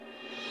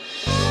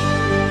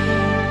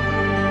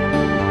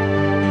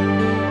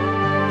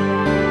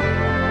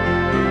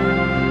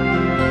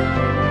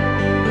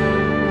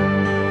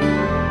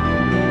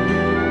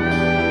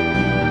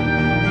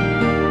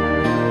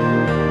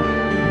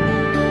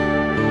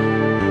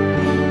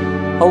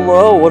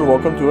Hello and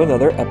welcome to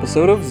another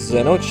episode of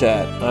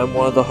XenoChat. I'm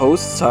one of the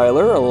hosts,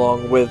 Tyler,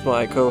 along with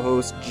my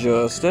co-host,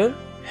 Justin.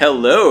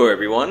 Hello,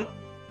 everyone.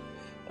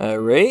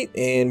 Alright,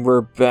 and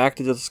we're back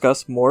to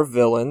discuss more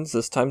villains,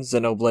 this time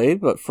Xenoblade,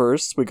 but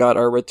first we got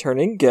our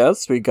returning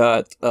guests. We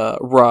got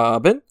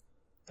Robin.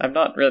 I'm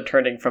not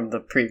returning from the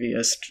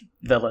previous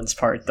villains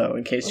part, though,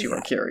 in case you were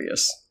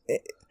curious.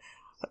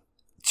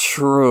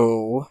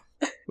 True.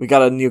 We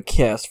got a new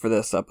cast for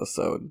this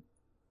episode,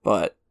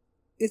 but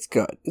it's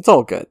good. It's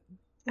all good.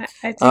 I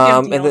think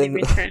I'm the and only then-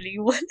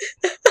 returning one.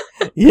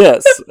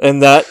 Yes,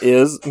 and that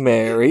is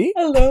Mary.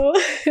 Hello.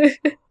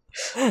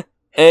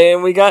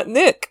 And we got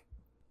Nick.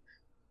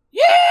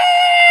 Yeah!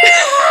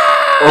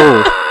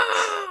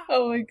 Oh.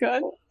 Oh my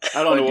god.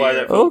 I don't know why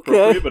that felt Okay.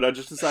 appropriate, but I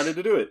just decided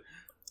to do it.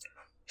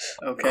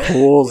 Okay.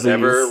 Cool.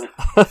 Whatever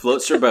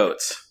floats your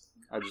boats.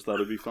 I just thought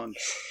it'd be fun.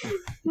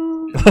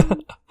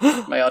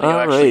 My audio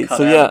actually Alright, cut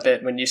so out yeah. a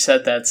bit when you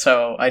said that,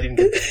 so I didn't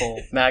get the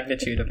full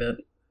magnitude of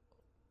it.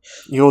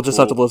 You'll just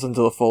have to Cool. listen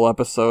to the full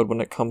episode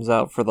when it comes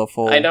out for the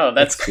full I know,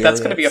 that's going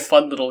to be a experience.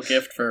 fun little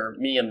gift for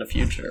me in the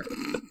future.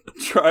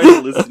 Try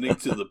listening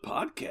to the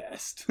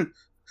podcast.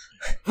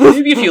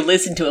 Maybe if you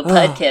listen to a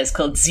podcast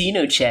called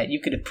XenoChat,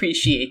 you could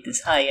appreciate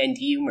this high-end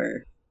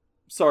humor.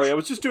 Sorry, I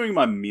was just doing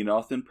my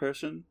Minoth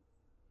impression.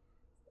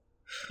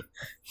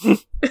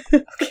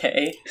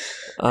 Okay.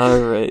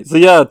 Alright, so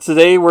yeah,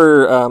 today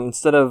we're,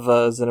 instead of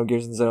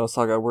Xenogears and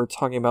Xenosaga, we're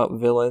talking about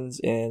villains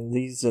in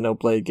these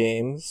Xenoblade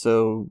games.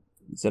 So,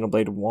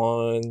 Xenoblade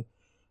 1,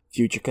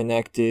 Future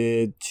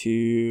Connected,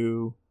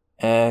 2,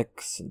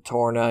 X, and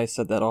Torna. I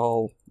said that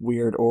all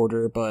weird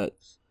order, but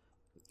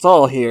it's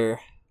all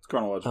here. It's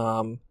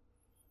chronological.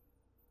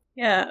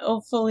 Yeah,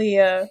 hopefully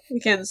we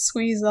can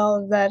squeeze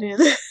all of that in.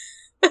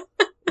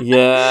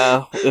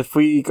 Yeah, if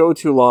we go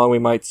too long, we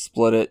might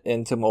split it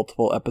into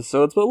multiple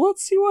episodes, but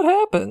let's see what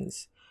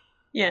happens.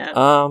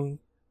 Yeah.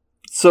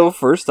 So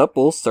first up,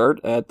 we'll start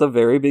at the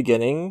very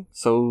beginning.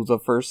 So the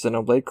first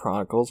Xenoblade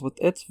Chronicles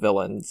with its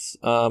villains.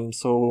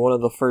 So one of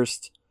the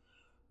first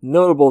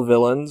notable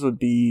villains would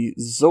be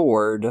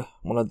Zord,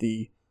 one of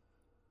the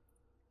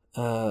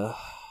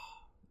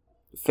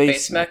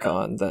face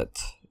mechon that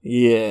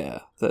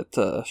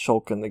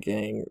Shulk and the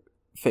gang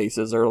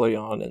faces early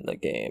on in the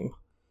game.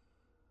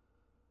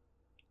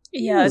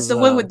 Yeah, it's the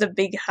He's, one with the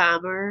big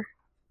hammer.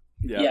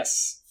 Yeah.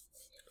 Yes.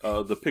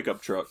 The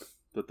pickup truck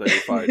that they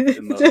fight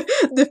in the...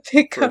 the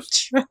pickup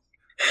first- truck.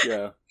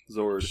 Yeah,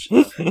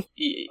 Zord.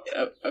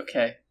 Yeah.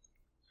 Okay.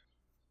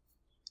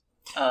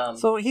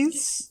 So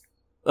he's...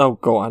 Oh,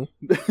 go on.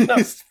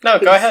 No,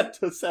 go ahead.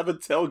 Just have a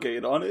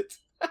tailgate on it.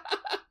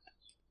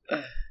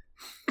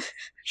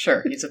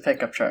 Sure, he's a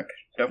pickup truck.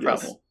 No Yes.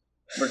 problem.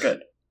 We're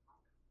good.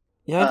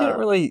 Yeah, I didn't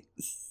really...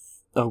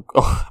 Oh,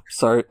 I'm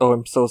sorry. Oh,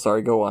 I'm so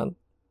sorry. Go on.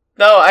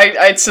 No,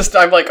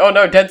 I'm like, oh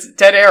no, dead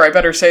air, I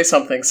better say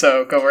something,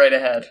 so go right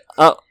ahead.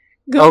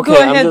 Go Okay,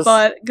 I'm ahead, just-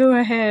 bot. Go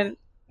ahead.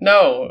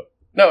 No,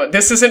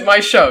 this isn't my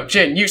show.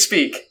 Jin, you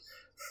speak.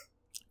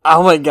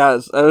 Oh my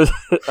gosh, I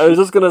was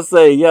just gonna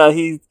say, yeah,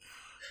 he's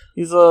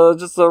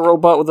just a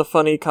robot with a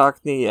funny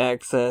Cockney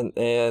accent,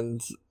 and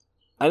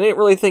I didn't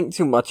really think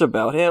too much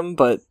about him,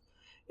 but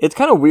it's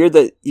kind of weird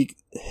that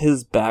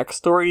his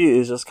backstory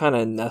is just kind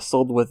of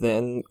nestled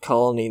within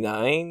Colony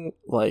 9,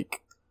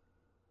 like,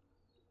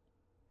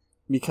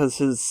 because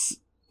his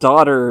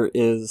daughter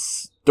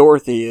is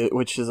Dorothy,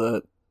 which is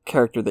a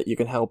character that you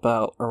can help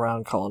out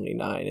around Colony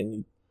 9, and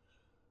you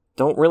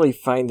don't really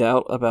find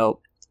out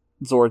about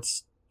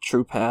Zord's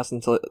true past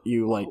until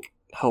you, like,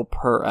 help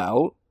her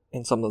out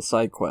in some of the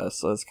side quests,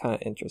 so it's kind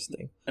of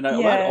interesting. And I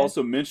might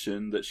also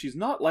mention that she's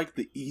not like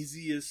the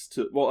easiest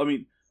to... Well, I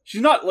mean,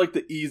 she's not like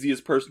the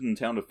easiest person in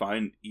town to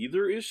find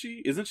either, is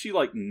she? Isn't she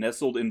like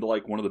nestled into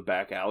like one of the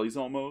back alleys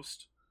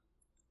almost?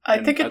 I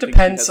And think it she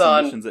depends has some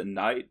on... missions at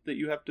night that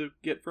you have to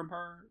get from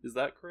her. Is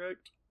that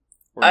correct?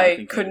 Or am I I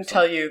thinking couldn't of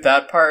tell something? you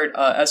that part.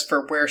 As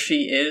for where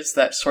she is,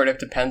 that sort of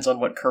depends on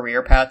what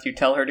career path you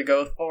tell her to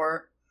go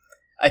for.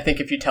 I think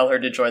if you tell her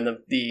to join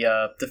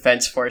the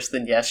defense force,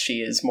 then yes, she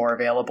is more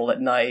available at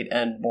night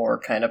and more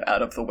kind of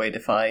out of the way to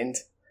find.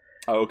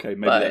 Oh, okay.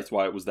 Maybe But- that's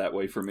why it was that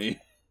way for me.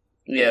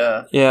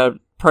 Yeah. Yeah,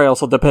 probably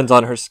also depends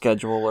on her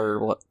schedule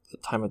or what the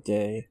time of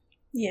day.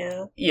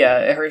 Yeah.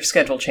 Yeah, her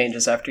schedule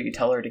changes after you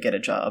tell her to get a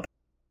job.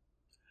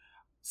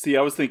 See,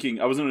 I was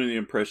under the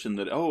impression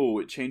that,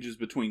 it changes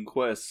between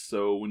quests,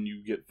 so when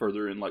you get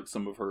further in, like,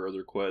 some of her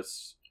other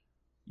quests,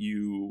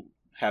 you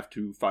have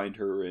to find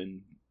her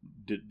in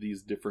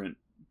these different...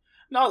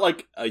 Not,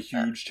 like, a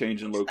huge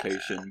change in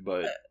location,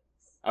 but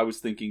I was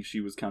thinking she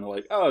was kind of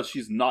like,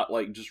 she's not,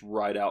 like, just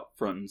right out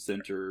front and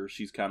center.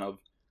 She's kind of,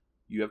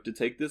 you have to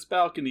take this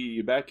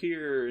balcony back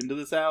here into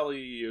this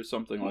alley or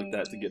something like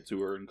that to get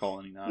to her in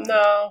Colony 9.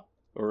 No,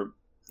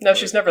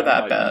 she's never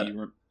that bad.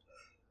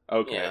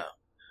 Okay. Yeah.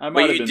 I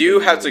might But have you been do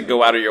thinking have of to it.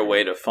 go out of your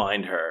way to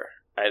find her.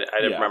 I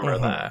didn't Yeah. remember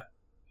Mhm. that.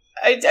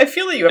 I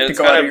feel that you have And to it's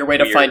go kind out of of your way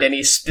to weird. find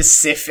any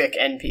specific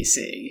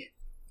NPC.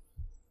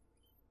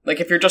 Like,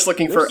 if you're just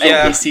looking for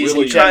Yeah, NPCs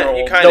really, in general,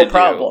 you kinda no do.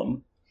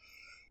 problem.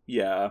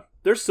 Yeah,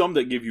 there's some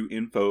that give you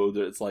info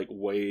that it's like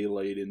way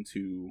laid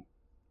into,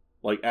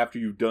 like after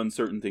you've done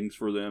certain things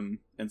for them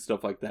and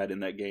stuff like that in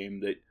that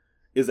game that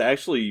is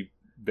actually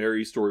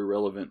very story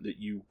relevant that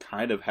you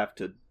kind of have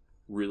to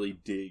really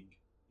dig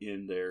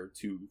in there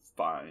to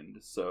find.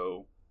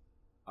 So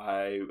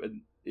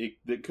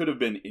it could have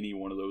been any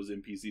one of those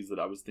NPCs that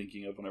I was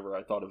thinking of whenever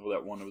I thought of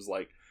that one. It was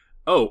like,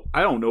 oh,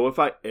 I don't know if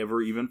I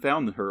ever even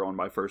found her on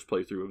my first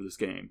playthrough of this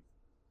game.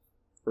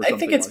 I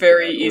think it's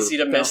very easy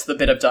to miss the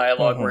bit of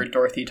dialogue where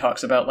Dorothy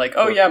talks about, like,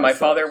 oh yeah, my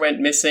father went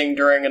missing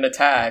during an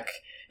attack.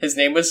 His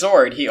name was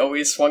Zord. He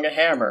always swung a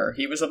hammer.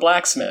 He was a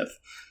blacksmith.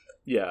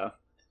 Yeah.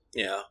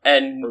 Yeah.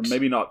 And or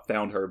maybe not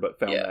found her, but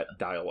found that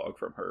dialogue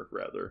from her,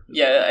 rather.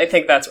 Yeah, I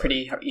think that's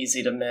pretty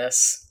easy to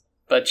miss.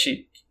 But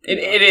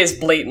it is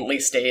blatantly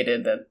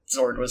stated that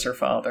Zord was her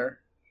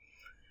father.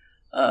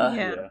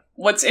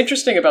 What's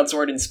interesting about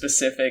Zord in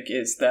specific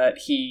is that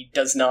he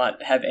does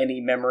not have any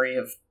memory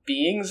of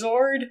being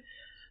Zord.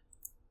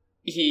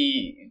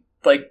 He,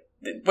 like,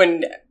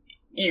 when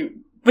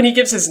he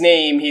gives his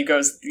name, he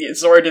goes,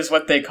 Zord is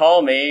what they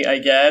call me, I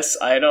guess.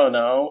 I don't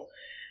know.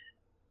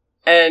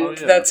 And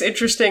that's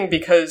interesting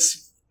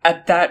because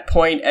at that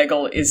point,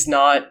 Eggle is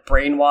not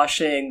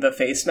brainwashing the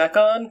face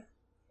Mechon.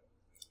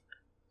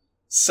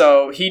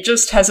 So he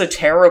just has a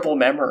terrible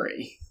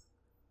memory.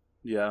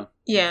 Yeah.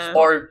 Yeah.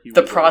 Or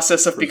the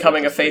process of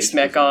becoming a face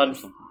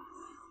Mechon.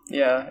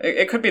 Yeah,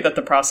 it could be that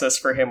the process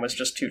for him was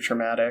just too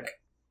traumatic.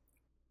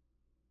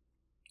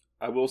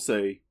 I will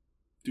say,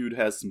 dude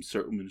has some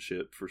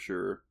showmanship for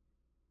sure.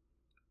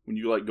 When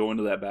you like go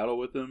into that battle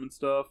with him and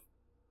stuff,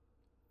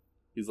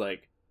 he's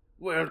like,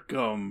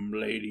 "Welcome,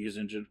 ladies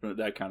and gentlemen,"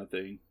 that kind of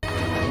thing.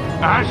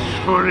 As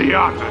for the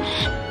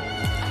others,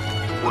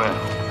 well,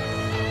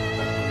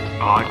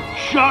 I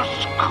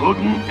just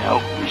couldn't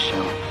help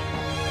myself.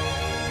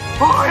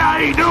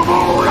 I ate them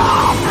all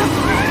up!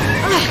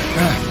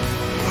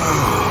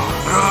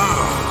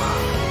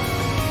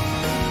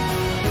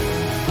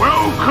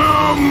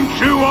 Welcome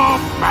to our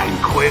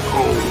banquet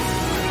hall.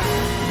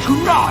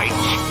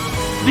 Tonight,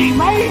 the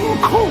main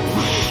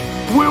course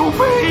will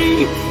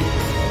be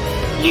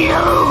you!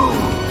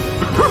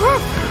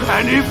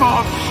 And if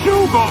I've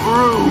still got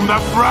room, the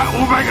brat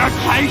will make a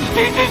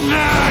tasty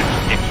dessert!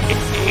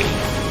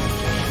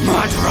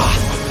 Madra!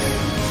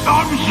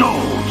 I'm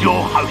Zord,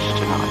 your host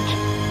tonight.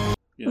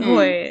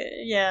 Boy,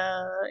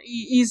 yeah.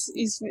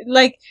 He's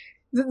like,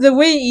 the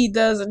way he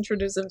does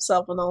introduce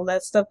himself and all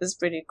that stuff is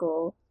pretty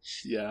cool.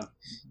 Yeah.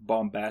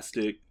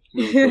 Bombastic.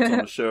 Really puts on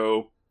a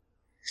show.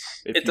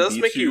 It does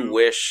make you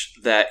wish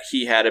that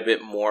he had a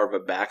bit more of a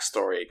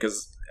backstory,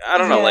 because, I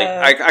don't know, like,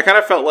 I kind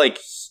of felt like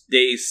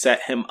they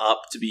set him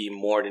up to be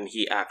more than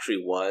he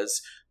actually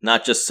was,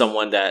 not just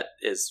someone that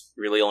is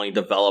really only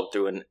developed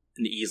through an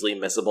easily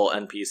missable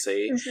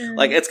NPC. Mm-hmm.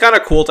 Like, it's kind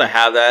of cool to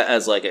have that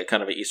as, like, a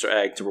kind of an Easter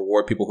egg to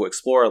reward people who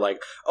explore,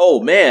 like,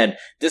 oh man,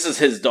 this is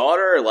his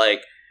daughter,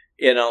 like,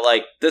 you know,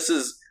 like, that's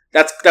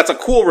a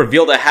cool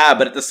reveal to have,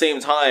 but at the same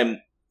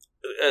time,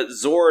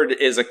 Zord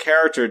is a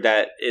character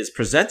that is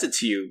presented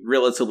to you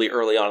relatively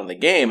early on in the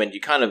game, and you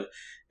kind of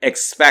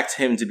expect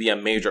him to be a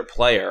major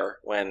player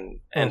when,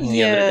 at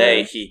the end of the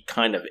day, he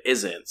kind of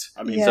isn't.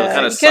 I mean, so it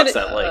kind of sucks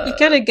that, like, he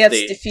kind of gets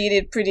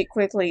defeated pretty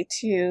quickly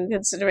too,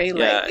 considering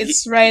like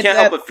it's right can't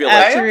help but feel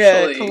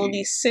after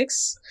Colony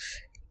 6.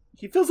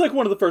 He feels like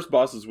one of the first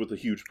bosses with a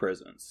huge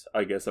presence,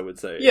 I guess I would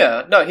say.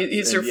 Yeah, no,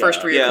 he's your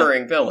first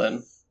reoccurring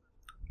villain.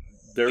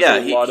 There's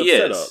a lot of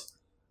setup.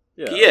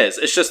 Yeah. He is.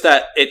 It's just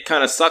that it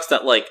kind of sucks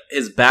that, like,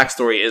 his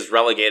backstory is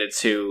relegated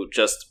to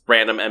just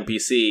random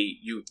NPC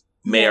you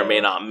may or may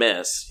not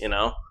miss, you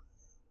know?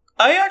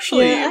 I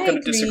actually am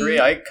going to disagree.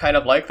 I kind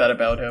of like that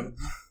about him.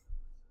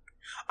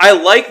 I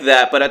like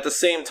that, but at the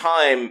same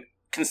time,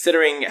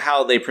 considering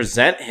how they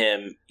present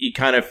him, you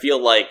kind of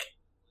feel like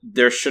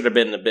there should have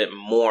been a bit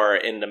more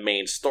in the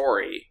main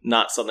story,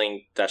 not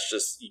something that's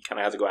just, you kind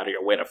of have to go out of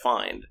your way to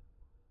find.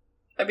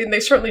 I mean, they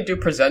certainly do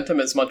present him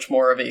as much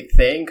more of a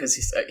thing,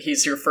 because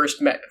he's your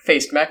first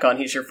faced Mechon,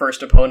 he's your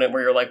first opponent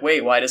where you're like,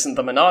 wait, why doesn't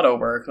the Monado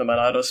work? The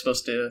Monado's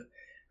supposed to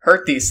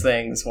hurt these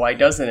things, why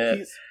doesn't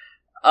it?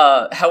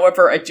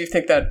 However, I do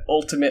think that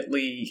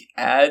ultimately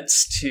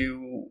adds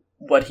to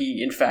what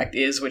he in fact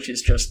is, which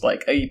is just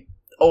like a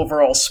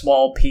overall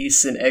small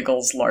piece in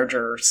Eggle's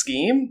larger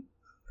scheme.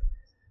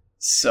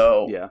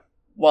 So,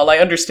 while I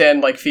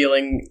understand, like,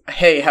 feeling,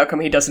 hey, how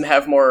come he doesn't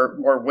have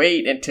more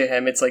weight into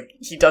him? It's like,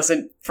 he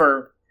doesn't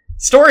for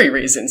story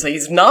reasons.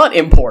 He's not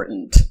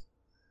important.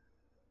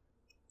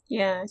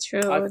 Yeah,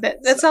 true.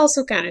 That's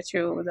also kind of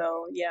true,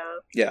 though, yeah.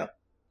 Yeah.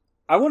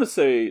 I want to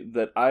say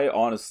that I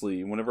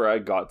honestly, whenever I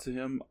got to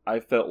him, I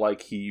felt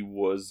like he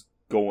was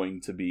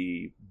going to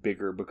be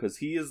bigger, because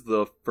he is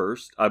the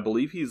first, I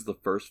believe he's the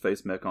first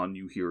face Mechon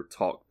you hear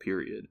talk,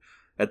 period.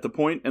 At the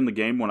point in the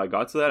game when I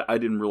got to that, I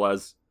didn't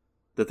realize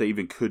that they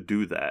even could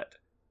do that.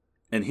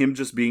 And him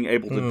just being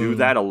able to do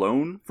that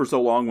alone for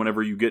so long,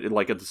 whenever you get,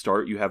 like, at the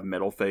start, you have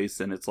Metal Face,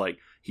 and it's like,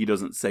 he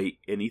doesn't say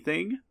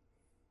anything.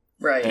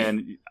 Right.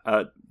 And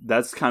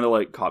that's kind of,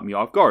 like, caught me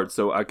off guard,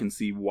 so I can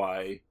see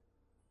why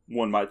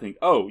one might think,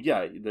 oh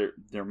yeah,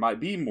 there might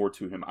be more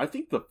to him. I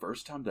think the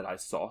first time that I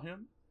saw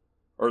him,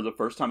 or the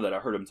first time that I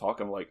heard him talk,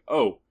 I'm like,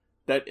 oh,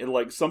 that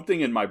like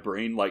something in my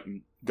brain like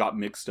got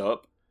mixed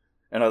up,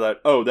 and I thought,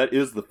 oh, that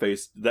is the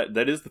face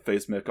that is the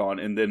face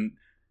Mechon, and then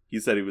he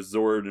said he was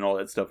Zord and all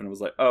that stuff, and it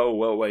was like, oh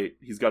well, wait,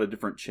 he's got a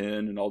different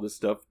chin and all this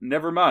stuff.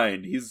 Never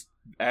mind, he's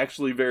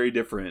actually very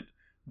different.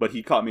 But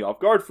he caught me off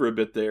guard for a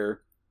bit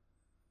there,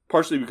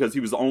 partially because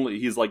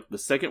he's like the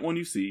second one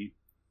you see,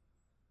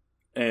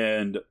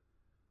 and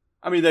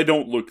I mean they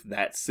don't look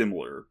that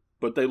similar,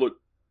 but they look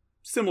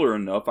similar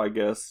enough, I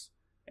guess.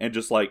 And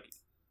just like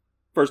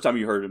first time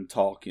you heard him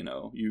talk,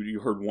 you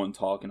heard one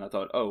talk, and I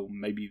thought, oh,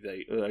 maybe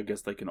I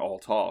guess they can all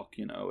talk,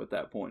 at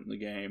that point in the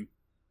game.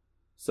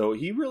 So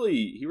he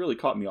really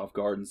caught me off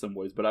guard in some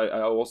ways, but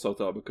I also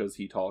thought because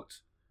he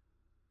talked,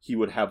 he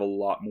would have a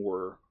lot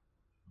more,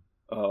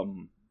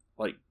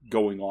 like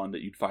going on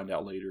that you'd find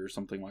out later or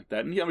something like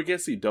that. And yeah, I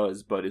guess he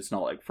does, but it's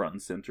not like front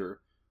and center.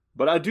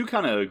 But I do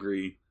kind of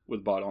agree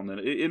with Bot on that.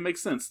 It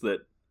makes sense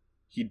that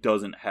he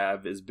doesn't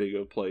have as big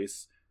of a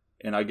place,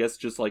 and I guess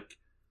just like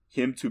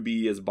him to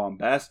be as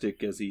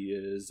bombastic as he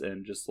is,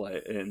 and just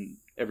like and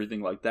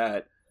everything like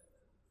that,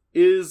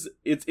 it's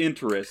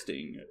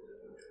interesting,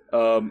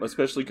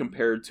 especially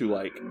compared to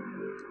like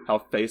how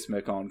Face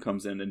Mechon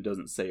comes in and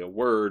doesn't say a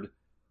word,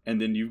 and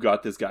then you've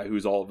got this guy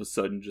who's all of a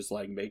sudden just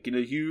like making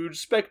a huge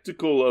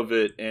spectacle of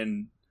it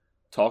and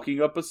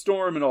talking up a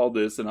storm and all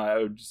this, and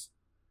I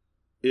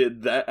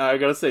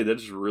gotta say that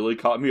just really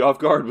caught me off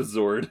guard with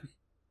Zord.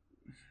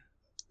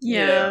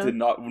 Yeah. Did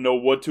not know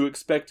what to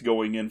expect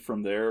going in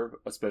from there,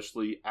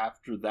 especially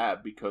after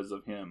that, because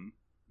of him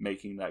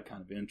making that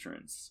kind of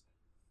entrance.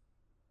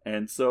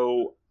 And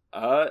so,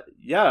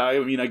 yeah, I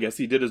mean, I guess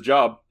he did his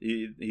job.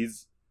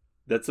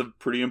 That's a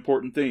pretty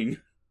important thing.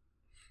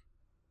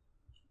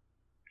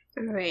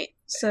 Alright,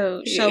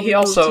 so He- shall he we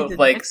also, go to the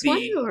like, next the-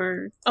 one,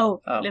 or...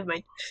 Oh, Oh. never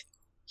mind.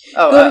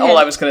 Oh, Go all ahead.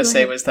 I was going Go to say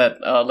ahead. was that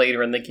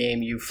later in the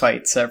game you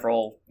fight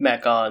several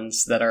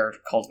mechons that are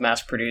called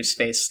mass-produced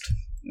faces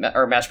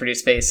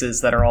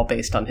that are all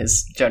based on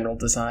his general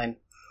design.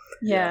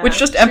 Yeah. Which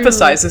just true.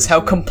 emphasizes how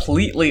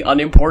completely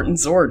unimportant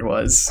Zord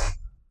was.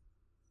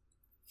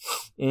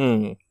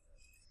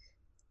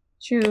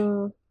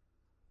 True.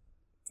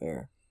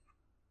 Fair.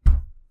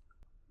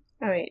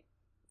 Alright.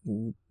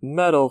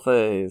 Metal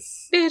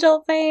Face.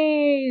 Middle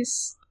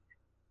face!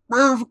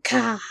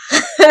 Mavka!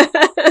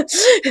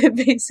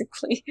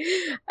 Basically.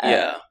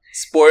 Yeah.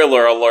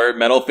 Spoiler alert,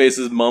 Metal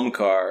Face's mum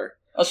car.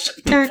 Oh,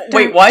 Dun,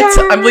 wait, dun, what?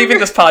 dun. I'm leaving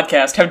this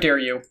podcast. How dare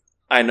you?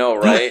 I know,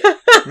 right?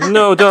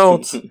 No,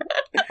 don't.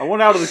 I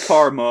went out of the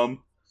car,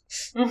 Mum.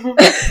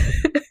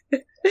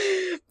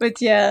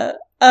 But yeah,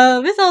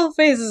 Metal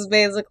Face is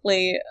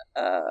basically,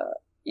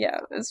 yeah,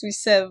 as we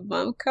said,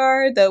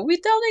 Mumkar, though we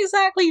don't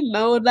exactly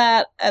know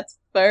that at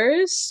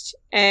first,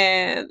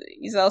 and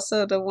he's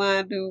also the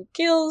one who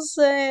kills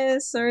a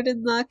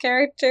certain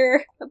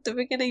character at the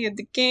beginning of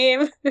the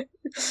game.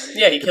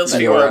 Yeah, he kills But,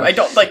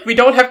 Fiora. We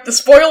don't have the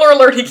spoiler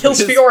alert, he kills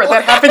Fiora.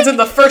 That happens in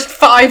the first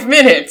 5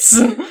 minutes.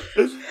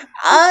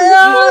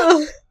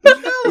 Oh!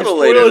 A little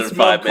later than It's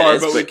 5 Mum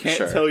minutes, but we but can't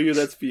sure. tell you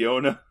that's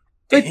Fiona.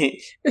 But-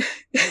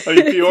 Are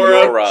you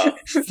Fiora? Fiora.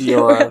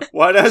 Fiora.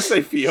 Why did I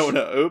say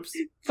Fiona? Oops.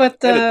 But,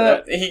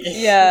 Edit that.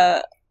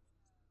 yeah.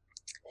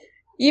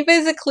 He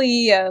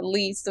basically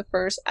leads the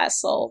first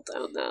assault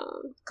on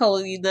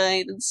Colony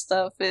 9 and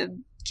stuff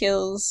and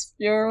kills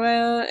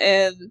Fiora,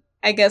 and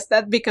I guess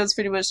that becomes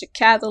pretty much a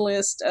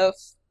catalyst of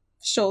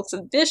Schultz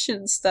and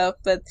Vision stuff,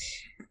 but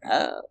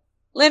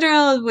later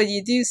on when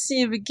you do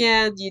see him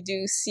again, you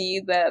do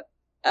see that,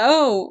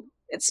 oh,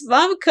 it's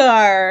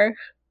Mumkar!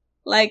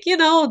 Like,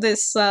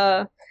 this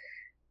bestie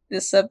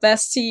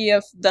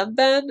of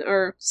Dunban,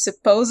 or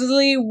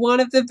supposedly one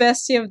of the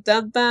bestie of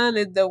Dunban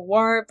in the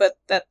war, but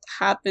that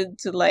happened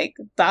to,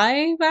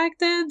 die back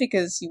then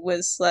because he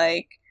was,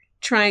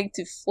 trying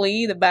to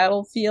flee the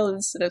battlefield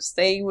instead of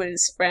staying with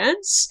his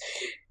friends,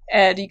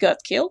 and he got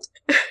killed.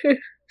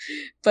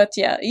 But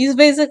yeah, he's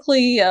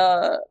basically,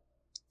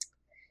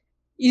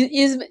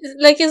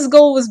 his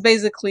goal was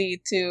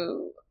basically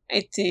to,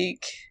 I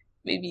think,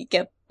 maybe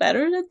get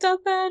better than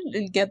Dunban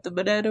and get the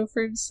Monado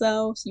for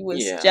himself. He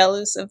was Yeah.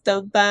 jealous of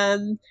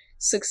Dunban's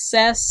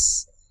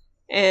success,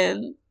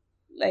 and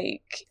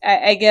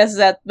I guess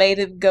that made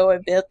him go a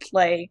bit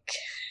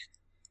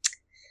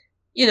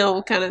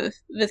kind of a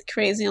bit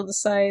crazy on the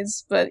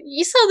sides. But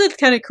he sounded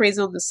kind of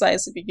crazy on the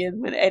sides to begin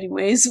with,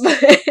 anyways.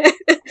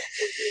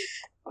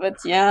 But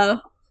yeah,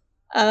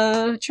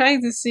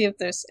 trying to see if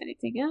there's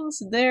anything else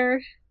in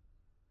there.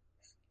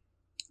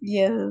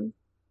 Yeah.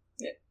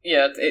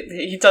 Yeah,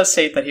 he does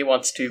say that he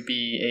wants to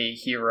be a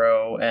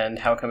hero, and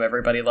how come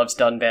everybody loves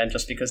Dunban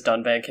just because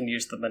Dunban can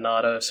use the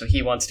Monado, so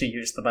he wants to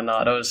use the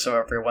Monados so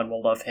everyone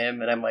will love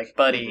him, and I'm like,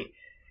 buddy,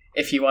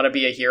 if you want to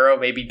be a hero,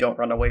 maybe don't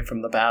run away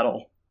from the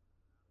battle.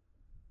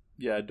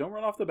 Yeah, don't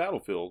run off the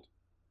battlefield.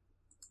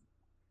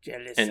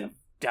 Jealous And- of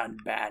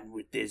Dunban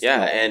with this Yeah,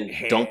 long and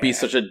hair. don't be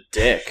such a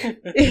dick.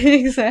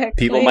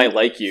 Exactly. People might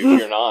like you if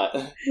you're not.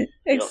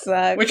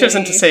 Exactly. Which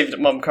isn't to say that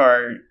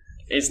Mumkar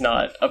is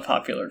not a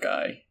popular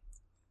guy.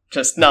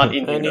 Just not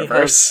in And he has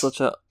universe. such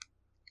a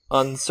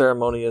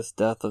unceremonious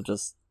death of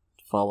just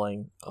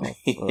falling off.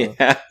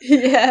 Yeah.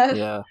 Yeah.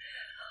 Yeah.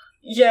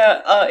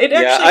 Yeah, it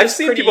actually Yeah, I've is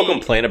seen pretty... people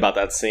complain about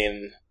that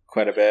scene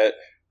quite a bit.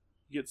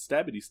 You get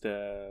stabbity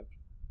stabbed.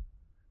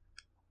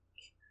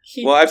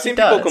 Well, I've he seen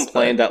people does,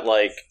 complain but- that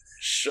like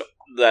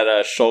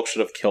Shulk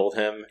should have killed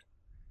him,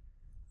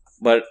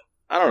 but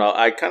I don't know.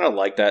 I kind of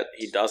like that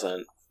he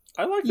doesn't.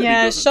 I like that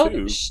Yeah, he doesn't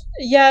Shulk. too.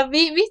 Yeah,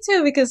 me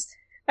too. Because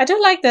I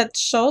don't like that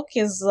Shulk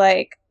is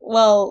like,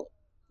 well,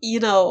 you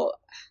know,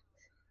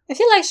 I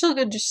feel like Shulk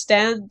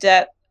understand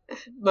that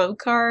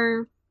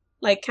Momkar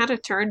like kind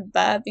of turned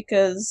bad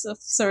because of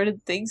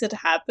certain things that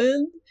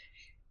happened,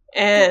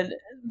 and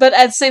but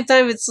at the same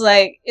time, it's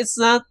like it's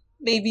not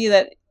maybe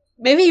that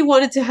maybe he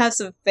wanted to have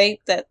some faith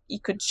that he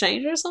could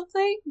change or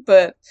something,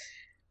 but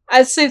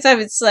at the same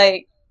time, it's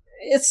like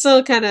it's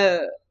still kind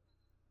of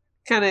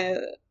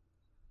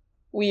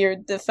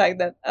weird the fact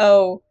that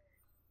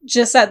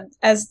just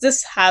as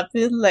this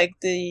happened, like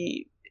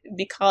the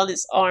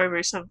Mikana's arm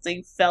or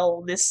something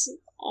fell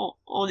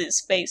on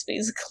his face,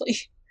 basically.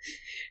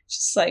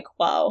 Just like,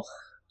 wow,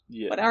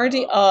 Yeah. what are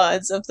the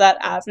odds of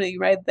that happening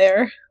right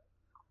there?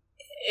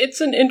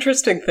 It's an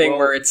interesting thing Well-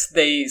 where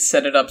they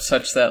set it up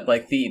such that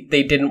like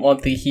they didn't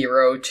want the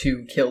hero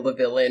to kill the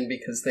villain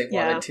because they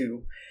Yeah. wanted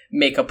to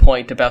make a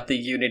point about the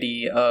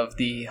unity of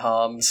the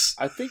Homs.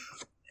 I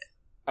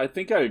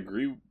think I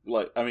agree.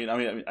 Like,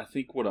 I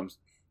think what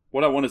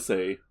I want to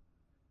say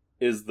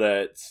is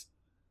that,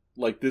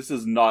 like, this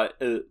is not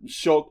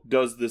Shulk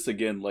does this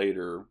again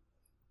later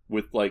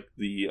with like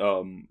the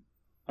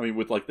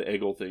with like the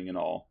Eggle thing and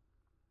all.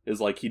 Is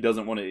like he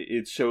doesn't want to.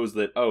 It shows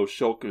that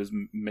Shulk is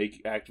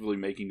actively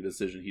making a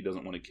decision he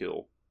doesn't want to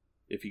kill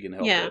if he can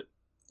help Yeah. it.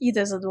 He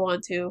doesn't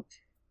want to.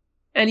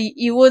 And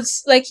he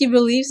wants, like, he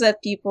believes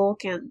that people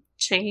can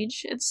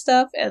change and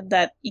stuff, and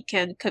that he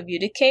can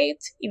communicate,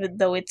 even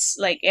though it's,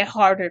 like, a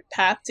harder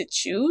path to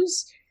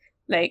choose.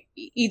 Like,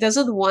 he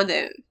doesn't want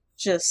to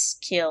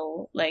just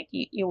kill. Like,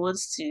 he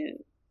wants to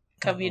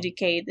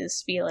communicate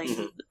his feeling,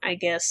 Mhm. I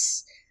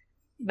guess,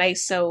 by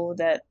so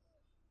that,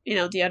 you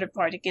know, the other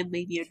party can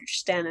maybe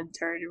understand and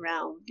turn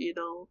around, you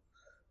know.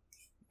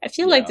 I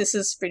feel like Yeah. this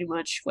is pretty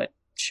much what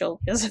Shulk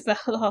is about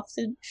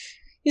often.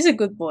 He's a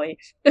good boy.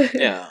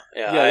 Yeah.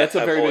 Yeah, that's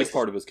a I've very always, big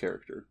part of his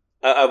character.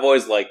 I've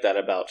always liked that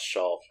about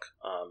Shulk.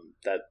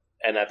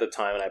 And at the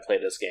time when I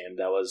played this game,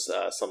 that was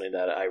something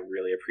that I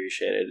really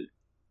appreciated.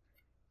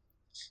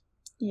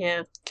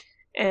 Yeah.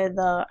 And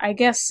I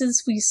guess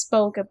since we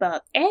spoke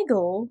about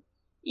Eggle,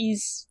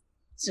 he's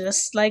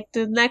just like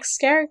the next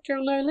character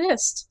on our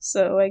list.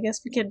 So I guess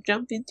we can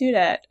jump into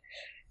that.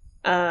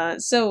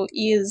 So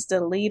he is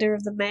the leader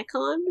of the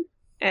Mechon,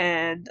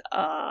 and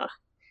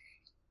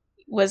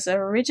was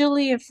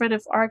originally a friend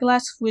of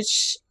Arglass,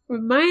 which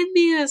remind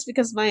me is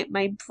because my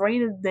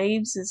brain of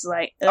names is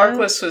like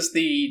Arkless was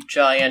the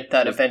giant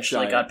that Was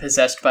eventually giant. got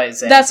possessed by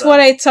Zanza. That's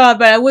what I thought,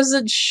 but I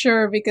wasn't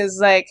sure because,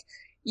 like,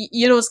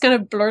 you know, it's kind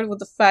of blurred with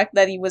the fact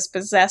that he was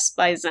possessed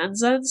by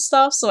Zanza and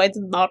stuff, so I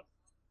did not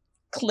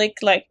click,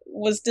 like,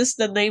 was this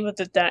the name of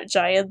the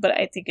giant? But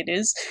I think it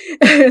is.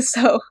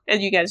 So,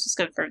 and you guys just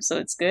confirmed, so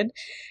it's good.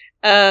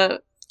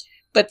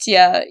 But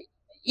yeah,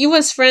 he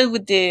was friend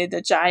with the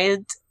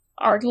giant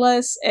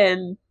Arglass,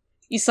 and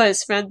he saw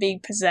his friend being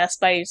possessed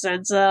by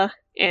Zanza,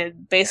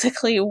 and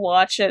basically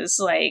watch as,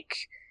 like,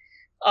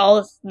 all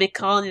of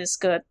Mechanius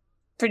got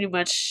pretty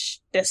much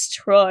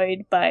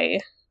destroyed by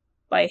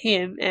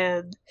him,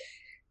 and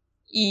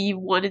he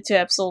wanted to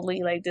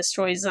absolutely, like,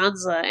 destroy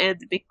Zanza and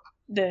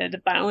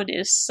the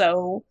Baroness,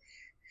 so,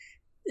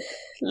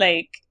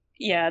 like,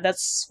 yeah,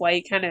 that's why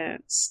he kind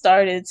of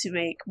started to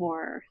make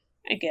more,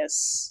 I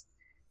guess,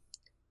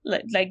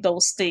 like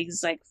those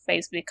things, like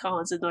face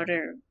mechans and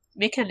other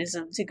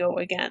mechanism to go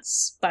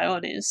against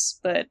Bionis,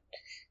 but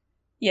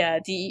yeah,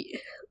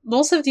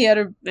 most of the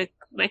other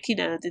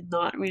Mechina did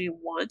not really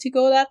want to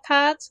go that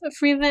path of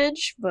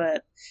revenge,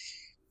 but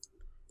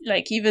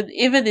like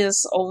even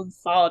his own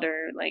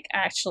father like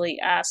actually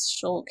asked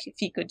Shulk if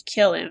he could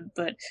kill him,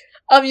 but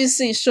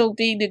obviously Shulk,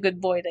 being the good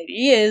boy that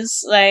he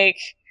is, like,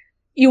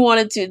 he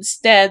wanted to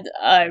instead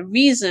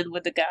reason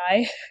with the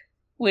guy,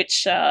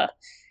 which kind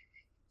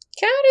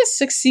of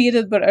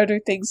succeeded, but other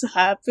things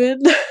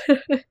happened.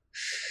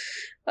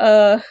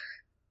 I'm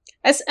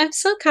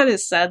still kind of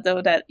sad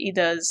though that he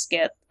does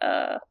get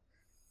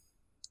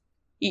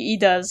he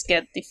does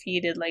get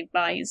defeated, like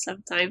buying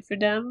some time for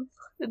them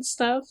and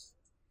stuff.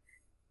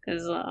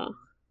 Cause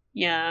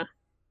yeah,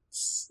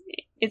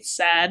 it's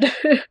sad.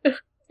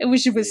 I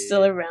wish he was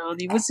still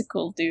around. He was a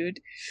cool dude.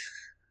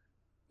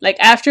 Like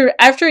after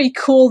he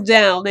cooled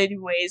down,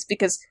 anyways,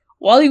 because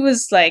while he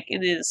was like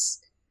in his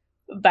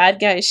bad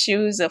guy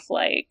shoes of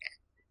like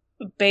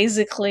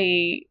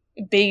basically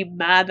being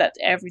mad at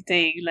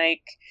everything,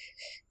 like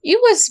he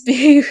was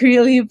being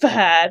really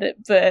bad,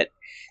 but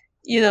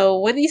you know,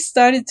 when he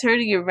started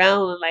turning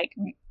around and like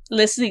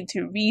listening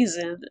to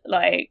reason,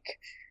 like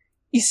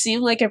he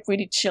seemed like a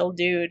pretty chill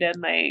dude,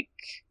 and like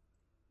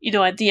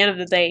at the end of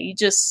the day, you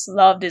just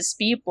loved his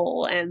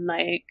people, and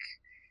like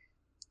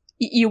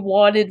you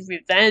wanted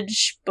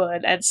revenge,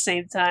 but at the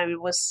same time,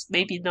 it was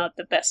maybe not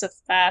the best of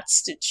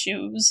paths to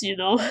choose,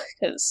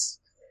 because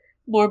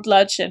more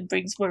bloodshed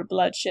brings more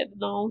bloodshed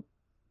and all.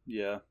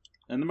 Yeah.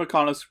 And the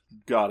Mechonis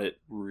got it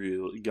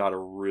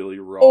really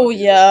raw. Oh, deal.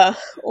 yeah.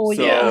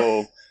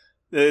 So,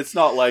 it's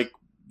not like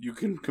you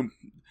can...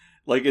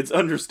 like, it's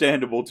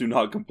understandable to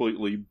not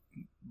completely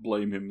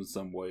blame him in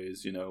some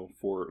ways,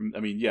 for... I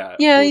mean, yeah.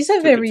 Yeah, he's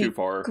a very too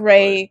far,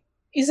 gray...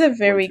 He's a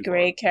very too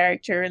gray far.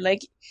 character.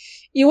 Like,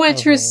 you went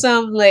through Mhm.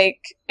 some, like,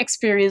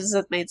 experiences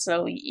that made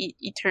so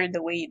he turned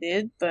the way he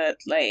did, but,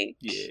 like...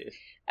 Yeah.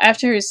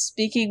 After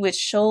speaking with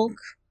Shulk...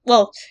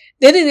 Well,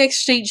 they didn't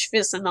exchange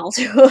fists and all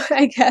too,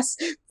 I guess.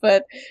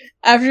 But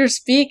after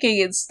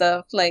speaking and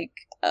stuff, like,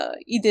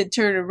 he did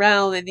turn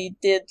around and he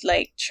did,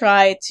 like,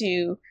 try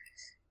to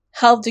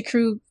help the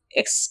crew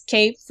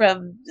escape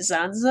from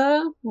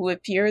Zanza, who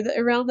appeared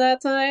around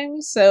that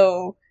time.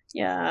 So,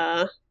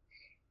 yeah.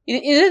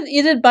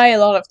 It did buy a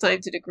lot of time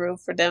to the group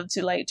for them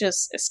to, like,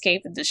 just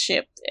escape in the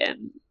ship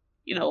and,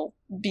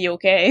 be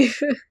okay.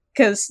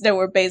 Because they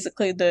were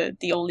basically the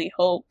only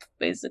hope,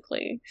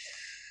 basically.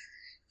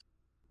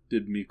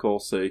 Did Mikol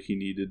say he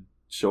needed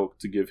Shulk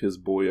to give his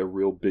boy a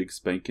real big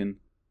spanking?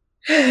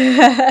 No.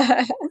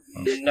 I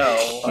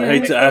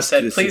hate to Mikko ask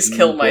said, this, please of you,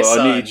 kill my but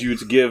son. I need you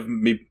to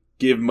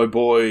give my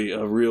boy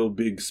a real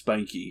big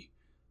spanky.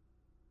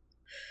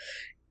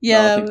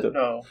 Yeah, No, I think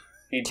No.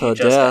 He To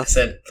just death.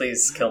 said,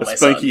 please kill a my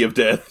son. spanky of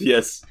death.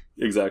 Yes,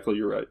 exactly.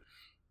 You're right.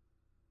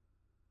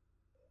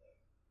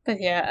 but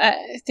yeah,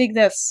 I think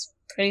that's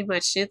pretty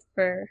much it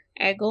for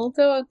Eggle,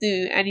 though.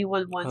 Do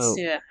anyone wants Oh.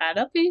 to add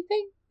up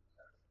anything?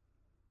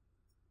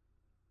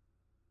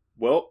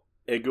 Well,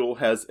 Eggle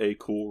has a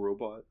cool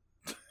robot.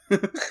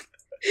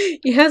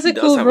 He has a He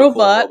does cool have a cool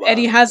robot, and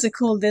he robot. has a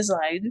cool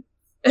design.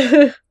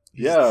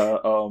 Yeah,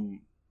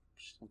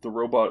 the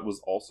robot was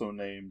also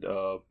named,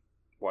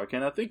 why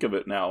can't I think of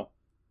it now?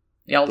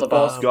 The Yaldabaoth.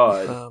 boss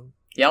god.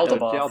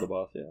 Yaldabaoth.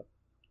 Yaldabaoth, yeah.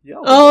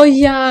 Yaldabaoth. Oh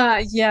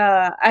yeah.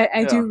 I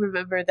Yeah. do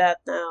remember that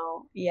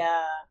now.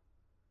 Yeah.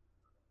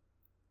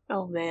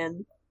 Oh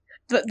man,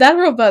 but that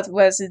robot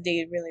was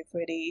indeed really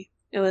pretty.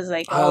 It was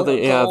like Oh, all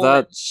yeah, gold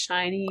that- and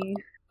shiny.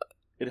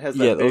 It has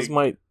that Yeah, those big...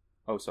 might.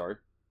 Oh, sorry.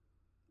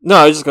 No,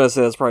 I was just gonna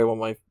say that's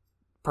probably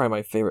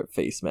my favorite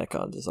face mech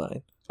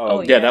design.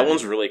 Oh, Yeah, yeah. that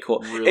one's really cool.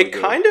 Really it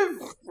good. kind of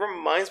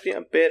reminds me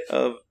a bit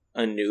of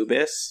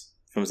Anubis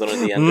from Zone of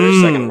the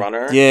Enders, Second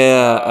Runner.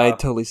 Yeah, I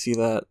totally see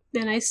that.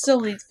 And I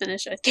still need to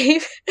finish that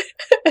game.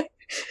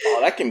 Oh,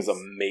 that game is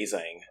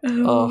amazing.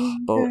 Oh,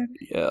 God.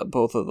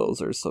 both of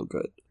those are so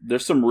good.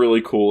 There's some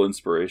really cool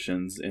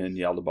inspirations in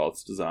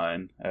Yaldabaoth's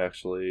design,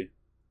 actually.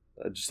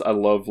 I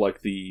love,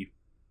 it's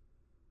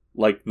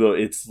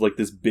like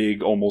this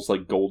big, almost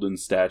like golden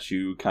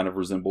statue, kind of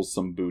resembles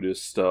some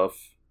Buddhist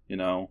stuff,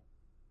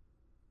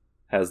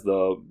 Has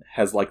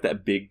like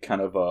that big kind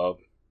of,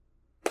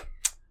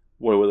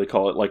 what would they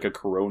call it? Like a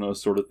corona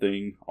sort of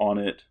thing on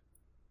it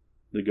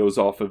that goes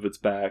off of its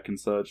back and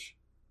such.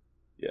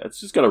 Yeah, it's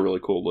just got a really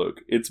cool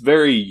look. It's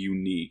very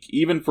unique,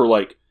 even for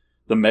like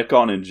the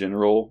Mechon in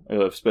general,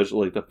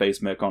 especially like the face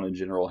Mechon in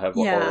general, have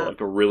Yeah.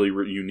 like a really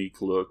unique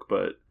look.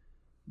 But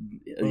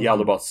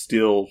Yaldabaoth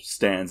still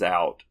stands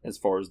out as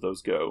far as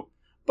those go.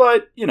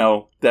 But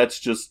that's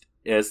just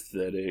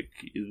aesthetic.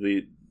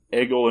 The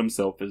Eggle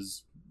himself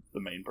is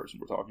the main person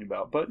we're talking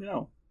about, but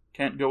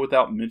can't go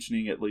without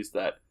mentioning at least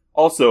that.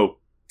 Also,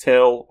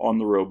 tail on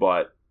the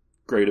robot,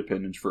 great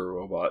appendage for a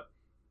robot,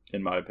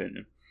 in my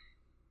opinion.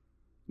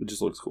 It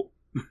just looks cool.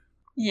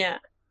 Yeah.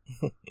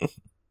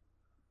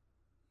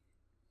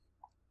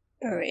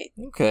 Alright.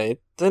 Okay,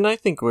 then I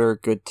think we're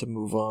good to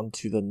move on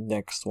to the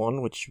next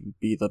one, which would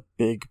be the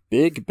big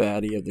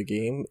baddie of the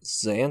game,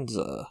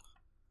 Zanza.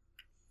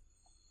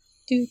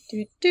 Do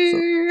do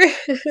do.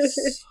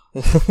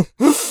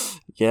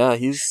 Yeah,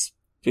 he's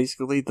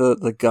basically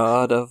the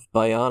god of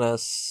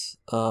Bionis,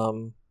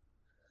 and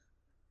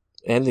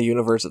the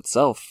universe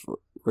itself,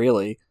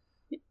 really.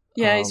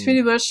 Yeah, it's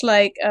pretty much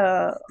like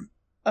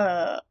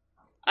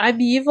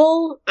I'm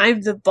evil,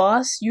 I'm the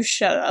boss, you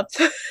shut up.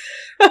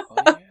 Oh,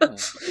 yeah.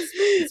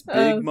 It's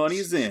big money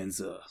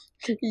Zanza.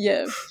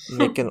 Yeah.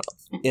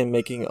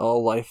 making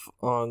all life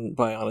on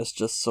Bionis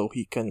just so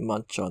he can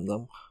munch on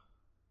them.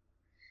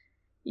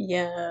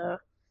 Yeah.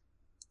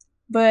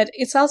 But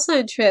it's also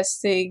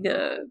interesting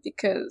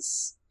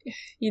because,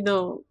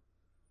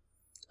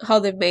 how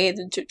they made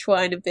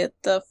intertwine a bit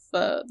of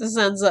the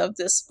Zanza of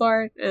this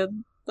part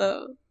and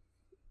the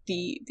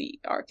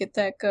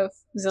architect of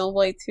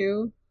Xenoblade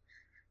 2.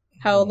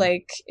 How,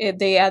 they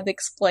had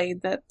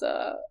explained that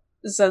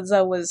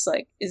Zanza was,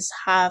 is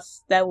half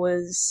that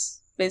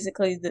was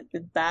basically the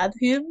bad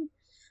him.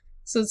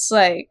 So it's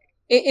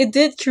it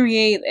did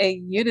create a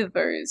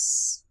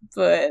universe,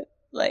 but,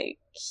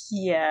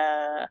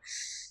 yeah.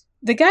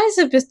 The guy's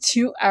a bit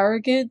too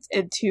arrogant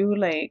and too,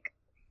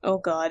 oh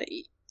god.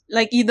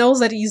 He knows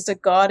that he's the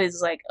god,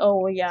 is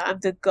oh yeah, I'm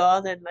the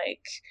god, and,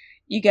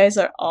 you guys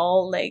are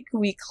all like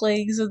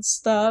weaklings and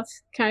stuff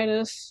kind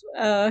of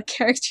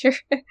character.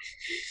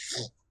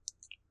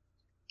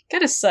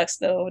 Kind of sucks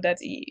though that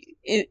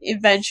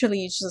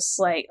eventually it's just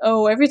like,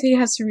 oh, everything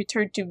has to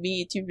return to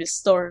me to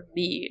restore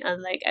me,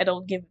 and like I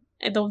don't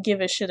give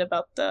a shit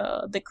about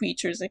the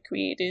creatures I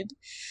created.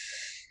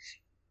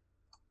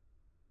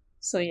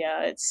 So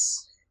yeah,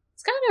 it's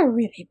kind of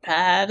really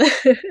bad.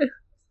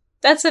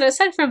 That's it.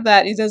 Aside from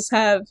that, he does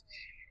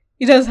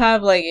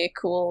have like a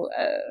cool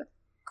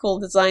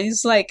design.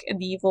 He's like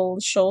an evil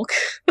Shulk.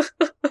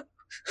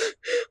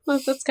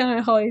 That's kind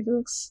of how he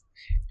looks.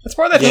 It's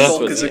more that Yeah.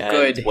 Shulk is a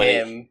good Wait.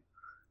 him.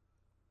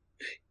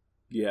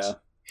 Yeah.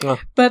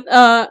 But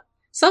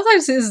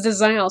sometimes his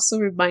design also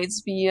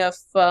reminds me of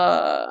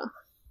what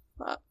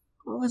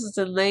was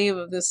the name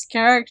of this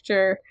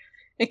character?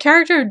 A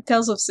character in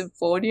Tales of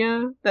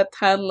Symphonia that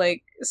had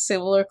like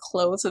similar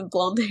clothes and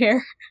blonde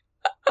hair.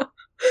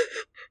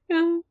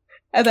 Yeah.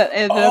 And that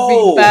ended up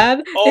being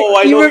bad. Oh,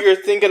 I know what you're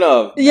thinking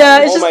of.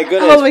 Yeah, it's Oh just- my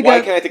goodness. oh my Why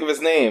God. can't I think of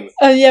his name?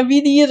 Yeah,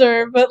 me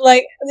neither. But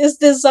like his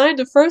design,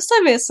 the first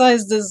time I saw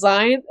his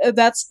design,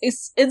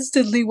 it's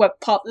instantly what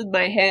popped in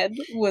my head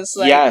was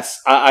like, Yes,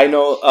 I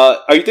know.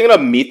 Are you thinking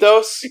of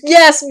Mythos?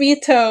 yes,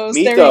 Mythos.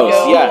 There we Mythos,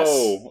 go. yes.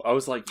 Oh, I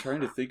was like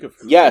trying to think of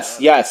who. Yes,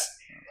 that- yes.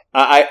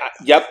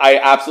 Yep,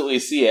 I absolutely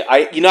see it.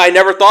 I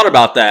never thought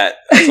about that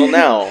until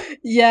now.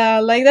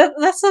 Yeah, like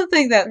that's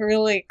something that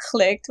really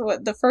clicked.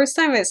 The first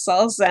time I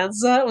saw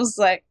Zanza, I was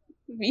like,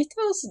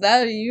 Mythos,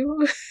 that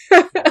you?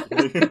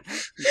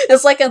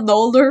 It's like an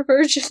older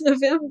version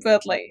of him,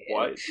 but like,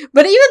 What?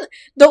 but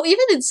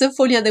even in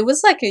Symphonia, there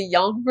was like a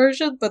young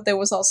version, but there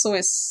was also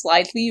a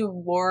slightly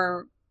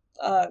more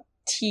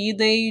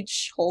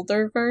teenage,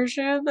 older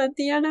version at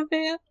the end of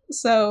it.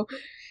 So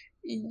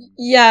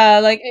yeah,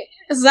 like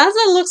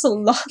Zanza looks a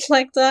lot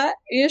like that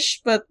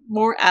ish, but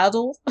more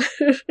adult.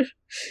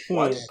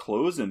 White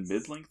clothes and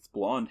mid-length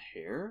blonde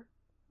hair?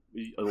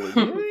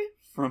 Olivier?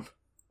 From...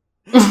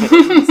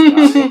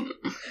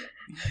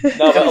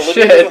 No, but Olivia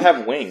Shit. doesn't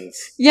have wings.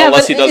 Yeah,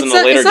 Unless but he does in it's, the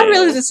not, later it's not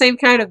really games. the same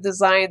kind of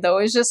design though.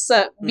 It's just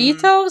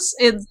Mythos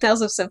in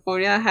Tales of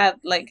Symphonia had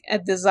like a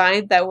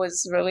design that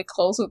was really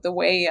close with the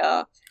way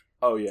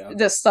Oh, yeah.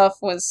 the stuff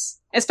was,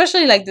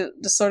 especially like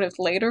the sort of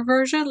later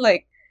version.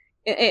 Like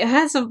it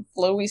had some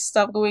flowy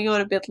stuff going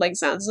on, a bit like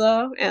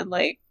Zanza, and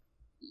like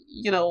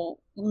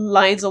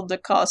lines on the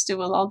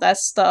costume and all that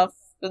stuff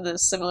in a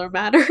similar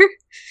manner.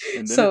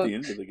 And then So- at the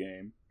end of the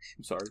game...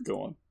 I'm sorry,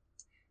 go on.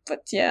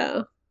 But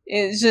yeah,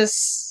 it's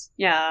just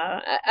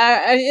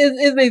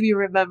it made me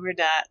remember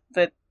that.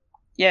 But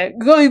yeah,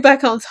 going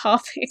back on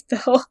topic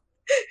though.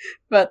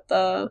 But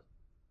Well,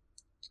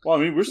 I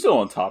mean, we're still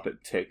on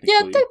topic, technically.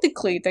 yeah,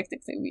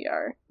 technically we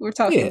are. We're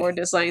talking Yeah. more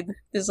design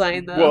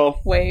Well-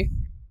 way.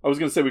 I was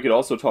going to say we could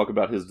also talk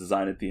about his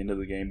design at the end of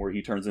the game where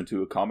he turns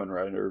into a Kamen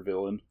Rider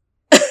villain.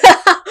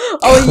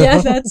 Oh yeah,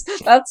 that's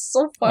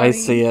so funny. I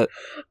see it.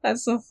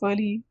 That's so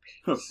funny.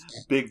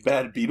 Big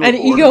bad Beetleborg. And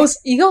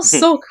he goes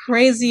so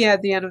crazy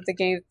at the end of the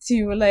game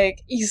too.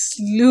 Like he's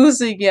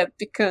losing it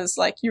because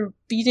like you're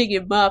beating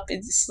him up, and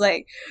it's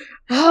like,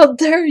 how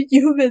dare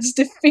humans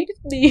defeat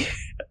me?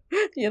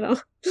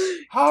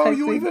 How are type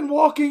you thing. even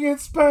walking in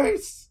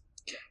space?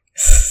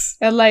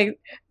 And like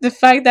the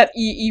fact that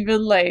he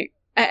even like,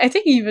 I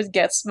think he even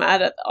gets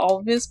mad at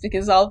Alvis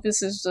because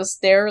Alvis is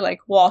just there like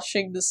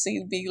watching the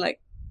scene, being like,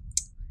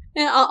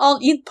 yeah, I'll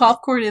eat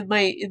popcorn in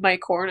my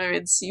corner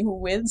and see who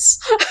wins.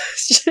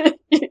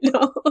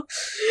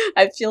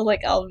 I feel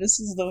like Alvis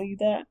is doing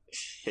that.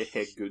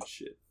 Good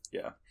shit.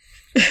 Yeah.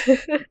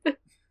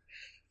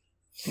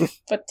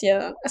 But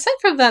yeah, aside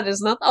from that,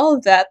 there's not all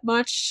that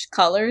much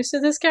colors to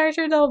this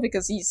character though,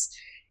 because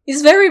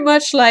he's very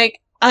much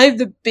like, I'm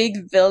the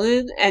big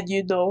villain and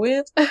you know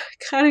it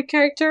kind of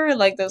character.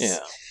 Like there's Yeah.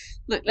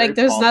 like Very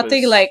there's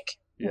nothing pompous. like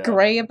Yeah.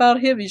 gray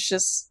about him. He's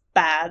just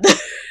bad.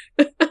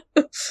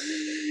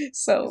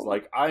 So It's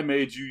like, I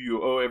made you,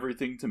 you owe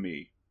everything to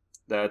me.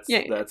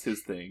 That's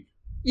his thing.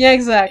 yeah,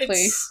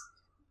 exactly.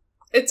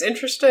 It's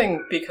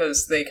interesting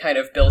because they kind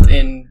of built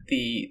in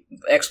the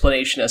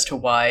explanation as to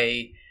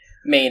why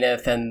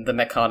Mayneth and the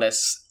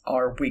Mechonis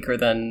are weaker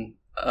than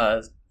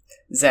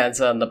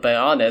Zanza and the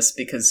Bionis,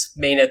 because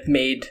Mayneth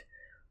made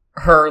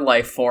her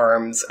life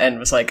forms and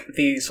was like,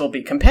 these will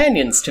be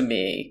companions to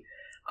me.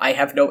 I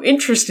have no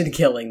interest in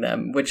killing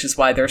them, which is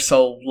why they're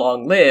so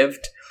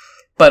long-lived,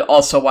 but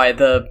also why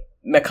the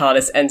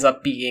Mechonis ends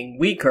up being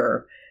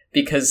weaker,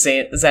 because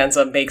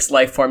Zanza makes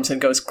life forms and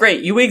goes,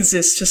 great, you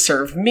exist to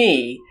serve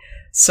me,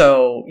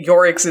 so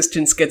your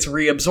existence gets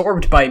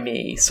reabsorbed by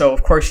me, so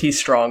of course he's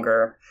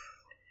stronger.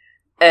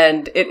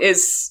 And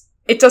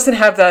it doesn't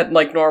have that,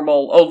 like,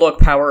 normal, oh look,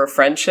 power of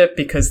friendship,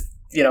 because,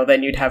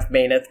 then you'd have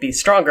Mayneth be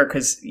stronger,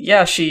 because,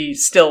 yeah, she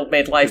still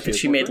made life, but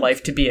she made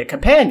life to be a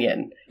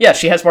companion. Yeah,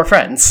 she has more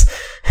friends.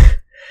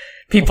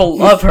 People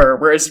love her,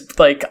 whereas,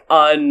 like,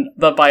 on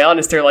the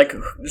Bionis, they're like,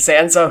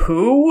 Zanza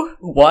who?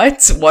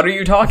 What? What are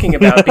you talking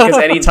about? Because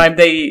anytime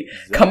they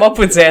come up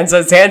with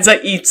Zanza,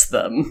 Zanza eats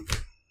them.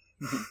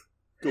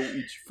 Go eat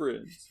your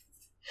friends.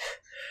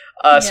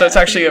 So it's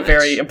actually a pretty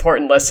very much.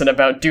 important lesson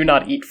about do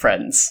not eat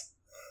friends.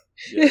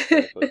 Yeah,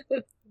 exactly.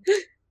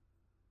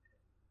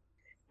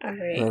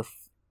 Alright. They're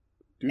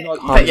Do not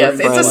eat But yeah, Friends,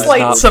 it's a not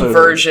slight food.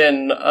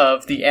 subversion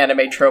of the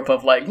anime trope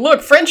of like,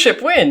 look,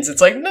 friendship wins.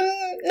 It's like,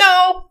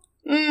 no,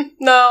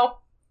 no.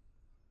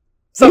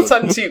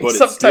 Sometimes you, but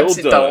sometimes it you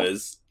still don't.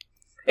 does.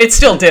 It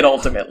still did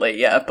ultimately,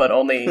 yeah, but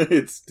only.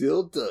 It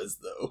still does,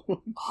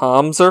 though.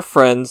 Homs are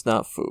friends,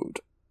 not food.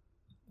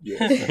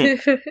 Yeah.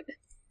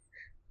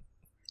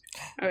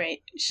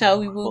 Alright, shall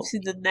we move to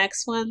the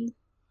next one?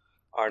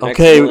 Our next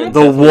Okay, villain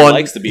the definitely one-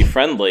 likes to be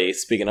friendly.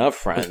 Speaking of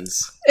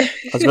friends, I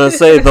was gonna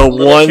say the little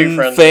too one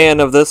friendly. fan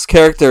of this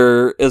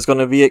character is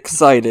gonna be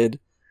excited.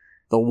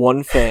 The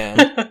one fan,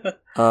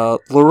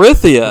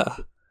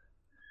 Larithia.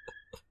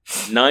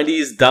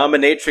 90s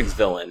dominatrix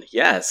villain.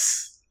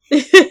 Yes.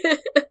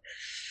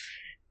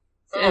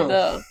 And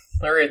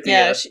Alright,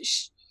 yeah,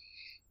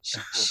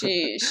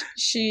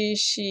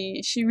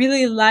 she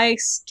really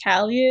likes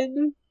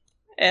Callion,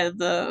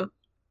 and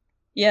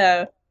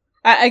yeah,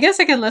 I guess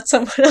I can let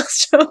someone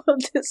else show on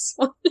this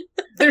one.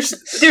 There's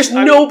I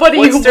mean, nobody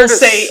what's who there will to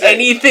say say?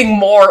 anything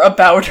more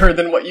about her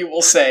than what you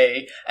will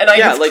say, and I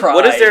Yeah, have like tried.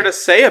 what is there to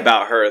say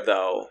about her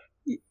though?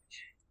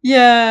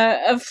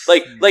 Yeah,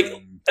 Like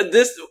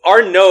this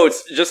our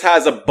notes just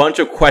has a bunch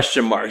of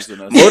question marks. More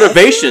than us.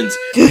 Motivations,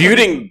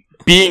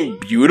 being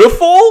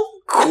beautiful?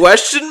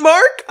 Question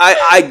mark?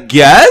 I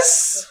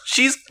guess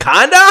she's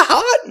kinda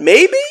hot,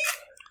 maybe?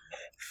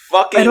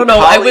 Fucking I don't know,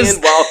 I was-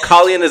 while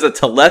Kallian is a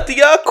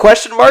Telethia?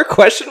 Question mark,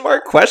 question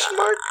mark, question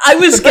mark? I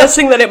was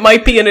guessing that it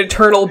might be an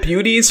eternal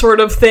beauty sort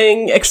of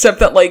thing, except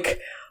that, like,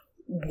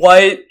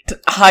 what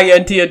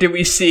Hyantia do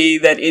we see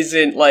that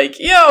isn't, like,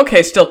 yeah,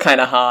 okay, still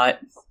kind of hot?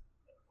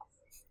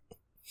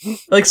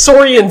 Like,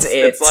 Saurian's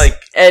It's like-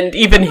 and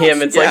even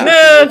him, it's Yeah.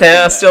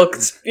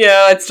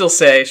 I'd still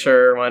say,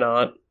 sure, why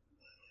not?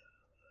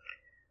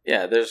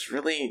 Yeah, there's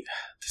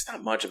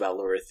not much about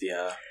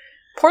Larithia.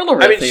 Poor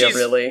Larithia, I mean, she's-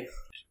 really.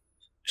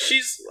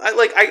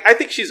 I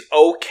think she's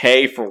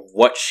okay for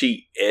what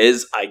she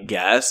is, I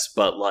guess,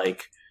 but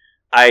like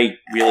I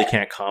really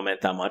can't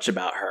comment that much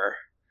about her.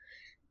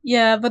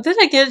 yeah, but then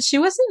again, she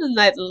wasn't in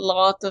that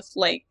lot of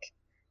like.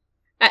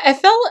 I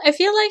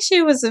feel like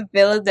she was a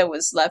villain that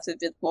was left a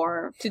bit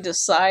more to the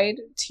side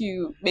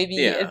to maybe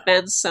Yeah.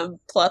 advance some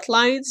plot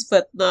lines,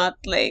 but not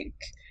like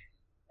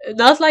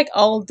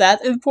all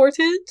that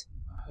important.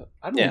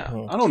 I Yeah.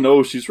 don't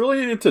know. She's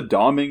really into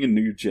doming and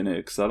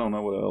eugenics. I don't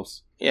know what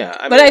else. Yeah,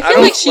 I But mean, I feel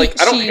don't,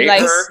 like I don't she hate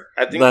likes- her.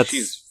 I think That's-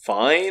 she's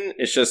fine.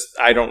 It's just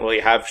I don't really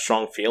have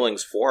strong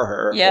feelings for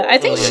her. Yeah, or I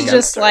think really she against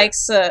just her.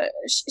 likes.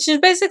 She's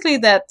basically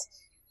that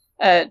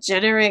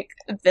generic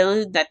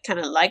villain that kind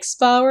of likes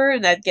power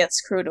and that gets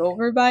screwed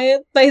over by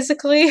it,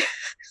 basically.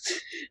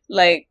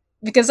 Like,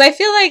 because I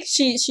feel like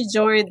she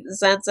joined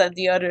Zanza and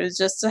the others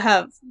just to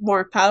have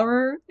more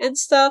power and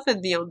stuff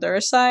and be on their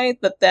side,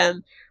 but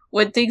then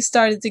when things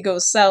started to go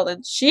south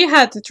and she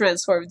had to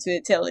transform into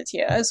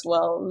Itellitia as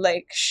well,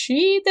 like,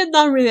 she did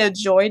not really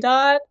enjoy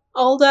that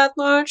all that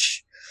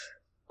much.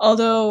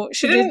 Although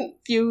she did didn't-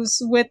 fuse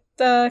with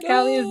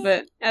Callion,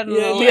 but I don't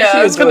Yeah, know. Yeah,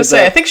 I was enjoyed gonna say,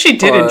 that I think she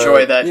did part,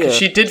 enjoy that, because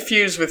yeah. she did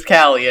fuse with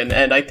Callion,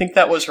 and I think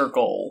that was her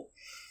goal.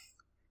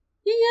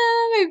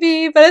 Yeah,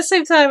 maybe, but at the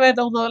same time, I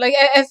don't know. Like,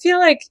 I feel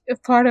like a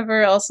part of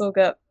her also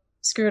got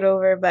screwed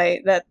over by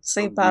that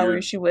same power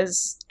Weird. she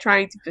was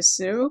trying to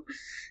pursue.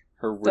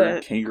 Her weird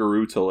But-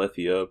 kangaroo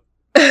Telethia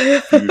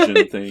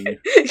fusion thing.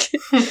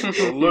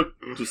 Oh, look,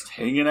 just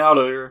hanging out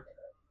there.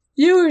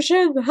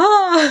 Fusion,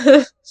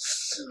 ha!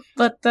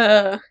 But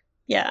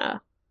yeah,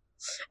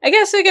 I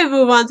guess we can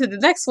move on to the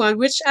next one,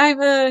 which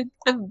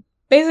I'm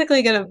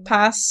basically gonna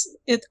pass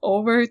it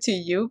over to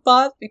you,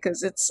 Bot,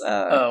 because it's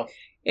Oh.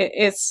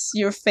 it's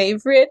your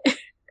favorite.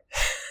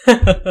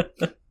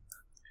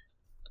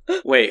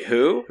 Wait,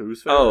 who?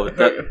 Who's Oh,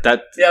 favorite?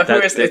 that Yeah, who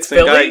that is it? It's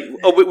Dixon Billy? guy.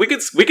 Oh,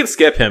 we can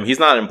skip him. He's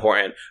not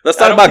important. Let's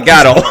I talk don't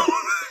about think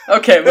Gatto.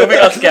 Okay, moving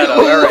on to Gatto,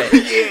 alright.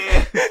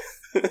 Yeah.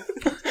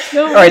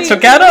 No, Alright, so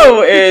wait.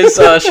 Gatto is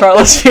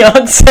Charlotte's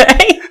fiance.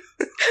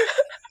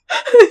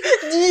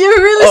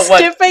 You're really Oh, what?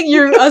 skipping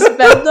your husband,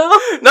 though.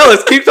 No,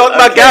 let's keep talking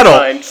about Okay,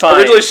 Gatto. fine,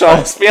 Originally fine.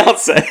 Charlotte's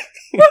fiance.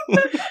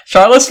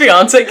 Charlotte's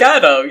fiance,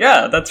 Gatto.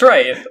 Yeah, that's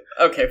right.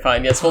 Okay,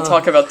 fine. Yes, we'll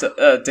talk about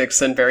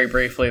Dixon very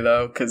briefly,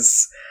 though,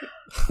 because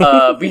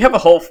we have a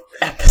whole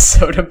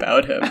episode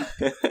about him.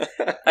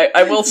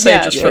 I will say,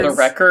 Yeah, just for the yes.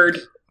 record,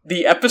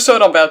 the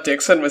episode about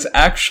Dixon was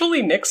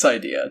actually Nick's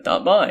idea,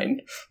 not mine.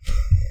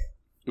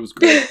 It was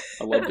great.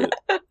 I loved it.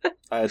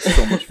 I had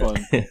so much fun.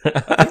 I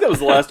think that was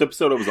the last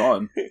episode I was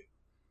on.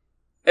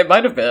 It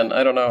might have been.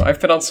 I don't know. I've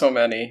been on so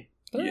many.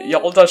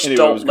 Y'all just Anyway, it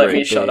don't was let great.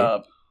 me shut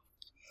up.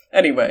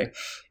 Anyway,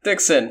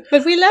 Dixon.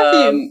 But we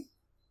love you.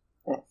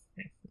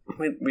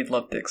 We'd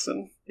love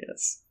Dixon.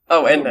 Yes.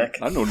 Oh, and Nick.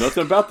 I know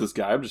nothing about this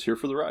guy. I'm just here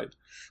for the ride.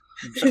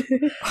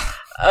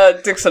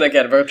 Dixon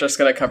again. We're just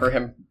gonna cover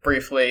him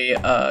briefly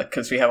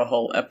because we have a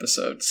whole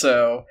episode.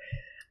 So,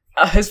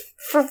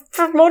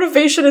 for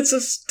motivation, it's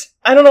just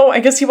I don't know, I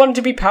guess he wanted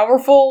to be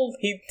powerful?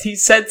 He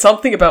said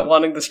something about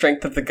wanting the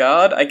strength of the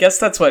god. I guess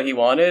that's what he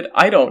wanted.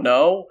 I don't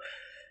know.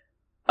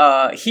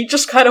 He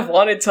just kind of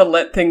wanted to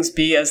let things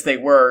be as they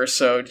were,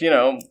 so,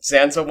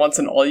 Zanzo wants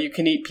an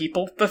all-you-can-eat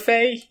people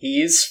buffet.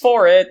 He's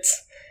for it.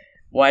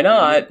 Why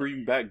not?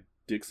 Bring back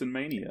Dixon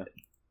Mania.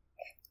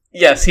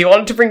 Yes, he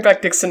wanted to bring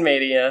back Dixon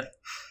Mania.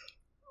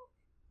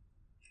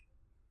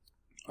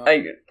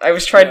 I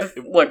was trying to...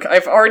 Look,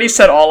 I've already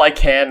said all I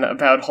can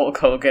about Hulk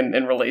Hogan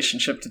in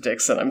relationship to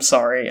Dixon. I'm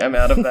sorry, I'm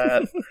out of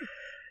that.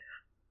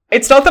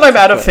 It's not that I'm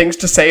out of things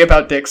to say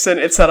about Dixon,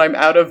 it's that I'm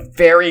out of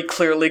very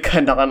clearly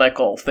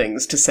canonical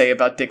things to say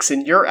about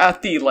Dixon. You're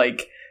at the,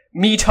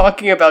 me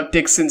talking about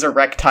Dixon's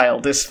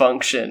erectile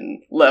dysfunction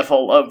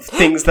level of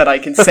things that I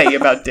can say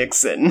about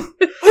Dixon.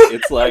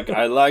 It's like,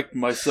 I like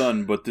my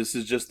son, but this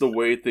is just the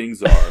way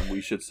things are, and we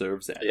should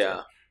serve Santa.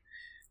 Yeah.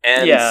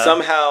 And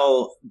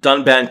somehow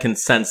Dunban can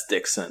sense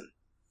Dixon.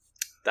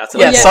 That's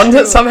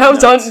somehow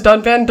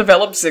Dunban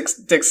develops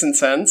Dixon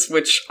sense,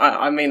 which,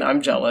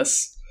 I'm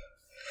jealous.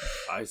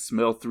 I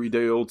smell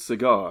 3-day-old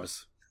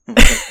cigars.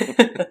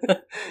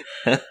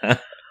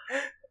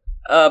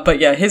 But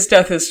yeah, his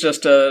death is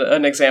just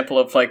an example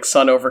of,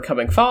 son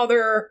overcoming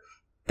father.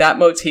 That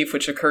motif,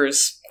 which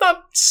occurs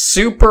not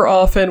super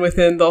often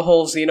within the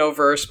whole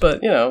Xenoverse,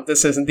 but,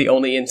 this isn't the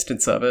only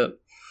instance of it.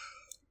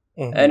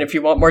 Mm-hmm. And if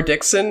you want more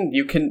Dixon,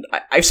 you can...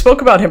 I spoke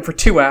about him for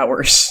 2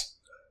 hours.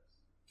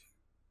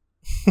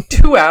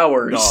 2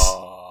 hours.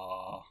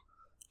 Aww.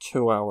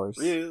 2 hours.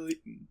 Really?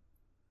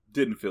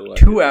 Didn't feel like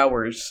 2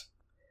 hours.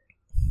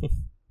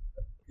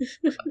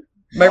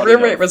 My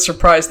roommate was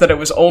surprised that it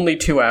was only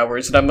 2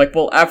 hours, and I'm like,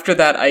 well, after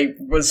that I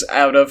was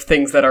out of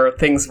things that are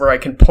things where I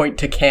can point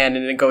to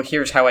canon and go,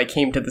 here's how I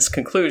came to this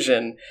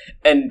conclusion,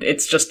 and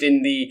it's just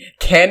in the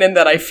canon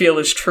that I feel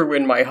is true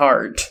in my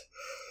heart.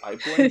 I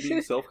blame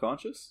being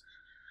self-conscious?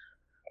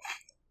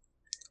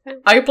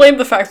 I blame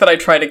the fact that I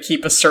try to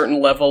keep a certain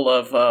level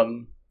of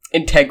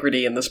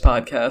integrity in this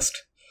podcast.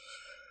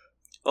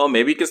 Oh,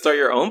 maybe you can start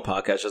your own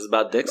podcast just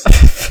about Dixon.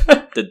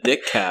 The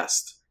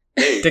Dickcast.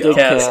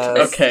 Dickcast.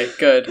 Okay,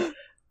 good.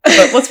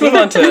 But let's move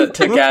on to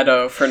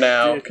Gatto for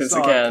now, because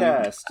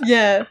again...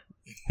 Yeah.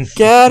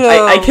 Gatto!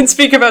 I can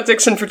speak about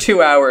Dixon for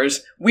 2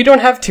 hours. We don't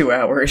have 2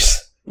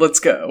 hours. Let's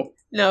go.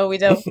 No, we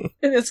don't.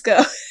 Let's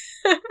go.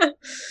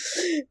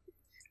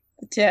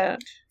 Yeah.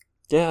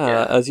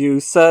 Yeah, as you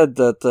said,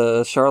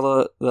 that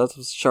Charlotte, that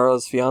was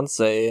Charlotte's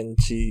fiance, and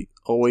she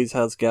always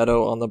has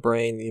Gatto on the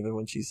brain, even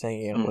when she's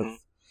hanging out with...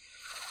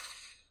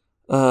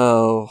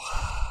 Oh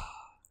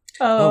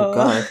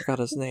god, I forgot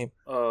his name.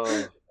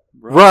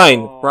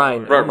 Ryan.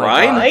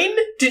 Ryan?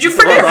 Did you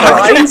forget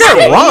Ryan?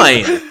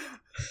 Ryan?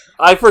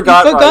 I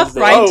forgot you forgot Ryan's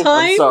name. Ryan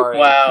time? I'm sorry.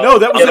 Wow. No,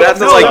 that was... You have to,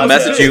 that was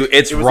message you,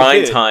 it's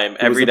Ryan time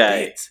every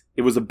day.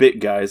 It was a bit,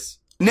 guys.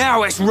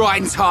 Now it's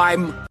Ryan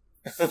time.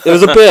 It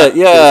was a bit,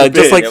 yeah,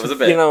 just like, it was a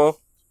bit.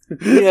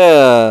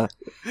 Yeah.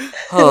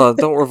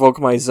 Don't revoke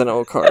my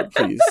Zeno card,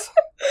 please.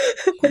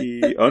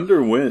 He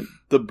underwent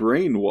the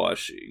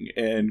brainwashing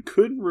and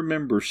couldn't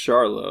remember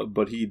Charla,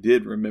 but he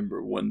did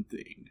remember one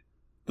thing.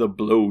 The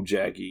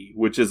Blowjaggy,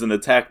 which is an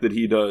attack that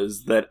he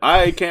does that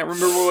I can't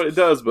remember what it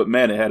does, but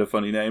man, it had a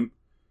funny name.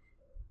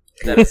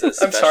 That is a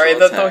I'm sorry,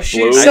 the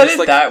she said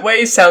it that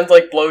way sounds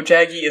like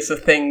Blowjaggy is a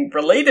thing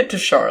related to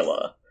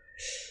Charla.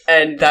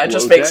 And that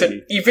just makes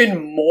it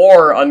even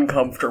more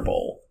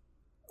uncomfortable.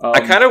 I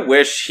kind of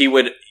wish he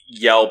would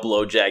yell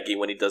Blowjaggy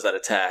when he does that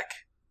attack.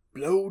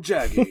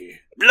 Blowjaggy.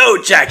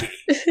 Blowjaggy!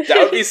 That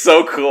would be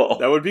so cool.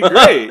 That would be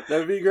great. That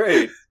would be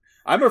great.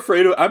 I'm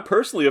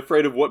personally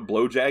afraid of what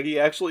Blowjaggy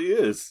actually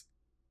is.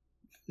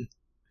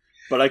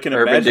 But I can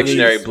Urban imagine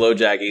Dictionary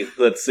Blowjaggy.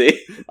 Let's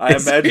see. I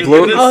imagine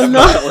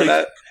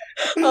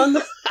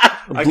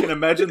I can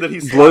imagine that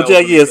he's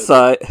Blowjaggy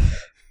aside.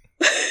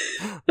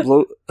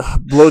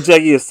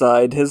 Blowjaggy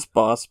aside, his first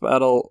boss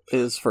battle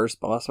is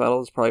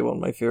probably one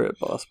of my favorite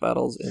boss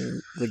battles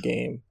in the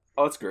game.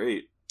 Oh, it's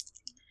great.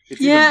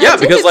 Yeah,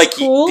 because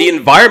cool. The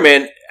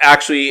environment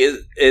actually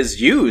is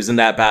used in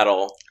that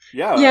battle.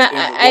 Yeah,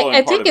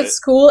 I think it's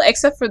cool,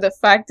 except for the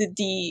fact that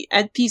the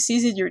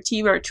NPCs in your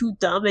team are too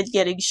dumb and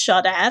getting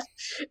shot at.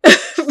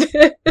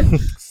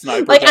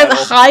 I'm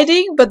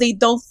hiding, but they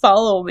don't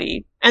follow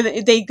me, and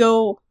they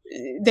go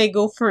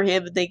for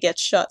him, and they get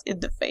shot in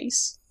the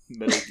face.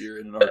 Metal Gear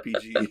in an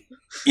RPG.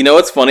 You know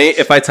what's funny?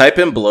 If I type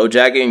in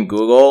Blowjaggy in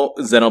Google,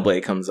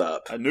 Xenoblade comes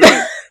up. I knew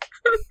it.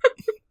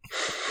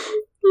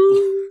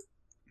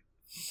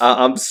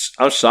 I'm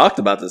shocked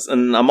about this,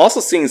 and I'm also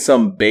seeing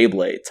some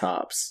Beyblade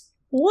tops.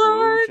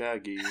 What?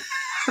 Blowjaggy.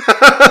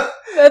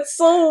 That's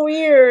so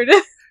weird.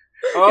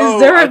 Oh,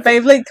 is there a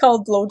Beyblade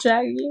called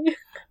Blowjaggy?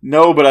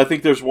 No, but I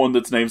think there's one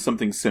that's named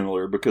something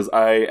similar because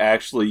I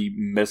actually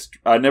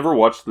I never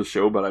watched the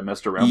show, but I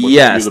messed around with it.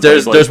 Yes,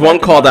 there's one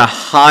called a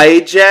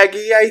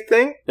Hi-Jaggy, I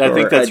think. I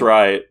think that's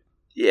right.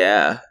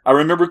 Yeah. I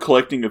remember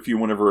collecting a few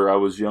whenever I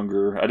was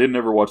younger. I didn't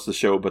ever watch the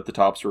show, but the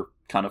tops were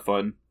kind of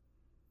fun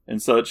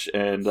and such,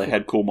 and they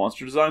had cool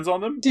monster designs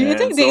on them. Do you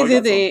think they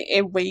did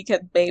a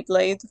Wicked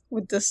Beyblade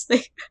with this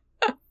thing?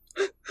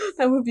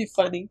 That would be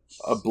funny.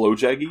 A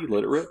blowjaggy,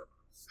 let it rip.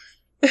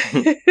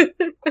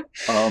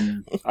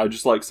 I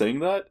just like saying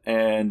that,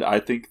 and I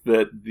think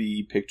that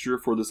the picture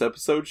for this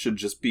episode should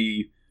just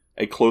be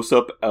a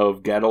close-up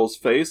of Gadol's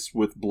face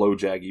with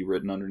blowjaggy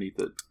written underneath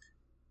it.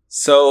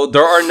 So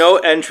there are no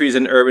entries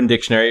in Urban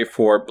Dictionary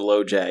for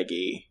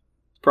blowjaggy.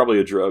 Probably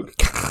a drug.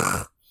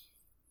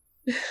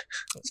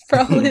 It's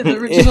probably the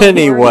original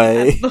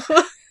Anyway.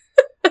 word.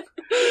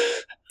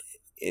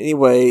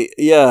 Anyway,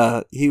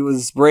 yeah, he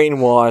was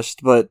brainwashed,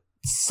 but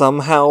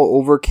somehow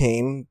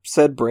overcame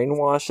said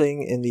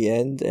brainwashing in the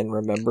end and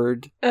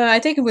remembered. I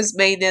think it was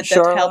Mainnet that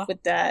Sharla? helped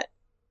with that.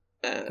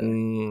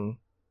 Mm,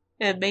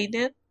 And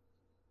Mainnet?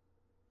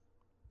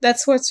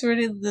 That's what's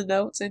written in the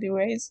notes,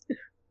 anyways.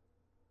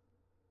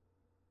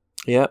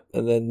 yeah,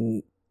 and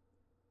then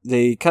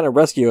they kind of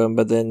rescue him,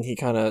 but then he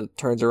kind of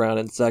turns around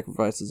and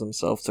sacrifices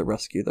himself to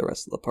rescue the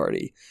rest of the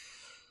party.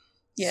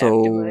 Yeah,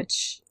 So- pretty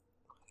much.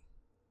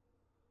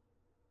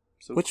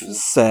 So Which cool.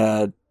 was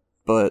sad,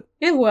 but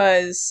It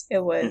was.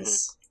 It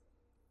was.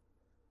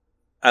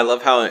 I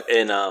love how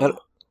in don't-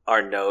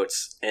 our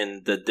notes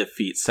in the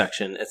defeat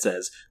section it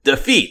says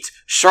defeat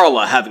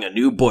Sharla having a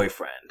new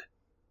boyfriend.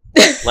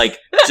 Like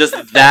just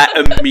that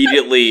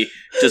immediately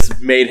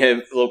just made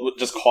him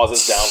just cause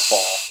his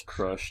downfall.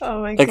 Crushed.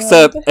 Oh my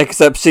god.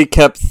 except she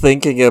kept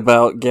thinking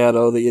about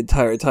Gatto the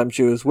entire time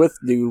she was with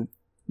new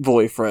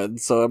boyfriend.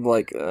 So I'm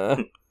like,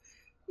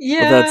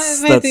 Yeah,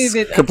 that's it might be a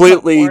bit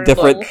completely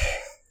uncomfortable. different.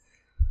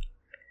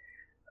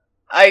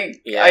 I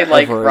Yeah,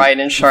 like her Ryan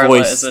and Charlotte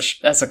voice.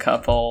 as a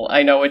couple.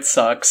 I know it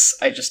sucks.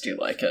 I just do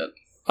like it.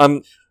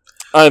 I'm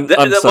Well,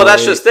 that's sorry.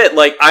 just it.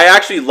 Like I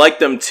actually like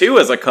them too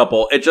as a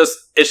couple. It's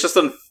just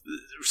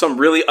some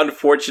really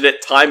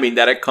unfortunate timing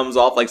that it comes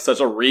off like such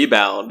a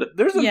rebound.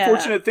 There's Yeah.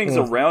 unfortunate things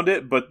Mm. around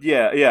it, but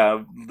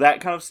yeah,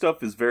 that kind of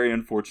stuff is very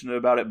unfortunate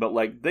about it. But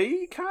like,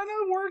 they kind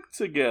of work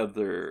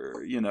together,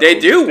 you know. They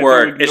do Just to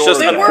work. kind of It's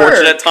just ignore They that. work.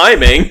 unfortunate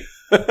timing.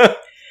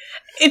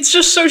 It's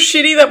just so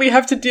shitty that we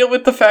have to deal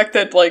with the fact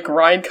that like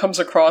Ryan comes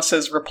across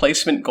as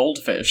replacement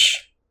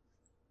Goldfish.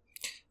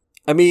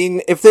 I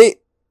mean, if they,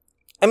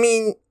 I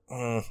mean,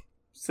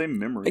 Same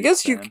memory. I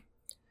guess you- man.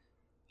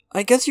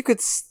 I guess you could,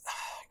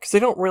 because they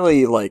don't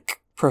really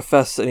like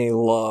profess any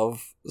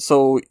love.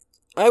 So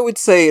I would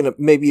say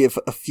maybe if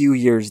a few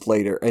years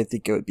later, I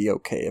think it would be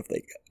okay if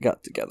they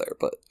got together.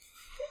 But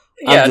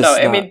Yeah, I'm no,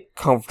 just I not mean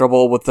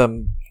comfortable with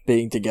them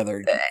being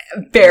together.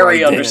 very Right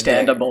then and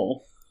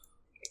understandable.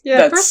 Yeah,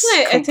 That's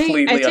personally, I think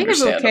completely I'm okay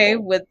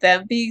understandable. with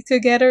them being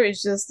together.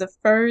 It's just the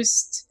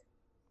first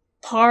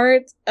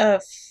part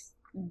of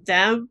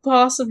them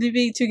possibly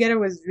being together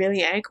was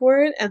really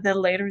awkward, and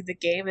then later in the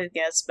game it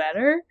gets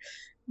better.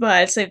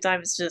 But at the same time,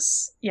 it's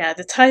just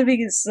the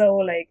timing is so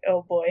like,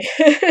 oh boy.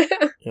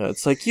 Yeah,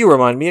 it's like, you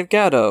remind me of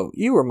Gatto.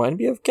 You remind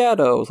me of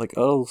Gatto. It's like,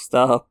 oh,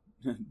 stop.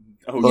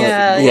 Oh,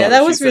 Yeah, yeah,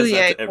 that she was says really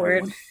that to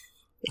awkward.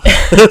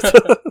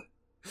 everyone.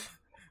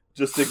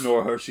 Just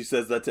ignore her. She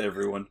says that to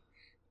everyone.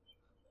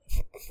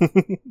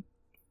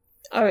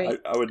 All right,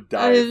 I would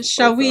die if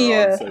shall both we,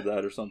 their arms said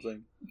that or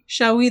something.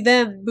 shall we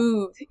then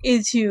move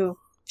into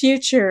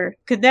future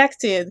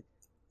connected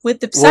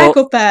with the Well-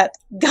 psychopath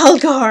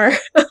Galgar?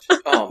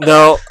 Oh, man.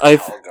 No, I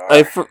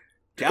Galgar.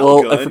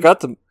 Galgun.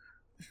 forgot to. Wait,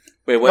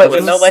 Wait, what's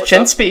no, this? let What's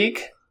Jen up?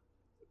 speak.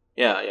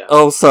 Yeah.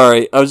 Oh,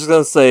 sorry. I was just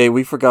gonna say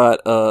we forgot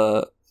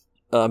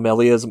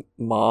Amelia's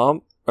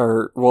mom,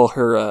 or well,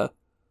 her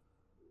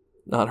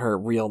not her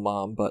real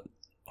mom, but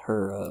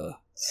her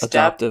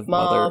adoptive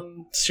mother.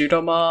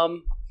 Pseudo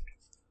mom,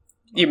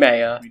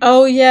 Yumea.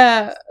 Oh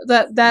yeah,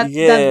 that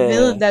Yeah.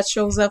 villain that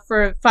shows up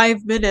for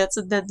 5 minutes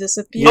and then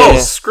disappears. Yeah. Oh,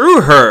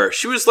 screw her.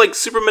 She was like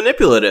super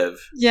manipulative.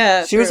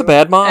 Yeah, She was a true.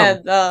 bad mom. And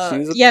She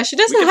was a- she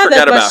doesn't can have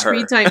forget that much about her.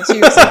 screen time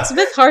too, so it's a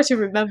bit hard to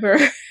remember.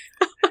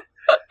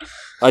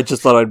 I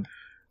just thought I'd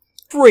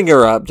bring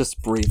her up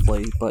just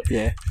briefly, but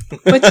yeah.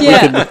 But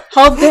yeah,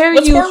 how dare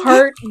What's you wrong with-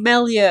 hurt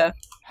Melia?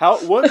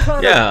 What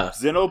kind Yeah. of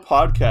Zeno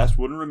podcast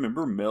wouldn't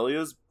remember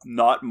Melia's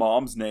not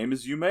mom's name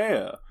is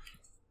Yumea?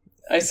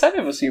 I said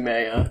it was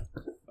Yumea.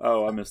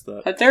 Oh, I missed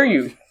that. How dare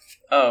you?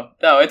 Oh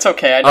no, it's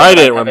okay. I, know I I'm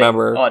didn't having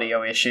remember.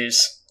 audio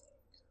issues.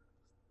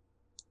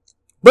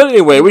 But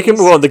anyway, we can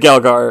move on to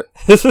Galgar.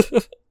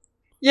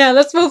 Yeah,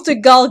 let's move to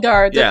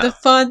Galgar, Yeah.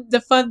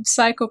 the fun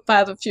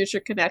psychopath of Future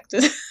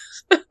Connected.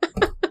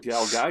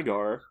 Gal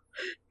Gygar.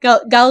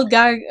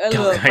 Galgar,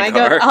 my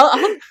god,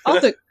 Galgar. I'll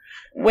do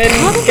When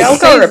How did you say Galgar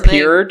his name?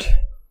 appeared,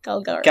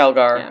 Galgar.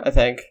 Galgar, Yeah. I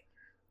think.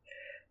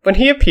 When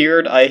he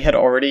appeared, I had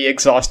already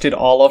exhausted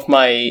all of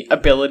my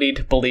ability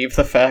to believe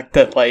the fact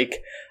that,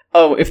 like,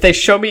 oh, if they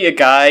show me a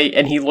guy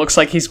and he looks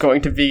like he's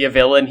going to be a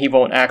villain, he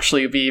won't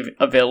actually be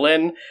a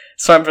villain.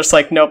 So I'm just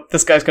like, nope,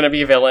 this guy's going to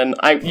be a villain.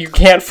 You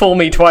can't fool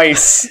me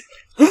twice.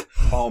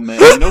 Oh man,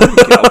 you know who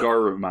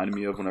Galgar reminded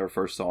me of when I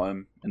first saw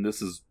him? And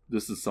this is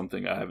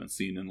something I haven't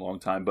seen in a long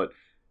time, but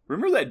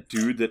remember that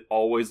dude that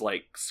always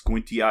like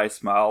squinty eye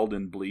smiled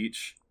in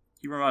Bleach?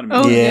 He reminded me Oh,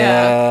 of him.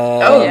 yeah.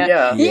 Oh, yeah.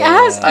 yeah. He Yeah.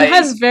 has I he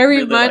has very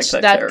really like much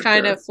that that character.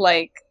 kind of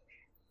like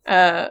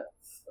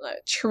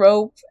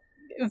trope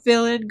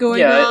villain going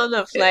Yeah, on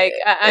of like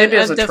it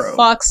is I'm a the trope.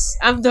 fox.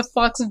 I'm the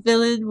fox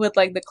villain with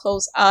like the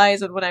closed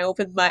eyes, and when I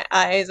open my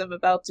eyes, I'm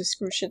about to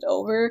screw shit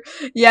over.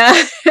 Yeah,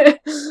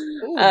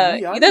 Oh,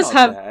 me, I'm he does not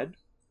have bad.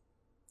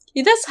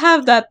 he does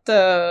have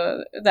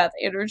that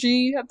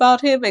energy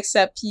about him.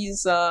 Except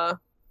he's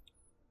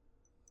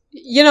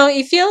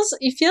he feels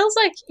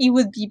like he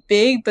would be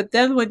big, but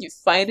then when you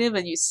fight him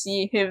and you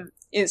see him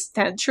his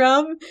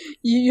tantrum,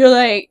 you're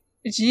like,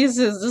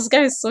 Jesus, this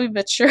guy is so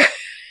immature.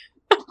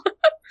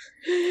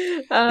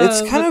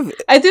 It's kind of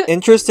I do.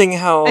 interesting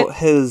how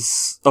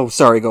his. Oh,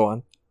 sorry. Go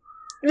on.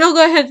 No,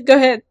 go ahead. Go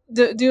ahead.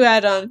 Do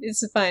add on.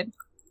 It's fine.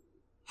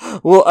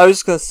 Well, I was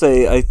just gonna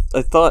say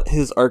I thought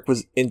his arc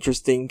was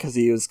interesting because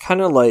he was kind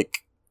of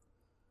like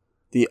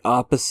the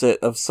opposite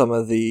of some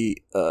of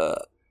the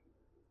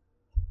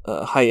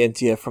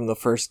Hyentia from the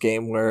first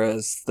game,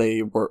 whereas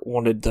they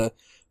wanted to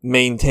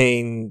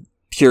maintain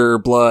pure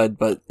blood,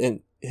 but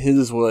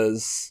his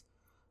was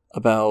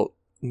about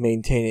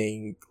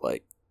maintaining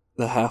like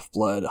the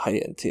half-blood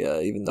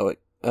Hyentia, even though it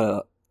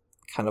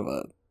kind of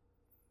a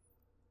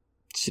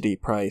shitty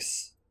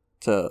price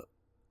to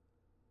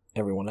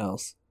everyone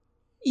else.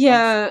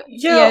 Yeah.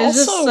 Yeah,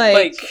 It's also, just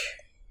like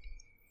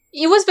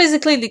it was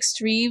basically an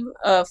extreme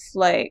of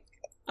like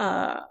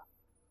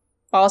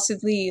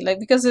possibly like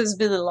because there's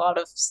been a lot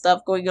of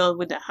stuff going on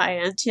with the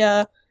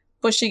Hyentia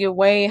pushing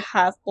away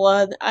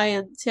half-blood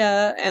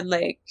Hyentia, and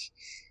like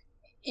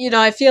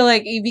I feel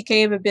like he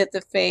became a bit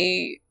of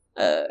a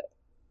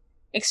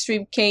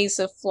extreme case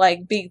of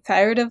like being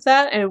tired of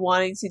that and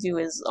wanting to do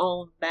his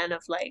own band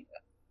of like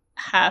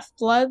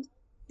half-blood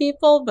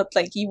people, but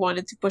like he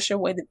wanted to push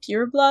away the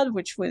pure blood,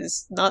 which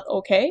was not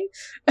okay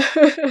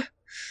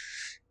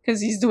because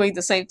he's doing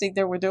the same thing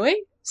they were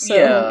doing. So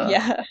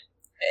yeah.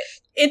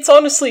 It's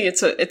honestly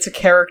it's a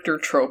character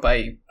trope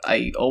I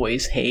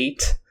always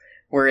hate,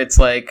 where it's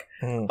like,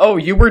 oh,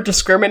 you were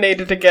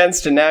discriminated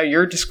against, and now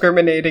you're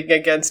discriminating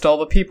against all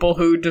the people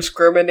who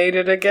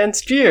discriminated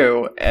against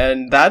you,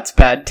 and that's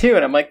bad too.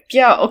 And I'm like,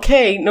 yeah,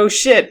 okay, no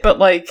shit, but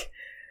like,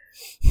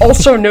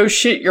 also no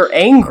shit, you're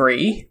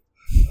angry,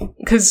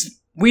 because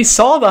we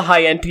saw the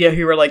Hyentia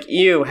who were like,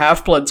 ew,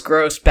 Half-Blood's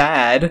gross,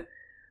 bad.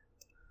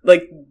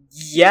 Like,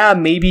 yeah,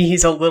 maybe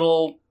he's a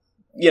little,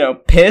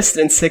 pissed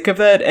and sick of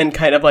it, and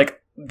kind of like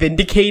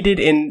vindicated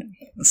in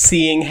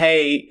seeing,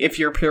 hey, if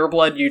you're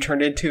pureblood, you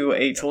turned into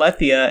a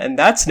Telethia, and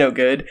that's no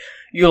good.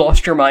 You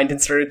lost your mind and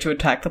started to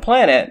attack the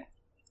planet.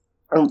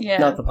 Yeah.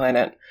 Not the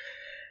planet.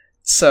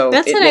 So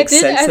That's it what makes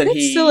sense I that did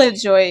he... still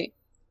enjoy.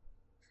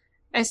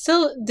 I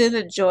still did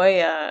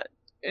enjoy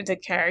the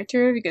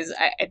character because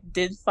I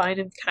did find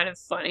him kind of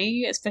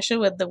funny, especially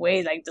with the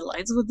way like the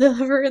lines would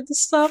deliver and the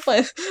stuff.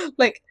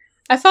 Like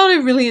I found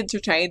it really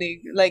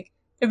entertaining. Like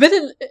a bit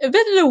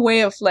in a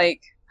way of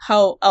like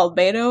how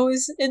Albedo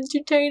is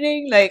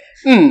entertaining. Like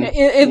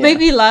it made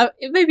me laugh.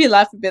 It made me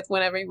laugh a bit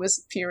whenever he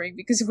was appearing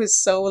because it was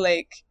so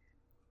like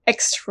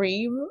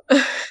extreme.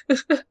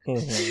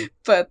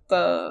 But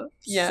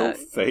yeah, So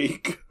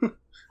fake.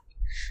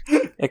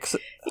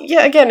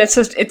 Yeah, again, it's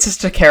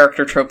just a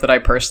character trope that I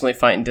personally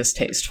find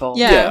distasteful.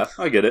 Yeah.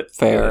 I get it.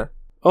 Fair.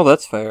 Oh,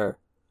 that's fair.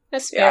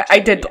 that's fair.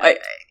 Yeah,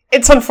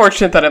 it's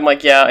unfortunate that I'm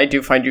like, yeah, I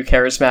do find you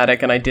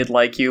charismatic and I did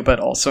like you, but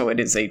also it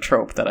is a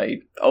trope that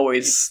I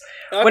always...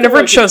 Whenever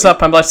it shows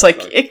up, I'm just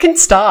like, it can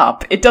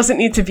stop. It doesn't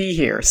need to be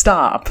here.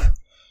 Stop.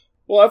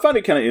 Well, I find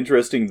it kind of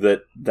interesting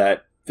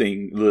that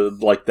thing,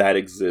 like that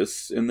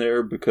exists in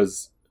there,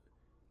 because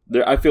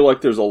I feel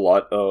like there's a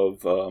lot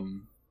of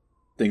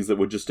things that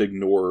would just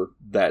ignore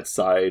that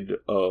side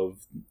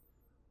of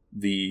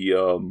the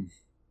of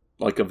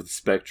the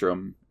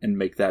spectrum and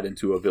make that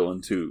into a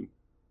villain too,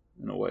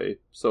 in a way.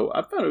 So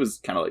I thought it was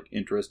kind of like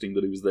interesting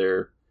that he was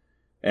there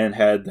and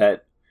had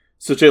that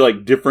such a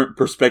like different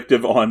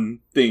perspective on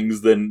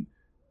things than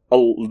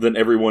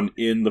everyone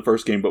in the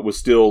first game, but was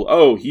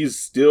still he's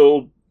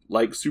still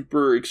like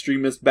super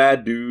extremist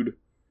bad dude,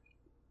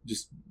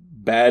 just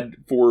bad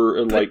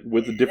for like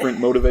with a different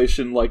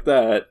motivation like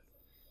that.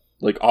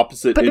 Like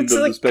opposite But end it's of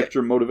the like-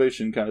 spectrum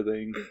motivation kind of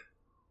thing.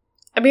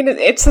 I mean,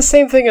 it's the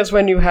same thing as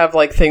when you have,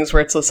 like, things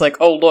where it's just like,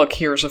 oh, look,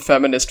 here's a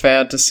feminist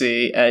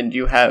fantasy, and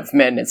you have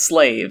men as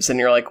slaves, and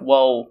you're like,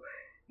 well,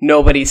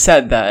 nobody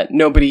said that.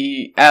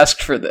 Nobody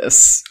asked for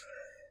this.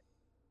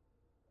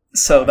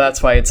 So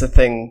that's why it's a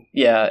thing.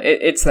 Yeah,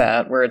 it's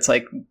that, where it's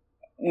like,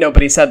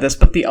 nobody said this,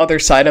 but the other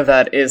side of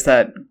that is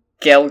that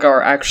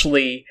Gelgar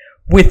actually,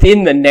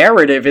 within the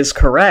narrative, is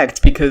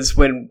correct, because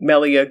when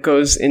Melia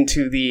goes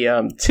into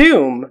the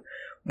tomb,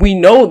 we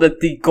know that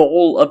the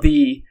goal of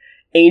the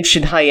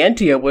ancient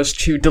Hyentia was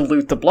to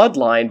dilute the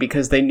bloodline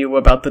because they knew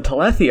about the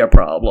Telethia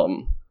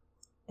problem.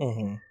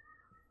 Mm-hmm.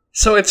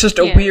 So it's just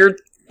Yeah.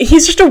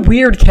 he's just a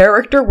weird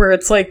character where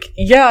it's like,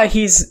 yeah,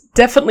 he's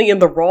definitely in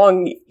the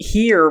wrong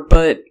here,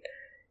 but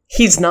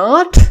he's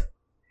not.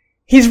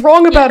 He's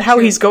wrong about how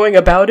true. he's going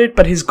about it,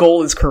 but his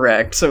goal is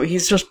correct, so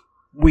he's just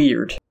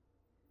weird.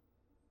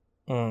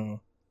 Mm.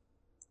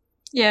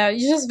 Yeah,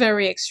 he's just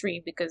very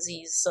extreme because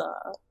he's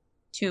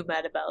too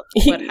mad about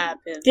He- what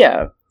happened.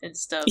 Yeah. and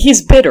stuff.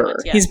 He's bitter.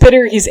 But, yeah. He's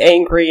bitter, he's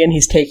angry, and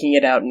he's taking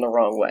it out in the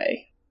wrong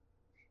way.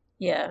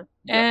 Yeah.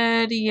 Yeah.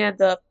 And he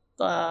ended up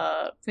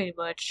pretty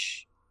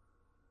much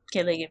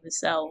killing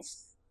himself.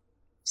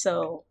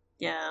 So,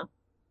 yeah.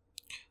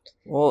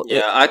 Well,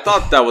 Yeah, I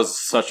thought that was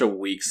such a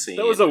weak scene.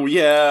 That was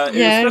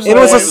especially it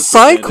was when a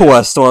side presented.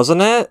 quest,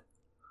 wasn't it?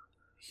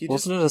 He just-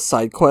 Wasn't it a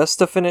side quest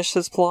to finish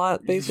his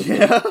plot, basically?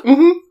 Yeah.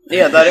 Mm-hmm.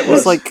 Yeah, that it It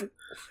was was. like,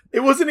 It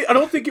wasn't. I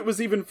don't think it was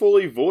even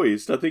fully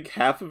voiced. I think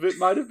half of it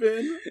might have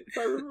been, if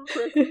I remember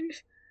correctly.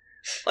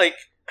 like,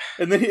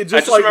 And then he I just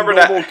just like remember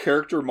normal that-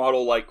 character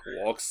model like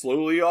walks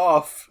slowly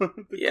off. the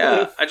yeah,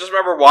 cliff. I just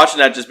remember watching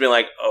that, just being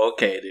like,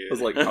 okay, dude. I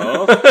was like,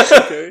 huh?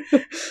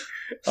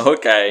 Okay.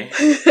 Okay.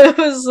 I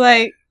was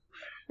like,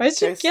 why'd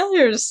you Okay. kill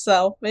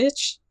yourself,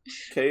 bitch?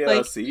 Okay.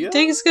 Like, See ya.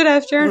 things could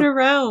have turned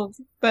around,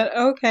 but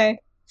okay.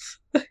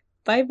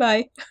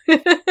 Bye-bye.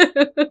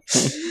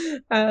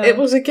 It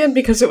was again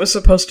because it was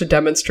supposed to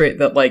demonstrate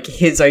that like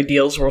his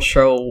ideals were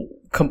so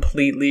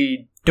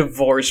completely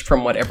divorced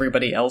from what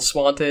everybody else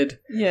wanted.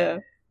 Yeah.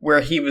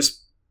 Where he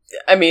was,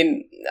 I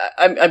mean,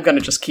 I'm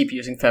gonna just keep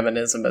using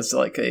feminism as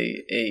like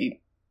a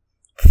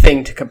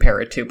thing to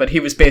compare it to, but he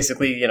was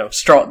basically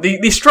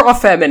the straw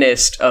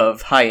feminist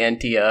of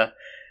Hyentia,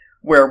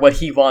 where what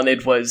he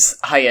wanted was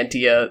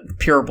Hyentia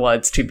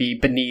purebloods to be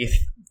beneath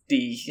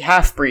the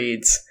half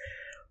breeds.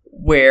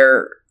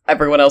 Where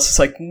everyone else is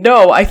like,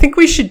 no, I think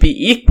we should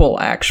be equal,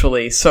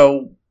 actually.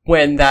 So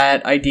when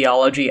that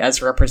ideology, as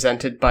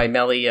represented by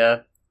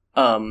Melia,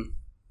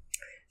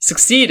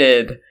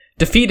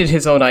 defeated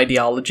his own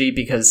ideology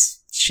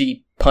because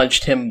she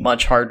punched him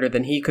much harder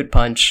than he could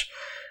punch,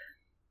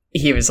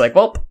 he was like,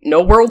 well,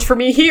 no world for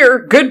me here,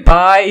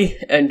 goodbye,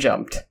 and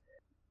jumped.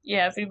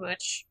 Yeah, pretty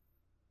much.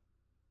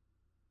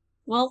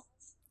 Well,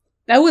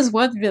 that was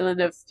one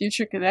villain of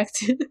Future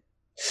Connected.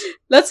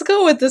 Let's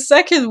go with the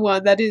second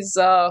one, that is,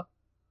 a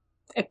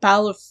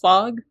pile of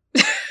fog.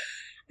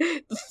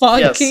 The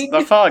Fog Yes, King.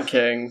 the Fog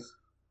King.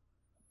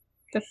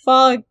 The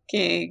Fog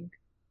King.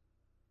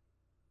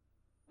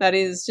 That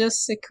is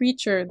just a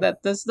creature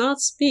that does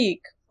not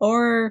speak,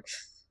 or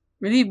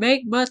really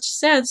make much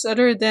sense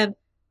other than,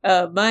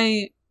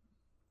 my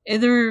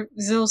inner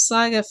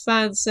Xenosaga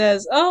fan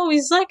says, oh,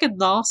 he's like a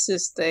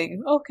Gnosis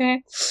thing.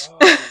 Okay.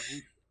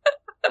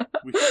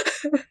 We,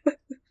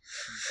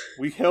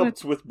 we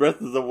helped with Breath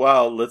of the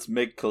Wild. Let's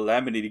make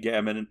Calamity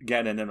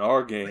Ganon in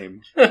our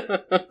game.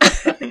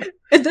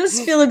 It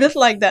does feel a bit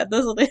like that,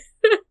 doesn't it?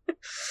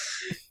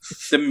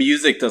 The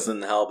music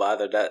doesn't help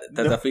either. That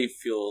No. definitely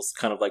feels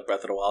kind of like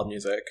Breath of the Wild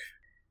music.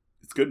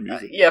 It's good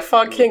music. Yeah,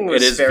 Fog King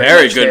was It is very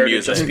very much good there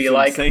music. to just be It's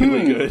like,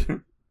 insanely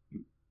good.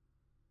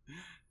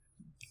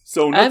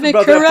 So I'm nothing a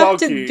about that Fog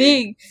corrupted King.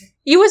 being.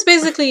 He was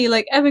basically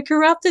like, I'm a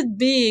corrupted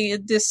being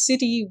in this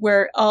city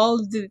where all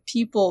the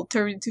people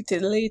turn into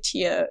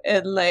Teletia,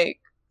 and like,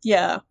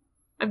 yeah,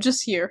 I'm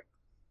just here.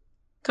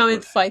 Come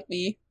and fight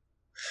me.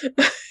 It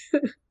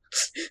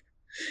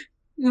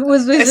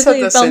was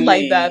basically this felt in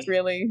like the- that,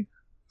 really.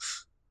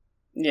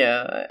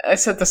 Yeah, I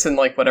said this in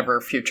like whatever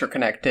Future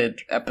Connected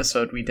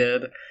episode we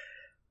did,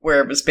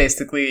 where it was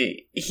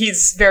basically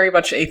he's very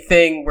much a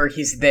thing where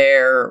he's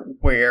there,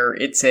 where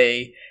it's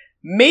a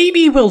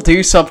maybe we'll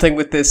do something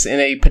with this in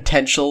a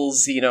potential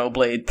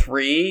Xenoblade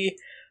 3,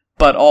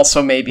 but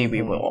also maybe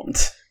we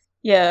won't.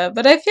 Yeah,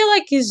 but I feel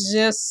like it's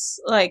just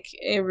like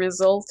a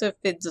result of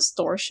the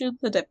distortion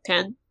that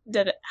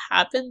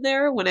happened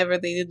there whenever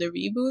they did the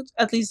reboot.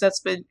 At least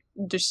that's my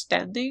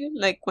understanding.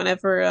 Like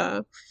whenever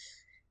you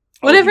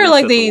like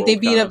reset the they world,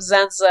 beat kinda. up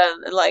Zanza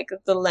and like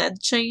the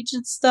land change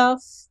and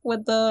stuff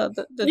with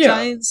the Yeah.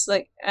 giants,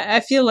 like I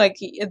feel like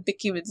it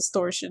became a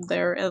distortion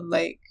there, and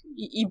like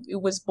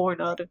it was born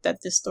out of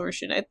that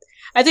distortion.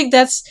 I think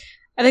that's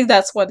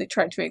what they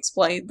tried to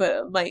explain,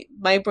 but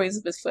my brain's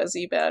a bit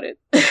fuzzy about it.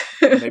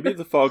 Maybe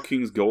the Fog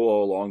King's goal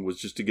all along was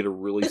just to get a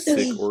really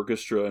sick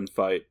orchestra and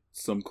fight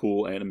some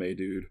cool anime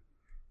dude.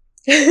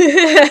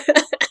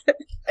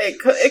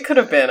 It could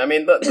have been. I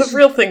mean, the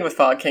real thing with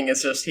Fog King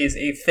is just he's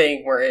a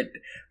thing where it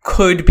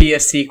could be a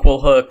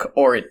sequel hook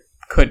or it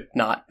could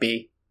not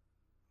be.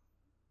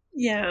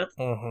 Yeah.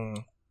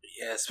 mm-hmm.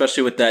 Yeah,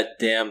 especially with that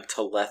damn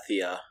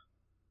Telethia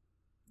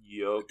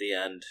Yup. at the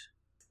end.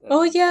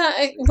 Oh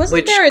yeah, wasn't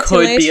Which there a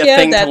could be a Teletia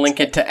thing that? to link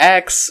it to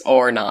X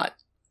or not.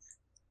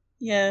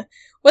 Yeah,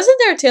 wasn't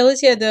there a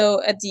Teletia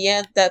though at the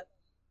end that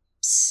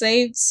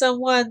saved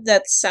someone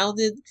that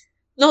sounded?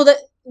 No, the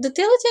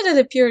Teletia that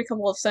appeared a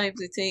couple of times,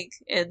 I think,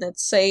 and that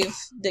saved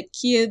the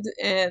kid.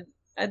 And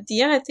at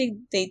the end, I think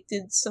they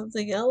did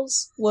something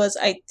else. Was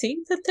I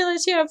think the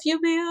Teletia of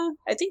Yumea?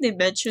 I think they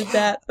mentioned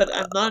that, but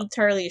I'm not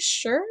entirely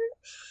sure.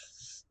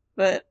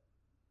 But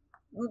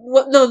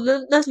what? No,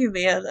 not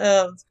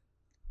Yumea.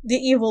 The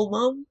evil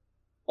mom.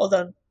 Hold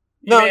on.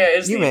 No, Yumea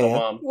is the Yumea. evil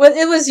mom. Well,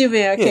 it was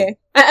Yumea. Okay,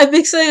 I'm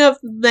mixing up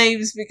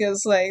names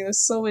because like there's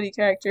so many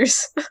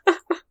characters.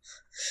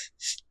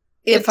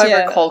 If But, I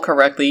yeah. recall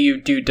correctly,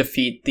 you do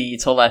defeat the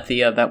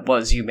Telethia that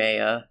was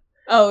Yumea,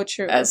 Oh,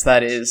 true. as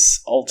that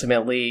is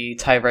ultimately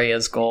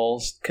Tyrea's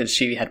goal, because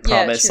she had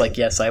Yeah, promised, true. like,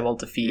 yes, I will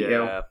defeat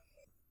you. Yeah.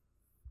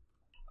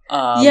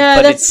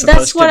 but it's supposed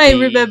that's what to I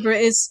be- remember.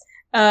 Is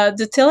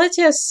the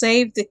Teletia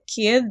saved the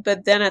kid,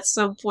 but then at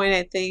some point,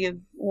 I think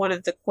in one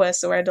of the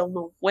quests, or I don't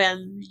know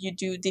when, you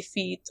do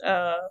defeat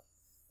the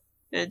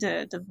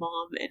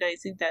mom, and I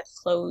think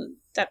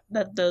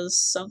that does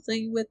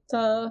something with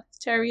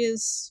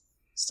Terria's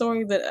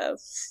story. But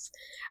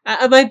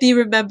I might be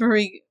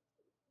remembering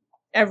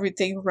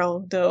everything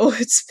wrong though.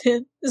 It's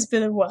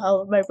been a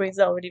while. My brain's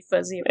already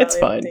fuzzy about It's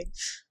fine. everything.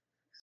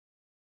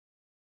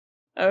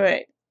 All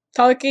right.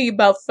 Talking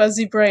about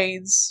fuzzy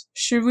brains,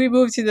 should we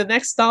move to the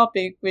next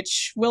topic,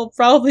 which will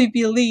probably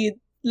be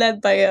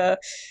led by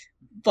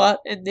Bot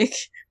and Nick?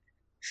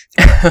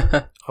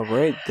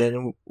 Alright,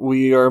 then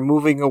we are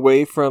moving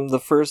away from the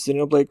first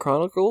Xenoblade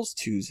Chronicles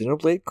to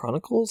Xenoblade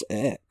Chronicles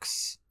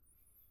X.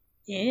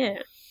 Yeah.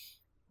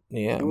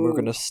 Yeah, and we're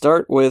gonna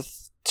start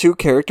with two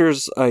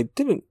characters I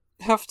didn't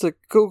have to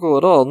Google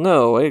at all.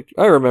 No, I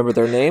remember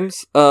their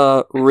names.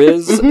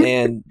 Riz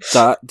and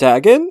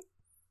Dagon?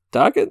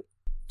 Dagon?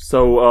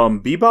 So,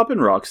 Bebop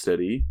and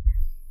Rocksteady.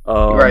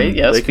 Right,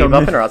 yes, they come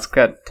Bebop in- and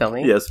Rocksteady, tell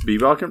me. Yes,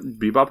 Bebop and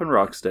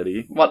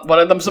Rocksteady. One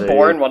of them's a They-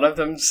 boar and one of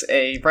them's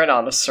a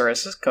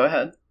Rhinoceros. Go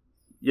ahead.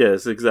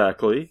 Yes,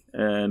 exactly.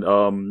 And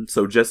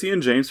so Jesse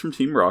and James from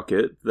Team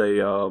Rocket, they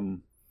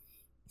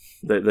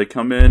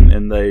come in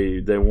and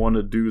they want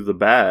to do the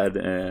bad,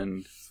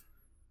 and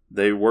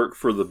they work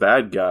for the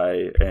bad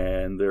guy,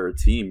 and they're a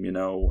team,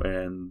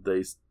 and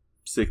they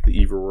sick the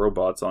evil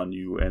robots on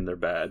you, and they're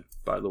bad,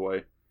 by the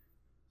way.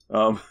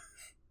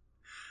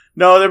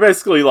 No, they're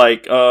basically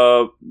like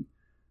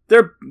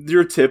they're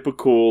your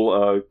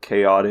typical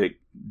chaotic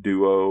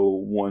duo.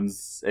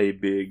 One's a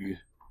big,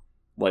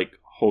 like,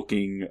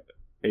 hulking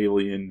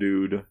alien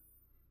dude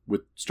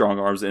with strong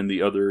arms, and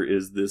the other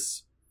is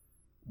this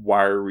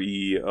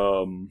wiry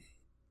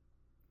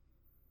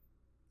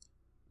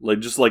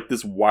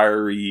this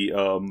wiry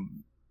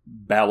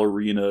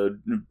ballerina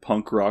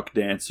punk rock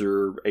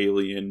dancer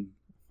alien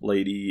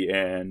lady,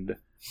 and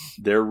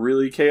they're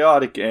really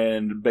chaotic,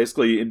 and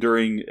basically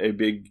during a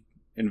big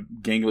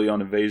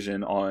ganglion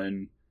invasion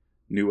on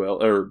New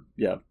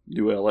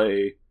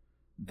LA,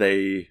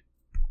 they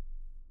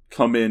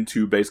come in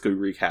to basically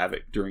wreak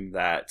havoc during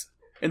that.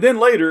 And then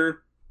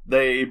later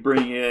they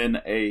bring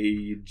in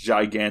a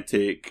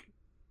gigantic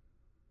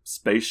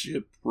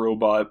spaceship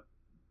robot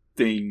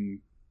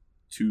thing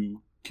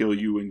to kill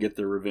you and get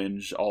their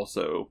revenge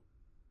also.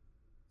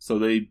 So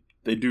they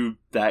do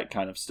that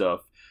kind of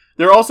stuff.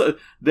 There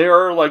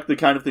are like the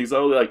kind of things,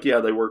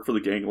 they work for the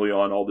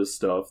Ganglion, all this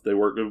stuff. They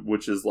work,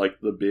 which is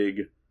like the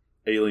big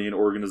alien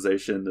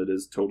organization that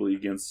is totally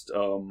against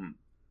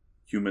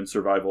human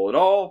survival at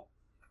all.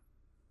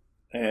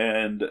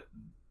 And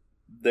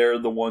they're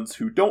the ones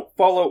who don't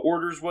follow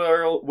orders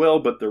well,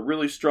 but they're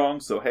really strong,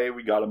 so hey,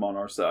 we got them on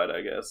our side,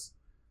 I guess.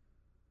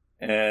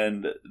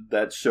 And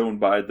that's shown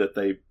by that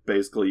they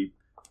basically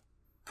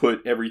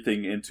put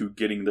everything into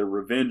getting their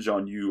revenge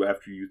on you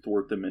after you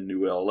thwart them in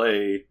New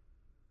LA,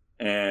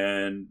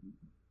 and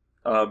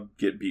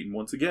get beaten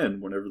once again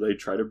whenever they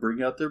try to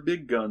bring out their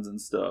big guns and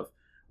stuff.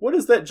 What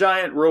is that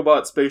giant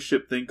robot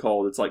spaceship thing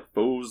called? It's like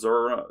Foes,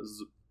 or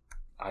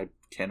I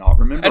cannot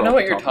remember. I know off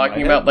what the you're top of my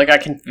talking head. about. Like, I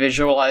can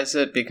visualize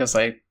it because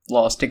I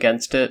lost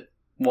against it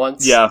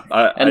once. Yeah,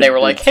 And they were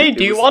like, hey,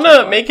 do you want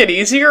to make it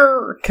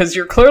easier? Because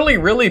you're clearly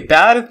really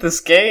bad at this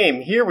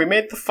game. Here, we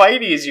made the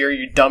fight easier,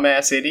 you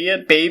dumbass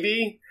idiot,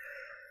 baby.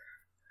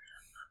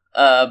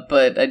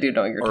 But I do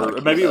know what you're talking about.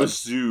 Or maybe it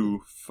was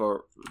Zoo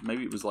for.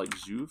 Maybe it was like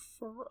Zoo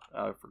for.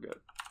 I forget.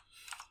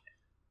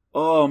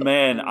 Oh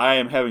man, I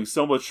am having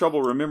so much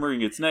trouble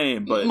remembering its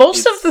name. But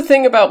most of the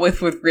thing about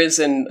with Riz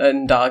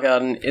and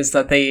Dagon is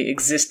that they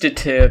existed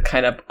to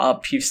kind of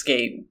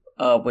obfuscate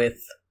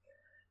with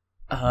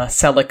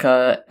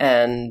Celica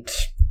and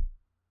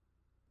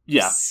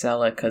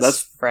Celica's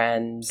that's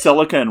friend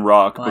Celica and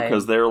Rock, Lion.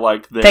 because they're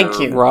like Thank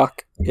you.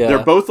 Rock. Yeah.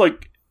 They're both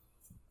like.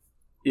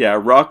 Yeah,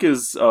 Rock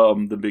is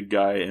the big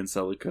guy, and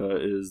Celica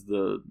is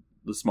the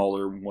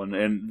smaller one,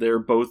 and they're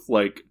both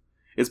like.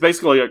 It's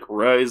basically like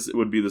Riz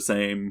would be the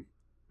same.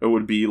 It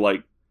would be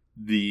like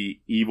the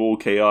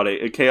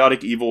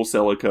chaotic evil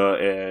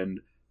Celica,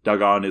 and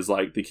Dagon is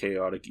like the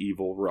chaotic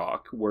evil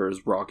Rock,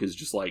 whereas Rock is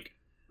just like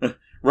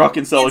Rock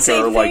and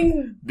Celica are like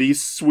the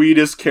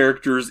sweetest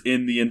characters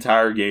in the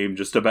entire game,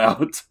 just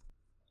about.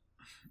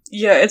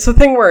 Yeah, it's a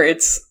thing where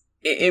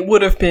it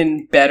would have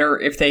been better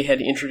if they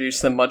had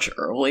introduced them much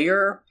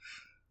earlier.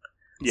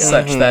 Yeah.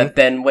 Such that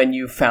then when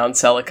you found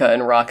Celica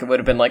and Rock, it would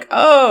have been like,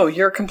 oh,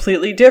 you're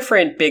completely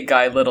different, big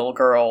guy, little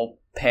girl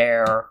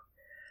pair.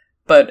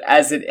 But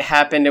as it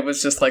happened, it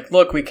was just like,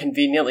 look, we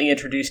conveniently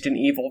introduced an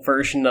evil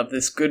version of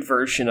this good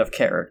version of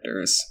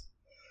characters.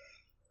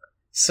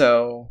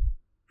 So,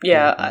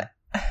 yeah,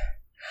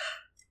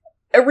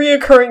 a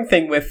reoccurring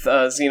thing with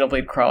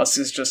Xenoblade Cross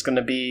is just going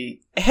to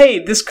be, hey,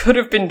 this could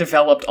have been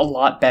developed a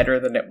lot better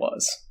than it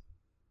was.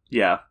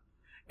 Yeah.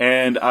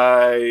 And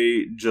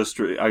I just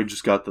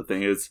got the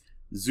thing. It's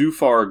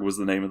Zoofarg was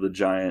the name of the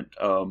giant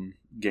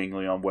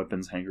ganglion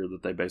weapons hangar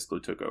that they basically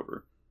took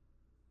over.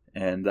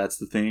 And that's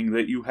the thing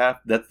that you have.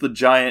 That's the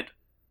giant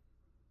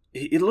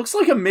it looks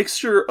like a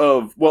mixture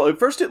of, well, at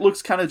first it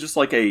looks kind of just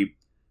like a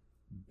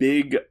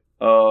big,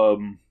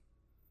 like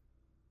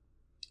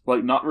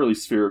not really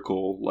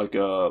spherical, like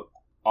a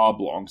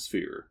oblong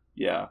sphere.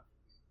 Yeah.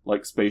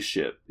 Like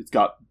spaceship. It's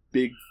got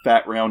big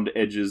fat round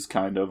edges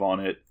kind of on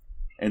it.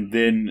 And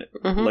then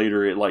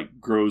later it like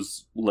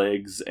grows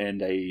legs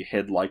and a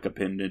head-like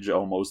appendage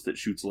almost that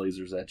shoots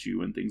lasers at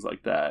you and things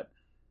like that.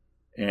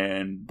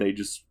 And they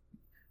just,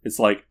 it's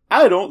like,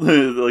 I don't,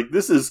 like,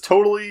 this is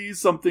totally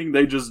something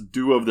they just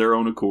do of their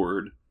own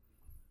accord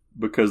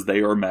because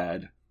they are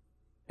mad.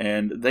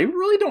 And they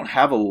really don't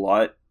have a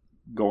lot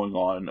going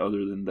on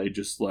other than they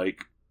just,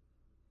 like,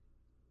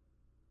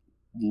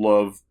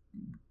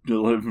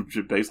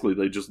 basically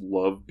they just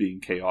love being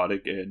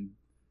chaotic and,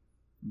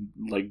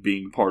 like,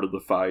 being part of the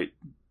fight.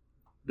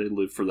 They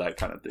live for that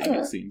kind of thing,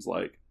 it seems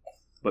like.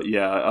 But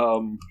yeah,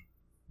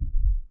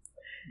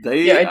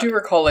 I do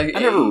recall I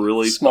never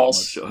really small.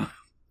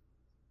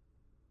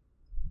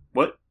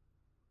 What?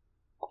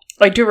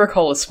 I do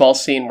recall a small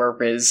scene where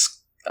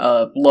Riz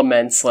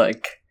laments,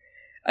 like,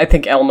 I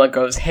think Elma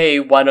goes, "Hey,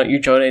 why don't you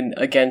join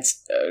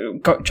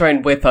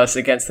with us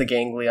against the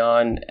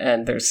Ganglion?"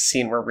 And there's a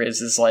scene where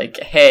Riz is like,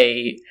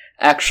 "Hey,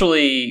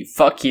 actually,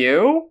 fuck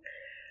you."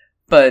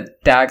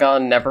 But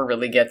Dagon never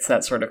really gets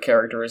that sort of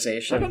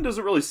characterization. Dagon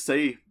doesn't really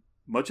say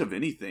much of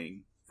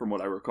anything, from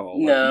what I recall.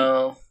 Like,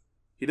 no.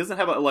 He doesn't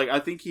have I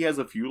think he has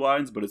a few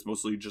lines, but it's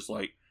mostly just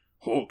like,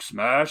 Hulk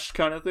smash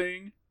kind of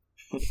thing.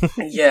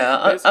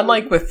 Yeah,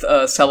 unlike with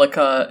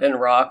Celica and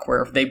Rock,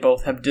 where they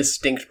both have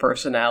distinct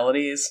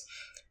personalities,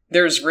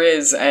 there's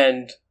Riz,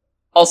 and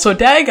also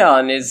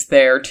Dagon is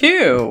there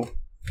too.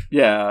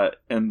 Yeah,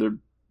 and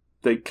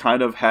they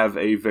kind of have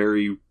a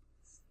very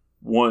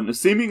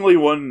seemingly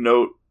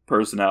one-note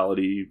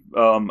personality.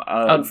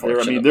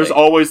 Unfortunately. There's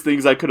always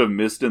things I could have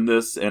missed in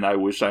this, and I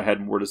wish I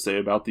had more to say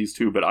about these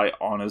two, but I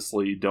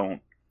honestly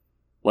don't.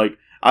 Like,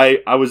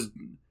 I was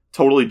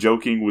totally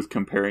joking with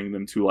comparing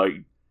them to,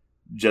 like,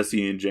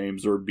 Jesse and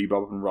James or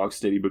Bebop and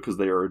Rocksteady because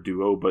they are a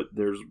duo, but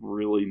there's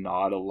really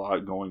not a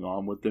lot going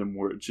on with them,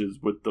 which is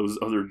with those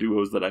other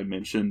duos that I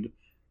mentioned.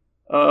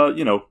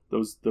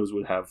 Those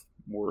would have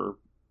more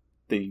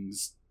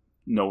things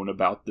known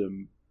about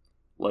them,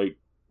 like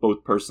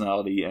both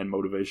personality and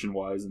motivation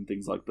wise and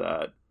things like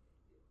that.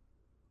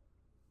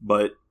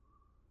 But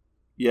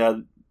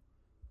yeah,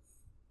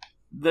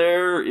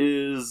 there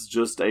is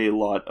just a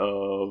lot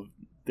of,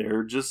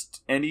 they're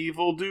just an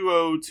evil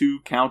duo to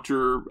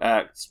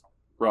counteract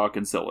Rock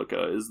and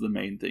Celica is the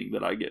main thing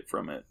that I get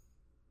from it.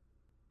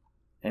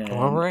 And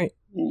all right.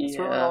 That's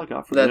really all I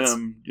got for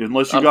them.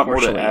 Unless you got more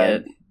to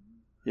add.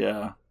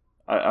 Yeah.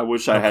 I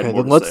wish I had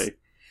more to say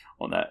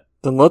on that.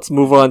 Then let's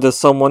move on to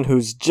someone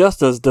who's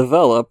just as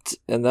developed,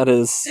 and that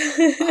is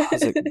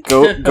it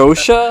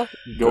Goetia?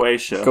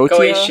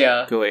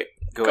 Goetia.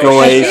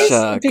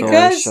 Goetia.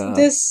 Because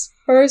this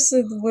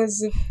person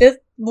was a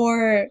bit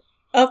more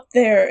up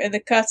there in the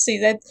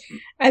cutscene.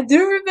 I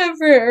do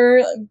remember her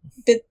a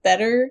bit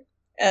better.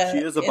 She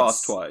is a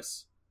boss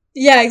twice.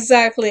 Yeah,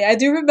 exactly. I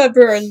do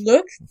remember her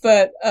look,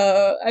 but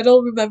I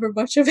don't remember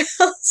much of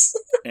else.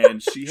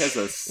 And she has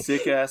a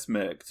sick-ass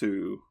mech,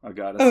 too, I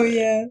gotta say. Oh,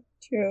 yeah.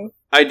 True.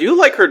 I do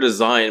like her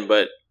design,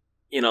 but,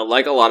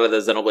 like a lot of the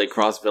Xenoblade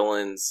Cross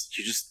villains,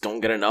 you just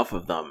don't get enough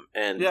of them.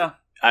 And yeah.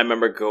 I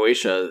remember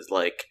Goetia is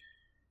like,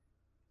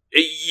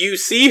 you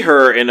see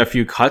her in a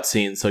few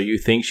cutscenes, so you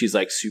think she's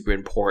like super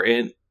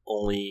important,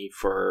 only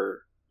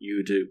for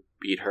you to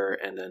beat her,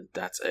 and then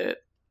that's it.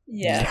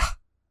 Yeah.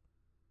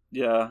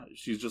 Yeah,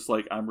 she's just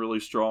like, I'm really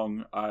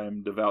strong,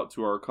 I'm devout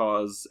to our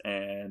cause,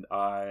 and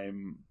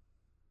I'm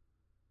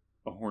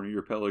a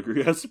hornier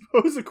Pellegrini, I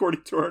suppose,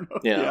 according to her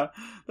notes. Yeah,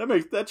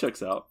 that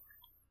checks out.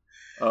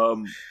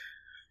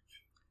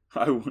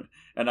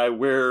 I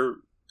wear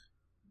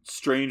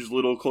strange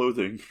little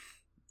clothing.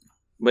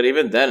 But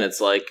even then,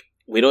 it's like,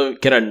 we don't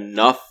get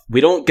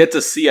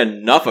to see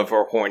enough of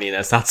her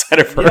horniness outside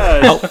of her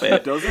outfit.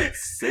 It doesn't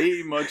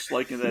say much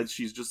like that.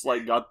 She's just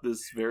like got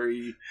this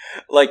very,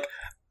 like,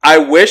 I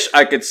wish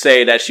I could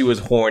say that she was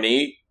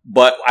horny,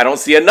 but I don't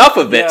see enough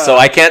of it, so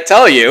I can't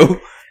tell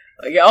you.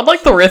 Yeah,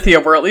 unlike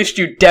Lorithia, where at least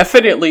you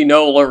definitely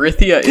know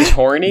Lorithia is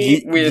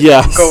horny. With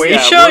Goetia,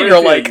 Lorithia,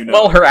 you're like,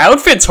 well, her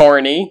outfit's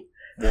horny.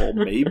 Well,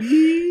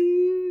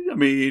 maybe? I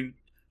mean,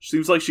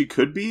 seems like she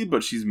could be,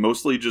 but she's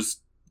mostly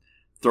just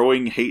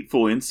throwing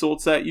hateful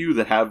insults at you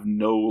that have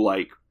no,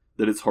 like,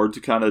 that it's hard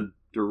to kind of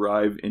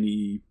derive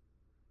any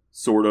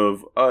sort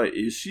of,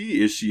 is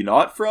she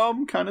not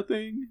from kind of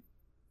thing?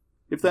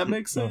 If that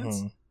makes sense.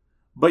 Mm-hmm.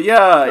 But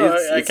yeah,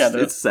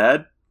 it's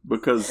sad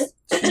because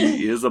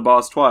she is a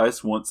boss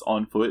twice, once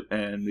on foot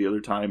and the other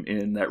time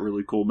in that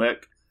really cool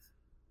mech.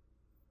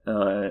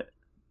 Or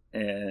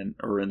in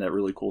that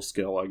really cool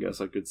scale, I guess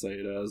I could say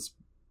it as.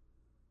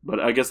 But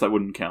I guess that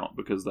wouldn't count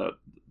because I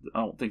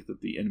don't think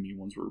that the enemy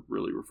ones were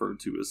really referred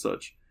to as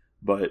such.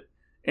 But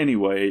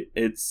anyway,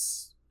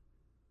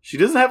 she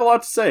doesn't have a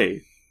lot to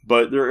say,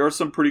 but there are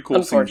some pretty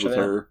cool scenes with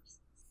her.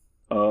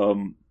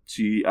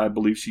 I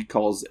believe she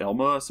calls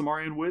Elma a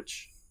Samarian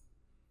witch.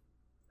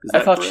 I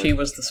thought correct? She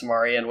was the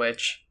Samarian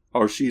witch.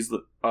 Oh, she's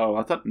the... Oh,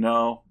 I thought...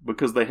 No,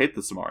 because they hate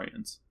the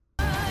Samarians.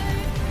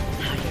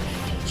 How your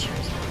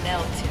features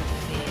melt in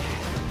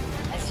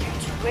fear as you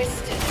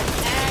twisted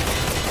and...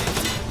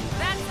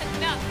 That's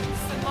enough,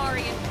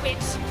 Samarian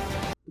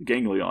witch!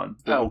 Ganglion.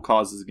 The whole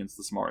cause is against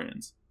the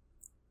Samarians.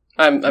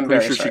 I'm pretty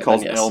very sure sorry, she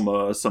calls then, yes. Elma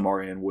a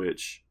Samarian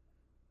witch.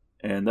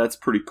 And that's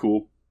pretty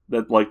cool.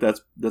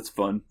 That's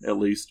fun, at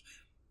least.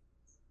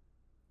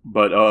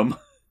 But,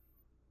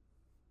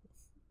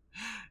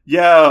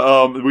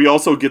 yeah, we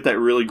also get that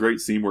really great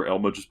scene where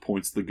Elma just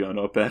points the gun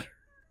up at her,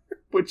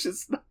 which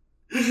is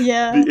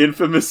Yeah. the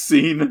infamous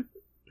scene.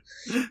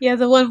 Yeah,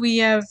 the one we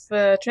have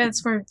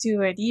transformed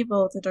to an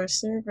emote at our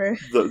server.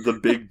 The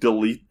big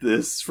delete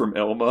this from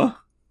Elma.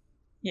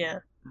 Yeah.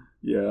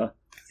 Yeah.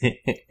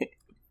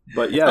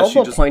 But yeah,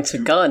 Elma points a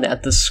gun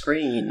at the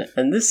screen,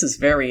 and this is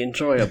very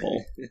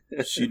enjoyable.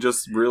 She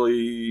just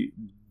really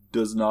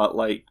does not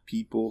like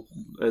people,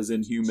 as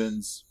in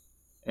humans,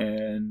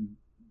 and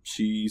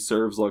she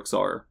serves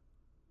Luxar.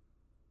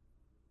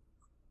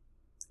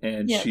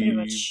 And Yeah, pretty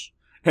much.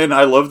 And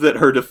I love that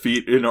her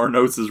defeat in our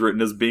notes is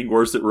written as being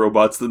worse at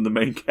robots than the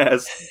main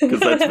cast,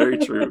 because that's very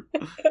true.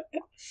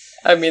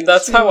 I mean,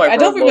 that's how I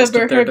don't wrote most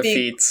remember of their her being-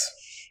 defeats.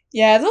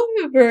 Yeah, I don't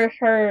remember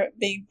her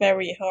being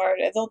very hard.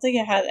 I don't think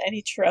I had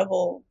any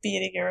trouble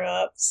beating her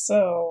up.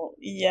 So,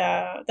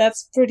 yeah,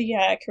 that's pretty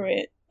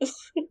accurate.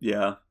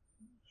 Yeah.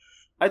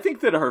 I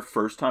think that her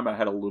first time I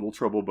had a little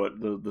trouble, but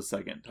the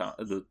second time...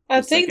 I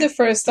think the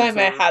first time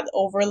I instance of her- had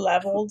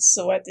over-leveled,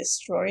 so I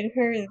destroyed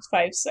her in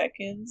 5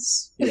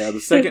 seconds. Yeah, the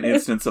second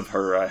instance of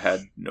her I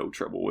had no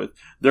trouble with.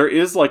 There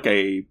is like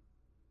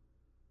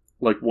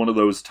one of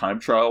those time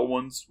trial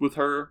ones with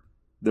her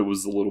that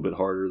was a little bit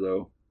harder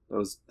though.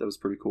 That was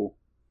pretty cool.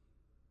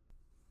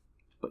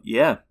 But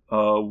yeah,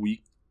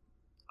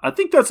 I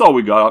think that's all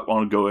we got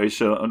on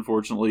Goetia,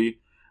 unfortunately.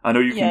 I know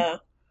you can Yeah.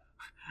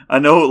 I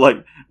know,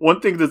 like, one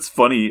thing that's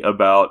funny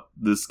about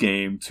this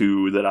game,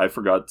 too, that I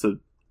forgot to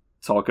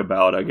talk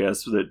about, I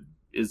guess, that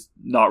is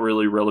not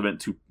really relevant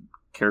to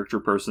character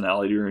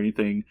personality or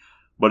anything,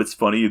 but it's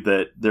funny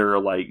that there are,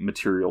 like,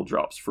 material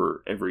drops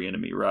for every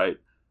enemy, right?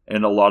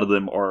 And a lot of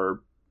them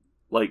are,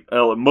 like,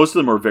 most of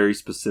them are very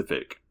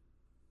specific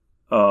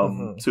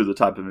to the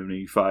type of enemy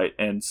you fight,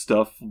 and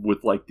stuff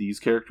with, like, these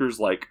characters,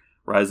 like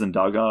Ryzen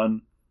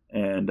Dagon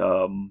and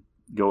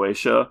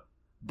Goetia,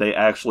 they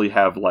actually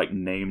have, like,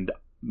 named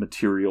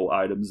material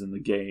items in the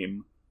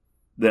game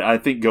that I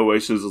think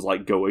Goetia's is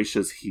like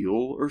Goetia's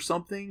heal or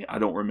something. I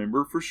don't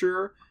remember for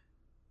sure.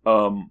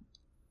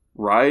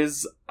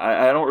 Rise,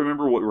 I don't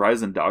remember what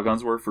Rise and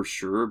Dagon's were for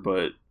sure,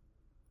 but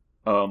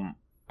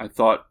I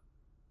thought,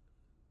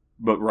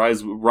 but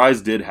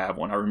Rise did have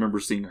one. I remember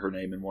seeing her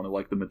name in one of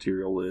like the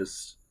material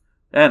lists,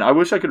 and I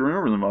wish I could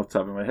remember them off the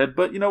top of my head.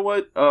 But you know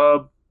what?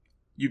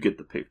 You get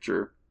the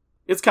picture.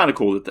 It's kind of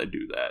cool that they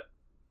do that.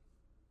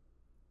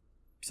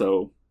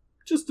 So.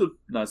 Just a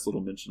nice little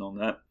mention on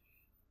that.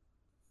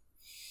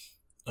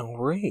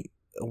 Alright.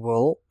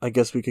 Well, I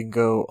guess we can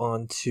go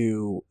on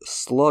to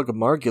Slug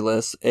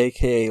Margulis,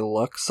 aka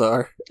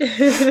Luxar.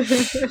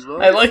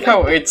 I like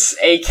how it's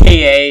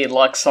AKA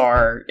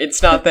Luxar.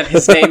 It's not that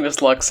his name is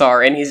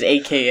Luxar and he's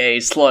AKA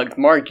Slug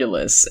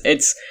Margulis.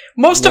 It's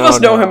most of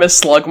us know him as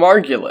Slug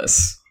Margulis.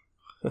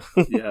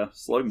 Yeah,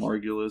 Slug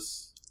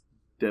Margulis.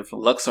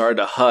 Definitely. Luxar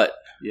the Hut.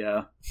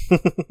 Yeah.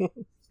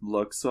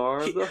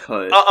 Luxar the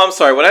Hut. I'm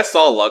sorry, when I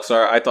saw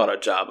Luxar, I thought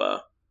of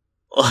Jabba.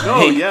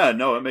 Oh, yeah,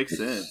 no, it makes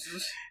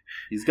sense.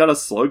 He's got a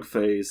slug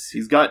face.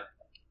 He's got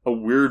a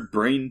weird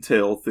brain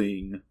tail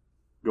thing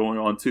going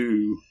on,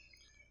 too.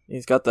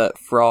 He's got that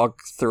frog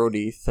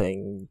throaty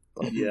thing.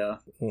 Yeah.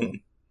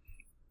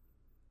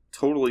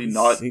 Totally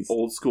not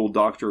old school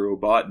Dr.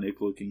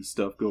 Robotnik looking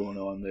stuff going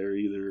on there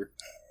either.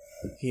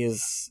 He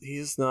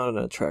is not an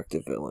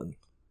attractive villain.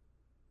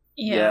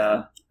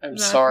 Yeah. I'm Not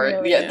sorry.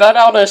 really. Yeah, that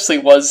honestly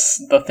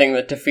was the thing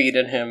that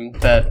defeated him,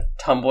 that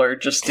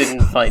Tumblr just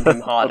didn't find him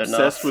hot enough.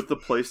 Obsessed with the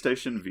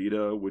PlayStation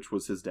Vita, which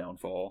was his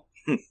downfall.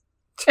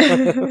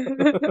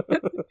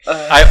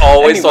 I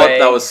always thought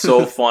that was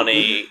so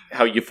funny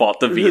how you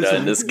fought the Vita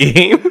in this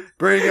game.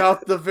 Bring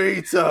out the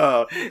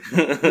Vita!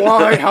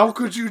 Why? How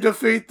could you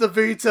defeat the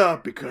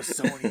Vita? Because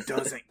Sony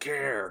doesn't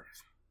care.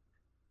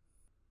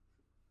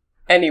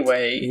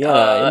 Anyway,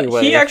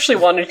 anyway. he actually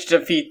wanted to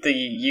defeat the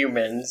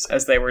humans,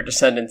 as they were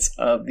descendants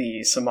of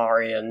the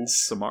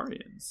Samarians.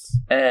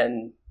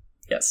 And,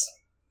 yes.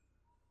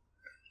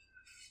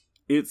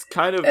 It's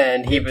kind of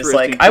And he was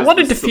interesting like, I 'cause want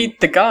to the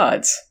defeat the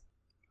gods.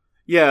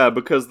 Yeah,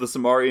 because the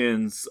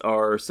Samarians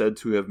are said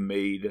to have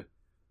made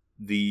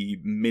the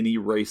many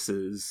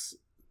races,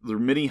 the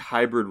many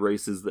hybrid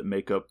races that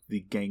make up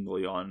the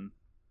Ganglion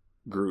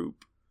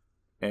group.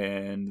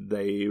 And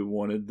they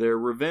wanted their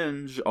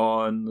revenge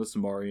on the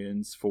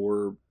Samarians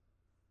for,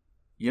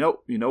 you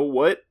know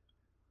what?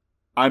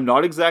 I'm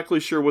not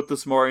exactly sure what the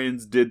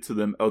Samarians did to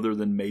them other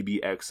than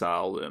maybe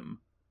exile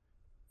them.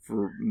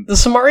 The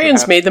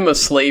Samarians made them a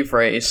slave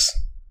race.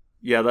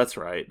 Yeah, that's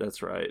right.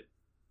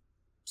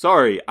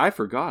 Sorry, I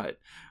forgot.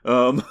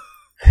 But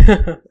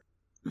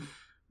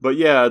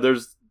yeah,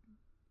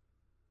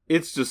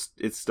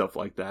 it's stuff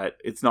like that.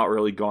 It's not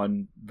really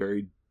gone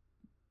very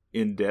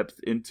in depth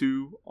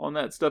into on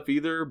that stuff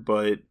either,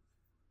 but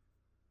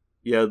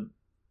yeah,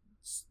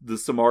 the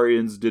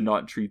Samarians did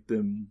not treat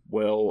them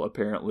well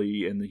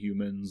apparently, and the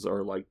humans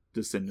are like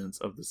descendants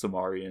of the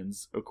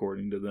Samarians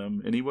according to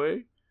them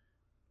anyway.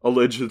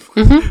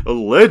 Allegedly.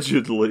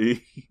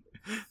 Allegedly.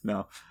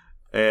 No.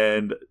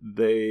 And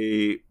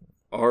they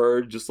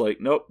are just like,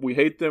 nope, we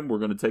hate them, we're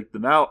going to take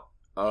them out.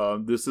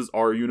 This is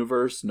our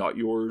universe, not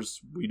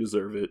yours. We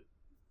deserve it.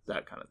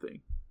 That kind of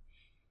thing.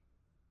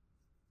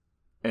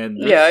 And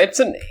yeah, it's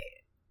an...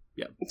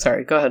 Yeah.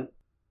 Sorry, go ahead.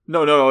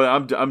 No,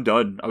 I'm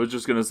done. I was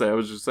just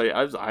say,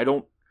 I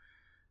don't...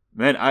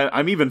 Man,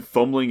 I'm even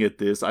fumbling at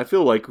this. I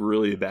feel like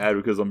really bad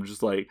because I'm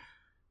just like,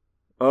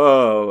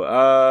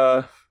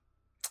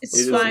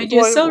 it's fine.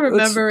 You're still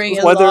remembering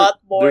a lot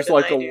more. There's than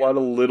like I a do. lot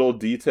of little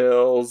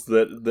details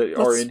that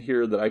are in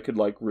here that I could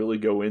like really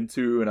go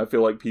into, and I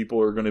feel like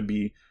people are going to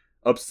be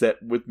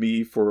upset with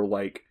me for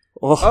like,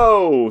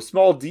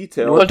 small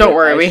details. Well, don't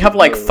worry. We have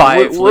like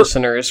 5 We're-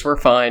 listeners. We're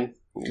fine.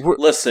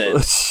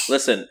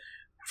 Listen.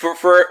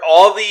 For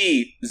all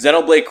the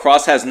Xenoblade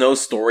Cross has no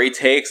story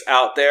takes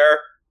out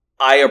there,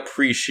 I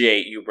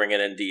appreciate you bringing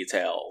in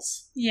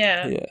details.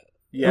 Yeah.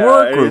 Yeah,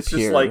 We're a and group it's just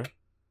here. like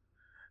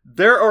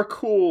there are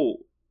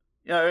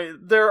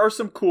there are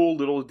some cool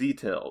little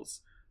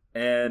details,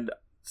 and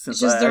It's since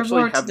just I they're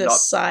actually more to have the not,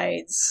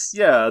 sides.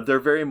 yeah, they're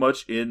very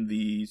much in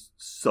the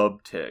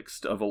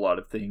subtext of a lot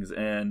of things,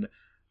 and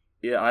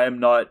yeah, I am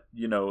not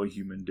a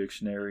human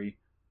dictionary,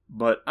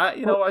 but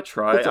I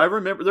try. I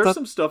remember there's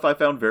some stuff I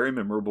found very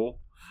memorable.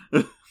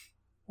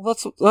 Well,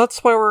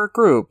 that's why we're a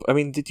group. I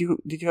mean, did you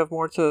have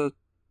more to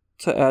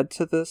add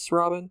to this,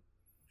 Robin?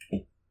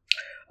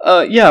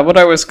 Yeah, what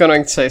I was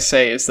going to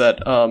say is that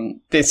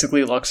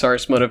basically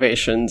Luxar's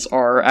motivations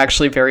are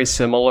actually very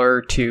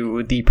similar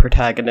to the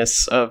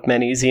protagonists of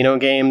many Xeno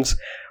games,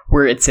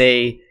 where it's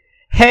a,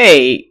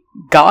 hey,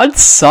 God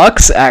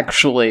sucks,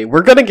 actually.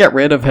 We're gonna get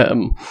rid of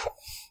him.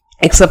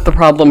 Except the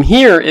problem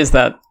here is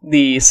that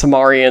the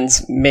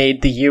Samarians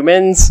made the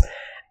humans,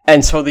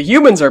 and so the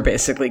humans are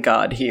basically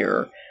God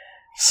here.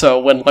 So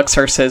when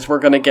Luxar says we're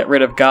going to get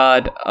rid of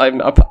God,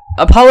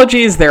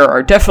 apologies, there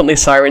are definitely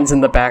sirens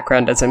in the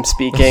background as I'm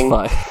speaking.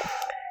 That's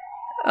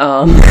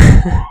fine.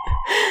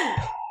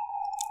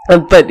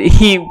 But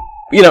he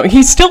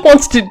still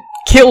wants to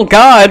kill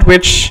God,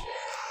 which,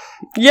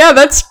 yeah,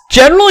 that's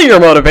generally your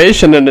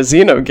motivation in a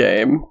Xeno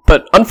game.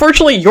 But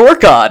unfortunately, you're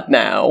God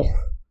now.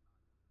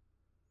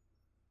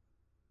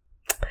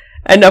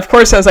 And of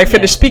course, as I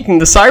finish speaking,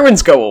 the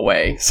sirens go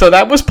away, so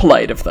that was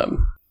polite of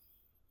them.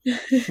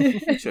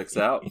 Checks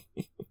out.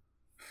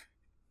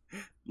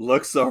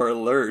 Luxar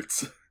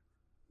alerts.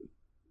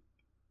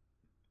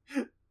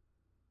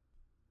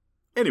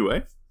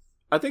 Anyway,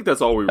 I think that's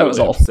all we really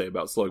have to say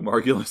about Slug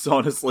Margulis,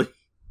 honestly.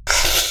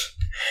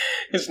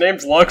 His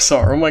name's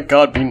Luxar. Oh my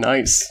god, be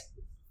nice.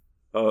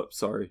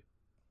 Sorry.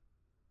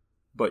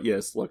 But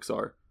yes,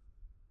 Luxar.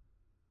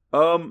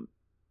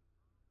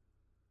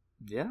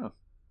 Yeah.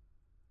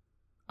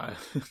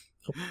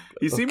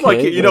 He seemed like,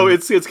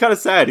 it's kind of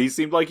sad. He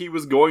seemed like he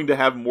was going to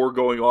have more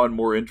going on,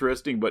 more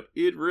interesting, but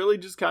it really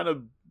just kind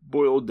of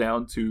boiled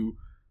down to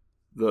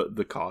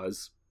the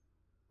cause.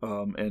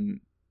 And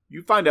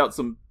you find out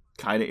some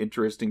kind of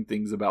interesting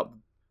things about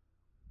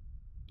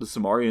the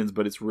Samarians,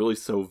 but it's really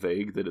so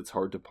vague that it's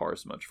hard to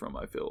parse much from,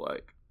 I feel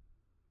like.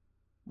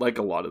 Like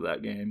a lot of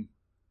that game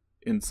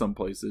in some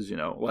places,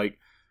 like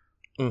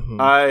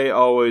I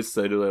always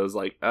say to those,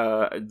 like,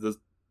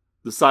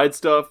 the side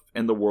stuff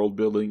and the world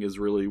building is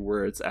really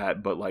where it's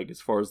at, but like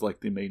as far as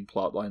like the main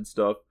plotline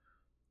stuff,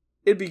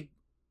 it'd be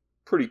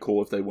pretty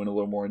cool if they went a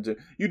little more into.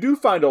 You do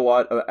find a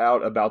lot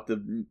out about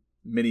the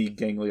many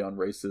ganglion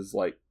races,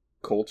 like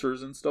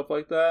cultures and stuff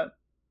like that,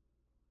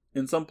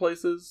 in some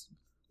places,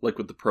 like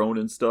with the prone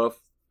and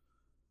stuff,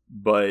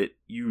 but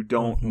you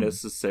don't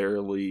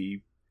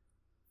necessarily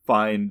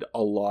find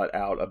a lot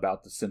out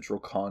about the central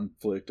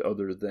conflict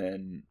other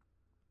than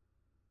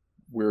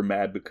we're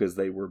mad because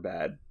they were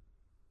bad.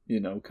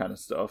 Kind of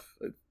stuff,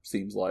 it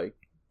seems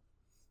like.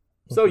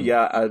 So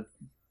yeah,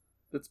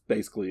 that's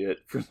basically it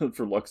for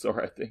Luxar,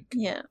 I think.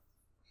 Yeah.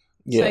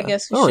 Yeah. So I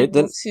guess we All should right,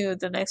 then. move to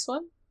the next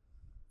one.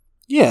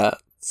 Yeah.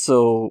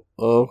 So,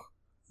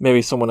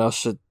 maybe someone else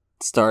should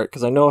start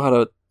because I know how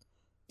to.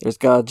 There's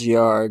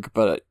Gajiarg,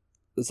 but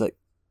is that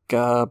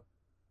Gabuhide?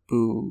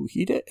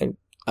 And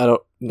I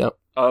don't know.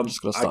 I'm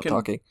just gonna stop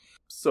talking.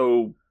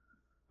 So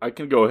I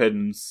can go ahead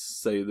and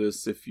say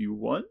this if you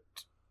want.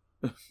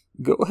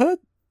 Go ahead.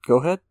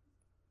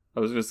 I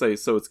was going to say,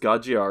 so it's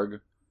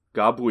Gajiarg,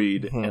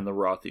 Gobweed, and the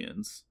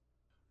Rothians.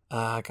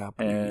 Gobweed.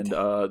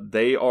 And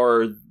they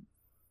are...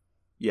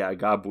 Yeah,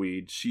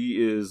 Gobweed. She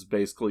is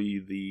basically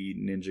the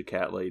ninja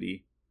cat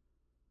lady.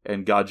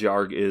 And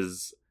Gajiarg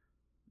is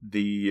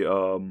the...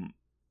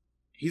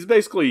 he's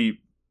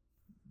basically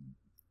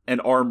an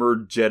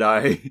armored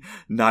Jedi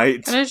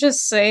knight. Can I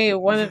just say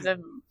one of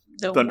the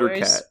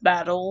Thundercat. worst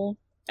battle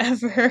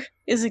ever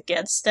is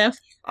against them?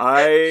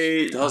 I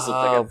It does look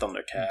like a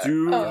Thundercat.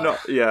 do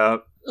not... Yeah.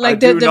 Like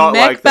do the not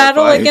mech like that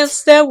battle fight.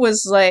 against them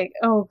was like,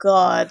 oh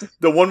god.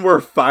 The one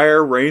where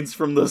fire rains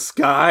from the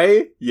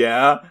sky?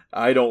 Yeah,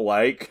 I don't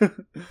like.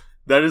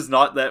 That is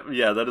not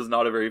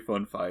a very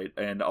fun fight.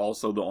 And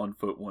also the on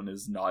foot one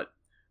is not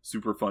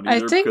super fun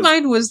either. I think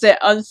mine was the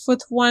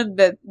unfoot one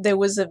that there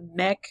was a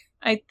mech,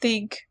 I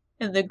think,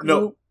 in the group.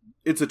 No,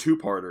 it's a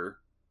two-parter.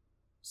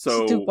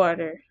 So It's a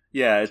two-parter.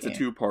 Yeah, it's Okay. a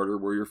two-parter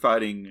where you're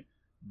fighting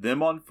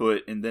them on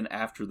foot, and then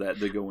after that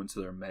they go into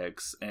their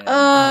mechs. And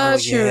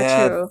True,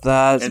 yeah, true.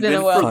 That And been a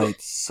then while. for the-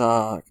 fight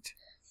sucked.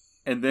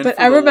 and then But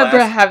for I the remember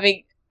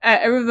last-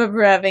 I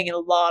remember having a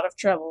lot of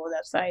trouble with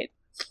that fight.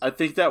 I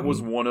think that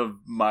was one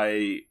of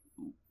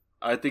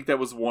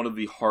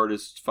the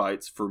hardest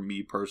fights for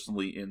me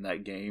personally in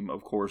that game.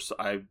 Of course,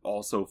 I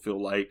also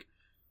feel like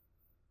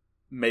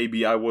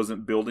maybe I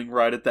wasn't building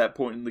right at that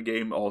point in the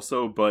game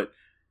also, but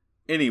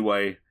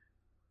anyway,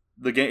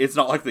 the game, it's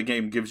not like the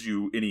game gives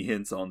you any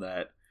hints on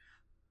that.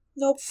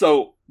 Nope.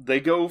 So, they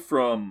go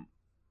from,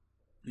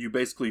 you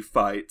basically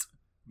fight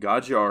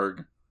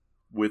Gajjarg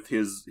with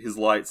his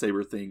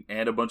lightsaber thing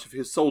and a bunch of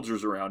his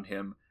soldiers around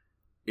him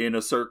in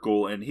a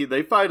circle, and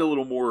they fight a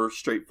little more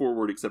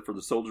straightforward, except for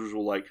the soldiers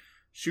will like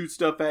shoot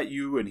stuff at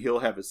you, and he'll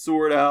have his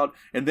sword out,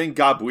 and then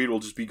Gabweed will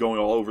just be going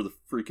all over the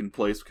freaking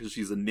place because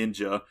she's a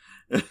ninja,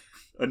 a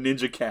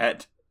ninja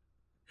cat.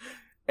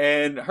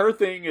 And her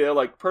thing,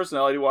 like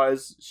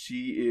personality-wise,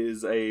 she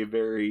is a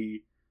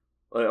very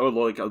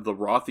like the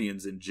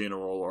Rothians in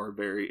general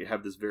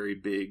have this very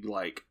big,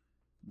 like,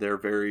 they're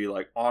very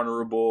like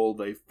honorable.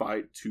 They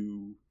fight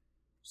to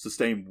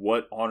sustain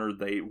what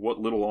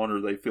little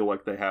honor they feel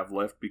like they have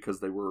left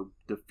because they were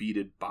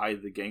defeated by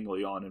the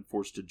Ganglion and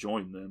forced to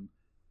join them.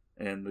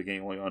 And the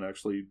Ganglion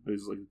actually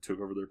basically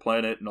took over their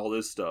planet and all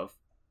this stuff.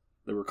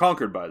 They were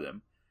conquered by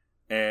them.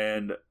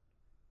 And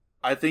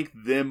I think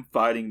them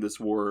fighting this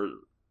war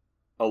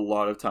a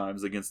lot of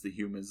times against the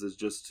humans is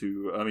just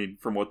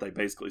from what they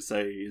basically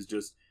say, is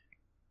just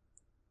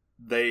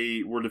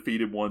they were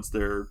defeated once.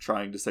 They're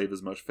trying to save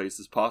as much face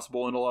as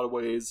possible in a lot of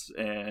ways,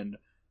 and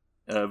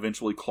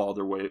eventually claw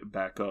their way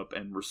back up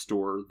and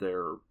restore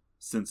their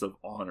sense of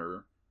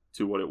honor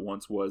to what it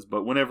once was.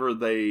 But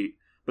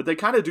they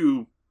kind of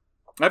do,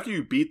 after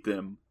you beat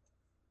them,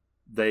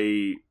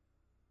 they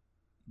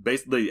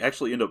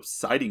actually end up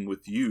siding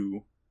with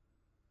you,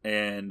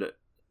 and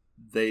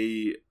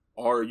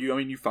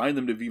you find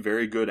them to be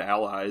very good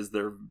allies.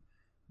 They're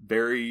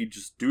very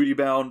just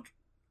duty-bound,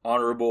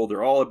 honorable.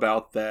 They're all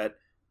about that.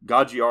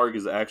 Gajjarg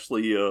is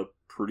actually a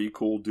pretty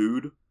cool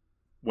dude.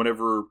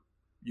 Whenever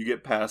you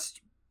get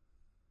past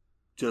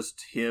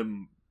just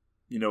him,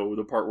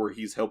 the part where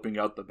he's helping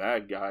out the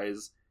bad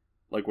guys,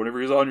 like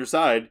whenever he's on your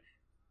side,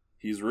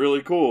 he's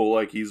really cool.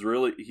 Like he's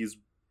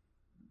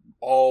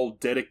all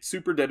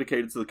super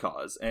dedicated to the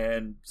cause.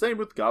 And same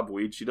with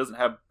Gabweed. She doesn't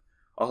have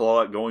a whole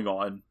lot going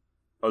on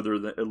other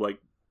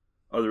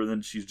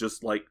than she's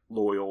just like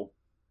loyal.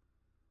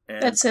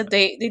 And That said,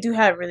 they do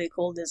have really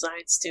cool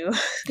designs too.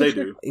 They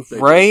do. They do.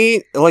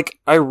 Right? Like,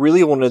 I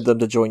really wanted them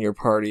to join your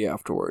party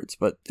afterwards,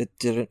 but it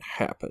didn't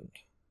happen.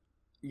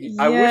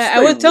 I wish Yeah, I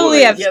they would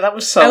totally have. Yeah, that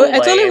was so I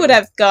totally lame. would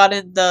have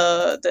gotten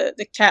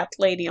the cat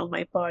lady on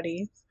my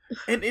party.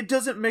 And it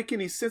doesn't make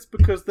any sense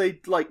because they're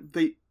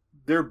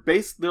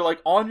like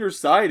on your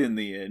side in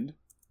the end,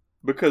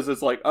 because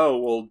it's like,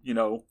 oh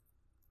well,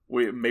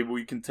 maybe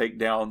we can take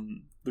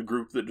down the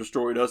group that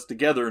destroyed us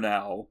together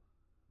now.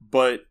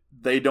 But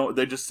they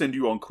just send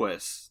you on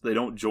quests. They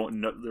don't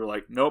join. They're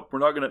like, nope, we're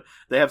not gonna.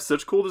 They have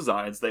such cool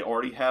designs. They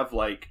already have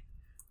like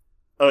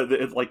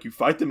you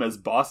fight them as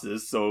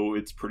bosses, so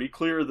it's pretty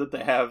clear that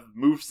they have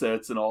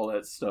movesets and all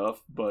that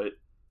stuff. But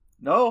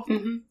no,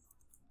 Mm-hmm.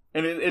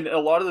 and a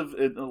lot of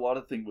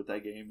the thing with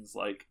that game is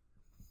like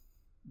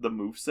the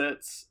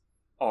movesets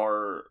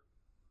are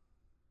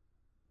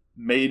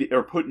made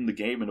or put in the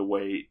game in a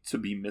way to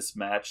be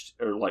mismatched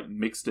or like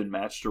mixed and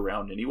matched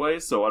around anyway.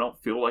 So I don't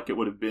feel like it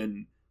would have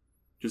been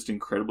just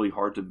incredibly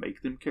hard to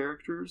make them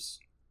characters,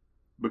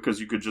 because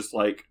you could just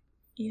like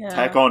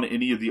tack on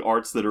any of the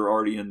arts that are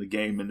already in the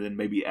game and then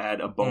maybe add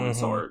a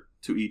bonus art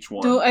to each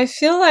one. Though I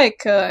feel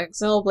like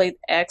Xenoblade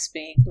X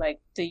being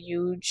like the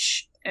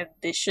huge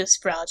ambitious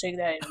project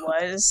that it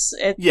was,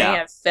 it may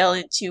have fell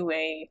into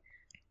a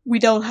we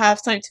don't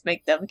have time to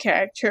make them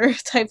character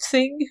type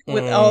thing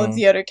with all of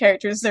the other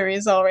characters there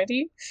is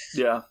already.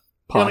 Yeah.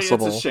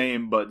 Possible. It's a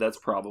shame, but that's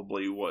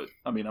probably what...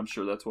 I'm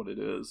sure that's what it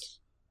is.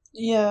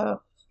 Yeah.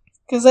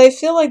 Because I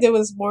feel like there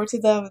was more to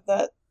them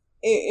that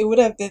it would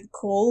have been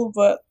cool,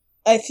 but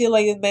I feel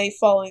like it may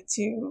fall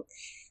into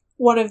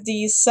one of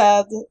these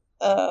sad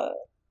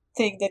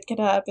thing that can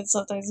happen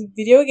sometimes in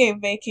video game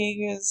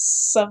making is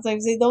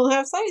sometimes they don't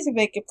have time to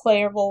make a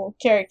playable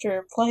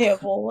character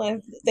playable,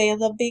 and they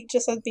end up being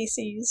just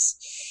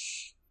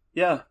NPCs.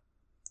 Yeah.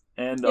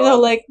 And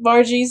like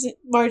Margie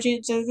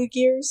and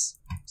Xenogears.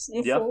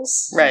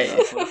 Sniffles. Right.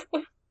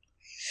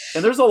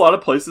 And there's a lot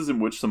of places in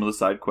which some of the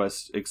side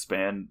quests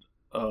expand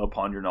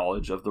upon your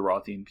knowledge of the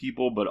Rothian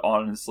people, but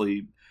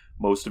honestly,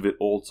 most of it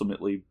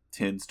ultimately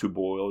tends to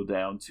boil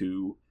down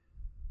to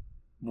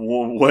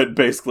what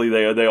basically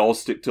they all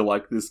stick to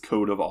like this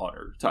code of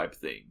honor type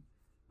thing.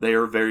 They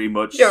are very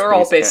much They're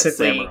all Space Cat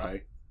basically- samurai.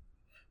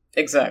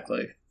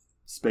 Exactly.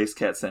 Space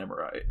Cat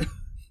samurai.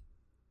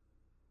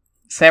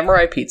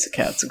 Samurai pizza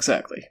cats,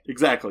 exactly.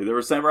 Exactly. There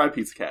were samurai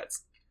pizza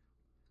cats.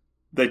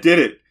 They did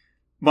it.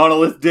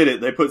 Monolith did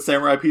it. They put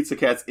samurai pizza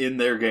cats in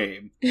their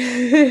game.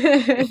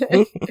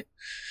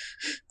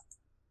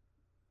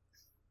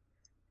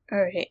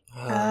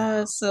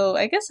 Alright. So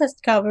I guess that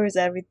covers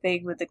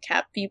everything with the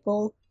cat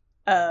people.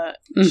 Shall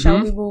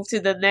Mhm. we move to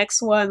the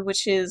next one,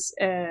 which is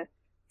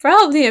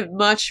probably a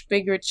much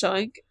bigger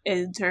chunk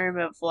in terms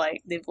of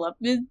like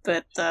development,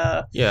 but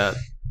Yeah.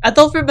 I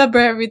don't remember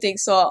everything,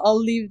 so I'll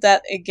leave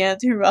that again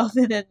to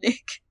Robin and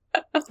Nick.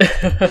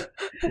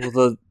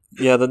 Well,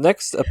 the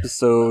next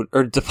episode,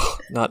 or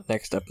not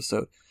next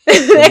episode.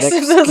 Next next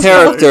episode.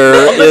 character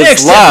The is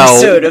next Lau.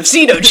 episode of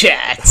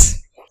Xenochats!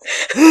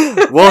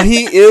 Well,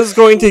 he is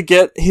going to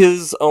get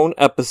his own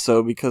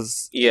episode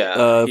because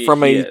Yeah.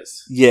 from he a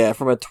is.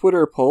 from a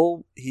Twitter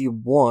poll, he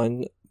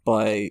won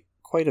by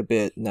quite a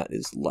bit, and that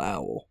is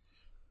Lau.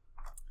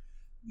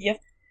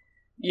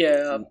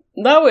 Yeah,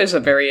 Lau is a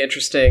very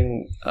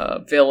interesting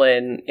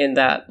villain in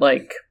that,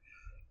 like,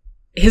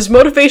 his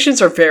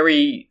motivations are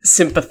very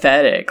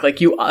sympathetic. Like,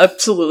 you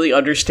absolutely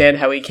understand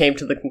how he came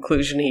to the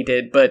conclusion he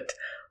did, but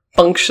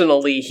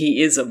functionally,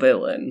 he is a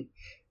villain.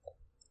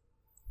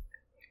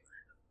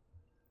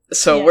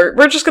 So Yeah.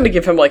 we're just going to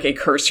give him, like, a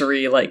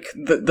cursory, like,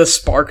 the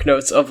spark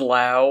notes of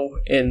Lau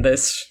in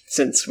this,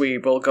 since we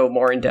will go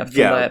more in depth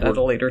Yeah, in that at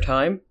we're- a later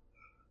time.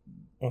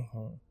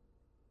 Mm-hmm.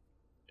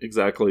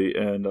 Exactly,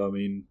 and I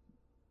mean,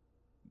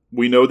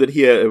 we know that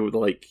he had,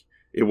 like,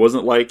 it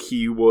wasn't like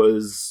he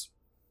was.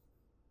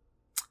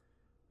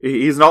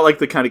 He's not like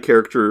the kind of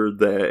character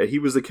that he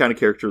was the kind of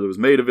character that was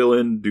made a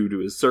villain due to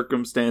his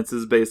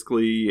circumstances,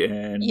 basically,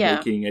 and Yeah.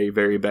 making a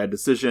very bad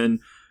decision.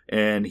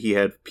 And he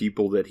had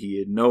people that he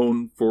had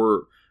known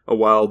for a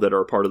while that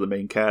are part of the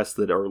main cast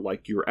that are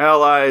like your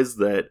allies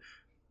that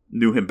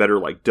knew him better,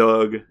 like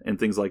Doug and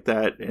things like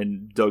that.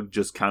 And Doug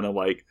just kind of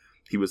like,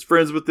 he was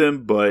friends with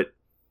them,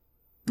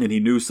 and he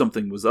knew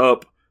something was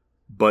up,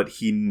 but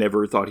he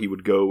never thought he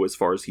would go as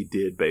far as he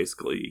did,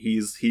 basically.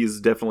 He's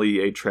definitely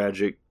a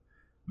tragic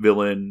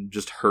villain,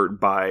 just hurt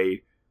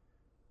by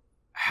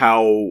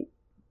how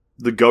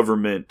the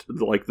government,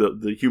 like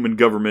the human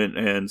government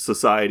and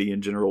society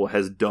in general,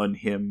 has done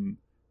him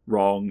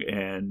wrong,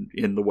 and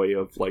in the way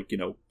of, like, you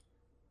know,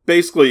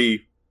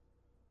 basically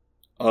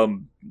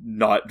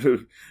not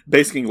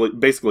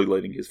basically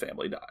letting his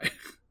family die.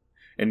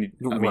 And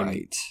I mean,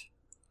 Right.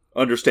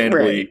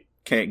 understandably Right.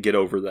 can't get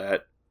over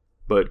that,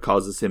 but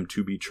causes him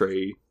to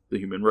betray the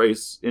human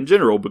race in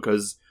general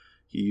because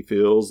he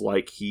feels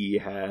like he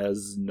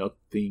has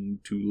nothing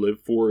to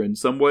live for in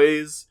some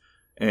ways,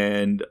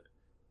 and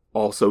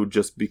also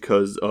just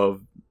because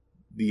of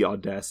the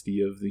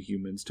audacity of the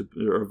humans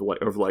of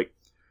like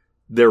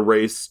their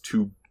race,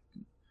 to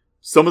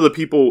some of the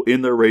people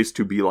in their race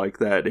to be like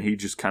that, and he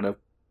just kind of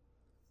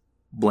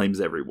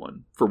blames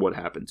everyone for what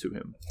happened to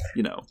him,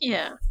 you know.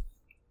 Yeah.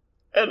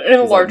 And in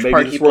a He's large like,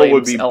 part, maybe he this world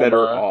would blames be Elma. better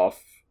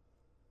off.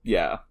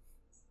 Yeah.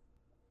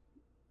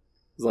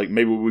 It's like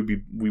maybe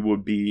we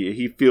would be.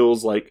 He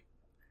feels like,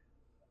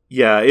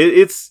 yeah,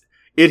 it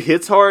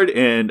hits hard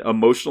and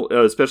emotional,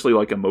 especially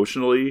like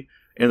emotionally.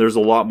 And there's a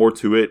lot more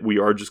to it. We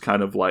are just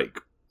kind of like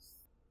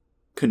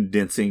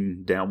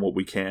condensing down what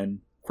we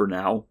can for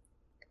now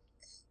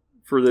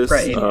for this,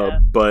 Right. Yeah.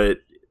 but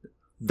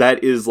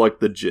that is like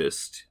the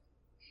gist.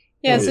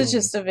 Yeah, it's Yeah. the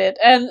gist of it.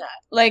 And,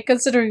 like,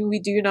 considering we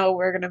do know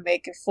we're gonna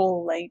make a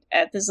full-length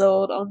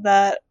episode on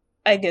that,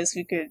 I guess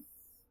we could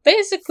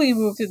basically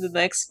move to the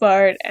next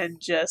part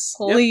and just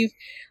leave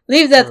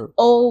that Sure.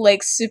 all,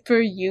 like, super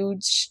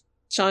huge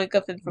chunk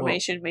of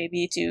information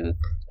maybe to,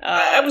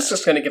 I was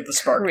just going to give the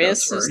spark Chris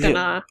notes who's version.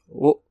 gonna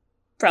Well,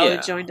 probably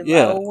Yeah. join the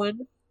Yeah. Lau one.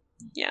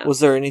 Yeah.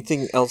 was there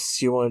anything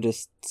else you wanted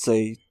to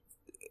say,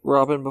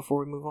 Robin, before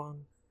we move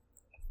on?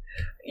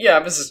 Yeah, I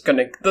was just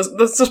gonna.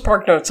 The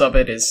spark notes of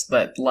it is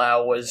that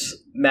Lau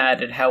was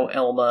mad at how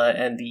Elma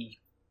and the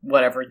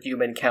whatever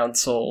human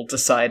council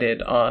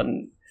decided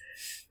on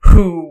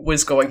who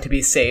was going to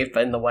be saved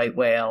in the White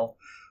Whale,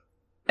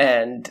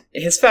 and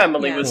his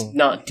family Yeah. was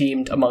not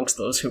deemed amongst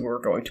those who were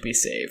going to be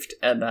saved,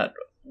 and that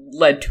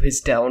led to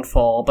his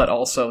downfall, but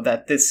also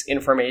that this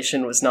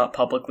information was not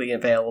publicly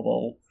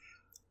available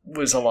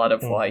was a lot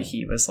of why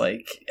he was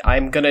like,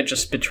 I'm gonna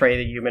just betray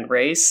the human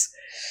race.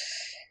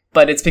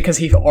 But it's because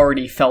he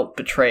already felt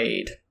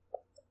betrayed.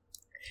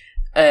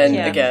 And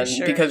Yeah, again, for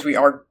sure. because we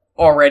are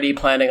already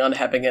planning on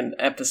having an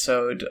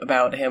episode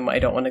about him, I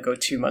don't want to go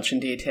too much in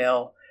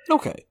detail.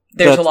 Okay.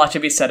 There's a That's- lot to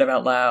be said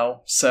about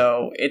Lau,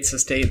 so it's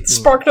just a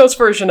Spark Notes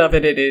version of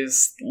it. It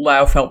is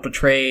Lau felt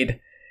betrayed,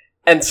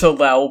 and so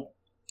Lau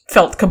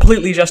felt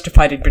completely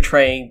justified in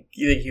betraying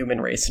the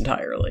human race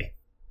entirely.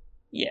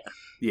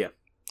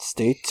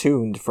 Stay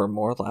tuned for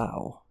more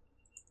Lau.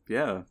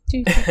 Yeah.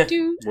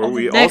 Do Where on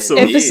we the next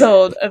also-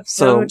 episode of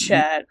So- So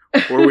Chat.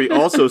 Where we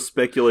also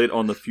speculate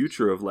on the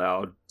future of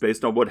Lau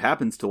based on what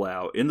happens to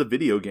Lau in the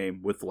video game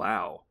with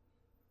Lau.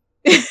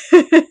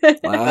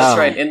 That's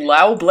right, in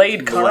Lao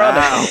Blade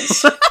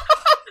Chronicles.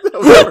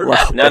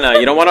 No,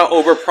 you don't want to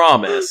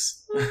overpromise.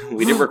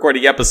 We didn't record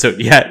the episode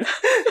yet.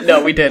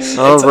 No, we didn't.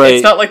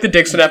 It's not like the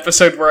Dixon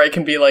episode where I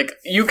can be like,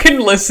 you can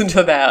listen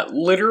to that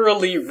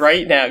literally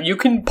right now. You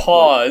can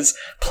pause,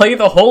 play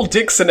the whole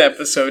Dixon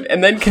episode,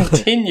 and then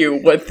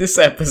continue with this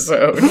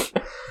episode.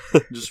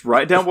 Just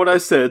write down what I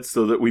said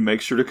so that we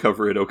make sure to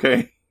cover it,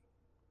 okay?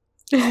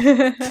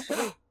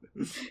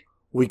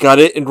 We got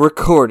it in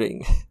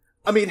recording.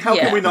 I mean, how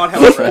can we not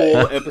have a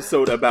full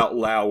episode about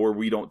Lao where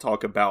we don't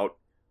talk about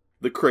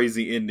the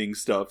crazy ending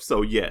stuff?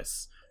 So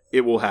yes,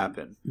 it will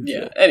happen.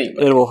 Yeah,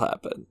 anyway. It will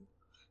happen.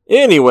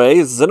 Anyway,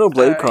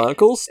 Xenoblade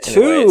Chronicles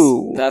 2!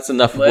 Anyways, that's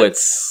enough with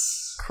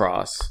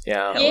Cross.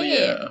 Yeah. Hell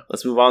yeah.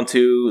 Let's move on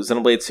to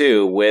Xenoblade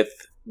 2 with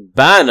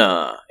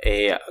Bana,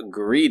 a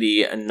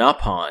greedy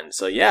Nopon.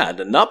 So yeah,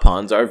 the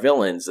Nopons are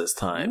villains this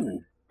time.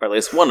 Ooh. Or at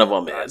least one of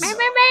them is.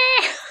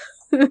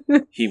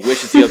 He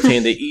wishes to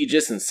obtain the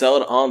Aegis and sell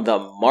it on the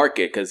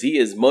market because he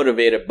is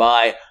motivated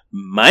by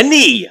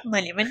money.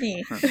 Money.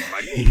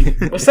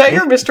 Was that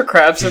your Mr.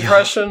 Krabs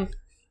impression?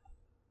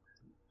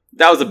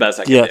 That was the best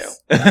I could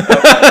do.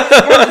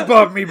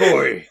 SpongeBob, me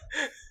boy.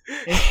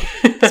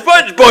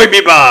 SpongeBob,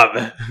 me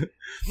Bob.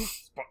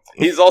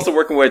 He's also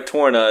working with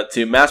Torna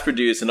to mass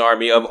produce an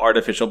army of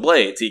artificial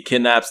blades. He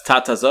kidnaps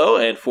Tatazo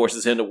and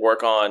forces him to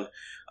work on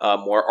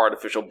more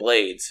artificial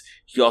blades.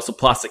 He also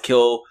plots to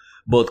kill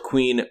both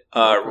Queen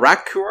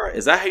Rakura.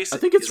 Is that how you say? I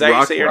think it's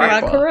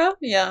Rakura?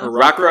 Yeah.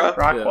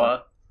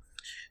 Rakura.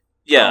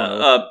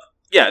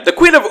 Yeah, the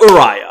Queen of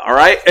Uriah,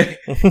 alright?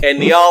 And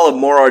Niall of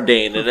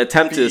Morordain in an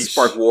attempt to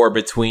spark war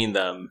between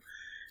them.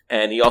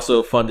 And he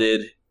also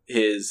funded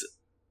his...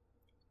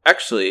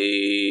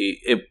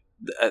 Actually,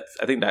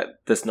 I think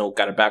that this note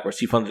got it backwards.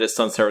 He funded his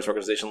son's terrorist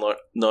organization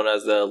known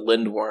as the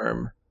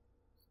Lindworm.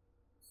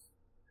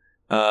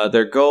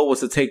 Their goal was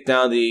to take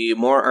down the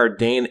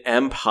Morordain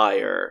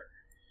Empire.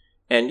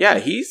 And yeah,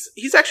 he's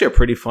actually a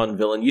pretty fun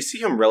villain. You see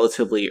him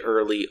relatively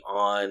early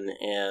on,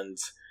 and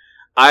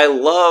I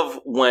love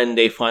when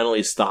they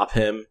finally stop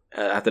him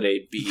after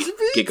they beat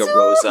Giga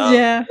Rosa.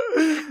 Yeah,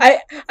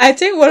 I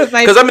think one of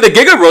my... Because, I mean, the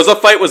Giga Rosa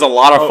fight was a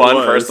lot of fun,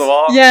 first of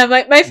all. Yeah,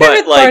 my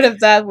favorite part of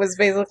that was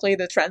basically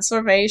the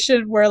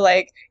transformation where,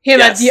 like, him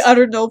and the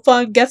other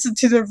Nopon gets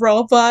into the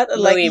robot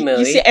and, like,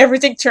 you see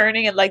everything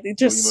turning and, like, they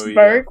just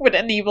smirk with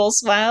an evil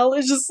smile.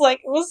 It's just, like,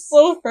 it was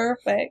so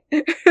perfect.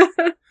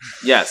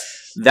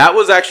 Yes, that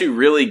was actually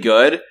really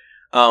good.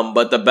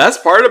 But the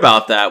best part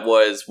about that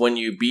was when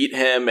you beat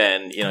him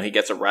and, he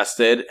gets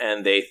arrested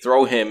and they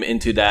throw him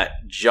into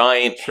that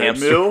giant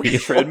treadmill.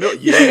 Treadmill?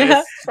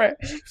 Yes.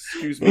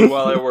 Excuse me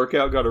while I work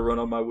out, gotta run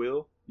on my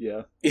wheel.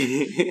 Yeah.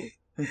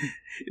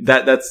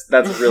 That's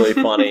really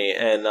funny.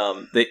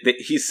 And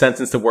he's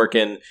sentenced to work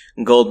in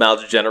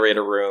Goldmouth's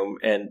generator room,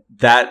 and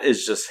that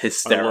is just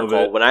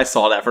hysterical. When I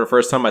saw that for the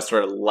first time, I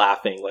started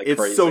laughing like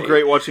crazy. It's so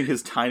great watching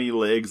his tiny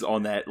legs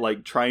on that,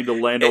 like, trying to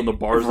land on the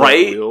bars of the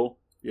wheel.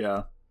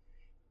 Yeah.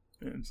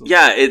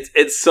 Yeah,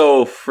 it's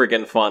so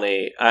freaking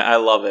funny. I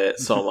love it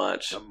so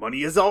much. The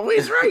money is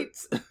always right.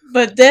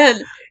 But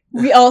then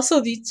we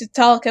also need to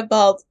talk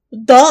about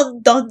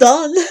Don.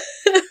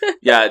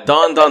 Yeah,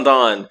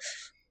 Don.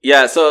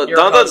 Yeah, so Your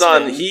Don.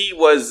 husband. He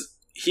was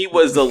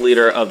the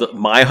leader of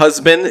my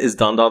husband is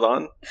Don.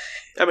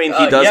 I mean,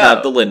 he does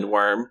have the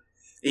Lindworm.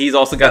 He's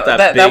also got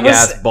that big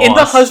ass boss. In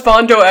the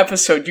Husbando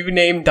episode, you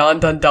named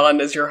Don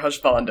as your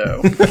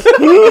Husbando.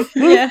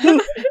 Yeah.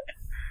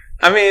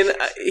 I mean,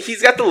 he's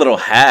got the little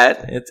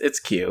hat. It's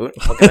cute.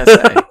 What can I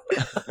say?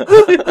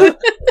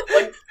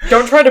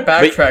 Don't try to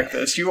backtrack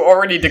this. You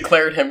already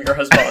declared him your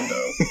husbando.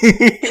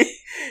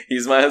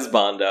 He's my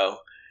husbando.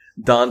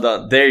 Don.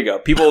 There you go.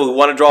 People who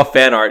want to draw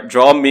fan art,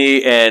 draw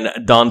me and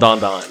Don.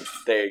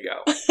 There you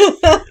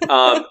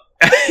go.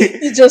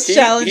 You just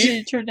challenge your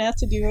internet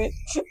to do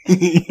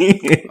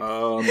it.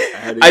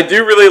 I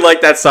do really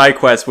like that side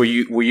quest where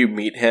you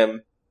meet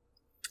him.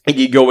 And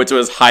you go into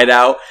his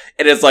hideout,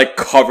 and it's like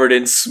covered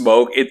in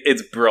smoke.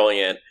 It's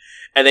brilliant.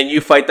 And then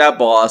you fight that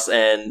boss,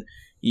 and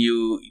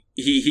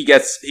he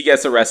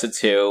gets arrested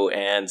too,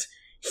 and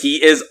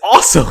he is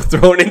also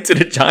thrown into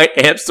the giant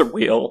hamster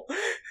wheel.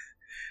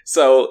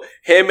 So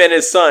him and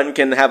his son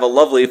can have a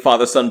lovely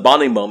father-son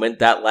bonding moment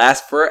that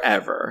lasts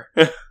forever.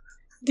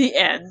 The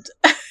end.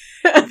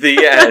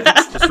 The end.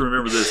 Just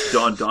remember this: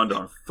 Don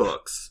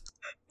fucks.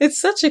 It's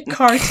such a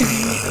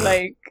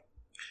cartoony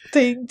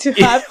thing to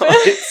happen.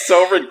 It's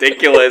so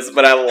ridiculous,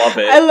 but I love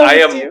it. I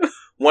am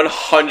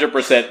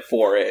 100%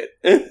 for it.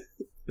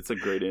 It's a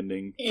great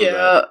ending.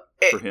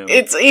 For him.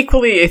 It's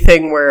equally a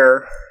thing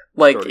where,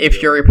 like,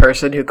 if you're a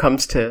person who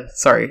comes to...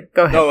 Sorry,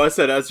 go ahead. No, I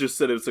just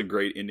said it's a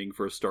great ending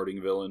for a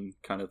starting villain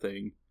kind of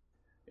thing.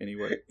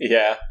 Anyway.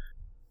 Yeah.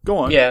 Go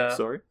on. Yeah.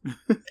 Sorry.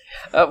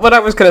 What I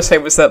was going to say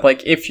was that,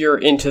 like, if you're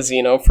into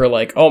Xeno for,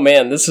 like, oh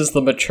man, this is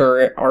the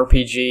mature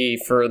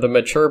RPG for the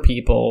mature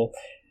people...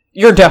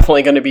 You're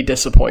definitely going to be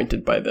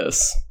disappointed by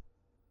this.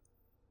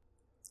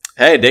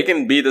 Hey, they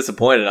can be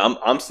disappointed.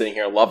 I'm sitting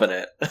here loving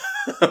it.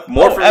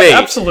 More for me.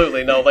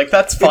 Absolutely, no. Like,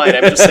 that's fine.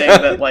 I'm just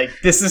saying that, like,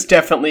 this is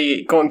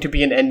definitely going to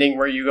be an ending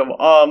where you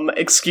go,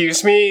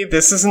 excuse me,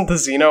 this isn't the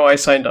Xeno I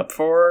signed up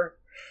for.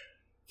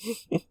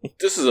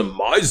 This isn't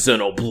my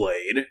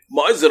Xenoblade.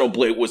 My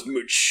Xenoblade was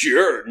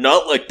mature,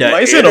 not like that.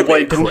 My anime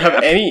Xenoblade didn't crap.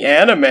 have any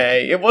anime.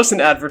 It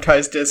wasn't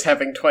advertised as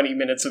having 20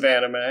 minutes of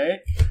anime.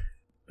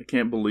 I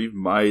can't believe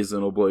my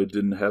Xenoblade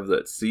didn't have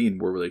that scene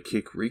where they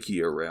kick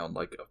Riki around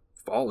like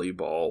a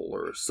volleyball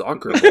or a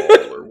soccer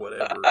ball or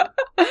whatever.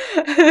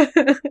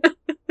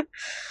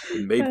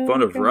 And made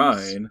fun of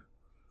Ryan.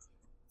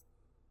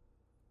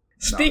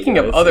 Speaking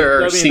Nah, of guys, other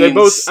I mean,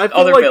 scenes, I feel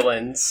other like-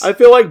 villains. I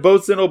feel like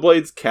both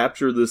Xenoblades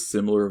capture this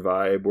similar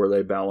vibe where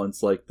they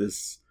balance like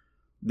this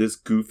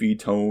goofy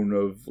tone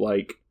of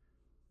like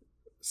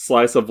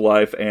slice of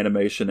life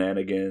anime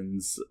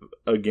shenanigans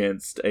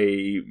against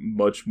a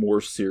much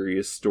more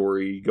serious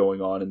story going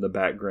on in the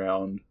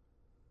background,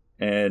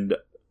 and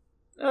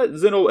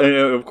and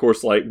of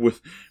course like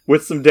with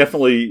some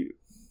definitely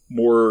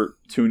more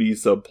toony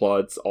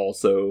subplots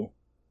also.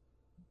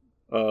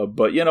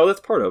 But that's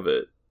part of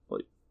it.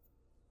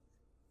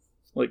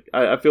 Like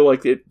I feel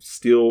like it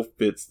still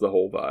fits the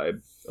whole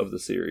vibe of the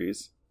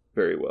series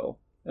very well,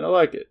 and I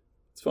like it.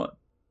 It's fun.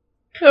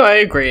 No, I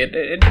agree.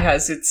 It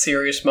has its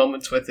serious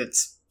moments with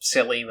its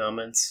silly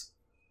moments.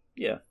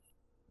 Yeah.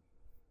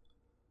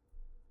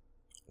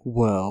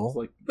 Well, It's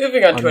like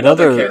Moving on to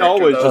Another- another you can character,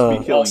 always though, just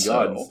be killing also-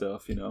 God and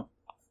stuff,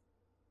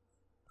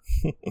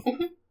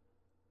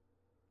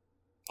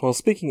 well,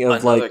 speaking of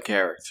Another like,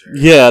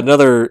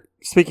 character.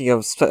 speaking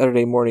of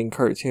Saturday morning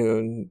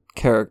cartoon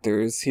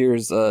characters,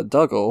 here's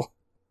Dougal,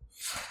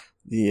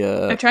 the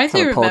I'm trying to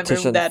kinda remember who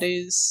politician. that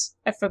is.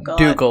 I forgot.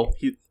 Dougal.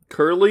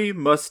 Curly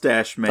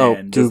mustache man.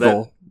 Oh, Does that-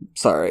 Dougal.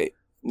 Sorry.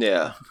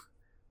 Yeah.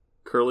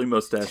 Curly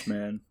mustache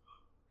man.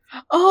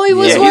 Oh, he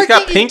was Yeah, he's working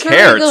got in pink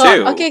hair, Kurgan.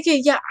 too. Okay,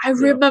 yeah, I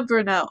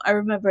remember now.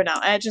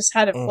 I just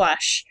had a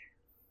flash.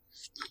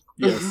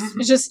 Yes.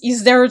 It's just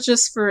he's there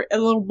just for a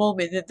little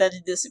moment and then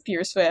he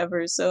disappears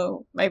forever.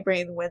 So my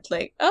brain went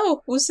like,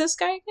 "Oh, who's this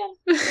guy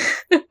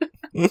again?"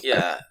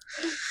 Yeah.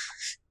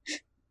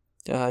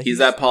 Yeah, He's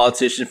that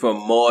politician from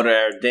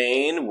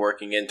Morerdane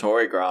working in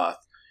Torregroth,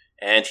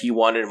 and he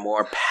wanted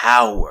more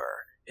power.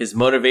 His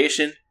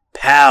motivation?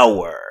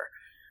 Power.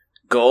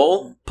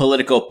 Goal?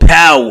 Political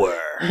power.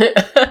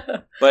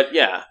 But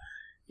yeah,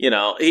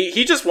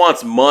 he just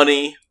wants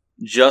money,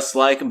 just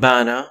like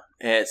Bana,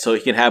 and so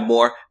he can have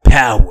more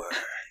power.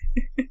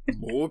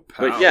 More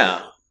power. But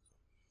yeah,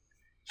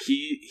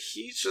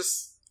 he's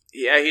just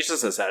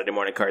a Saturday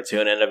morning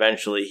cartoon, and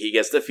eventually he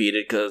gets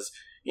defeated because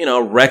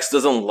Rex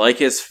doesn't like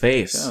his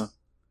face. Yeah.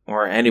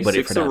 Or anybody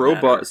He for sticks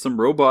that matter. some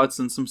robots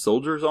and some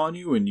soldiers on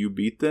you, and you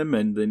beat them,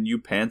 and then you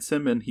pants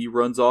him, and he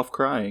runs off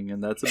crying,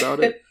 and that's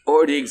about it.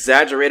 Or the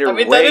exaggerated I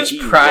mean, way that is he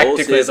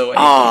practically rolls his the way he-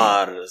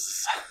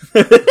 R's.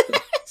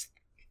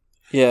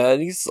 Yeah,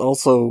 and he's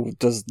also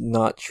does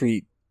not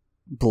treat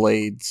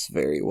blades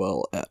very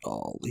well at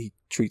all. He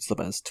treats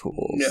them as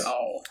tools.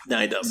 No. No,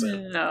 he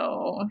doesn't.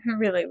 No,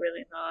 really,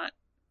 really not.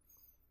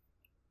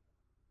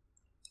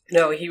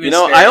 No, he was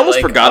I almost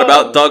like, forgot "Oh."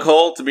 about Doug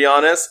Hole, to be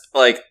honest.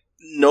 Like,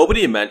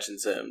 nobody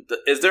mentions him.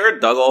 Is there a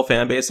Doug Hole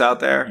fan base out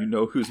there? You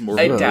know who's more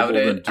I valuable doubt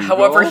than it. Dougal?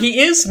 However, he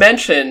is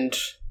mentioned.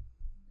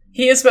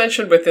 He is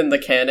mentioned within the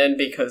canon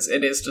because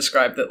it is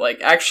described that,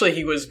 like, actually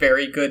he was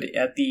very good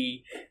at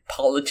the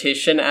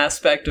politician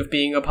aspect of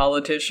being a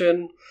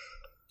politician.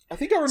 I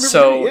think I remember.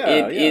 So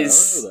I it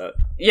is- remember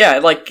Yeah,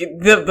 like,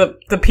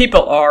 the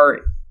people are,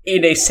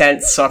 in a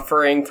sense,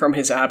 suffering from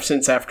his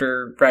absence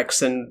after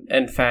Rex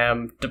and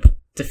Fam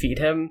defeat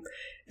him,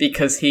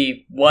 because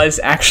he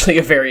was actually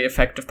a very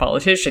effective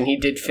politician. He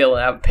did fill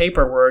out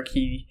paperwork,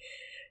 he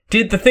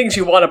did the things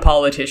you want a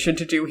politician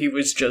to do, he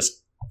was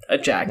just a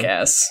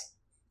jackass.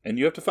 And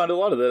you have to find a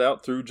lot of that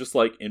out through just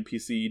like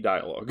NPC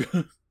dialogue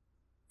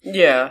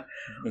Yeah.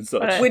 and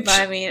such. But, Which-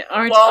 I mean,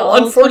 aren't Well, all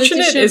unfortunate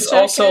politicians is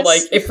also, jackass?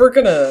 like, if we're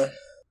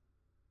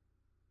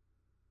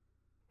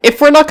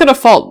not gonna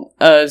fault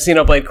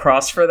Xenoblade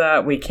Cross for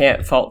that, we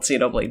can't fault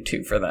Xenoblade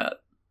 2 for that.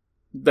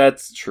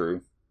 That's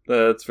true.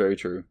 That's very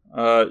true.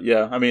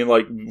 Yeah, I mean,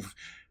 like,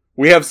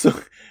 we have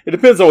some... It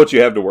depends on what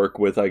you have to work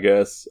with, I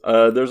guess.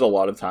 There's a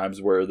lot of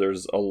times where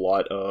there's a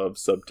lot of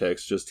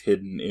subtext just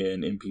hidden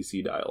in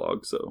NPC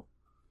dialogue, so...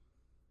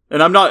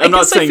 And I'm not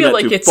saying that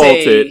to fault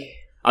it.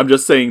 I'm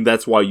just saying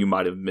that's why you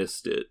might have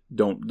missed it.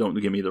 Don't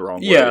get me the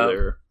wrong way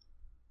there.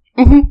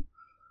 Mm-hmm.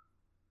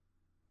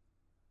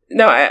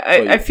 No,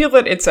 I feel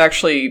that it's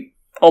actually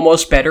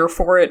almost better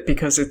for it,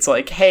 because it's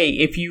like, hey,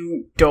 if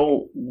you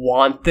don't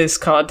want this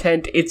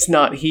content, it's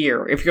not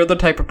here. If you're the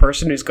type of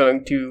person who's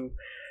going to,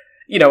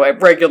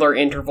 at regular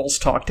intervals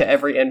talk to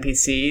every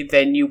NPC,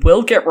 then you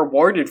will get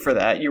rewarded for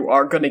that. You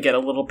are going to get a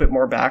little bit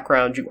more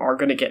background. You are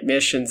going to get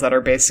missions that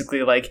are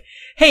basically like,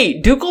 hey,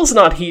 Dougal's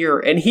not here,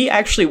 and he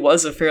actually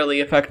was a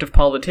fairly effective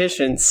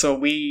politician, so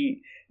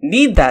we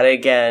need that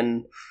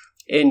again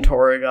in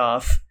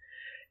Torregroth.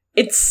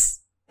 It's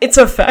it's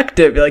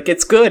effective. Like,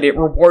 it's good. It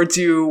rewards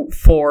you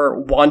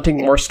for wanting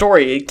more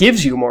story. It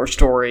gives you more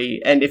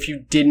story. And if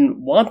you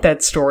didn't want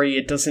that story,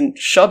 it doesn't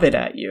shove it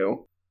at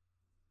you.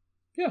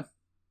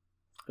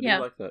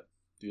 Yeah.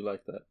 Do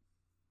like that.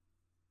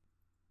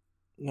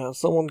 Now,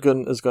 someone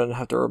is going to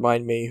have to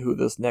remind me who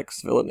this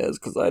next villain is,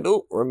 because I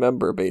don't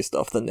remember based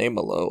off the name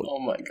alone. Oh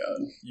my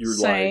god. You're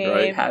Same. lying,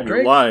 right? Patrick?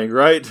 You're lying,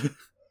 right?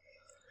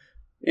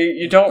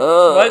 You don't...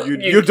 what?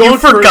 You don't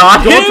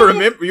forgot you him? don't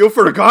remember? You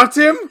forgot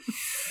him?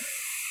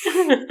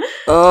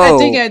 Oh, I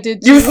think I did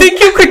You too. think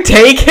you could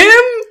take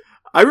him?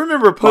 I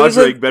remember What is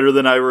Padraig it? better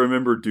than I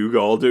remember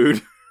Dougal,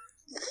 dude.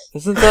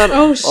 isn't that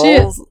Oh,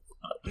 shit.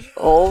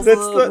 all That's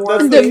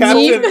the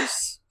captain.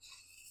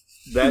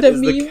 That The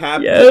is the meme?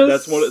 captain. Yes.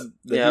 That's one.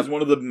 Yeah. He's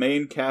one of the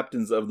main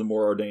captains of the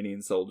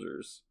Moradanian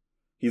soldiers.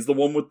 He's the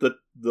one with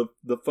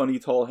the funny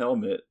tall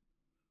helmet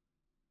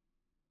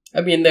I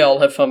mean, they all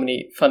have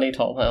funny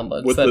tall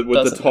helmets. with That the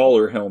doesn't-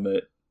 taller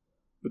helmet.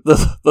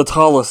 the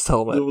tallest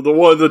helmet.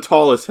 The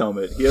tallest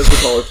helmet. He has the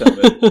tallest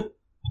helmet.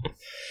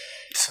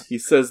 He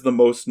says the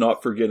most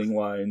not forgetting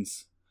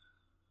lines.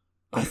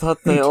 I thought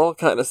they all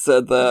kind of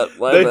said that.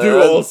 My They bad.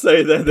 do all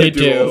say that. They They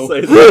do all do.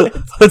 say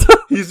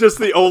that. He's just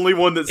the only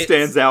one that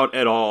stands out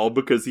at all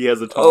because he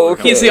has a taller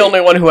Okay. He's the helmet.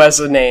 only one who has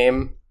a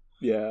name.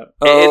 Yeah.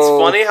 It's Oh.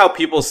 funny how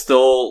people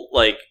still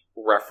like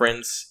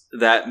reference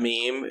that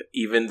meme,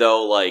 even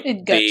though like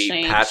It got they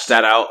changed. patched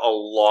that out a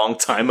long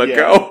time Yeah,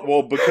 ago.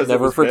 well, because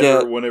Never it was forget.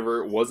 better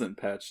whenever it wasn't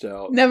patched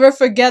out. Never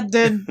forget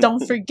the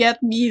 "Don't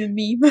forget me"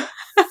 meme.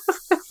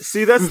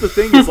 See, that's the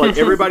thing is like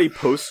everybody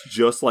posts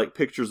just like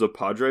pictures of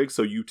Padraig,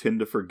 so you tend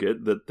to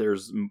forget that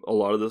there's a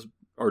lot of the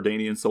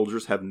Ardanian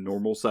soldiers have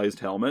normal sized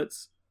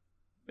helmets,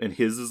 and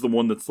his is the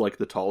one that's like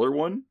the taller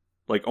one.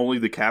 Like only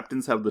the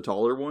captains have the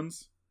taller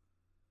ones.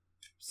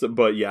 So,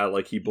 but yeah,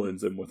 like he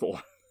blends in with a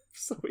lot.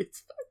 So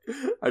it's.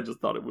 I just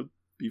thought it would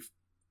be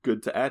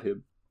good to add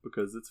him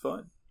because it's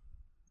fun.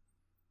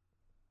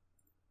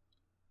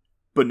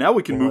 But now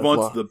we can move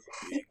on to the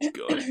big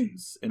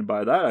guns, and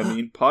by that I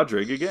mean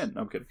Padraig again.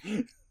 I'm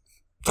kidding.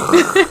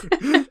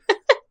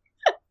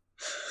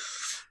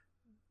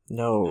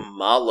 No.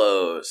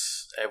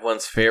 Malos,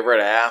 everyone's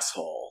favorite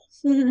asshole.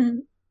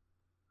 He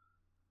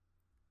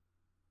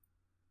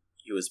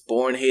was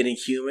born hating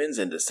humans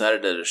and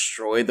decided to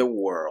destroy the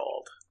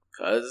world.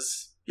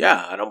 'Cause,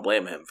 yeah, I don't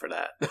blame him for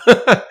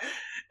that.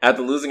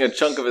 After losing a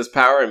chunk of his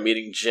power and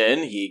meeting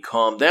Jin, he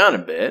calmed down a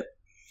bit,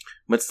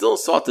 but still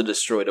sought to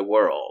destroy the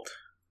world.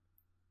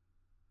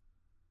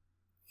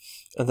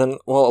 And then,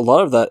 well, a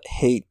lot of that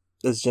hate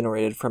is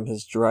generated from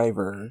his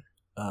driver,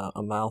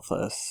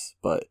 Amalthus,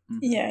 but...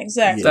 Yeah,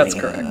 exactly. That's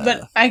correct.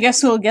 But I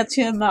guess we'll get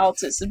to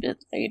Amalthus a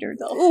bit later,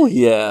 though. Oh,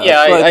 yeah.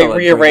 Yeah, so I thought I'd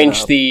bring it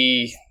rearranged up.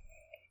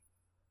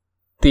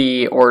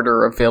 the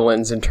order of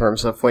villains in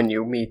terms of when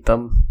you meet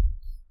them.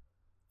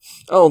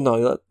 Oh,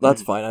 no,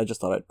 that's fine. I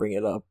just thought I'd bring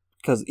it up.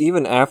 Because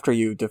even after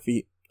you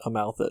defeat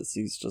Amalthus,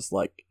 he's just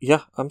like,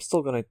 yeah, I'm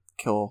still gonna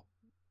kill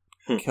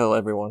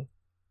everyone.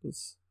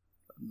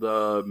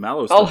 The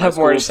Malos. I'll the have high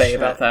more to school say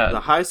about that.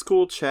 The high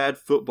school Chad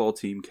football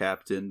team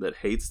captain that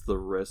hates the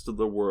rest of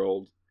the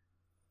world,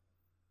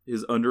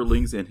 his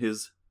underlings in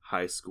his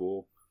high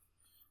school.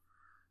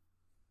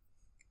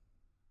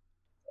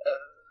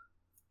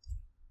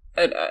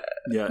 Yeah,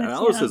 That's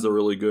Alice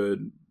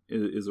young.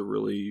 is a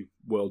really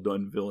well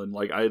done villain.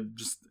 Like I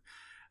just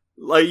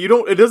like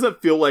it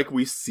doesn't feel like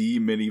we see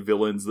many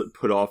villains that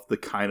put off the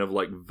kind of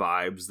like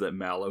vibes that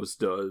Malos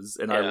does,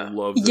 and Yeah. I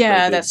love that Yeah,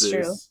 they did that's this.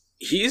 true.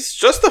 He's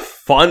just a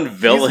fun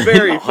villain. He's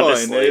very fun.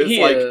 honestly. It's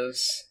He like-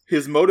 is.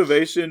 His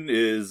motivation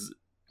is,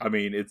 I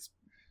mean, it's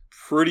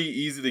pretty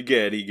easy to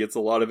get. He gets a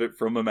lot of it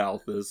from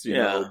Amalthus, you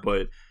know,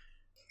 but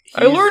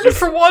I he's learned it just-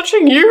 from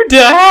watching you,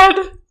 Dad!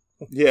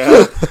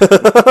 Yeah.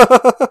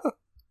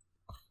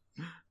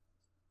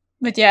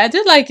 But yeah, I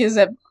did like his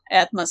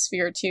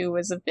atmosphere too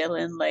as a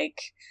villain.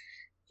 Like,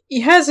 he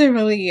has a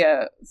really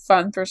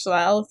fun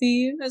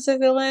personality as a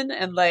villain,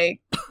 and like,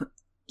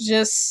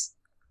 just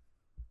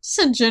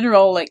in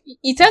general, like,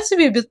 he tends to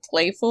be a bit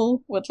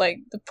playful with like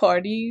the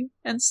party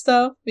and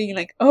stuff, being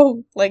like,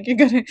 "Oh, like you're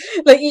gonna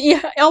like,"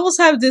 you almost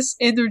have this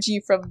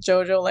energy from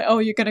JoJo, like, "Oh,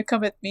 you're gonna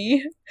come at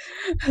me,"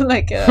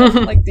 like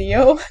like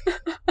Dio.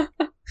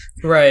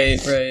 Right.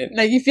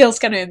 Like, he feels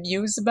kind of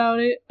amused about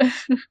it.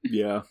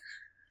 Yeah.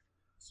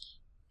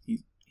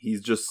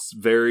 He's just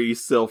very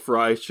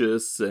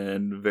self-righteous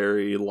and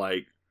very,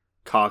 like,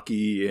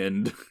 cocky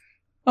and...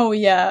 Oh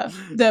yeah,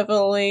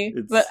 definitely.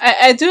 It's- But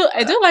I do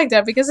like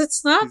that because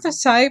it's not the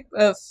type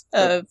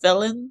of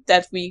villain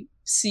that we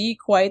see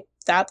quite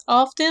that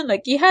often.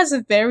 Like, he has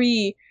a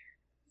very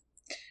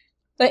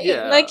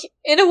like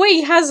in a way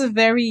he has a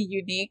very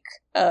unique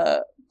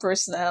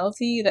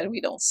personality that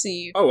we don't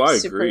see Oh, I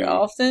super agree.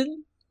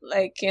 often.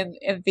 Like in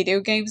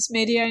video games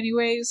media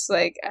anyways.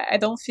 Like, I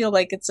don't feel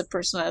like it's a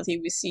personality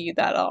we see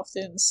that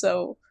often.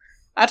 So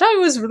I thought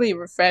it was really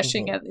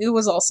refreshing, and it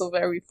was also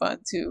very fun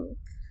to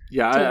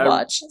Yeah,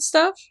 watch and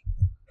stuff.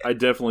 I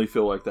definitely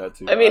feel like that,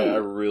 too. I mean- I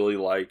really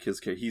like his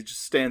character. He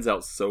just stands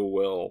out so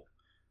well.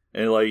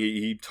 And, like,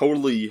 he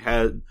totally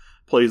had...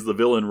 plays the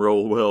villain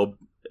role well,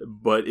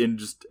 but in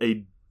just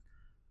a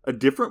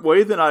different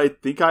way than I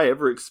think I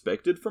ever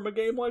expected from a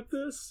game like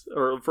this,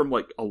 or from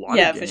like a lot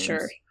of games. for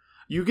sure.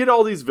 You get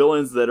all these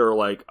villains that are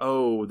like,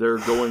 oh, they're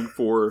going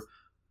for,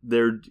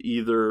 they're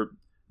either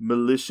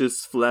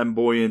malicious,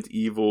 flamboyant,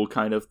 evil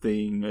kind of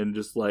thing, and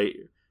just like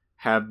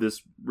have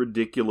this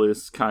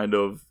ridiculous kind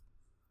of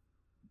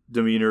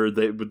demeanor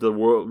that the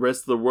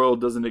rest of the world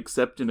doesn't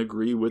accept and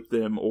agree with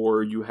them,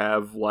 or you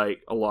have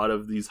like a lot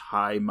of these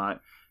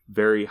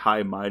very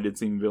high-minded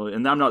seeming villain.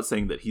 And I'm not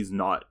saying that he's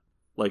not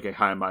like a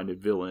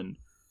high-minded villain.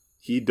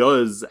 He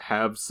does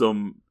have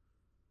some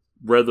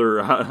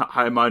rather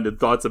high-minded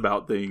thoughts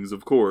about things,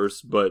 of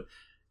course, but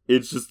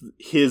it's just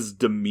his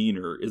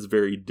demeanor is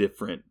very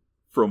different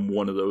from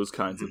one of those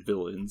kinds of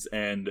villains,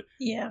 and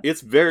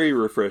it's very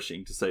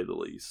refreshing to say the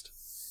least.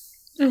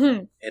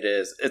 Mm-hmm. It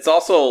is. It's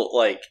also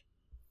like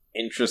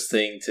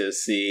interesting to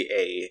see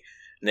a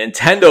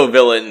Nintendo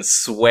villain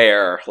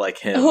swear like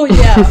him. Oh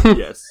yeah.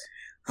 Yes.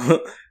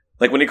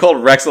 Like when he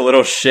called Rex a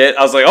little shit,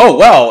 I was like, oh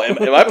wow, am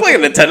I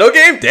playing a Nintendo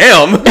game?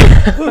 Damn.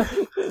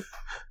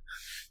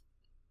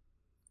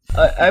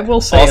 I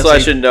will say. Also, I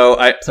should know.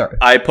 Sorry.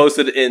 I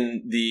posted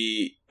in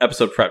the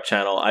episode prep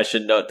channel. I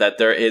should note that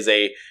there is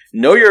a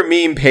Know Your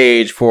Meme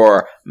page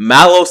for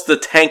Malos the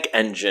Tank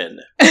Engine.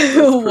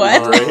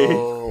 What?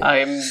 Oh.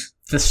 I'm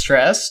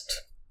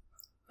distressed.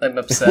 I'm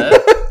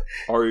upset.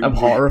 I'm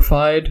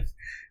horrified.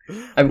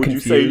 I'm Would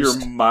confused. you say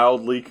you're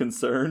mildly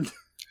concerned?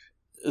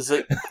 Is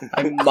it?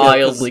 I'm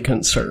mildly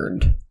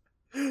concerned.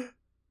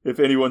 If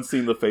anyone's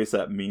seen the Face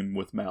App meme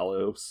with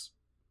Malos.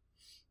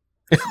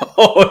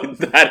 Oh,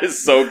 that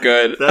is so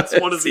good. That's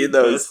one of the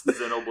those. best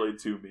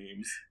Xenoblade 2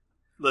 memes.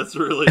 That's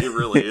really, it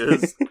really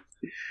is.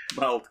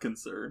 Mild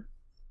concern.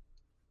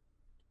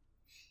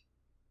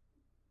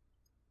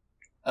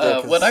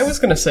 What I was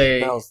going to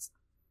say...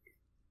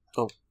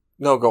 Oh,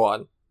 no, go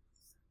on.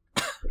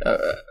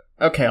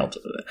 Okay, I'll do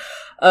it.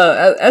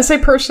 As a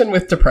person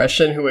with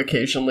depression who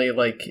occasionally,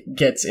 like,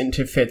 gets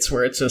into fits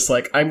where it's just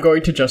like, I'm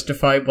going to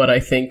justify what I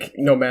think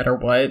no matter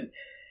what,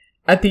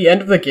 at the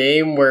end of the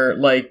game where,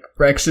 like,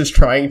 Rex is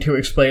trying to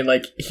explain,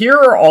 like, here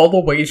are all the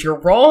ways you're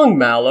wrong,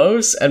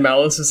 Malos, and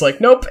Malos is like,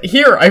 nope,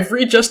 here, I've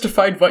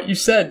re-justified what you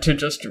said to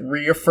just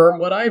reaffirm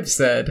what I've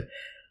said.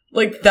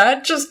 Like,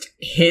 that just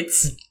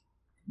hits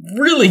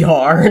really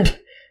hard.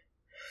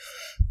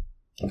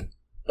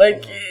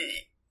 Like,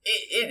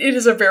 it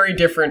is a very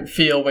different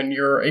feel when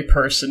you're a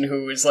person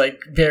who is, like,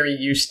 very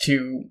used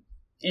to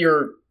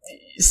your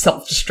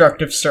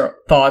self-destructive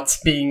thoughts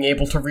being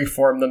able to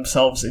reform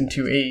themselves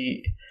into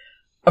a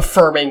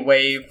affirming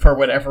way for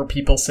whatever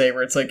people say,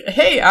 where it's like,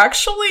 hey,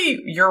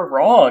 actually, you're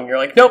wrong. You're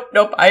like, nope,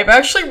 I've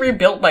actually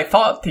rebuilt my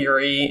thought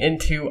theory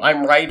into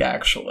I'm right,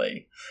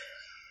 actually.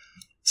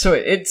 So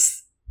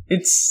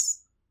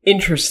it's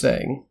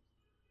interesting.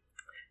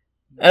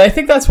 And I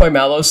think that's why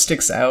Malos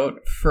sticks out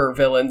for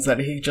villains, that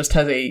he just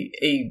has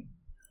a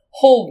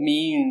whole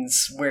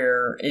means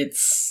where it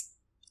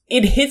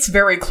hits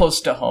very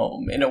close to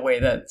home in a way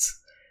that's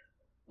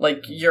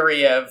like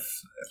Yuriev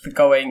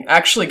going,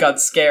 actually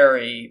got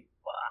scary.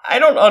 I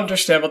don't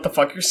understand what the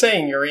fuck you're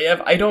saying,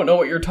 Yuriev. I don't know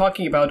what you're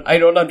talking about. I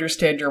don't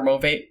understand your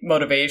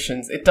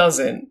motivations. It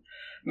doesn't.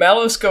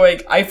 Malos going,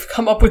 I've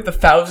come up with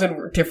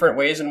 1,000 different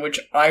ways in which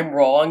I'm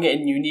wrong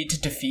and you need to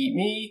defeat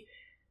me.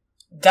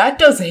 That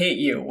does hit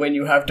you when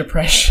you have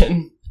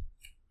depression.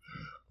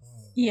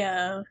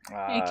 Yeah,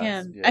 I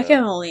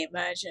can only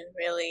imagine,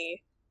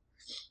 really.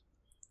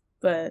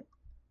 But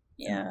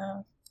yeah,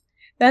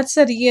 that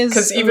said, he is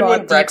because even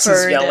when Rex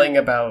is yelling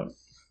about,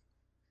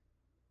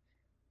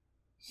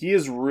 he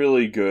is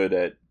really good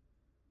at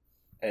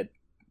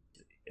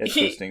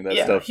twisting that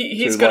stuff.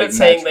 He's good at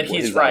saying that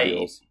he's right.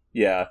 Ideals.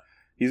 Yeah,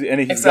 he's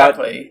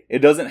exactly. It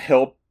doesn't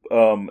help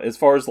as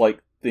far as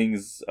like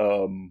things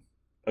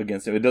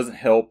against him. It doesn't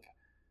help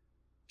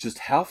just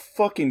how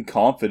fucking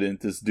confident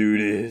this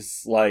dude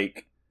is.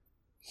 Like,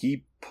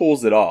 he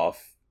pulls it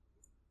off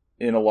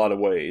in a lot of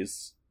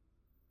ways.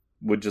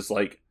 With just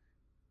like,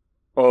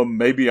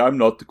 maybe I'm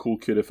not the cool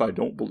kid if I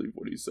don't believe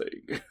what he's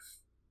saying.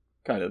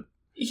 Kind of.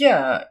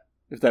 Yeah.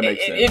 If that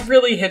makes sense. It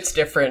really hits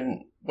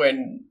different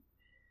when,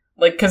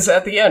 like, because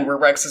at the end where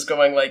Rex is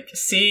going like,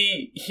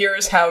 see,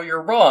 here's how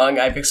you're wrong,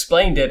 I've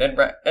explained it,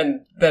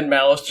 and then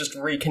Malos just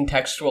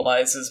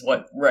recontextualizes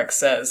what Rex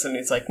says, and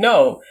he's like,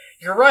 no,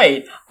 you're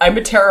right, I'm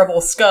a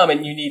terrible scum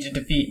and you need to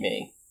defeat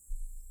me.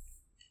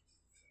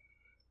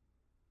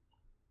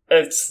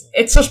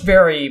 It's just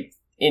very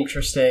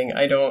interesting.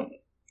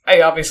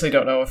 I obviously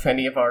don't know if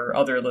any of our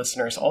other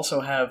listeners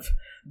also have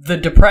the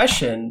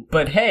depression,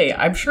 but hey,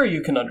 I'm sure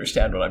you can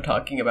understand what I'm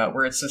talking about,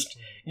 where it's just,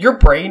 your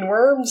brain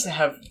worms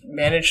have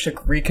managed to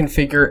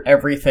reconfigure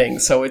everything,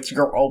 so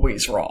you're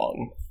always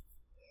wrong.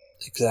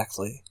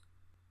 Exactly.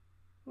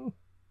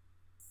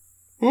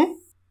 I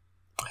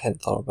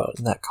hadn't thought about it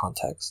in that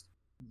context.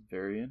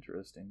 Very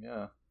interesting,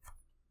 yeah.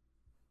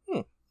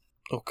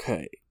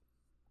 Okay.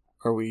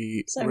 Are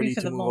we Sorry ready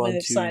for to the move moment on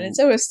of to silence.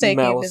 I was taking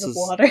a bit of Malice's-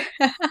 water.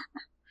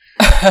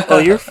 Oh,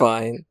 you're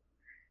fine.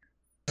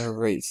 All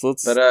right, so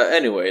let's. But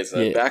anyways,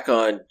 Yeah. back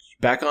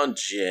on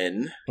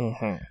Jin.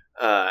 Mhm.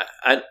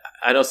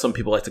 I know some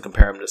people like to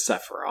compare him to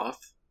Sephiroth,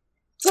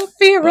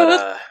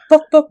 Sephiroth.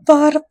 but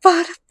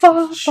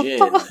Jin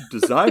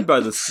Designed by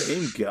the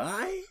same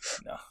guy?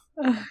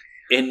 No.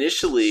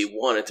 initially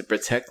wanted to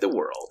protect the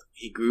world.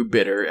 He grew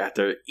bitter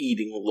after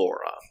eating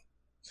Laura.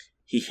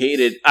 He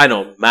hated. I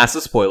know,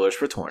 massive spoilers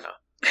for Torna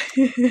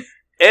and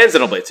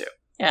Xenoblade 2.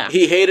 Yeah.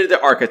 He hated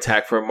the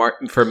architect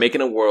for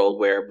making a world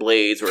where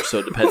blades were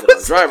so dependent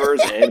on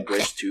drivers and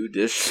wished to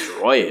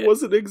destroy It it.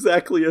 wasn't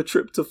exactly a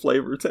trip to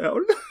Flavor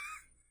Town.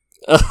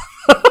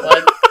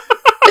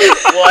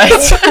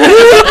 What?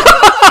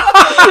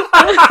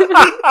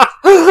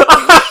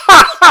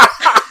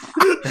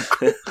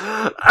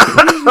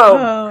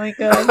 Oh my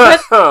god.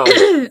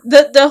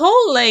 But the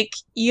whole like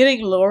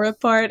eating Laura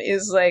part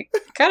is like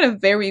kind of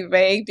very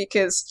vague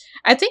because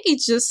I think he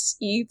just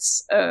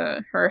eats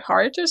her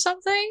heart or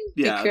something.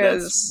 Yeah,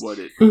 because that's what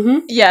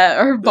it...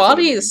 yeah, her That's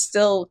body what it is means.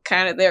 still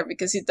kind of there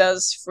because he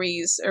does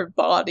freeze her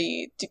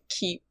body to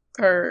keep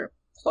her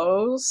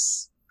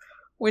close,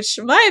 which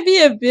might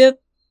be a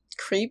bit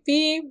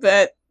creepy,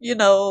 but you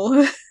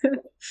know,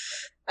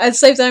 at the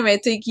same time, I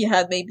think he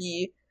had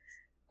maybe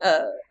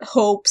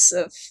hopes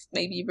of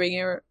maybe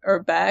bringing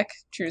her back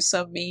through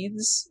some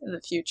means in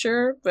the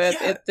future, but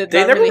Yeah, it did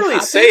they not never really really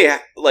happen. say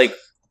like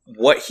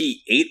what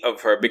he ate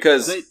of her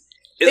because They-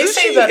 They isn't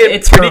say she that in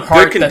it's pretty her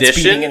heart good that's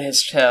beating condition? in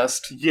his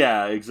chest.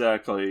 Yeah,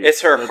 exactly.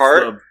 It's her That's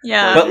heart, the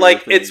Yeah. But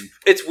like thing.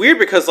 it's weird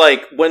because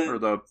like Or when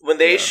the-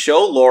 they yeah.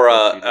 show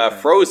Laura That's what she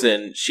did.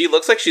 frozen, she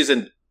looks like she's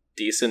in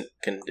decent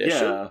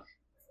condition. Yeah.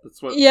 That's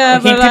what... Yeah,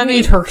 He but I didn't mean,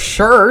 eat her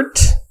shirt.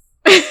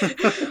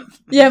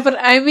 yeah, but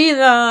I mean,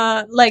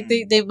 like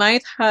they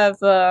might have,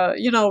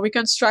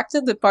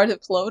 reconstructed the part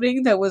of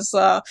clothing that was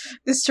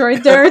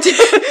destroyed there to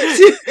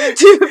They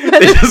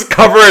better, just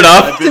cover it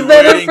up. I've to been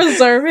better waiting-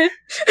 preserve it.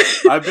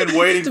 I've been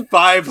waiting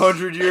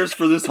 500 years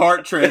for this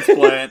heart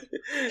transplant.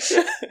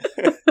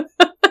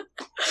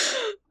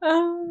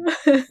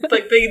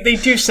 Like they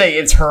do say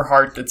it's her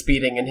heart that's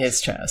beating in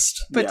his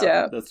chest. But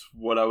yeah. That's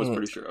what I was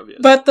pretty sure of, yes.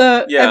 But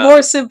a Yeah.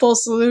 more simple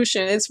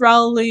solution is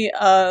probably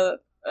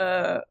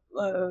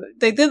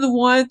they didn't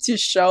want to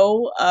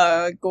show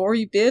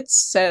gory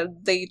bits, and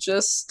they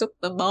just took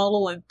the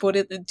model and put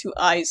it into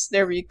ice.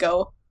 There we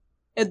go.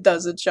 It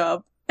does a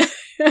job.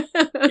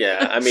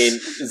 Yeah, I mean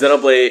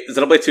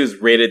Xenoblade 2 is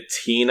rated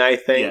teen, I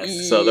think,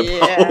 Yes. so they're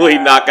Yeah. probably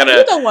not You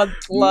gonna. don't want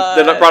blood.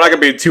 They're probably not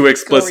gonna be too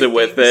explicit gory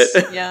with things.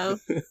 it. Yeah.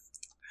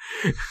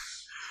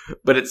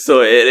 But it's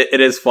so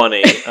it is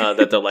funny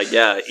that they're like,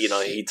 yeah, you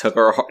know, he took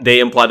her. They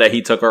imply that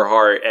he took her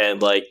heart,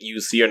 and like you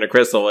see her in the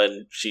crystal,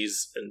 and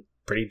she's in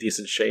pretty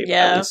decent shape,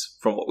 Yeah. at least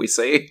from what we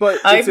see. But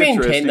I it's maintain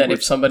interesting that with-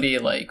 if somebody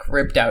like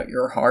ripped out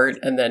your heart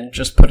and then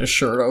just put a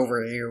shirt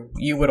over you,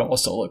 you would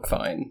also look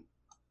fine.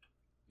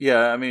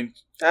 Yeah, I mean,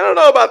 I don't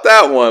know about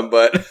that one,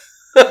 but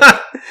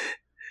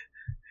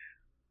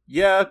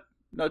yeah.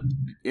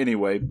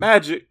 Anyway,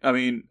 magic. I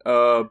mean,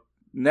 not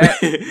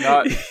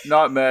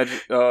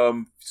magic.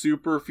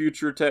 Super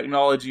future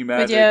technology But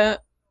magic. yeah.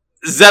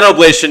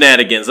 Xenoblade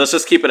shenanigans. Let's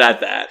just keep it at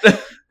that.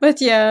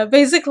 But yeah,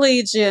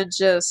 basically Jin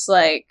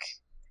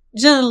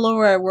and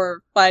Laura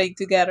were fighting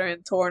together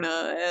in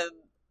Torna,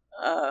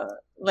 and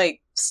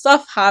like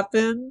stuff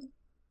happened.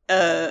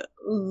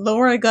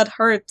 Laura got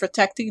hurt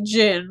protecting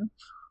Jin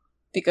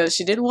because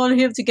she didn't want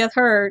him to get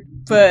hurt,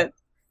 but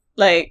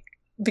like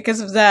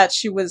because of that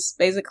she was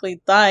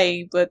basically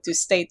dying, but to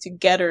stay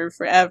together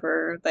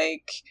forever.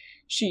 Like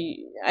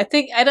I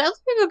don't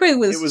remember it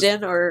was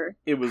Jin or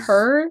It was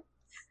her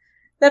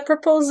that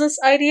proposed this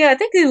idea. I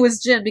think it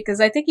was Jin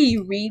because I think he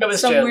read It was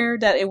somewhere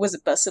that it was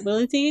a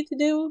possibility to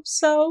do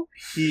so.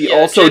 He Yeah,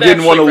 also Jin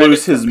didn't want to actually read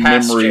lose it his from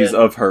past memories Jin.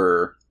 of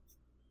her.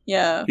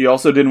 Yeah. He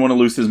also didn't want to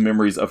lose his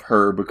memories of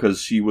her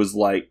because she was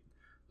like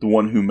the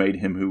one who made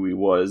him who he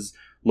was.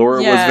 Laura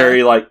was Yeah.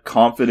 very like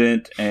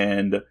confident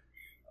and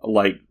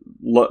like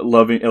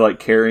loving, like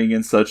caring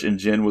and such, and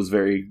Jin was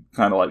very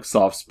kind of like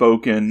soft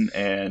spoken,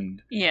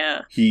 and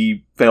Yeah.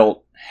 he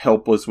felt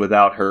helpless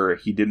without her.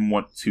 He didn't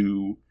want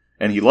to,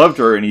 and he loved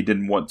her, and he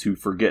didn't want to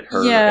forget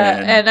her. Yeah,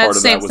 and at part the of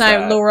that same was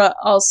time, that. Laura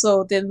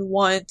also didn't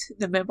want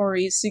the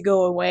memories to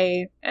go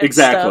away and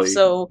Exactly. stuff,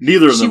 so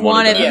Neither of she them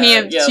wanted wanted that.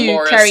 him to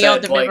Laura carry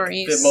on said, the like,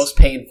 memories. The most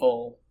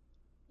painful.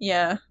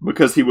 Yeah.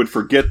 Because he would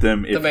forget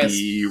them if best-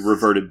 he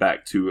reverted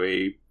back to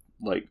a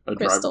Crystal,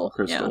 driver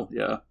crystal,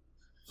 yeah.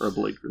 Or a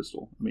blade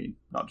crystal. I mean,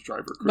 not a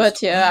driver crystal.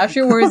 But yeah,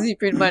 afterwards he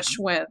pretty much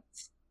went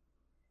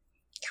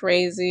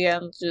crazy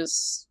and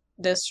just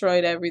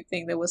destroyed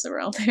everything that was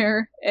around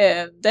there.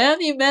 And then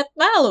he met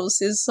Malus,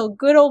 his so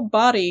good old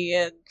body,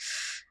 and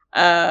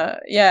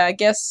I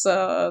guess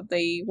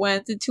they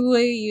went into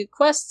a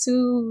quest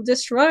to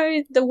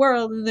destroy the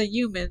world and the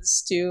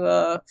humans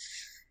to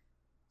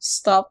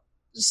stop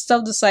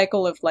the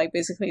cycle of like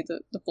basically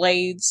the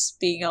blades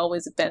being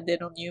always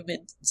dependent on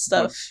human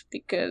stuff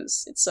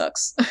because it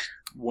sucks.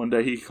 One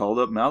day he called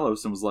up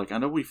Malos and was like, I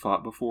know we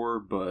fought before,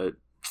 but,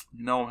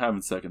 I'm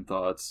having second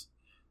thoughts.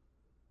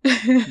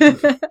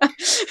 Laura's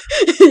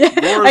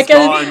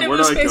gone. It Where do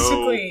was I go?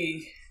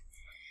 basically...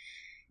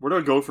 Where do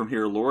I go from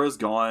here? Laura's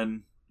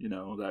gone. You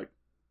know, that...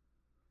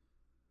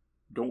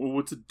 Don't know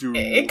what to do.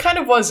 It kind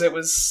of was. It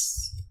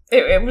was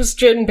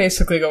Jin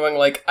basically going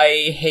like,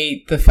 I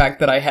hate the fact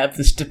that I have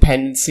this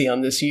dependency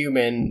on this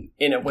human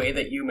in a way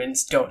that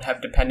humans don't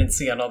have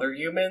dependency on other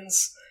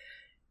humans.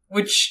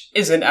 Which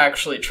isn't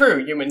actually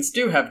true. Humans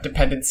do have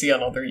dependency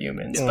on other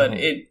humans, but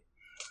it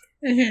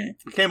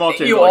came off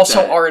to you him like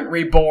also that. aren't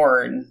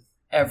reborn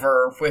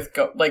ever with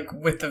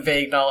with the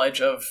vague knowledge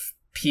of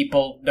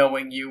people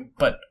knowing you,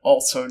 but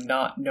also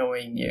not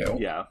knowing you.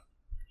 Yeah.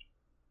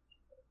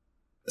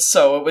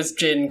 So it was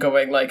Jin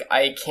going like,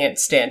 I can't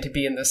stand to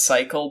be in this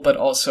cycle, but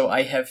also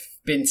I have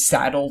been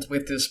saddled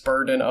with this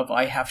burden of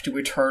I have to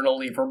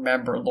eternally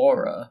remember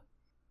Laura.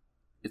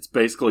 It's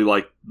basically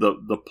like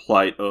the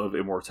plight of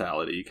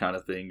immortality kind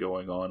of thing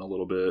going on a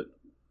little bit.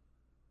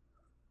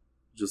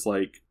 Just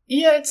like...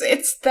 Yeah,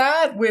 it's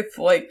that with,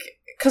 like...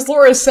 Because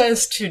Laura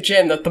says to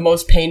Jin that the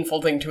most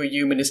painful thing to a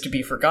human is to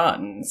be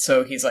forgotten.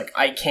 So he's like,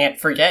 I can't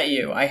forget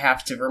you. I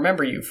have to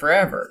remember you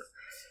forever.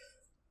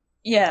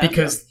 Yeah.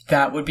 Because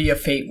that would be a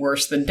fate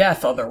worse than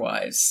death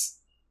otherwise.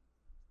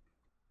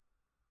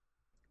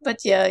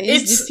 But yeah,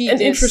 his It's defeat an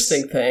is...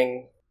 interesting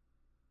thing.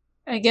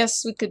 I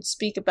guess we could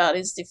speak about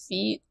his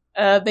defeat.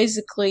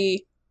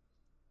 Basically,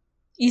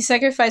 he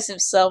sacrificed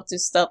himself to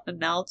stop the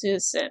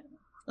Malthus, and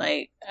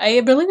like I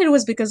believe it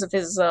was because of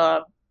his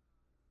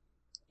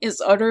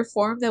other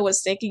form that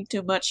was taking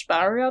too much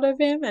power out of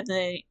him, and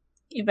then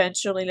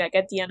eventually, like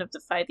at the end of the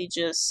fight, he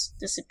just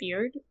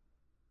disappeared.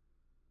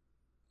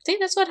 I think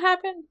that's what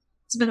happened.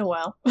 It's been a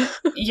while.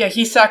 Yeah,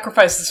 he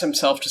sacrifices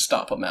himself to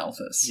stop a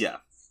Malthus. Yeah.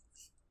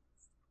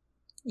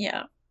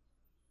 Yeah.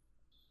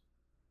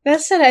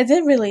 That said, I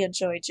did really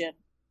enjoy Jin,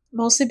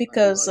 mostly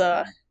because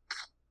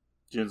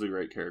Jin's a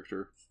great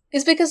character.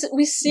 it's because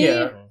we see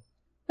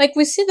like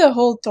we see the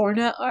whole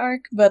Torna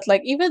arc, but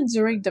like even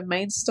during the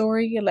main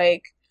story,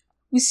 like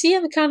we see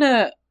him kind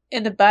of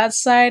in the bad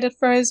side at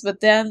first, but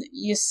then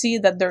you see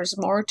that there's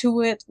more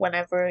to it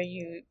whenever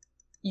you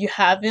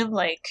have him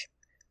like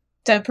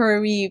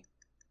temporary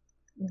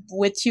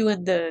with you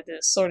in the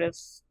sort of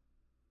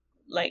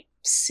like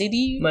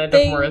city Land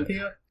thing. of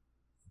Morinthia?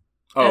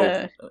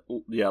 Oh,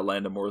 yeah,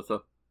 Land of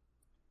Mortha.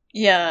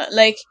 Yeah,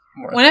 like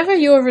whenever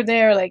you're over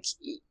there, like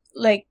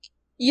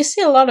you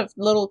see a lot of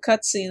little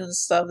cutscenes and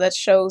stuff that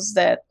shows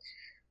that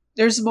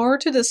there's more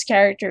to this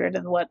character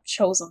than what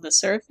shows on the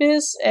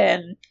surface,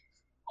 and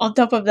on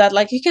top of that,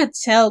 like you can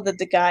tell that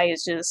the guy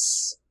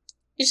is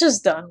he's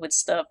just done with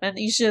stuff and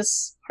he's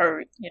just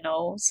hurt, you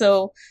know.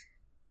 So,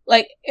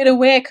 like in a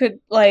way,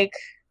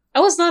 I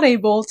was not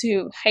able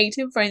to hate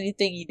him for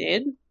anything he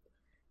did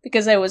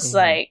because I was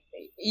like,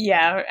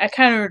 yeah, I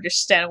kind of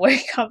understand where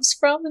he comes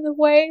from in a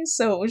way.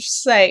 So it was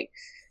just like,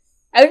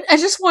 I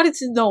just wanted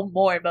to know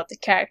more about the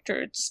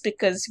character just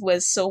because he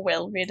was so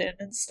well written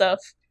and stuff.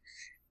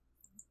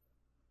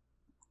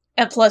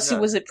 And plus, he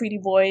was a pretty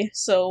boy,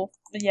 so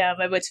yeah,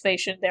 my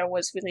motivation there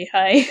was really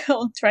high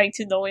on trying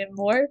to know him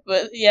more.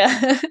 But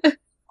yeah,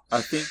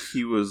 I think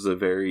he was a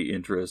very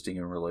interesting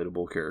and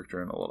relatable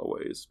character in a lot of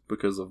ways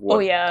because of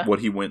what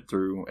he went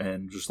through,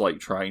 and just like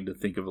trying to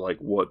think of like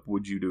what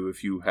would you do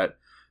if you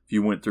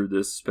went through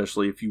this,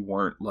 especially if you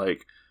weren't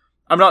like.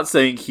 I'm not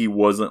saying he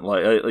wasn't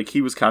like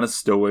he was kind of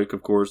stoic,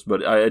 of course,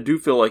 but I do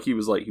feel like he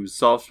was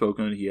soft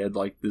spoken. He had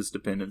like this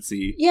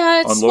dependency.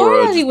 Yeah, it's on Laura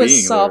more that he was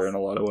being soft there in a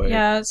lot of ways.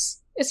 Yeah,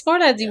 it's more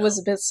that he was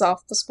a bit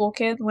soft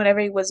spoken whenever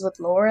he was with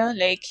Laura.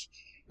 Like,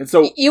 and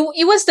so he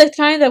was the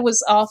kind that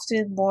was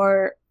often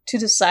more to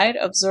the side,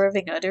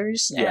 observing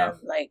others and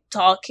like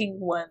talking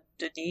when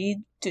the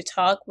need to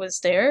talk was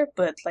there.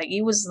 But like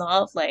he was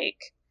not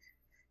like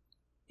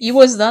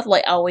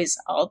always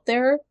out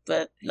there,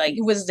 but like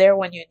he was there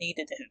when you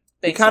needed him.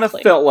 Basically. He kind of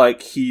felt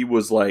like he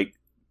was good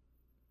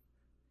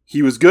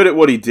at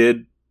what he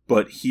did,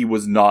 but he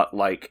was not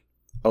like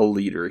a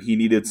leader. He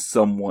needed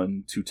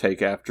someone to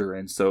take after,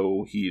 and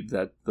so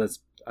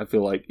I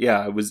feel like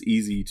it was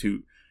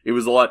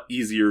a lot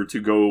easier to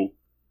go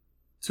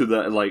to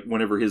the like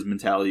whenever his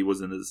mentality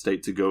was in the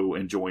state to go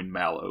and join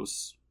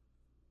Malos.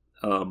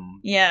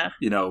 You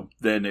know,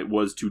 than it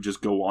was to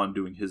just go on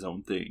doing his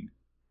own thing.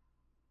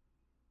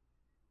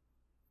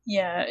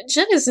 Yeah,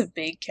 Jin is a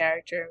big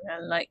character,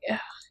 man. Like,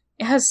 it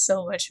has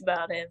so much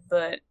about him,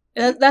 but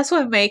that's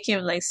what makes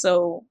him like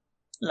so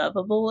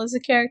lovable as a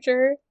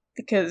character,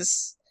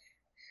 because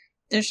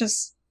there's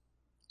just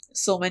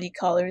so many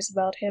colors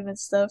about him and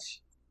stuff.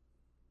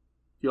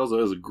 He also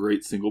has a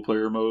great single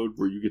player mode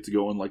where you get to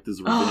go on like this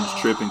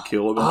revenge trip and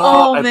kill a bunch.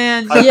 Oh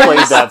man, I yes.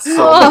 played that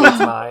so many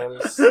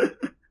times.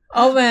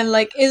 Oh man,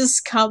 like his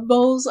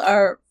combos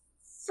are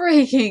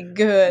freaking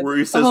good. Where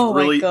he says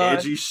really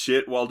edgy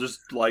shit while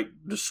just like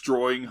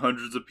destroying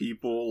hundreds of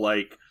people,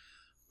 like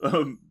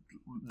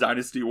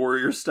Dynasty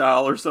Warrior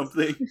style or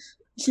something.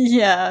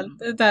 Yeah,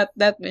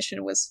 that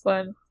mission was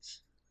fun.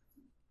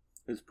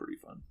 It's pretty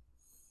fun.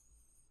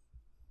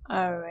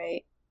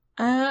 Alright.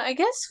 I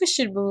guess we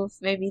should move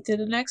maybe to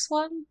the next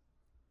one.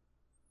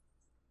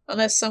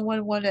 Unless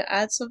someone want to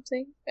add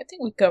something, I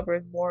think we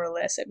covered more or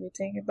less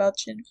everything about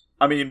Jin.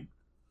 I mean,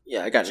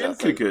 Yeah, I got Jin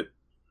nothing. could get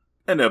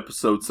an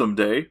episode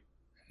someday.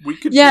 We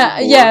could Yeah,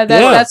 do more. yeah, Yeah,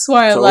 that's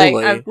why totally.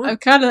 I'm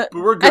kind of.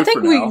 We're good I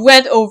think for we now.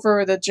 went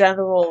over the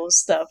general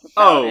stuff. About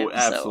Oh, him, so.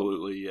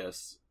 absolutely,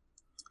 yes.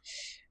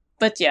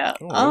 But yeah,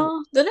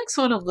 Alright. the next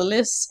one on the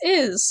list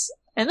is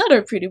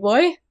another pretty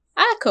boy,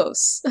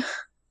 Akos,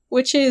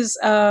 which is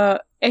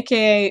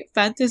aka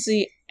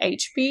Fantasy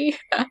HP,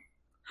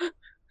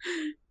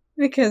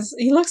 because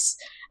he looks.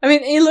 I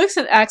mean, he looks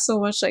and acts so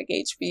much like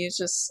HP. It's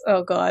just,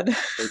 oh god.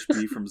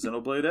 HB from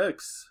Xenoblade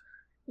X.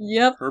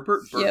 Yep.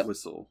 Herbert Yep.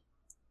 Birtwistle.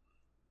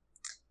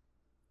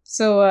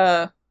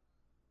 So,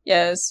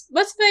 yeah, his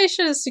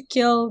motivation is to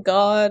kill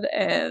God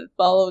and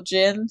follow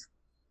Jin.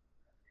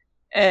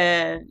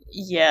 And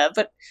yeah,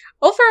 but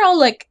overall,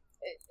 like,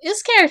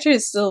 his character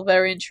is still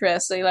very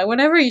interesting. Like,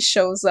 whenever he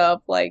shows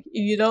up, like,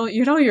 you know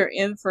you're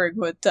in for a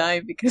good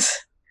time, because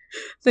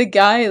the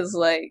guy is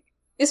like,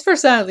 his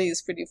personality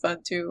is pretty fun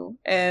too,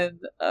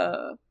 and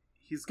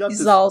He's got he's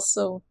this.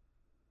 also.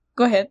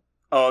 Go ahead.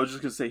 Oh, I was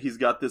just gonna say he's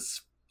got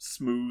this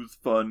smooth,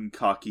 fun,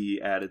 cocky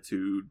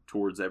attitude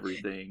towards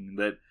everything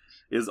that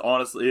is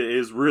honestly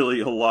is really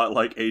a lot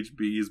like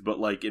HB's, but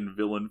like in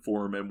villain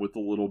form and with a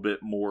little bit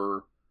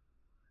more.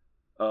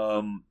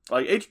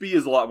 Like HB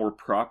is a lot more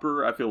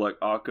proper. I feel like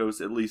Akos,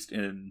 at least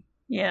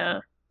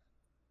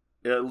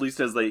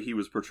as he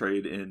was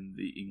portrayed in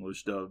the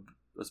English dub,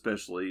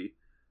 especially.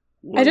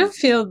 I don't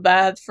feel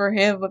bad for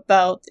him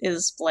about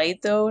his blade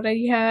though that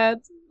he had.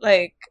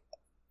 Like,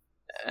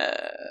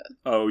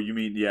 Oh, you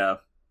mean yeah?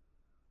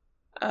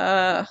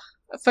 I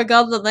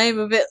forgot the name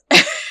of it.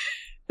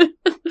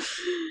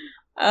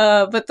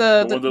 But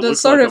The one that the looks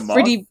sort like a of moth?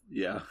 pretty,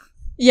 Yeah.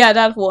 yeah,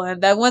 that one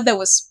that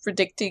was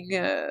predicting,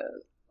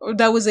 or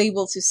that was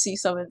able to see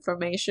some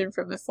information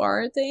from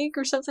afar, I think,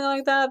 or something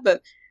like that.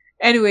 But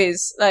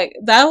anyways, like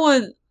that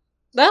one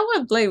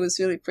blade was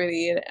really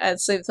pretty, and at the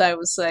same time, it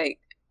was like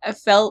I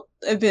felt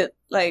a bit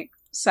like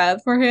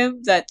sad for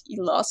him that he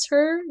lost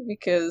her,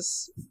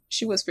 because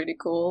she was pretty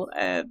cool,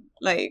 and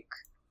like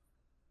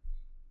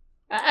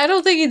I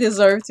don't think he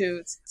deserved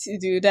to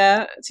do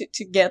that,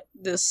 to get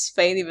this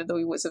fate, even though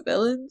he was a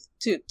villain,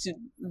 to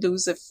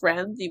lose a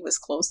friend he was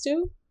close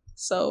to.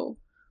 So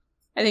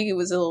I think it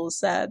was a little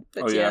sad.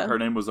 But Oh yeah, her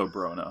name was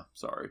Obrona.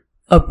 Sorry.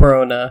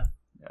 Abrona.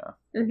 Yeah.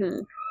 Mm-hmm.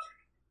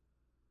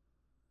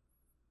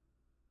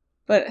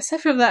 But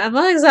aside from that, I'm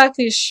not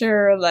exactly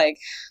sure like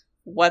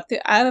what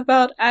to add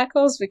about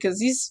Akos, because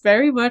he's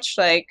very much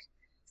like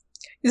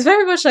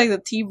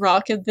the Team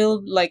Rocket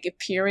villain, like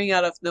appearing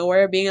out of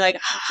nowhere, being like,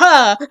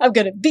 "Ha! I'm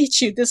gonna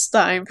beat you this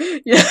time."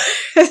 Yeah,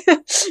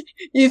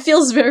 he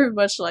feels very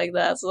much like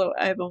that. So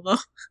I don't know.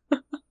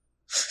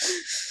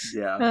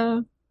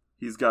 Yeah.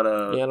 He's got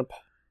a. Yeah,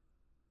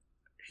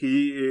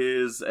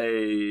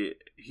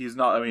 He's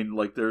not. I mean,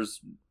 like, there's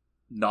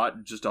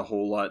not just a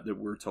whole lot that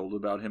we're told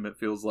about him. It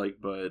feels like,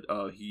 but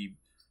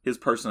his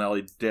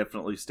personality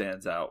definitely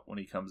stands out when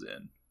he comes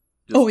in.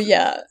 Oh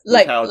yeah,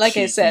 with how like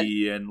I said,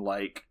 cheeky and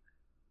like.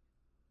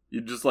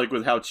 Just like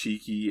with how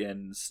cheeky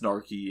and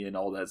snarky and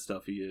all that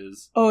stuff he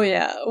is. oh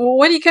yeah.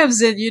 When he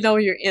comes in, you know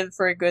you're in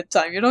for a good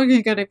time. You know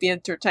you're gonna be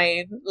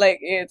entertained. Like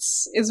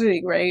it's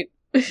really great.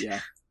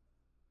 Yeah.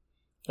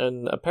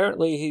 and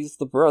apparently he's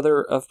the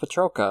brother of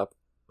Patrocop.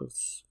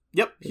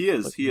 Yep, he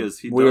is. Like He is.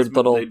 He weird does.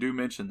 little- They do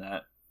mention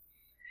that.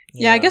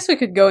 Yeah, I guess we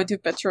could go into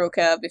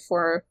Petroka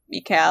before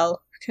Mikal,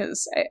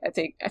 because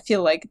I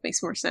feel like it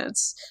makes more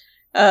sense.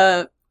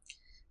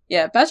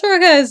 Yeah,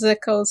 Petroka is a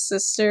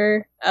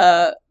co-sister.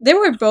 They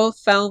were both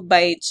found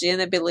by Jin,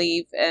 I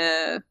believe.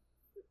 It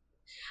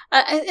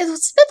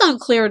was a bit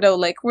unclear though.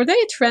 Like, were they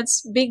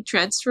being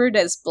transferred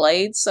as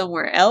blades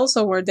somewhere else,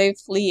 or were they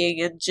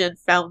fleeing and Jin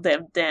found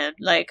them then?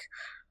 Like,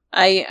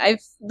 I'm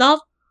not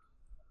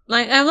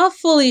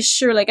fully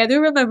sure. Like, I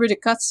do remember the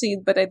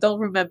cutscene, but I don't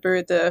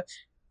remember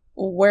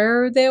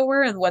where they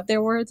were and what they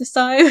were at this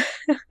time.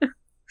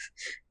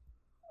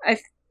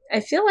 I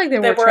feel like they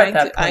were trying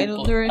to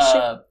idle their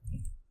ship.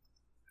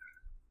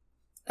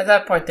 At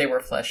that point, they were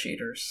flesh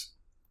eaters.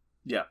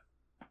 Yeah,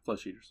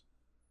 flesh eaters.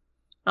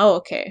 Oh,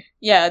 okay.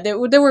 Yeah, they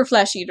were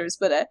flesh eaters,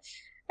 but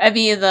I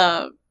mean,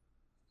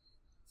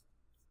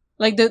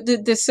 like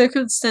the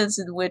circumstance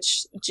in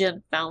which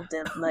Jin found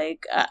them,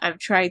 like I'm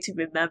trying to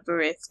remember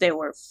if they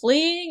were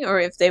fleeing or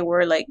if they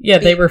were like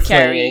They were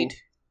carried. fleeing.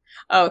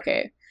 Oh,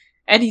 okay,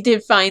 and he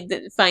did find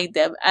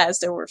them as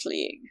they were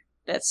fleeing.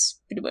 That's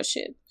pretty much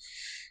it.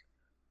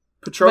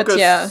 Patroka But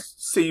yeah.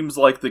 seems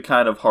like the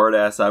kind of hard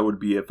ass I would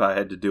be if I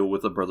had to deal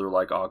with a brother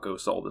like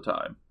Akos all the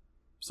time.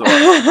 So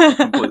I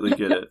completely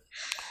get it.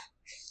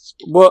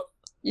 Well,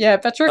 Yeah,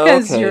 Petroka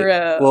is okay. your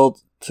Well,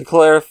 to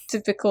clarify,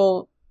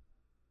 typical.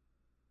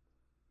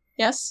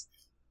 Yes.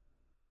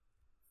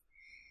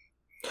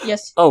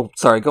 Yes. oh,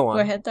 sorry, go on.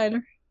 Go ahead,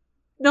 Tyler.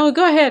 No,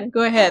 go ahead.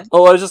 Go ahead.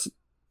 Oh, I was just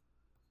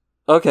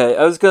okay.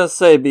 I was gonna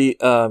say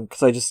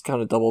because I just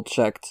kind of double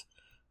checked,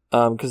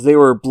 because they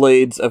were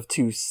blades of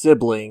two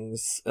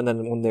siblings, and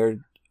then when their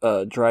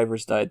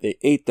drivers died, they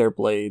ate their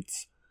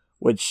blades,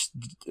 which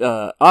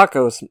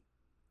Akos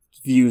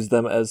views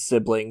them as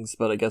siblings,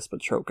 but I guess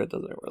Patroka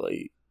doesn't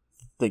really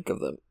think of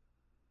them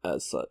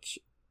as such.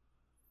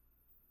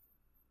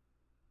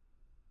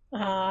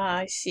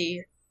 I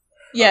see.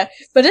 Yeah,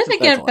 but then That's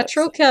again, all I have to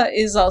say. Patroka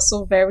is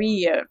also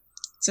very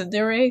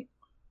tsundere.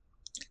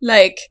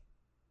 Like,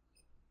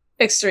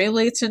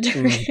 extremely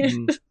tsundere.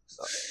 Mhm.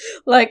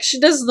 Like, she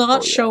does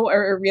not Oh, yeah. show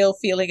a real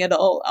feeling at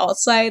all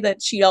outside,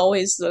 and she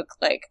always look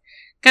like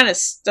kind of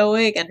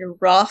stoic and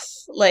rough,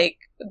 like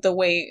the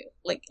way,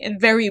 like, and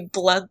very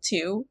blunt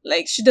too.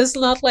 Like, she does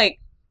not really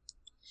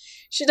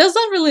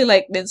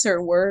like mince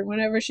her word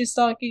whenever she's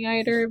talking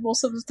either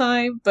most of the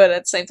time, but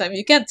at the same time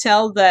you can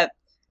tell that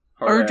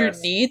Hard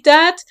ass.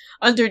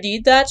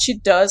 underneath that she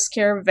does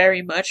care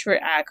very much for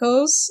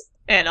Akos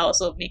and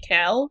also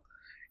Mikhail.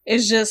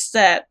 It's just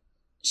that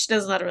she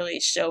does not really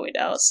show it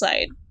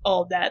outside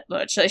all that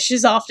much. Like,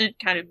 she's often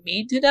kind of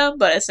mean to them,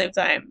 but at the same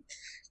time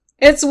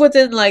it's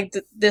within like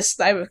this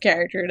type of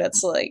character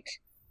that's like,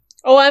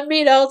 oh, I'm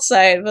mean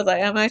outside, but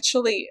like I'm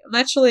actually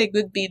a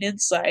good bean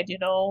inside, you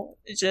know?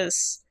 It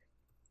just,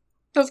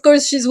 of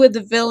course she's with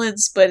the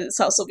villains, but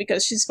it's also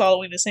because she's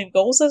following the same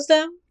goals as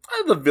them.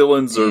 The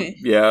villains are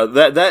Yeah.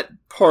 that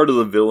part of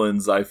the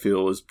villains I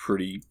feel is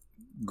pretty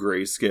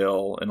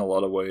grayscale in a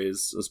lot of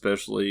ways,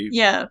 especially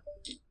Yeah.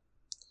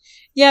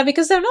 Yeah,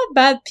 because they're not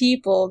bad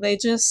people. They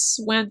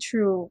just went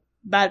through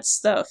bad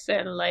stuff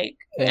and like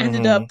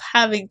ended up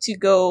having to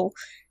go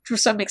through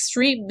some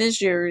extreme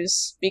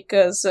measures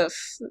because of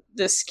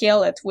the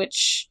scale at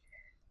which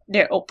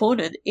their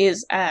opponent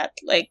is at.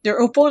 Like, their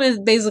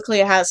opponent basically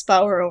has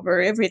power over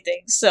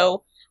everything.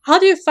 So how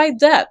do you fight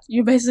that?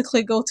 You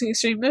basically go to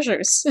extreme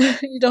measures.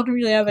 You don't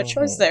really have a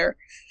choice there.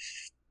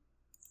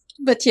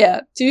 But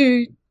yeah,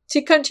 to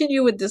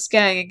continue with this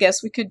gang, I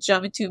guess we could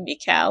jump into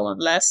Mikhail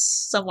unless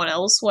someone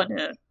else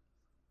wanna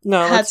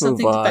No, add let's move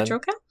something to on.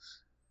 Petroka.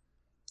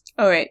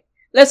 Alright,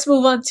 let's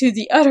move on to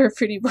the other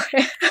pretty boy.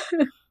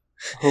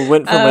 Who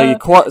went from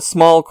a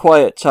small,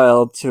 quiet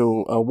child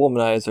to a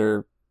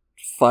womanizer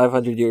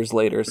 500 years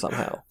later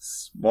somehow.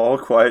 small,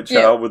 quiet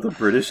child with a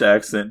British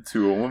accent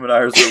to a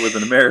womanizer with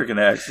an American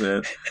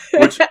accent.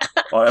 Which,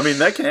 well, I mean,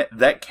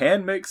 that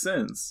can make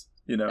sense.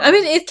 You know, I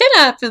mean, it can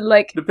happen.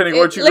 Like, depending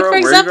where you like, grow, for where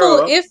you grow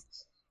example, up.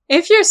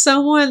 if you're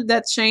someone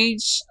that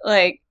changed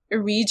like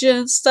region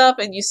and stuff,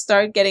 and you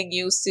start getting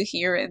used to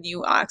hear a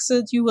new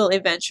accent, you will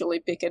eventually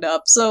pick it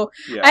up. So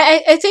Yeah.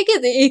 I think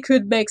it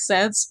could make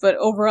sense, but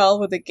overall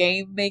with the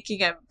game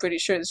making, I'm pretty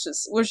sure it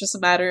was just a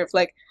matter of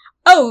like,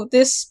 oh,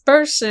 this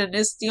person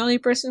is the only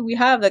person we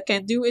have that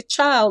can do a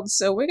child,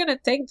 so we're gonna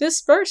take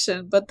this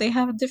person, but they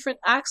have a different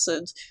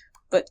accent.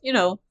 But you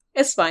know,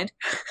 it's fine.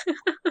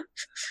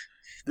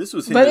 This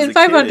was him But as in a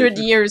 500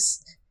 kid.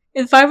 years,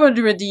 in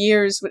 500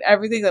 years, with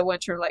everything that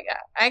went through, like,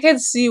 I can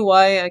see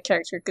why a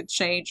character could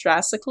change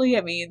drastically.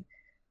 I mean,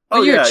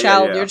 when you're a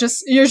child, you're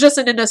just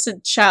an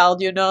innocent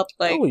child. You're not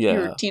like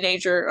you're a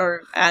teenager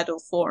or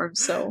adult form.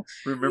 So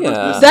Remember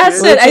this that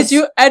kid?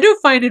 said, I do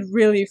find it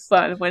really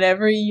fun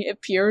whenever he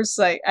appears.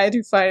 Like, I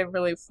do find it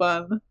really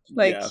fun.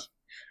 Like,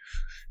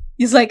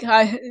 he's like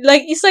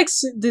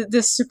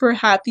this super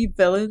happy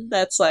villain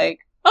that's like,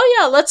 oh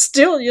yeah, let's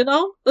do,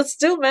 let's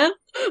do, man.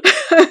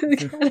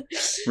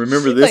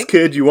 Remember this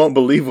kid? You won't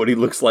believe what he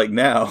looks like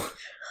now.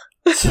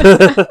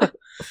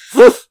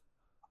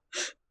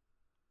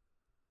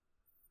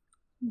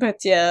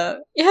 But yeah,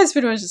 he has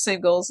pretty much the same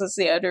goals as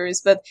the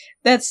others. But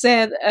that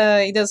said,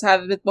 he does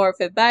have a bit more of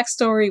a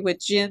backstory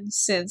with Jin,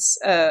 since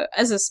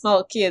as a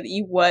small kid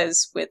he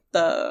was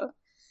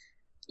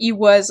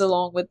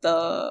along with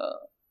the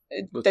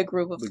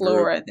group of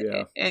Flora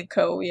and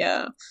co.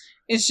 Yeah,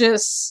 it's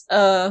just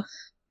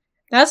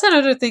that's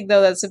another thing though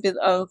that's a bit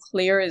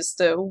unclear, is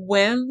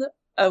when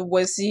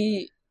was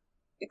he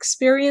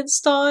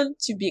experienced on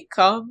to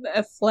become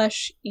a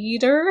flesh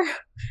eater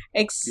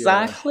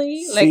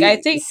exactly? Yeah. Like,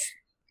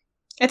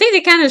 I think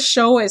they kind of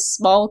show a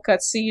small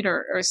cutscene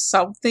or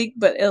something,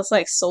 but it's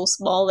like so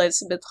small that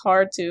it's a bit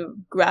hard to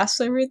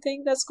grasp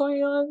everything that's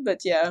going on. But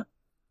yeah,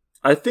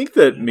 I think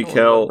that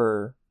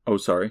Mikhail. Oh,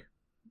 sorry.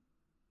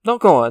 No,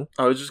 go on.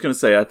 I was just gonna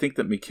say, I think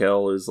that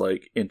Mikhail is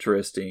like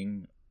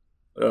interesting,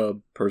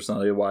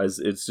 personality wise.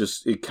 It's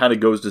just, it kind of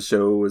goes to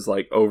show is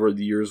like over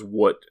the years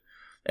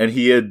and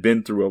he had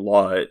been through a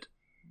lot,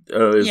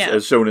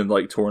 as shown in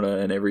like Torna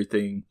and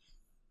everything,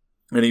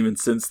 and even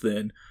since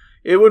then.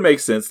 It would make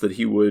sense that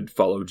he would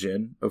follow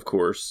Jin, of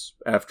course,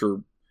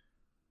 after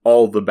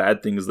all the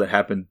bad things that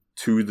happened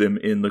to them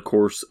in the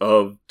course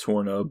of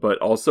Torna. But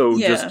also,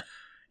 just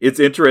it's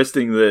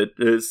interesting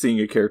that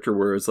seeing a character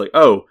where it's like,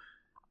 oh,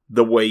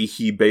 the way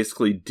he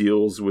basically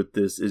deals with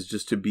this is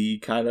just to be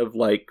kind of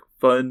like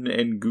fun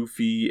and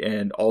goofy,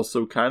 and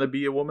also kind of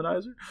be a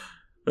womanizer.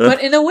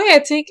 But in a way, I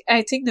think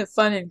the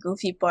fun and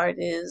goofy part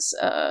is,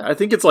 I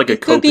think it's like a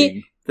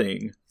coping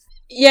thing.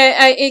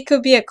 Yeah, it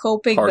could be a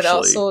coping, Partially. but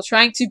also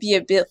trying to be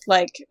a bit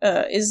like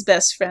his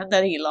best friend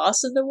that he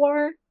lost in the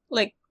war,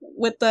 like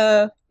with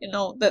the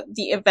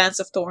the events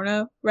of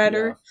Torna,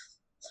 rather.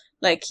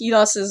 Like, he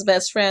lost his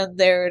best friend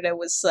there that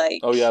was, like,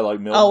 Oh yeah, like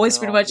Milton always now?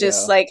 pretty much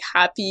just, like,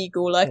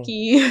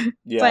 happy-go-lucky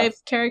Yeah. type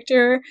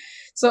character.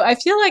 So I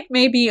feel like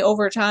maybe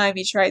over time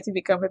he tried to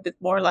become a bit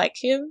more like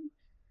him.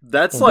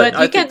 That's But like you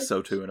I think can-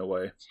 so too in a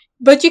way.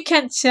 But you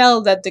can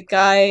tell that the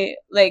guy,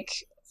 like,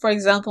 for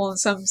example, in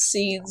some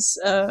scenes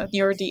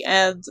near the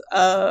end,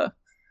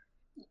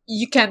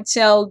 you can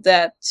tell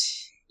that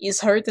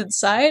he's hurt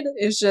inside.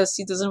 It's just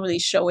he doesn't really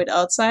show it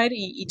outside.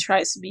 He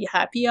tries to be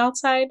happy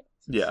outside.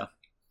 Yeah.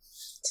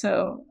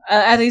 So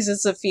at least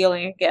it's a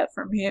feeling I get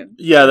from him.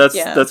 Yeah, that's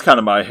Yeah. that's kind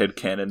of my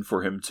headcanon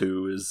for him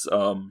too, is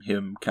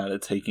him kind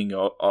of taking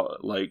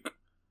like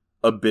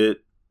a bit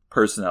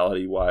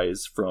personality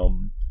wise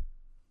from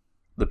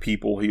the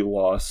people he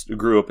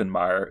grew up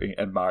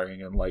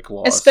admiring and like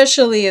lost.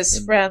 Especially his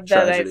in friend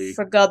that tragedy. I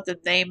forgot the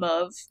name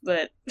of,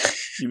 but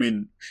You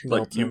mean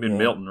like you mean yeah.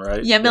 Milton,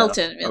 right? yeah,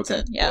 Milton,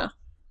 Okay. yeah.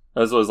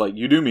 As I was like,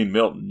 you do mean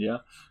Milton, yeah?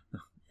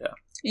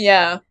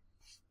 Yeah.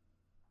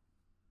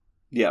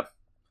 Yeah.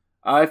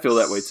 I feel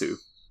that way too.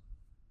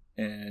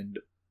 And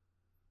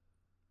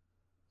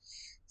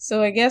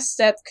So I guess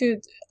that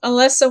could,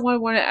 unless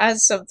someone want to add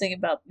something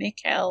about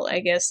Mikhail, I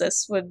guess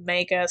this would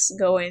make us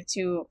go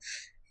into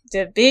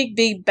the big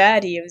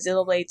baddie of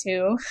Xenoblade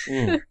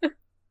 2.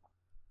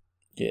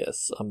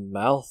 Yes, a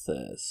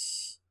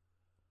Malthus.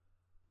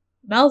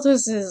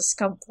 Malthus is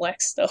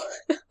complex, though.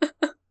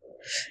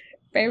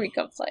 Very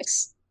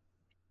complex.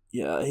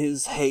 Yeah,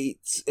 his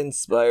hate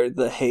inspired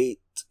the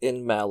hate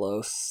in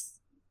Malos.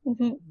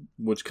 Mhm.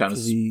 which kind of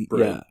 'Cause he-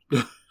 spread.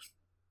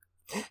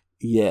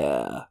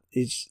 Yeah,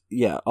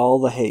 all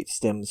the hate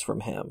stems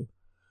from him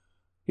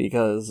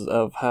because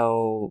of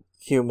how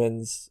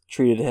humans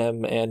treated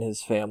him and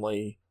his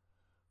family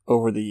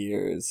over the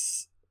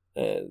years.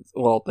 And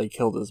well, they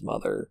killed his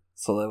mother,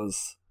 so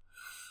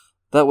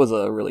that was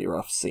a really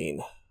rough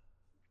scene.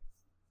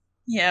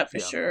 Yeah, for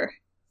Yeah. sure.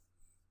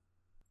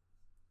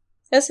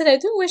 As I said, I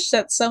do wish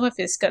that some of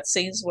his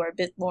cutscenes were a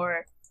bit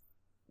more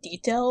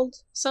detailed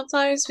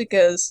sometimes,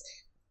 because,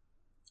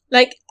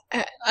 like,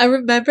 I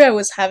remember I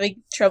was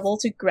having trouble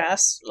to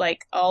grasp,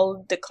 like,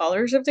 all the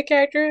colors of the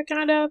character,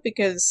 kinda,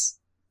 because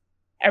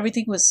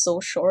everything was so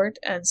short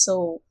and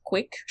so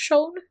quick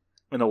shown.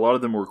 And a lot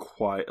of them were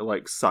quite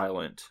like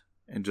silent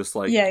and just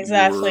like Yeah,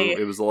 exactly.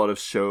 it was a lot of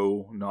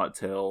show, not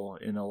tell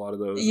in a lot of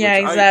those. Yeah,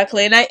 which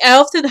exactly. And I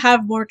often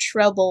have more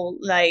trouble,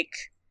 like,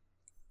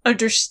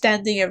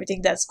 understanding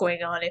everything that's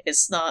going on if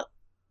it's not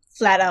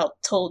flat out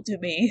told to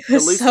me.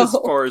 At least So- as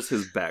far as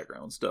his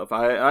background stuff,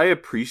 I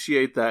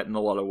appreciate that in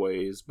a lot of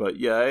ways. But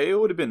yeah, it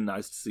would have been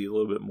nice to see a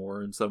little bit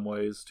more in some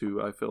ways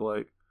too. I feel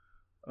like.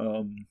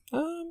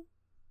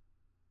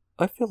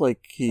 I feel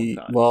like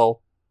Sometimes.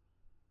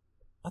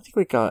 I think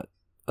we got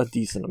a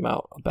decent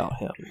amount about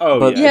him. Oh,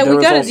 But Yeah, there we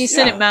was got a also-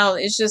 decent yeah.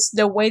 amount. It's just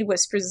the way it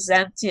was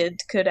presented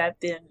could have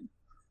been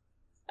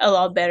a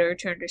lot better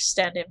to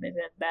understand him even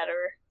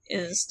better,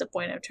 is the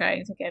point I'm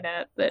trying to get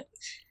at. But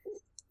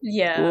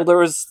yeah. Well,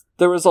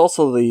 there was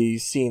also the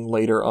scene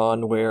later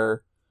on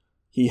where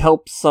he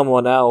helps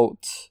someone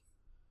out,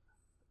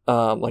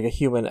 like a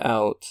human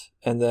out,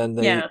 and then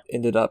they Yeah.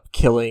 ended up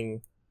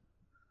killing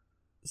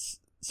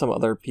some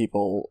other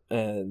people,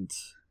 and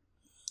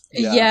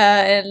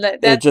Yeah, and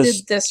that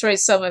just- did destroy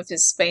some of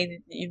his faith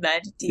in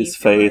humanity. His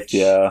pretty faith, much.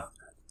 yeah.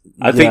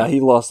 I yeah, think- he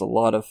lost a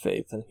lot of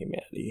faith in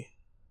humanity.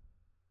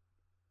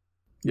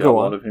 Yeah, Go a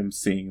lot on. of him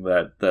seeing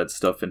that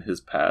stuff in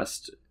his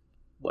past,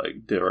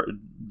 like,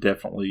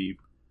 definitely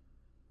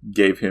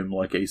gave him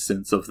like a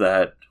sense of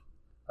that.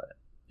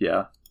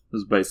 Yeah,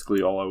 was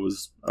basically all I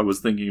was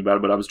thinking about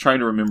it. But I was trying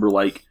to remember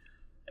like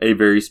a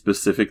very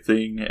specific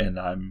thing,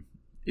 and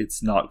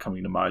it's not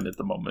coming to mind at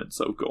the moment.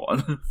 So go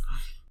on.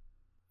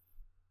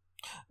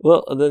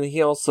 Well, and then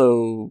he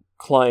also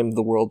climbed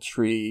the world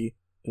tree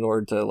in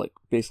order to, like,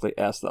 basically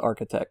ask the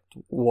architect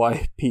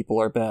why people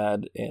are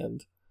bad,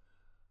 and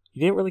he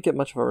didn't really get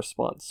much of a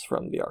response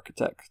from the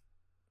architect.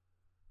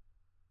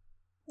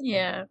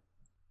 Yeah.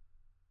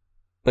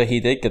 But he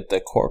did get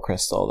the core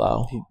crystal,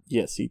 though.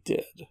 Yes, he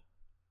did.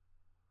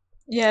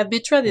 Yeah,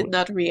 Mitra did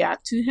not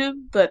react to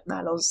him, but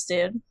Malos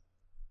did.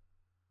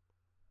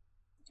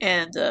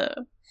 And,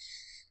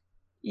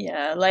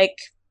 yeah, like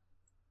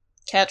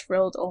Kat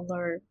wrote on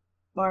her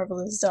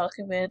marvelous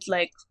document,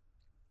 like,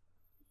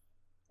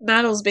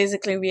 Malos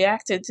basically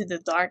reacted to the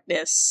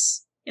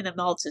darkness in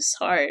Amalthus'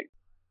 heart,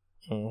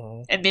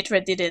 Mhm. and Mitra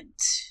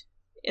didn't.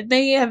 It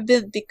may have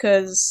been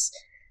because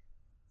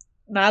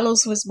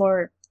Malos was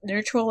more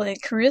neutral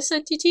and curious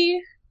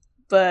entity,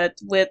 but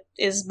with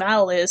his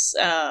malice,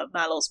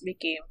 Malos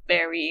became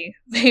very,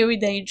 very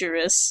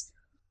dangerous.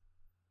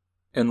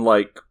 And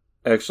like,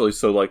 actually,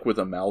 so like with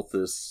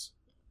Amalthus,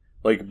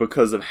 like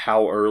because of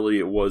how early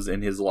it was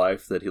in his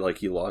life that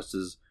he lost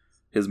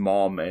his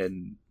mom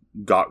and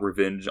got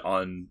revenge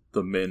on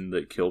the men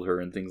that killed her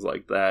and things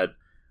like that.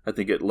 I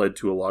think it led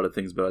to a lot of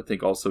things, but I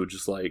think also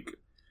just like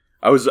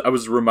I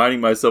was reminding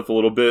myself a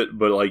little bit,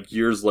 but like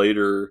years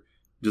later,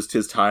 just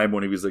his time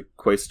when he was a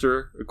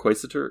quaestor.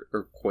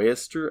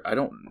 I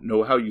don't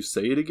know how you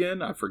say it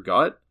again. I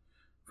forgot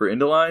for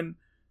Endeline.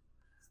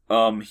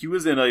 He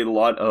was in a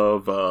lot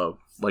of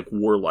like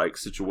warlike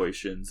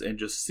situations, and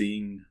just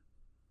seeing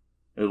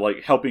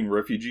like helping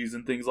refugees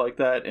and things like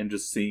that, and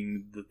just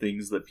seeing the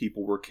things that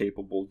people were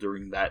capable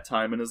during that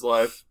time in his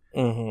life.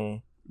 Mm-hmm.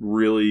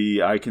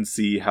 Really, I can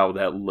see how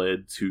that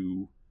led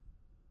to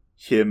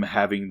him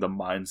having the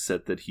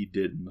mindset that he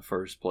did in the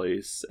first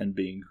place, and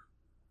being,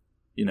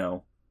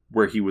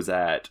 where he was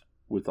at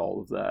with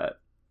all of that.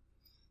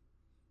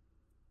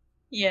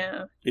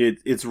 Yeah.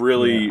 It's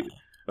really,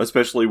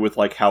 especially with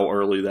like how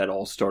early that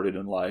all started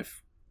in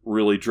life,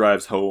 really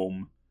drives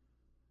home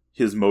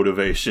his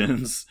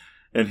motivations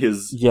and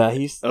his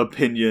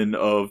opinion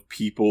of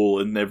people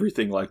and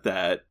everything like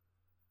that.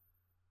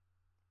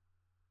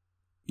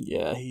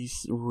 Yeah, he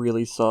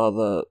really saw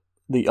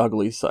the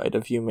ugly side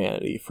of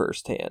humanity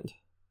firsthand.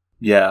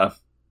 Yeah.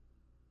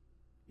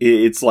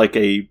 It's like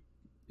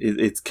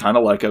it's kind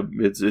of like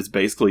it's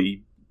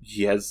basically,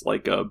 he has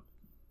like a,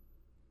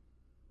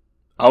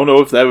 I don't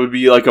know if that would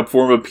be like a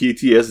form of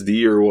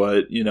PTSD or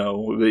what,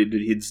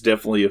 it's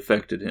definitely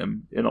affected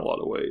him in a lot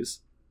of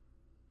ways.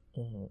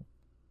 Mm-hmm.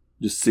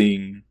 Just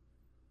seeing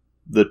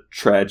the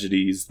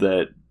tragedies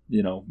that,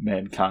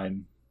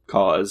 mankind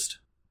caused.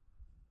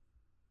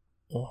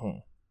 Mm-hmm.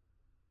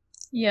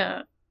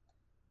 Yeah.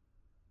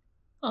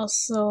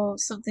 Also,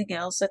 something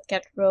else that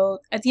Cat wrote.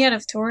 At the end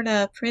of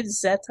Torna,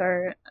 Prince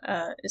Zetar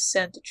is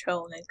sent the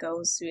throne and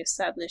goes to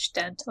establish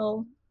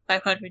Dental.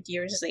 500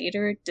 years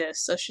later, the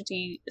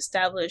society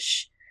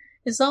established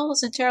is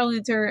almost entirely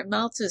under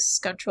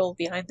Amalthus' control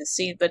behind the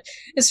scene, but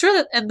it's true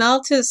that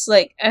Amalthus,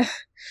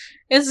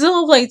 it's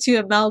still like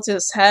to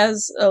Amalthus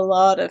has a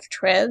lot of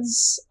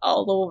threads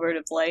all over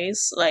the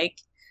place.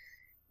 Like,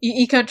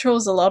 he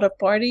controls a lot of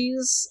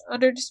parties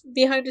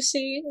behind the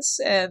scenes,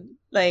 and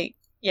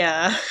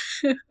yeah,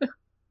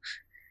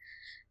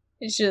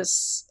 it's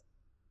just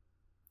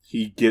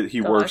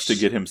he works to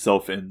get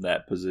himself in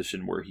that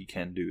position where he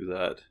can do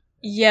that.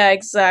 Yeah,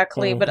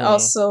 exactly. Mm-hmm. But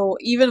also,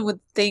 even with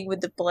the thing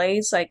with the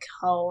blades, like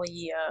how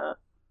he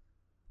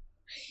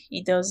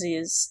does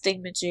his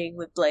thingamajig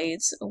with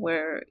blades,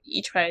 where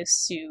he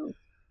tries to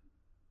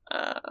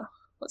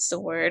what's the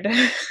word?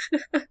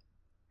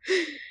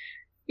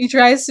 He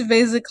tries to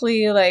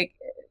basically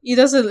he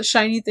does a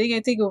shiny thing, I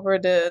think, over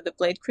the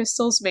blade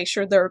crystals, make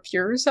sure they're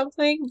pure or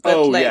something.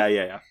 But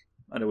yeah.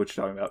 I know what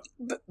you're talking about.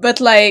 But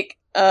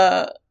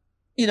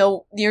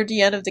near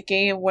the end of the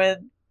game,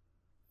 when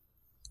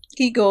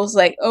he goes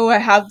oh, I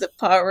have the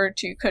power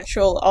to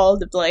control all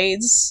the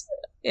blades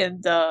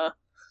and all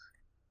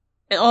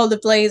the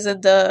blades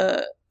and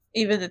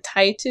even the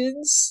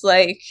Titans.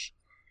 It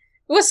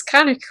was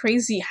kind of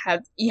crazy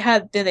he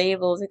had been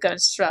able to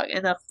construct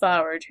enough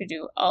power to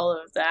do all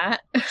of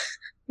that. It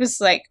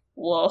was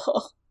whoa,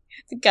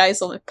 the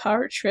guy's on a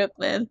power trip,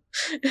 man.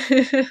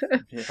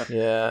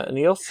 Yeah, and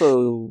he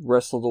also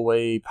wrestled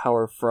away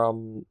power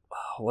from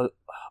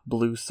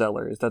Blue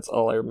Sellers. That's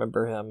all I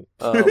remember him.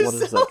 What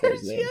is that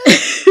guy's name?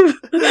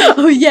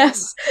 Oh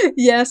yes.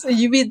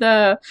 You mean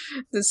the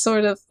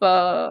sort of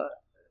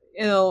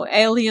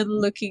alien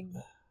looking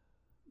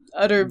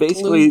other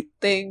blue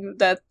thing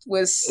that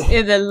was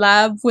in a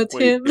lab with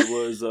him? It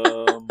was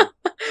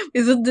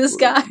Isn't this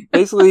guy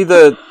basically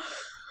the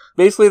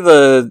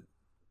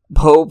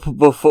Pope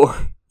before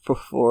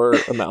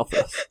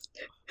Amalthus?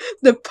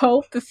 The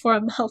Pope before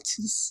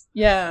Amalthus.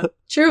 Yeah,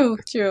 true.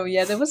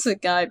 Yeah, there was a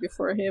guy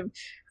before him.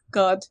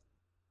 God.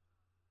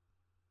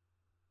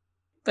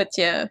 But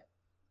yeah,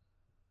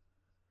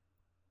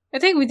 I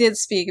think we did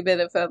speak a bit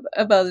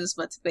about his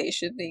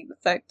motivation being the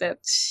fact that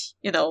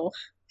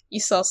you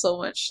saw so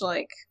much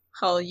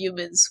how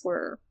humans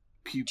were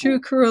too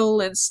cruel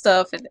and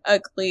stuff and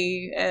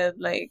ugly, and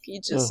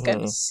he just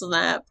kind of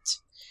snapped.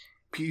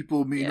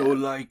 People me no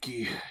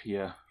likey.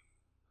 Yeah.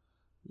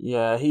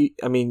 Yeah, he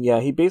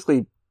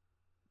basically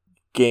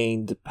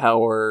gained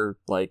power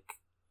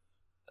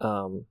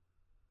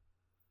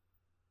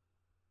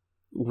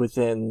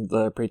within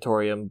the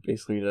Praetorium,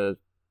 basically to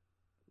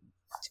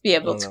be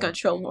able to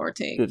control more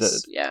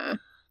things.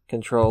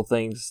 Control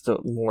things, to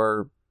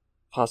more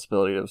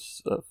possibility of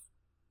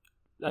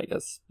I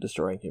guess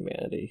destroying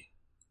humanity.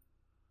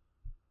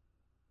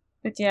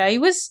 But yeah, he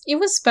was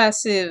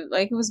passive.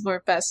 He was more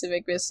passive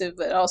aggressive,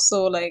 but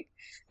also I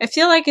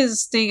feel like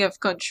his thing of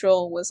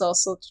control was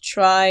also to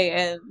try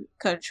and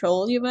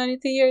control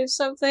humanity or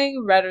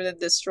something rather than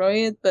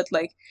destroy it. But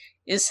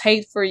his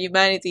hate for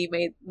humanity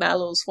made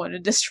Malos want to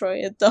destroy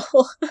it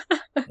though.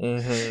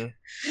 Mm-hmm.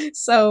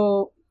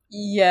 So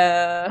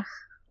yeah,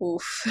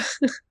 oof.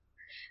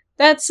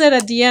 That said,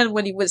 at the end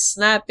when he was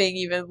snapping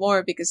even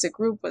more because the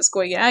group was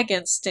going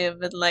against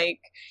him and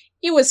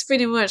he was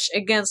pretty much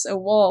against a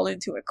wall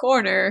into a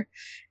corner,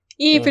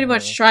 he pretty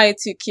much tried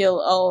to kill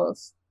all of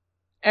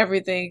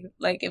everything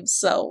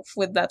himself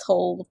with that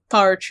whole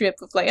power trip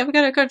of I'm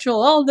gonna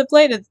control all the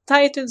blade and the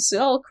Titans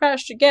to all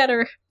crash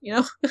together,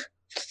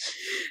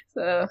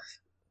 So,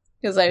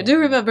 because I do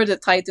remember the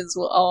Titans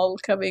were all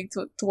coming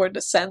toward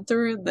the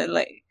center, and then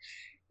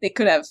they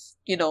could have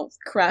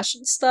crashed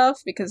and stuff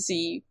because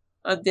he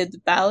undid the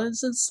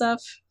balance and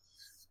stuff.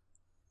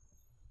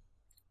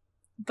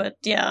 But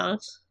yeah.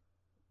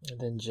 And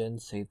then Jin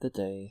saved the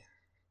day.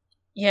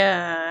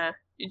 Yeah.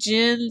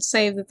 Jin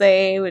saved the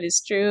day with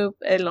his troop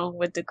along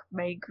with the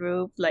main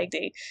group. Like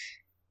they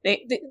I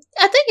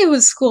think it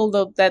was cool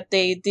though that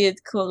they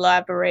did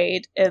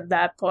collaborate in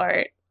that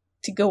part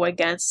to go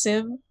against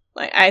him.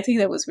 Like I think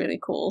that was really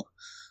cool.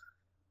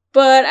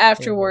 But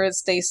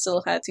afterwards they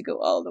still had to go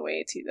all the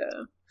way to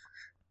the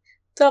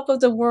top of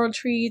the world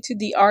tree to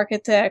the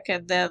architect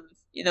and then,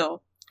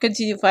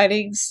 continue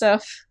fighting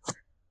stuff.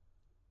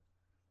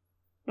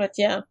 But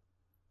yeah.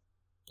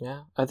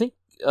 Yeah, I think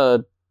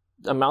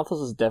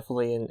Amalthus is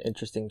definitely an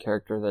interesting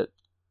character that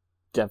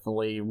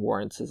definitely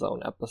warrants his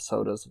own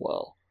episode as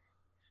well.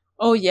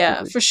 Oh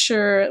yeah, for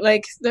sure.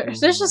 Like there's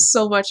just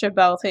so much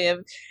about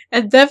him,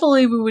 and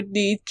definitely we would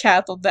need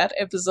Kat on that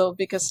episode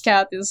because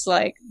Kat is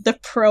like the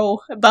pro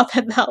about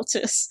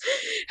Amalthus.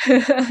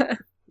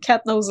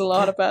 Kat knows a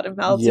lot about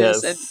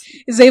Amalthus and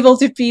is able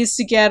to piece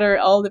together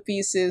all the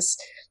pieces.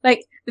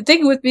 Like the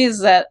thing with me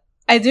is that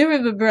I do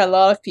remember a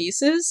lot of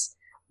pieces,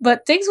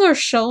 but things were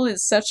shown in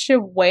such a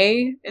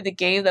way in the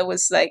game that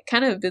was like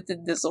kind of a bit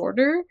in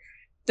disorder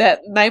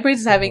that my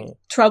brain's having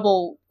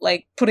trouble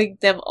like putting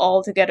them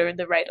all together in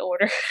the right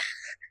order.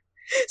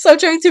 So I'm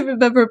trying to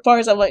remember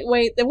parts. I'm like,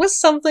 wait, there was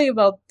something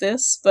about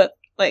this, but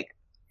like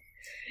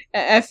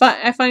I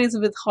find it's a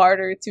bit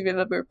harder to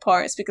remember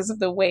parts because of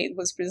the way it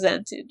was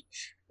presented.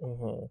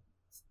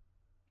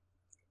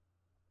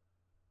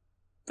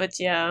 But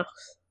yeah,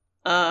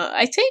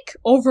 I think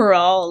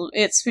overall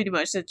it's pretty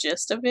much the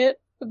gist of it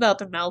about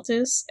the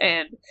Amalthus,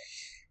 and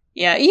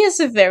yeah, he is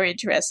a very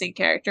interesting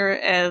character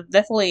and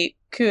definitely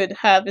could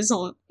have his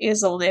own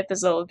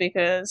episode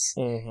because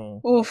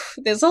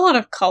there's a lot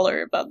of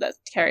color about that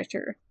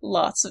character,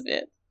 lots of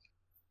it.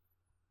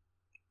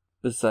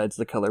 Besides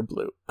the color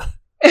blue.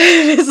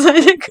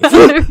 Besides the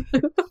color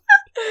blue.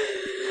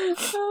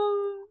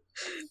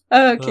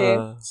 Okay,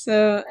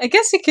 so I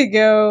guess we could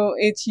go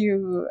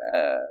into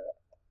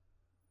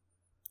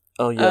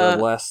the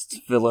last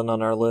villain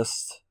on our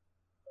list.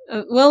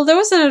 Well, there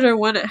was another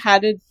one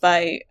headed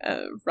by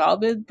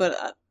Robin, but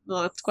I'm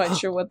not quite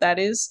sure what that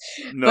is.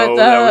 No, but,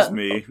 that was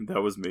me.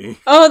 That was me.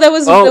 Oh, that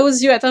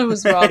was you. I thought it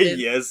was Robin.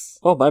 Yes.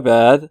 Oh, my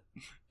bad.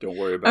 Don't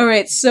worry about. All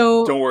right,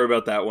 so don't worry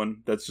about that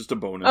one. That's just a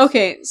bonus.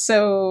 Okay,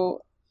 so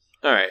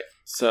all right,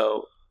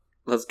 so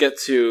let's get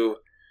to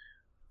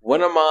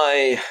one of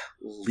my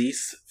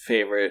least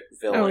favorite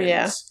villains. Oh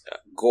yeah,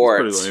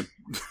 Gort.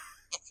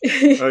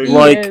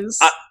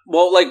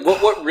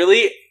 What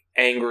really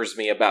angers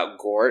me about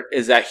Gort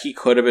is that he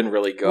could have been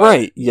really good.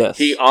 Right, yes.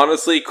 He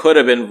honestly could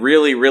have been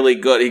really, really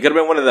good. He could have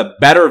been one of the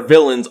better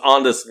villains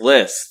on this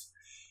list.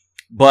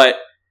 But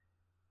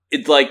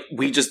it's like,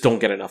 we just don't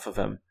get enough of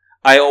him.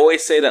 I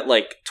always say that,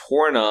 like,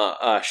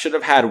 Torna should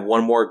have had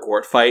one more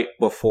Gort fight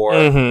before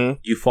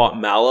you fought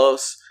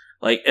Malos.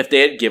 Like, if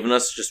they had given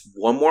us just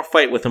one more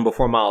fight with him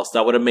before Malos,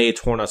 that would have made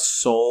Torna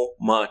so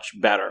much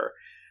better.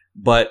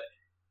 But,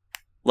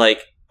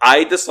 like,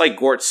 I dislike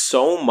Gort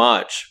so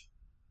much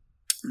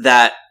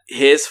that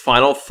his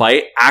final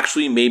fight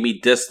actually made me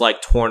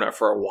dislike Torna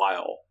for a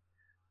while.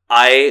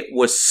 I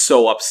was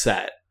so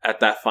upset at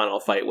that final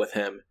fight with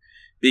him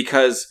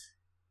because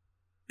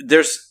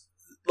there's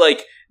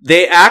like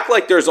they act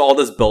like there's all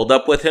this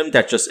buildup with him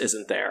that just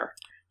isn't there.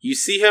 You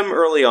see him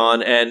early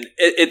on, and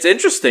it's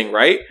interesting,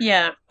 right?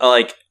 Yeah.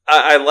 Like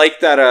I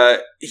like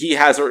that he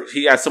has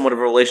somewhat of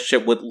a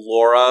relationship with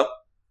Laura,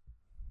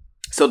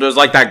 so there's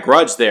like that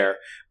grudge there,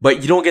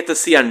 but you don't get to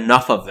see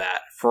enough of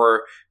that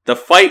for the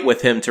fight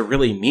with him to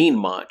really mean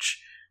much.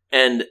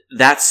 And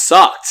that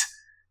sucked.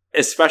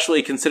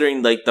 Especially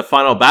considering, like, the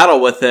final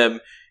battle with him,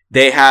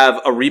 they have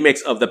a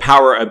remix of The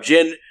Power of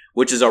Jin,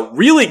 which is a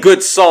really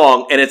good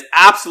song, and it's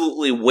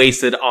absolutely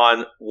wasted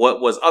on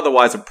what was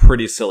otherwise a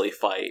pretty silly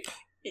fight.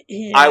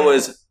 Yeah. I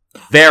was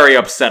very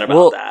upset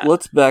about that.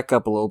 Let's back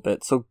up a little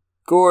bit. So,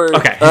 Gort...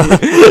 Okay.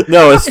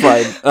 No, it's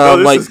fine.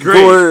 This is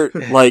great. Gort,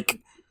 like...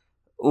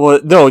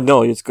 Well,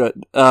 no, it's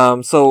good.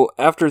 So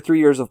after 3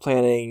 years of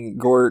planning,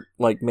 Gort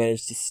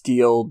managed to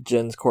steal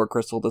Jin's core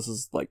crystal. This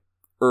is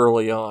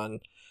early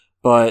on,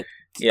 but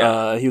he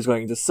was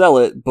going to sell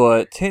it.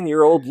 But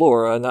 10-year-old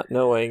Laura, not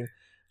knowing,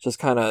 just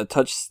kind of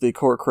touched the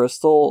core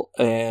crystal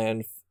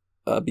and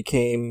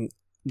became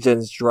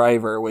Jin's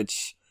driver,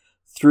 which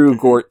threw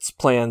Gort's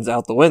plans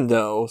out the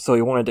window. So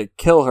he wanted to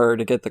kill her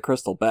to get the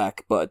crystal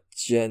back, but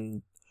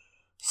Jin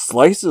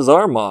sliced his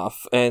arm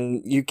off,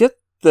 and you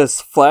get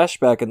this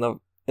flashback in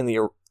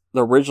the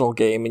original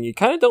game, and you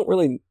kind of don't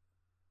really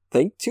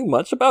think too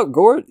much about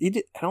Gort.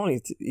 I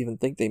don't even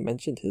think they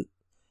mentioned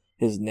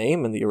his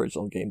name in the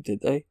original game,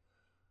 did they?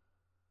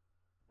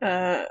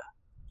 I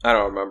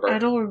don't remember. I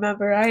don't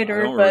remember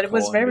either, but it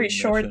was very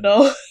short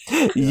though.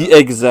 Yeah,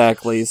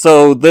 exactly.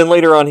 So then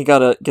later on, he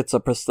gets a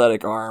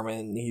prosthetic arm,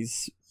 and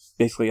he's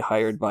basically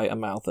hired by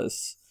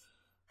Amalthus,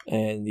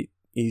 and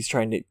he's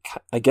trying to,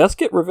 I guess,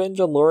 get revenge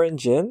on Laura and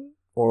Jin,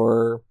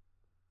 or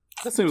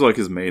that seems like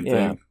his main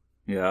thing.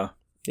 Yeah.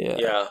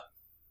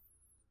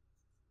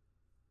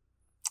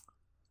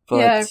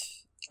 But,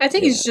 I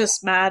think he's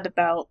just mad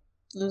about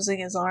losing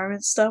his arm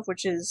and stuff,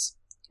 which is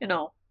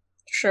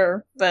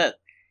sure, but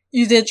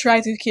you did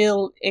try to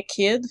kill a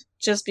kid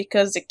just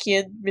because the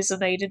kid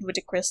resonated with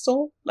the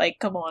crystal? Like,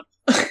 come on.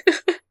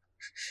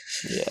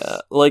 Yeah,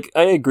 like,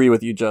 I agree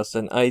with you,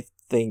 Justin. I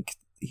think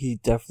he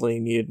definitely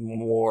needed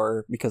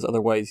more, because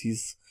otherwise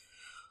he's...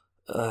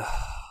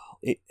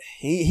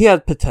 he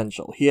had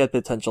potential.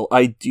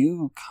 I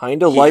do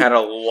kind of He like... had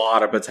a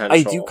lot of potential.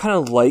 I do kind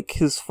of like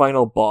his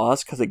final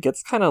boss, because it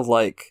gets kind of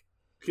like...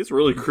 It's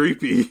really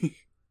creepy.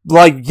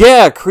 Like,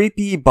 yeah,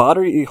 creepy,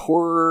 body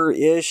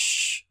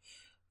horror-ish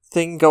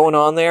thing going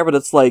on there, but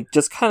it's like,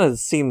 just kind of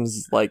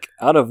seems like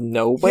out of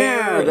nowhere.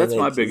 Yeah, that's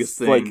and my it's biggest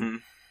just, like,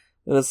 thing.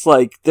 and it's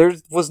like, there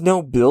was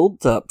no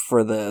build-up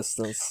for this.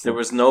 There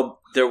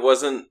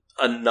wasn't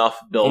enough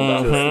build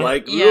up. Mhm. Just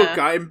like, Yeah. look,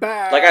 I'm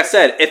back. Like I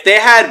said, if they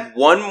had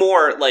one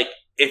more, like,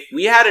 if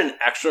we had an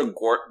extra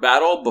Gort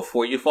battle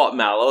before you fought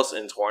Malos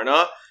and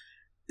Torna,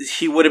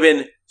 he would have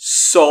been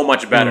so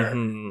much better.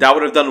 Mhm. That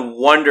would have done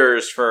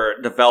wonders for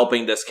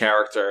developing this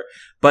character.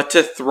 But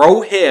to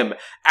throw him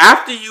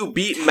after you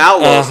beat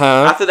Malos,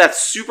 after that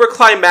super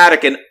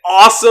climatic and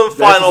awesome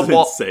final That's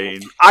boss,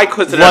 insane. I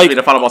consider that to be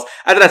the final boss.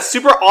 After that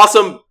super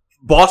awesome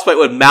boss fight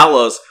with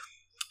Malos,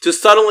 to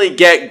suddenly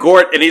get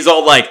Gort and he's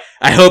all like,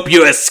 "I hope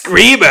you're a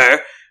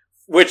screamer,"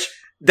 which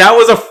that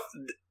was a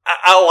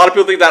lot of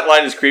people think that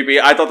line is creepy.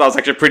 I thought that was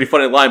actually a pretty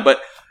funny line,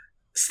 but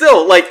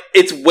still, like,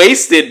 it's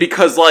wasted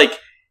because, like,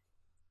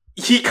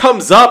 he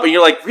comes up and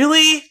you're like,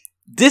 really?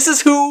 This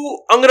is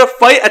who I'm gonna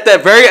fight at the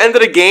very end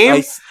of the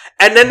game?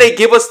 And then they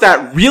give us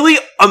that really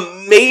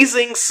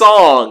amazing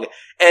song,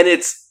 and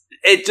it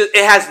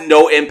has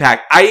no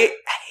impact. I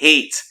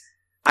hate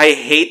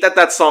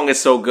that song is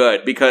so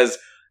good because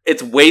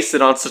it's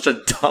wasted on such a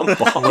dumb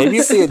boss. Maybe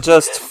if they had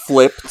just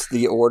flipped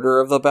the order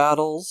of the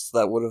battles,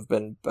 that would have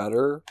been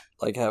better.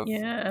 Like, have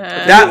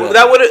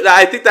that would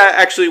I think that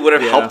actually would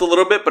have helped a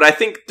little bit, but I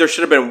think there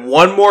should have been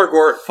one more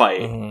Gort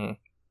fight. Mhm.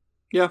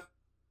 Yeah,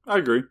 I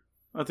agree.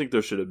 I think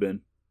there should have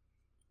been.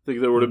 I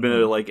think there would have been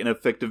an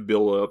effective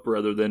build-up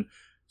rather than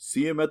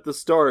see him at the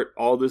start,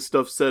 all this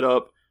stuff set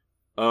up,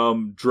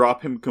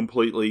 drop him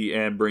completely,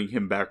 and bring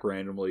him back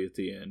randomly at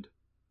the end.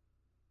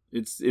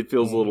 It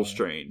feels a little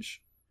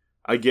strange.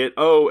 I get,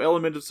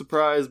 element of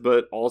surprise,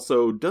 but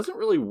also doesn't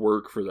really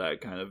work for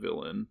that kind of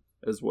villain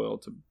as well.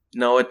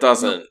 No, it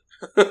doesn't.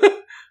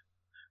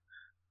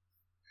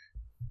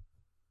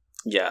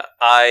 Yeah,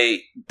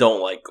 I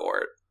don't like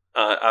Gort.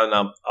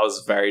 I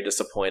was very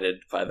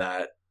disappointed by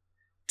that.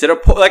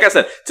 Like I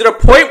said, to the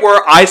point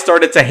where I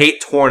started to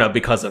hate Torna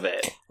because of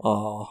it.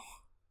 Oh,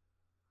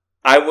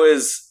 I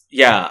was,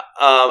 yeah.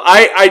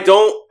 I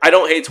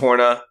don't hate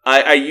Torna.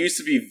 I used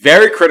to be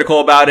very critical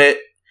about it,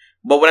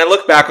 but when I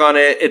look back on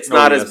it, it's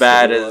not as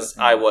bad as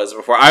I was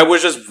before. I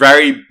was just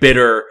very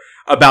bitter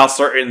about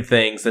certain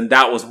things, and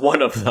that was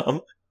one of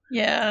them.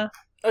 Yeah.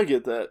 I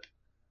get that.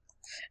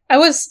 I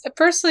was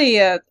personally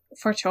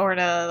for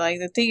Torna, like,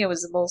 the thing I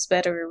was the most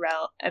better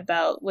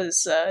about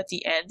was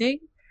the ending,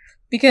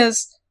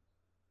 because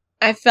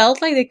I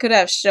felt like they could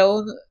have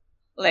shown,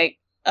 like,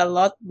 a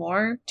lot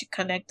more to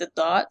connect the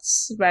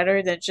dots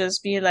rather than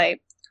just be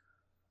like,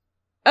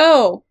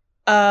 oh,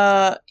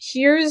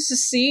 here's a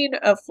scene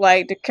of,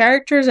 like, the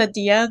characters at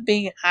the end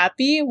being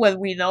happy when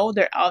we know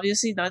they're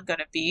obviously not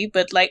gonna be,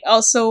 but, like,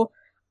 also,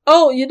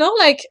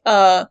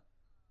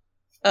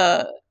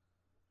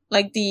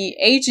 like the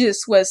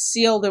Aegis was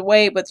sealed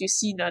away, but you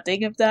see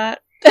nothing of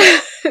that.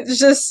 It's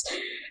just,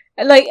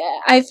 like,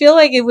 I feel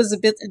like it was a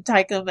bit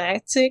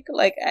anticlimactic.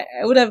 Like,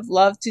 I would have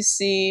loved to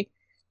see,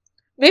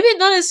 maybe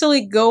not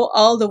necessarily go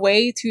all the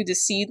way to the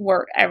scene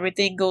where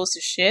everything goes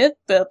to shit,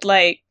 but,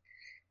 like,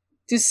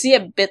 to see a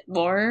bit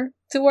more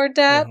toward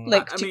that,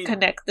 to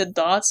connect the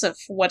dots of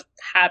what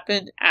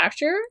happened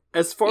after.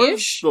 As far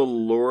as the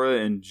Laura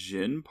and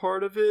Jin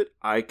part of it,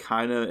 I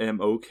kind of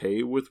am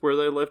okay with where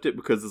they left it,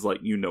 because it's like,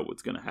 you know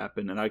what's going to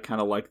happen, and I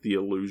kind of like the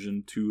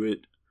allusion to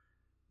it.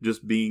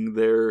 Just being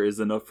there is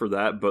enough for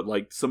that, but,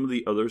 like, some of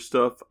the other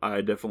stuff,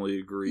 I definitely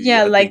agree.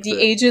 Yeah, like the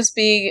Aegis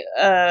being,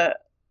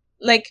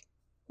 like,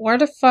 where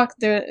the fuck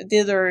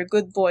did our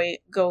good boy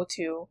go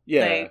to?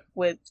 Yeah. Like,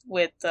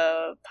 with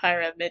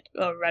Pyra,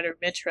 rather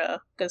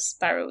Mitra, because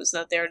Pyra was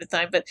not there at the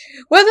time, but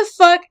where the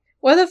fuck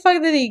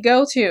did he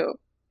go to?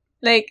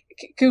 Like,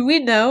 could we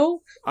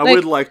know? I like,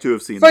 would like to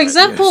have seen for that,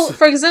 example, yes.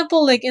 For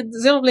example, like, in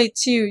Xenoblade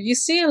 2, you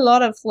see a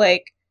lot of,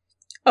 like,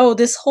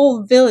 this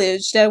whole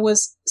village that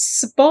was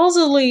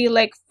supposedly,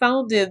 like,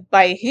 founded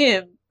by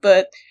him,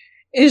 but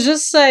it's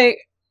just like,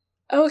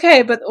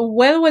 okay, but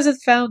when was it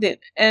founded?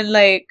 And,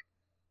 like,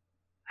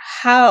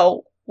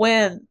 how?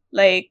 When?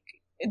 Like,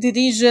 did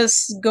he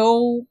just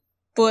go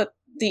put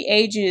the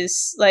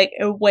Aegis, like,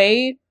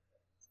 away,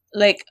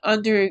 like,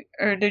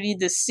 underneath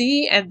the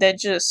sea and then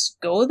just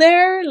go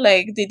there?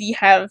 Like, did he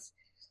have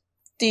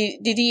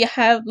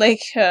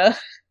like,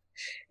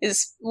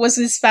 was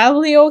his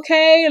family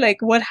okay? Like,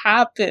 what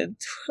happened?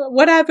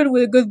 What happened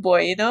with a good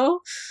boy, you know?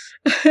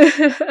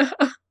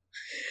 I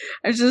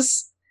was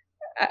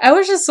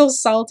just so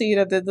salty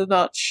that they did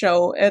not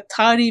show a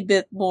tiny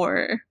bit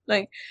more.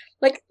 Like,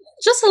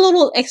 just a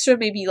little extra,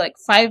 maybe, like,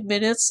 5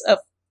 minutes of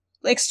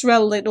extra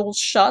little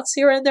shots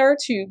here and there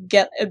to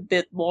get a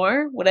bit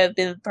more would have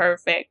been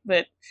perfect,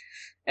 but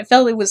I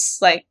felt it was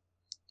like,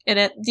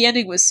 and the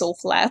ending was so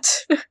flat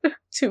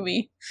to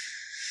me.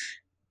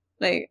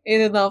 Like, it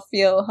did not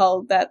feel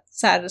all that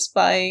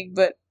satisfying,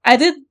 but I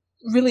did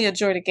really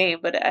enjoy the game,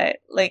 but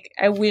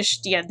I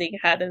wish the ending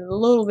had a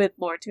little bit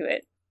more to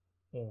it.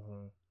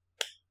 Mm-hmm.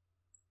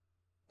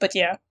 But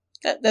yeah,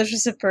 that's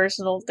just a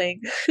personal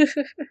thing.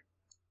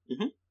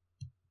 Mhm.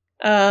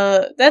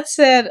 That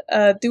said,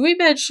 do we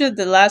mention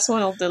the last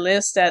one on the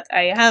list that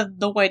I have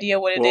no idea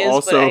what it Well, is,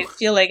 also- but I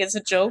feel like it's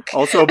a joke?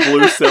 Also,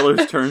 Blue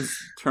Sailors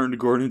turned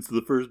Gordon into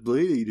the first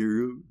Blade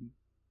Eater.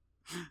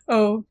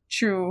 Oh,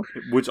 true.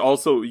 Which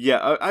also,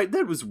 yeah, I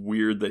that was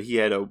weird that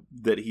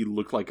he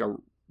looked like a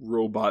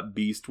robot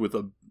beast with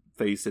a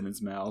face in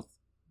his mouth.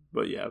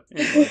 But yeah,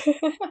 anyway.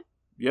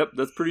 Yep,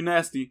 that's pretty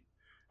nasty.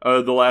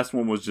 The last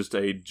one was just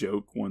a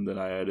joke one that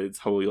I added. It's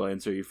Holy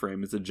Lancer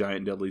Ephraim. It's a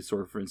giant deadly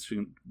swordfish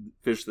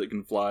that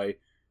can fly.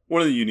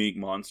 One of the unique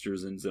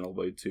monsters in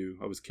Xenoblade 2.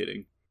 I was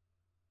kidding.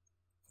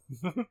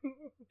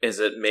 Is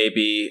it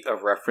maybe a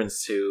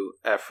reference to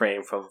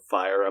Ephraim from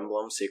Fire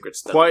Emblem Secret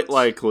Stones? Quite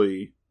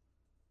likely.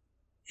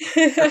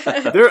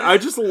 I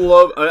just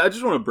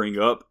want to bring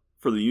up,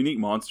 for the unique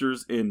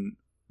monsters in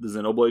the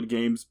Xenoblade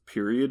games,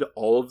 period,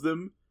 all of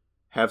them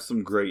have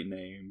some great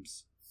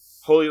names.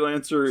 Holy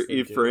Lancer, Yes, they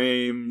do.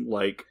 Ephraim,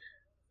 like...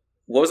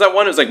 What was that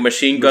one? It was like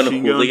Machine Gun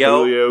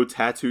Julio.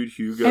 Tattooed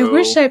Hugo. I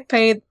wish I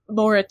paid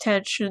more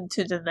attention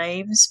to the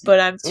names, but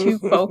I'm too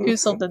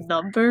focused on the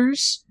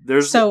numbers.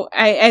 So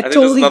I I think there's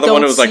totally another don't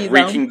one that was see like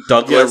them. Reeking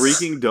Douglas. Yeah,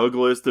 Reeking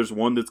Douglas. There's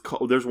one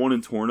there's one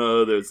in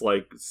Torna that's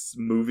like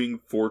Moving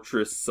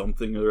Fortress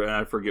something, and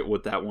I forget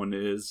what that one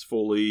is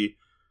fully.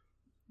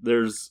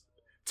 There's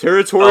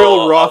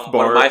Territorial Rothbard,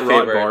 one of my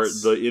Rothbard,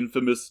 favorites. the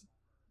infamous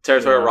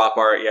Territorial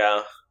Rothbard,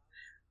 yeah.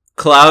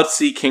 Cloud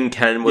Sea King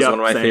Ken was Yeah, one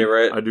of my same.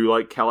 favorite. I do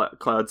like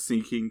Cloud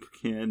Seeking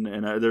Kin,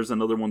 and there's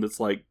another one that's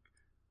like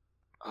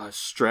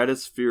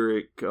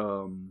Stratospheric.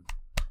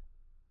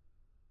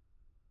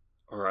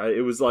 Alright,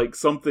 it was like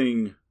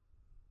something.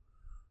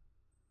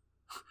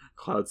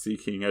 Cloud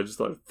Seeking. I just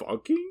thought,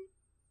 fucking?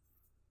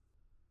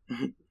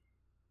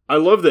 I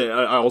love that.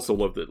 I also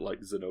love that,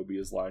 like,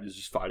 Zenobia's line is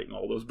just fighting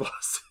all those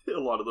bosses. A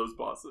lot of those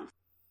bosses.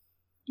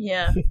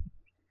 Yeah.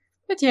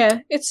 But yeah,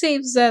 it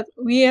seems that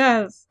we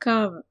have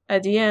come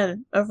at the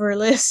end of our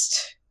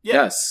list.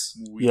 Yes.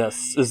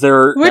 Yes. Is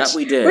there... Which, That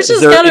we did. which Is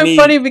is there kind of any-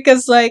 funny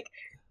because, like,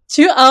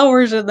 2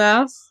 hours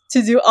enough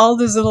to do all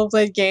the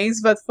Xenoblade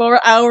games, but 4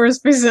 hours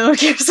for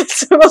Xenogears and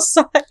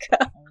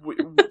Xenosaga.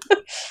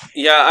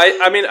 Yeah,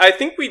 I mean, I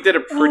think we did a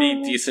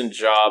pretty decent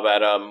job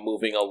at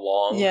moving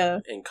along Yeah.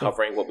 and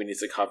covering what we need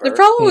to cover. The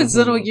problem with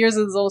Mhm. Xenogears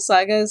and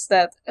Xenosaga is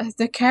that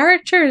the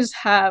characters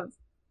have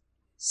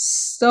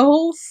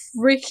so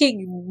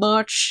freaking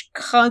much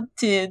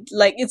content.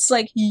 Like, it's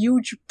like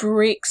huge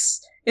bricks.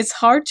 It's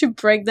hard to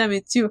break them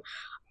into,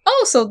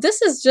 oh, so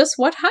this is just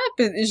what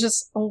happened. It's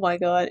just, oh my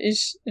god,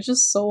 it's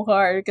just so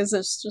hard because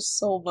there's just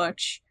so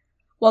much.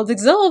 Well, the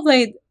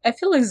Xenoblade, I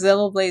feel like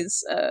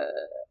Xenoblade's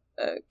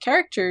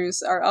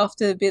characters are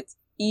often a bit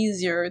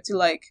easier to,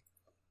 like,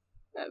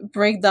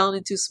 break down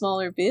into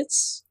smaller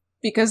bits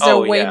because they're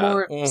Oh, way yeah.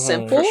 more Mhm.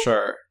 simple. For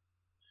sure.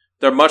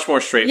 They're much more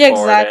Yeah,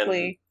 straightforward.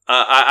 exactly. And,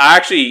 I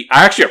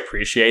actually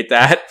appreciate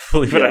that,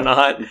 believe it Yeah. or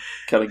not.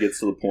 Kind of gets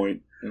to the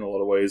point in a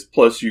lot of ways.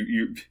 Plus,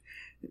 you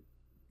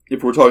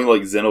if we're talking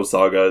like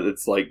Xenosaga,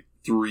 it's like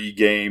 3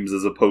 games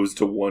as opposed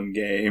to 1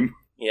 game.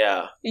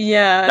 Yeah.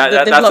 Yeah, That- the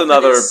that's development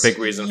another is big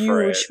reason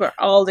for huge it. for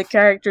all the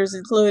characters,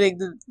 including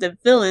the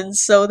villains.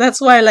 So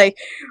that's why, like,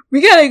 we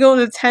gotta go on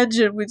a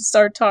tangent when we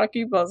start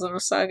talking about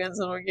Xenosaga and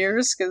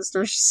Xenogears because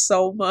there's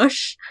so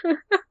much.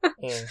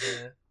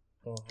 Mhm.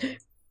 Mhm.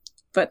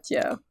 But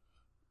yeah,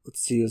 Let's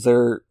see,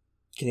 can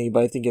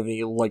anybody think of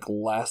any, like,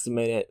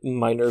 last-minute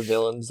minor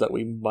villains that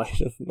we might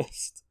have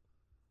missed?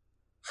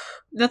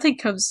 nothing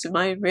comes to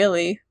mind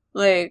really.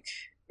 Like,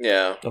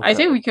 Yeah. I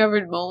think we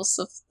covered most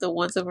of the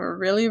ones that were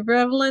really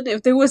prevalent.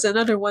 If there was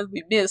another one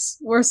we missed,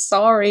 we're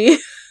sorry.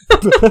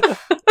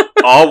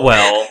 All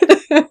well.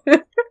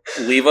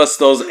 Leave us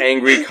those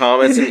angry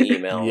comments and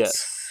emails.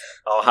 Yes.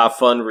 I'll have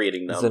fun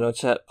reading them.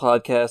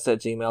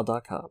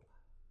 XenoChatPodcast@gmail.com.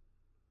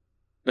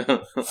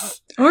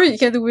 Or you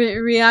can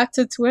react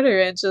to Twitter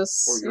and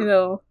just, Or you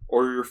know,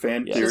 Or your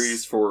fan Yes.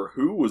 theories for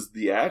who was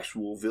the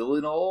actual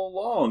villain all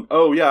along.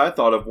 Oh yeah, I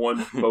thought of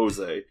one, Bose.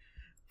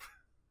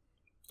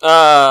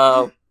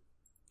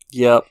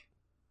 Yep.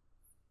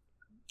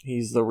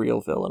 He's the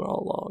real villain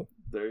all along.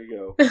 There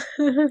you go.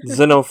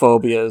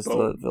 Xenophobia is the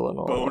Bone- villain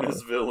all Bonus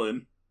along.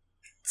 villain.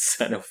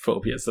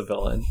 Xenophobia is a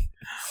villain.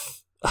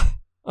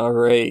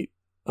 Alright.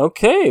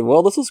 Okay,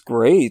 well, this was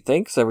great.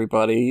 Thanks,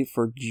 everybody,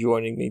 for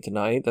joining me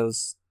tonight. That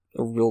was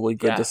a really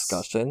good Yes.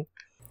 discussion.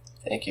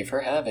 Thank you for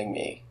having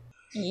me.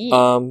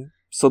 yeah.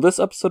 So this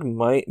episode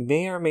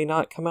may or may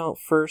not come out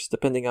first,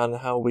 depending on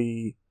how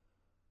we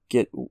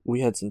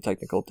had some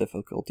technical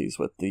difficulties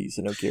with the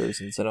Xenogears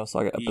and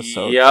Xenosaga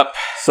episode. Yep.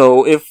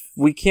 So if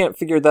we can't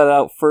figure that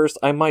out first,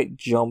 I might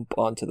jump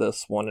onto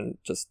this one and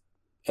just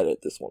edit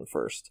this one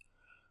first.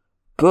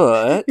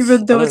 But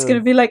Even though it's other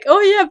gonna be like, oh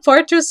yeah,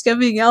 part 2's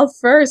coming out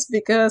first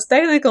because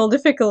technical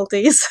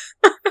difficulties.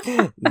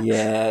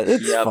 yeah,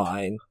 it's Yep.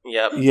 fine.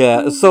 Yep.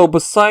 Yeah, so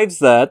besides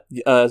that,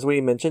 as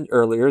we mentioned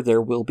earlier,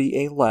 there will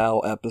be a Lao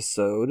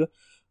episode,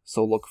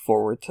 so look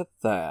forward to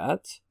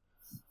that.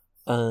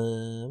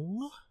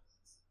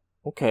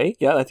 Okay,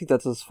 yeah, I think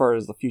that's as far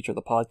as the future of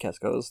the podcast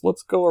goes.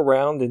 Let's go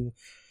around and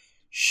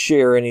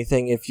share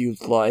anything if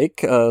you'd like.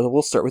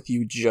 We'll start with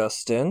you,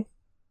 Justin.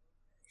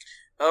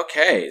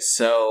 Okay,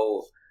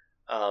 so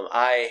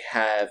I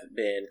have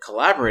been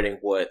collaborating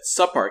with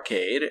Sup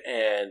Arcade,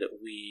 and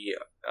we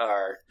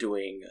are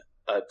doing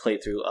a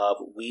playthrough of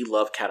We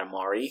Love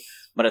Katamari.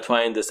 By the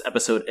time this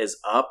episode is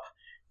up,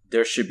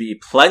 there should be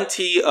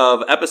plenty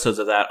of episodes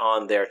of that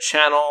on their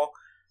channel.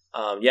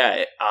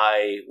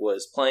 I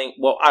was playing.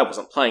 Well, I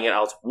wasn't playing it.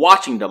 I was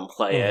watching them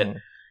play it,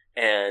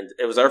 and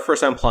it was our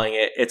first time playing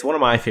it. It's one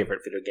of my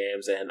favorite video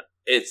games, and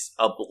it's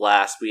a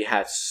blast. We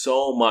had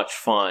so much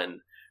fun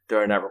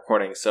during that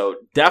recording, so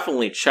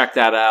definitely check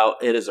that out.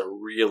 It is a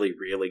really,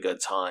 really good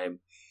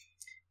time.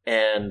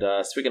 And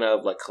speaking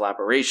of like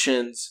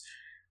collaborations,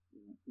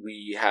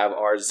 we have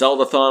our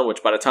Zeldathon,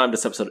 which by the time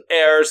this episode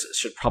airs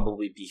should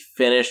probably be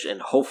finished,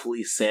 and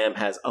hopefully Sam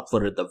has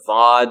uploaded the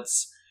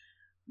VODs.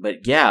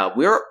 But yeah,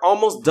 we're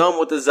almost done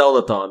with the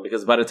Zeldathon,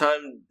 because by the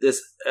time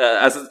this,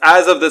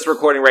 as of this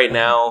recording right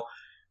now,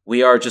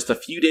 we are just a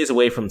few days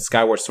away from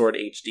Skyward Sword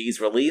HD's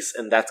release,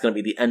 and that's going to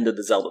be the end of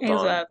the Zeldathon.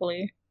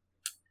 Exactly.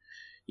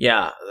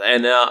 Yeah,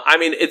 and I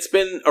mean, it's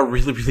been a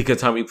really, really good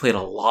time. We played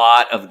a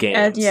lot of games.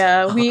 And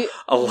yeah, me,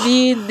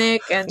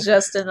 Nick, and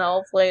Justin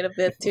all played a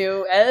bit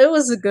too, and it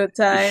was a good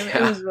time. Yeah.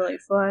 It was really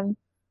fun.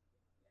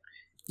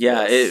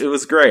 Yeah, it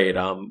was great.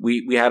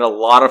 We had a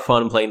lot of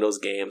fun playing those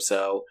games,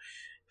 so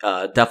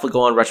definitely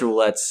go on Retro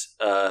Roulette's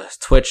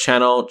Twitch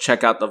channel,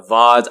 check out the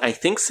VODs. I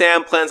think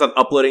Sam plans on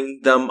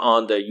uploading them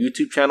on the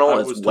YouTube channel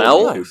as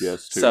well.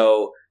 Yes, too.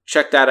 So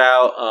check that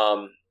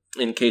out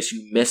in case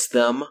you missed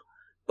them.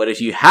 But if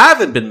you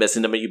haven't been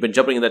missing them and you've been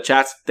jumping in the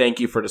chats,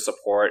 thank you for the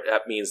support.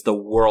 That means the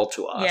world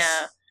to us.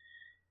 Yeah.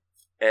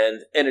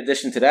 And in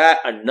addition to that,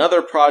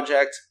 another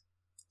project.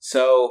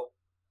 So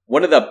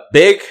one of the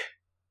big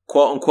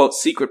quote-unquote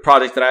secret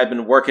projects that I've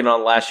been working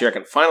on last year, I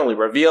can finally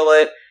reveal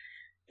it.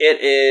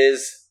 It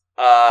is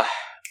the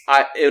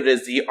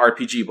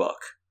RPG book.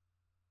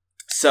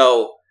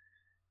 So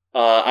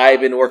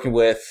I've been working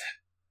with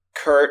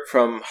Kurt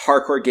from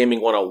Hardcore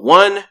Gaming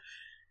 101,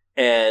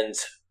 and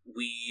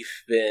we've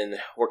been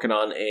working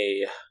on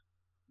a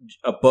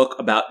book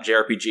about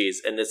JRPGs,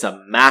 and it's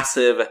a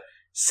massive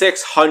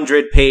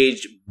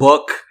 600-page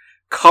book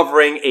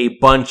covering a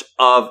bunch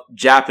of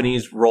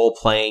Japanese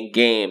role-playing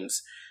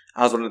games.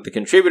 I was one of the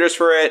contributors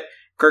for it.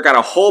 Kurt got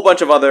a whole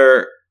bunch of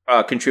other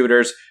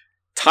contributors,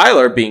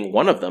 Tyler being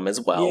one of them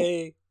as well.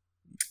 Yay.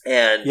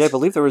 And yeah, I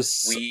believe there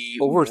was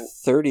over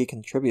 30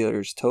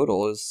 contributors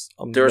total. Is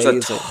amazing. There's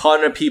a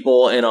ton of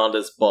people in on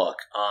this book,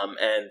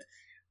 and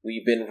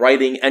we've been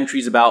writing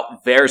entries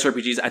about various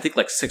RPGs. I think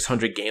like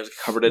 600 games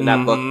covered in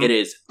that book. It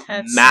is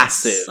That's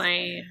massive.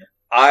 insane.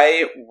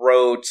 I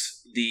wrote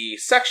the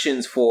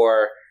sections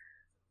for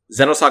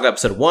Xenosaga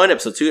Episode 1,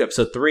 Episode 2,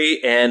 Episode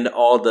 3, and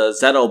all the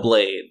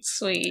Xenoblades.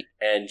 Sweet.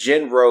 And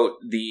Jin wrote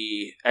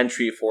the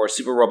entry for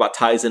Super Robot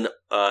Taisen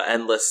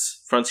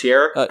Endless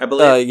Frontier, I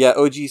believe. Yeah,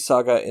 OG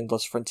Saga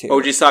Endless Frontier.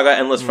 OG Saga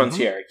Endless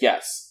Frontier,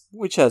 yes.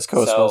 Which has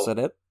Cosmos in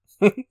it.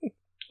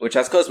 Which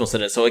has Cosmos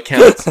in it, so it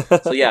counts.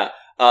 So yeah,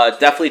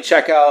 definitely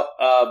check out,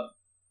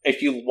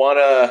 if you want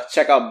to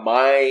check out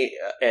my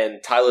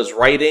and Tyler's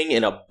writing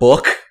in a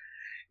book,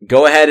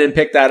 go ahead and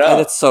pick that up.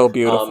 And it's so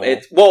beautiful.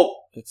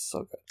 It's so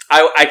good.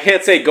 I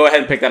can't say go ahead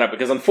and pick that up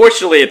because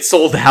unfortunately it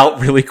sold out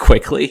really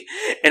quickly,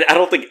 and I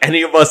don't think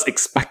any of us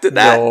expected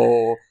that.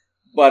 No.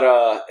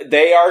 But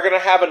they are going to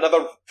have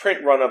another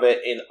print run of it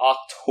in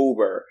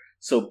October,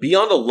 so be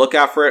on the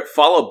lookout for it.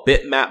 Follow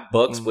Bitmap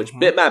Books, which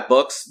Bitmap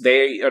Books,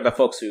 they are the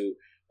folks who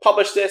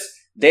published this.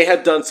 They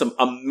have done some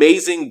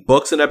amazing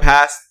books in the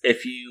past.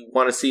 If you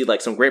want to see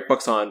like some great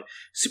books on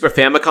Super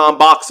Famicom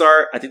box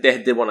art, I think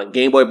they did one on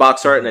Game Boy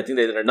box art, and I think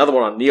they did another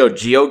one on Neo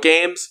Geo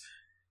games.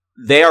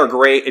 They are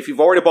great. If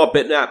you've already bought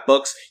Bitmap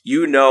Books,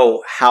 you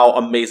know how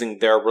amazing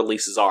their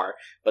releases are.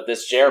 But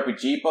this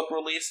JRPG book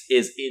release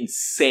is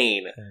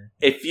insane.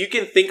 If you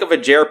can think of a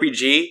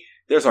JRPG,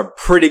 there's a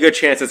pretty good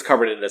chance it's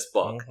covered in this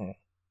book.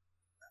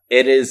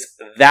 It is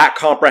that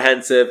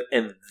comprehensive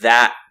and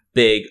that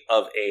big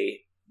of a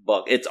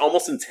book. It's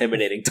almost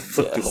intimidating to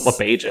flip through all the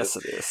pages.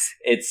 Yes,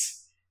 it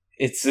is.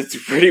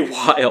 It's pretty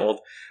wild.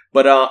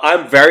 But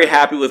I'm very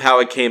happy with how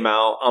it came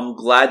out. I'm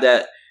glad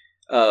that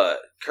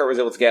Kurt was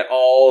able to get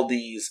all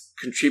these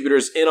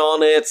contributors in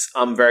on it.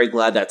 I'm very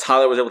glad that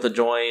Tyler was able to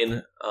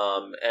join.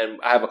 And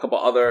I have a couple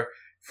other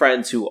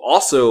friends who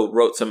also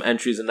wrote some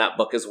entries in that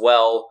book as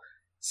well.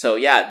 So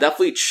yeah,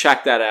 definitely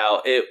check that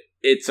out.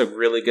 It's a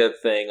really good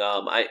thing.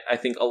 I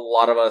think a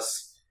lot of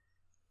us,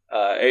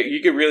 you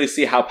can really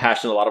see how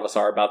passionate a lot of us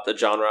are about the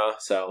genre.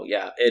 So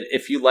yeah,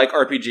 if you like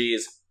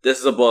RPGs, this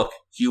is a book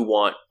you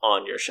want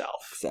on your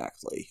shelf.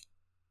 Exactly.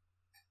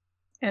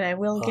 and I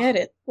will Ugh. get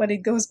it when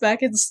it goes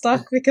back in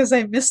stock because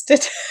I missed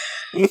it.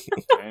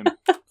 Same.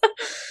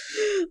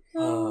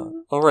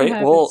 All right.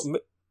 It Well, happens.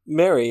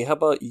 Mary, how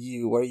about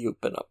you? What have you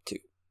been up to?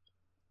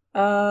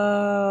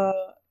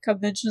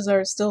 Conventions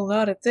are still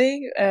not a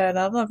thing, and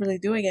I'm not really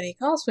doing any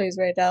cosplays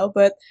right now.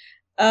 But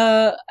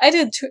I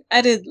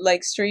did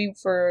like stream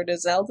for the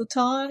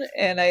Zeldathon,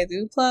 and I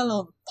do plan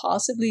on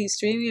possibly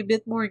streaming a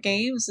bit more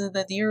games in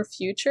the near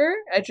future.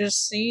 I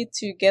just need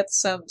to get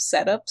some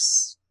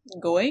setups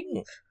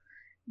going.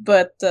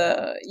 But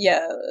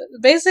yeah,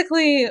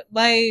 basically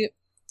my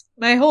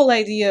whole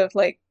idea of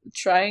like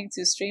trying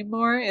to stream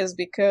more is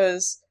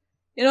because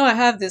I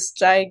have this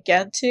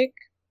gigantic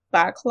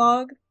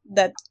backlog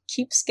that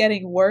keeps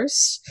getting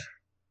worse,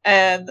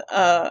 and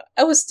I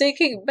was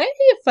thinking maybe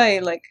if I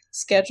like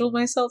schedule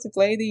myself to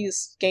play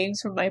these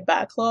games from my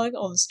backlog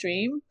on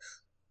stream,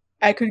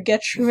 I could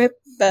get through it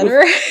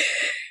better.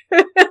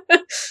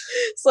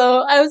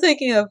 So I'm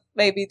thinking of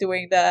maybe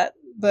doing that,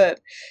 but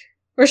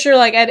for sure,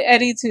 like I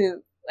need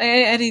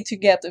to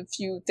get a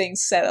few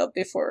things set up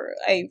before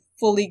I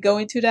fully go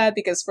into that,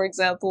 because for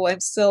example, I'm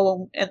still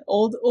on an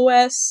old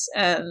OS,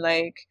 and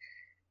like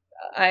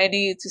I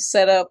need to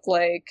set up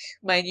like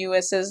my new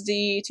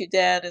SSD to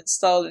then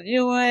install the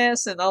new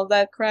OS and all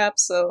that crap.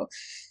 So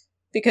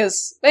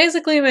because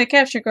basically my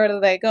capture card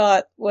that I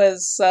got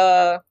was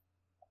I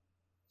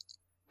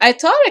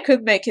thought I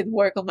could make it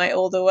work on my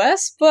old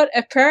OS, but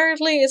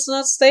apparently it's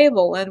not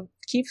stable and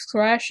keeps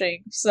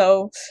crashing.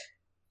 So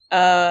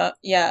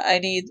yeah, I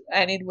need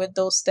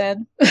Windows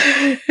 10.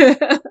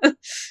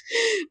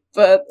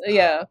 But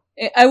yeah,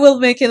 I will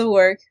make it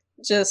work.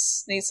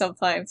 Just need some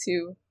time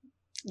to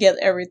get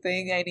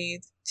everything I need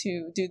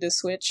to do the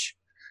switch.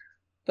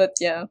 But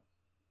yeah.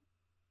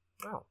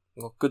 Oh,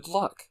 well, good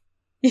luck.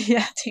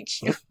 Yeah, thank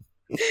you.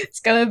 It's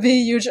gonna be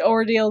a huge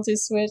ordeal to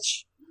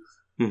switch.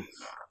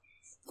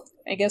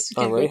 I guess we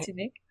can go Alright. to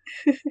Nick.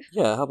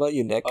 Yeah, how about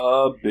you, Nick?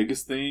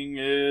 Biggest thing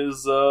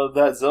is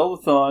that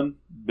Zeldathon.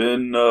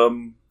 Been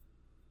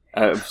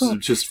I've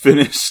just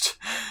finished.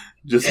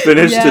 Just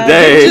finished Yeah,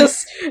 today.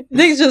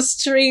 Nick just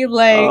streamed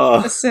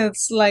like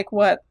since like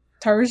what,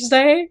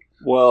 Thursday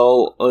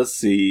Well, let's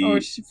see.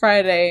 or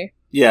Friday?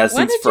 Yeah, When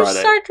since did Friday. you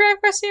start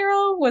Triforce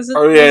Hero? Was it?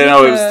 Oh yeah,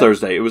 no, it was the-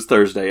 Thursday. It was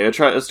Thursday. I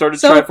started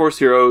So- Triforce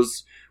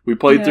Heroes. We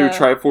played through Yeah.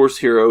 Triforce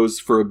Heroes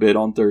for a bit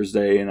on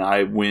Thursday, and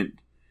I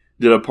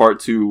did a part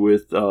 2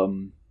 with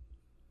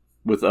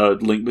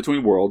Link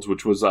Between Worlds,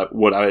 which was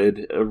what I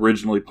had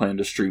originally planned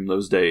to stream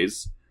those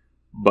days.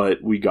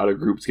 But we got a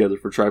group together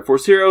for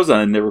Triforce Heroes, and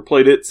I never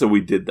played it, so we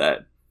did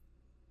that.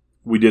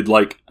 We did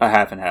like a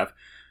half and half.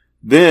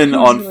 Then It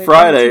was on really fun to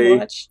Friday,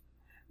 watch.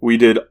 we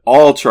did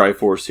all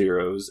Triforce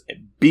Heroes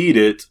and beat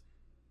it.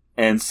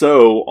 And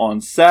so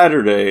on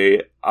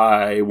Saturday,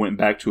 I went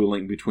back to A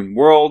Link Between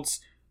Worlds.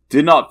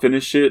 Did not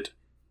finish it.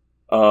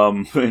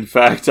 In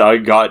fact, I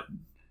got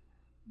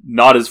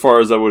not as far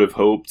as I would have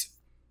hoped.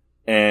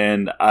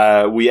 And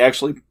we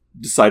actually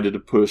decided to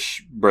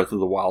push Breath of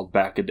the Wild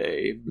back a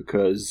day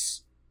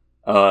because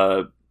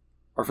our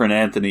friend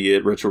Anthony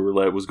at Retro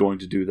Roulette was going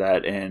to do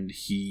that, and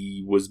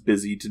he was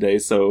busy today,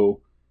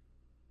 so...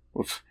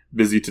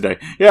 Busy today.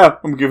 Yeah,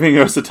 I'm giving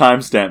us a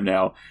timestamp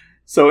now.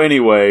 So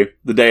anyway,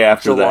 the day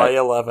after July that...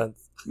 11th.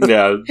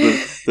 Yeah,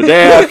 the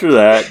day after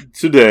that,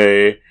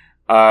 today,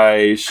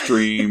 I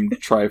streamed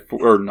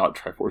not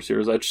Triforce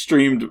Heroes, I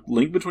streamed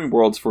Link Between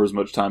Worlds for as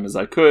much time as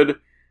I could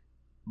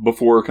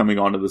before coming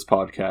onto this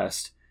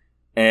podcast.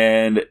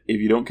 And if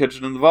you don't catch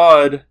it in the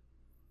VOD,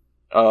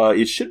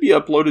 it should be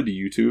uploaded to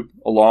YouTube,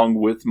 along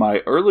with my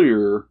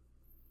earlier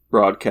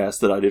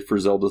broadcast that I did for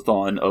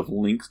Zeldathon of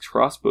Link's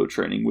crossbow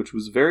training, which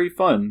was very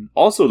fun.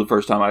 Also the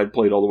first time I had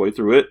played all the way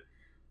through it.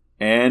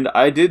 And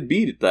I did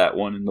beat that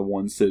one in the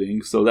one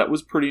sitting, so that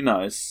was pretty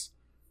nice.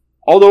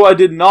 Although I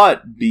did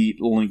not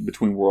beat Link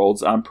Between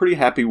Worlds, I'm pretty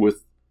happy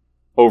with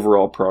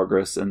overall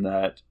progress in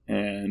that,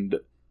 and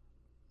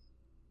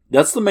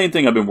that's the main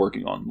thing I've been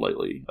working on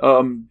lately.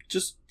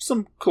 Just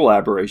some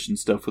collaboration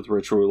stuff with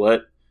Retro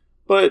Roulette,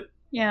 but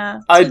Yeah,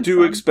 it's I been do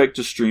fun. expect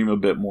to stream a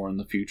bit more in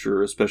the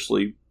future,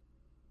 especially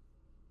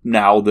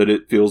now that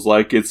it feels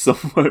like it's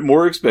somewhat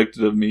more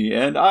expected of me,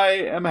 and I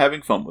am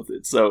having fun with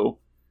it, so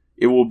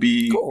it'll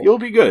be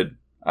good.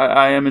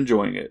 I am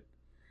enjoying it.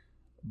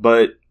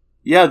 But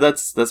yeah,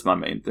 that's my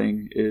main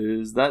thing,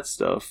 is that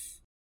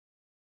stuff.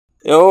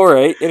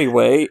 Alright,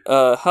 anyway,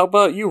 how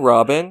about you,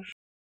 Robin?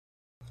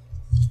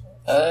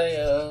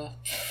 Let's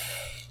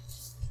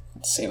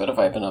see, what have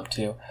I been up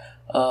to?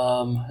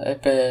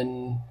 I've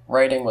been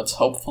writing what's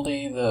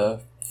hopefully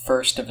the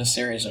first of a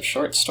series of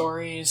short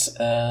stories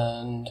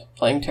and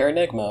playing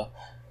Terranigma.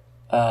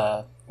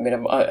 I mean,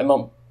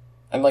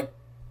 I'm like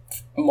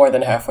more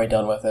than halfway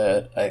done with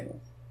it.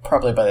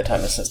 Probably by the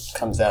time this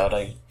comes out,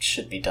 I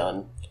should be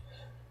done.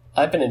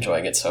 I've been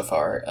enjoying it so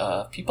far.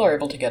 If people are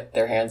able to get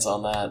their hands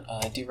on that,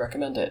 I do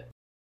recommend it.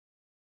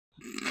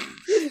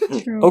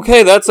 True.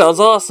 Okay, that sounds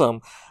awesome.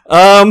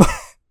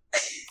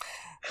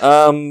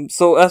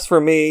 So as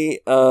for me,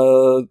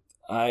 I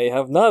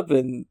have not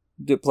been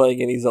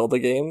playing any Zelda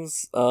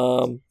games.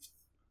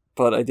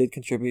 but I did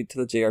contribute to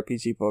the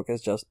JRPG book,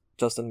 as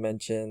Justin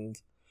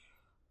mentioned.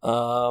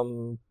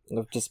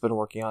 I've just been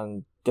working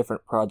on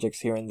different projects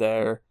here and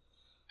there.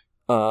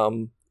 A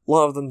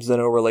lot of them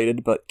Xeno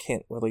related, but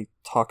can't really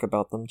talk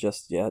about them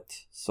just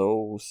yet,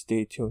 so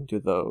stay tuned to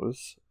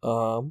those.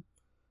 But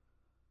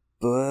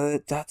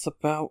that's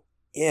about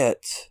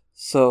it.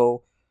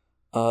 So,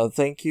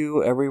 thank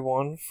you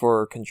everyone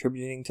for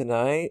contributing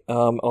tonight.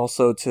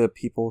 Also to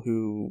people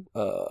who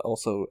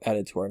also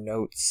added to our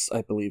notes.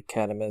 I believe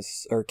Kat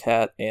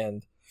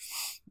and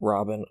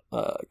Robin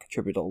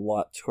contributed a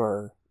lot to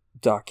our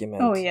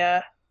document. Oh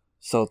yeah.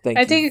 So thank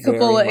you. I think a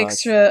couple very of much.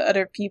 extra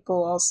other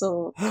people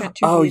also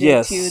contributed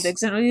yes. to the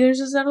Xenogears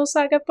and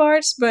Xenosaga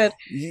parts, but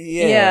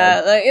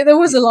Yeah. like, there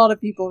was a lot of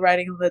people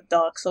writing on the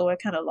doc, so I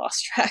kind of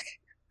lost track.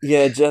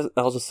 Yeah,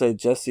 I'll just say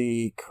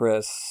Jesse,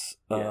 Chris,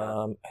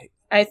 Yeah.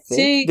 I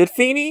think did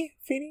Feeny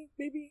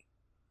maybe?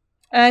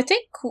 I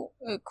think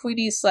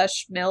Queenie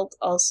 / Melt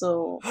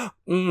also,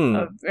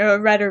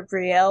 rather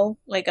Brielle,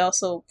 like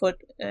also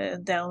put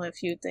down a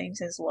few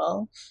things as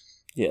well.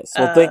 Yes.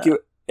 Well, thank you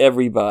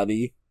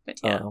everybody. But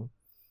yeah.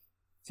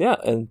 Yeah,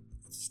 and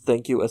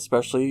thank you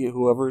especially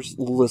whoever's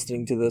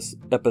listening to this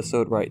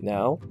episode right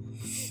now.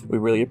 We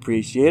really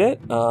appreciate it.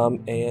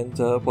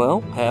 And well,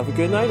 have a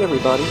good night,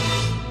 everybody.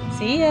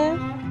 See ya.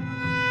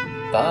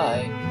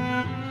 Bye.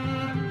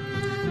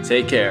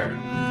 Take care.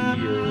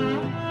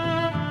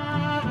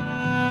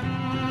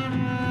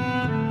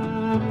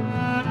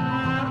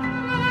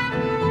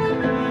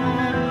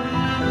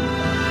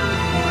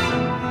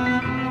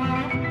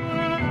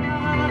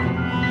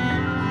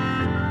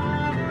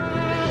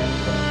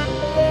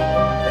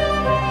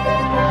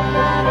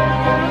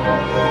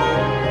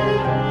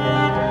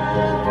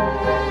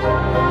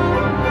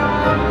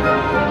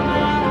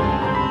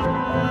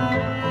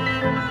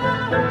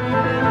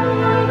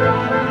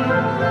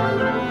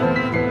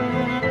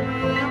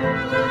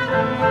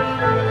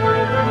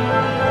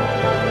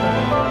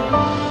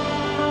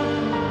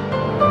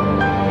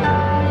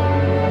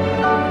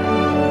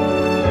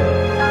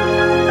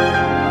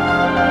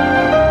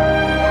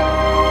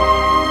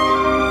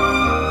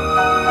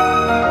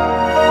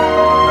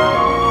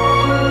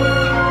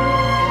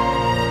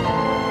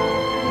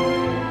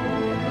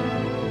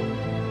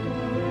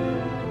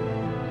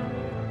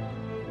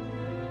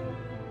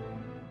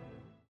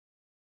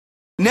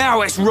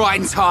 Now it's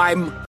writing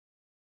time.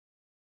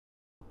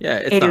 Yeah,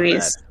 it's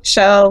Anyways,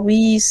 shall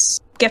we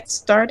get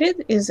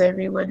started? Is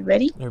everyone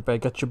ready? Everybody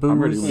got your booze? I'm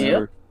ready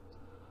whenever.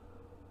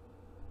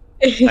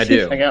 I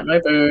do. I got my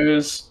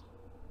booze.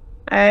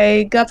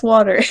 I got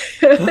water.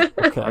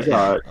 Okay.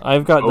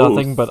 I've got both.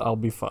 nothing, but I'll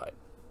be fine.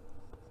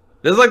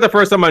 This is like the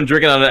first time I'm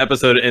drinking on an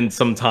episode in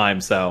some time,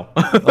 so.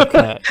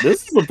 Okay.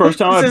 This is the first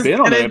time This I've is been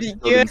on gonna an be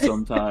episode in good.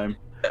 some time.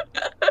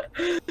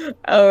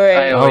 Alright,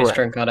 I always Alright.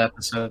 drink on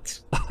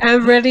episodes.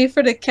 I'm ready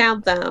for the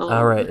countdown.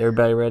 All right,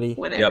 everybody ready?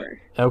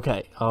 Whenever.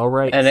 Okay. All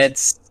right. And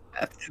it's...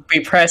 We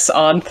press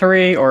on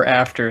 3 or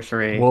after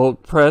 3? We'll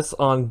press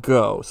on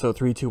go. So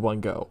 3, 2, 1,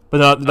 go.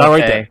 But not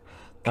right there.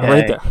 Not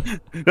right there.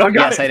 No, I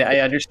got Yes, it. I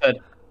understood.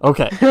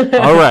 Okay.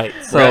 All right.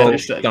 Right. So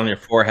Understood. on your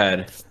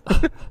forehead.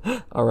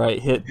 all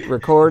right. Hit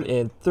record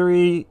in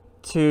 3,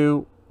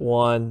 2,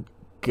 1,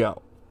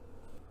 go.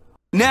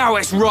 Now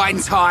it's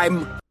writing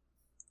time.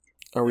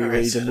 Are we All right,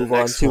 ready so to the move on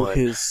next to one,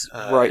 his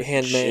right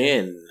hand man?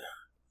 Jin.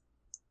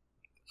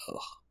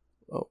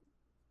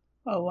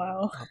 Oh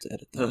wow. I'll have to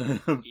edit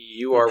that.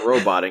 You are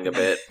roboting a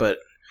bit, but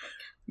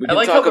we I can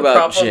like how talk the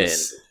about Jin.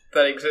 problems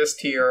that exist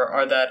here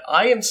are that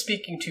I am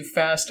speaking too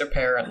fast,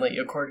 apparently,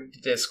 according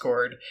to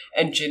Discord,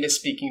 and Jin is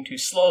speaking too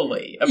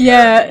slowly,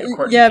 apparently,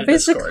 according to Discord.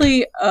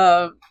 basically,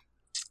 a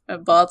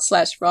bot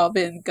 /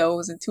 Robin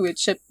goes into a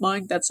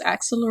chipmunk that's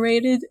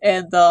accelerated,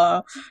 and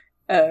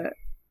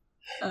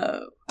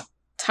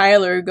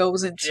Tyler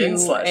goes into Jin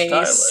 / a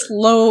Tyler.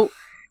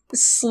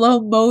 slow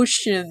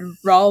motion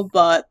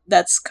robot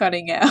that's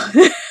cutting out.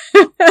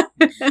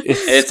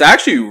 It's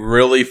actually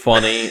really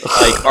funny.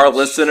 Like, our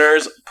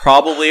listeners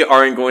probably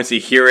aren't going to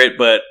hear it,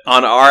 but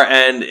on our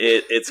end,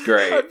 it's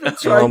great. I've been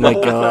trying Oh my to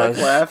hold back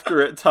gosh.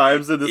 laughter at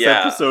times in this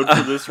Yeah. episode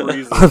for this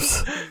reason.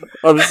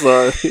 I'm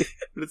sorry.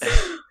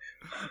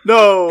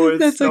 No, it's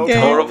That's no okay.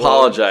 Don't problem.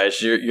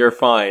 apologize. You're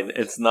fine.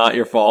 It's not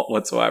your fault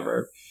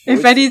whatsoever.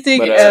 If anything,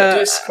 But,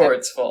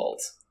 Discord's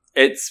fault.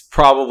 It's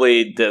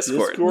probably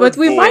Discord. Discord. but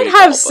we Fully might have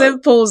fault, but-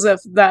 samples of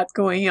that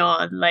going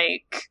on,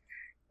 like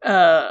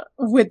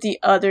with the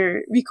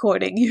other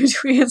recording you're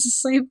doing at the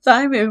same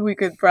time, and we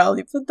could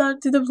probably put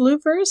that to the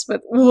bloopers,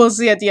 but we'll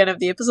see at the end of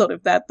the episode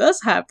if that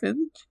does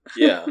happen.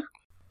 Yeah.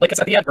 Like,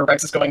 it's at the end where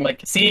Rex is going,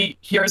 like, see,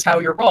 here's how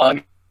you're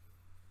wrong.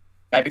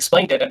 I've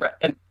explained it,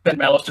 and then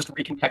Malos just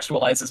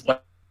recontextualizes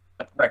what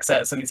Rex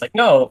says, and he's like,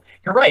 no,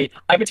 you're right,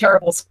 I'm a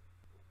terrible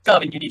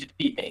scum, and you need to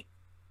beat me.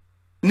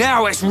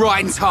 Now it's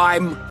writing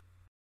time.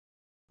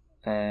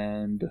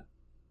 And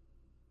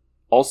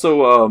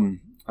also,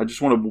 I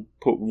just want to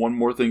put one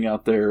more thing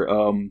out there.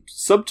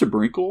 Sub to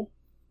Brinkle,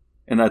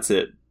 and that's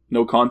it.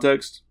 No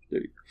context.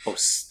 There you Oh,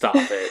 stop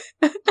it.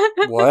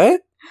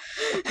 What?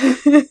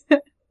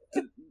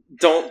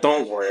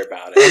 Don't worry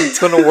about it.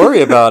 Gonna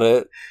worry about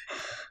it.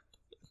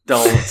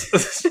 Don't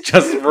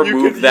just remove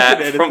you that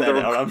can edit from that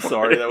the. out. I'm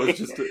sorry, that was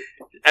just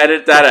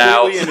Edit that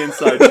out. completely an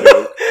inside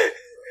joke.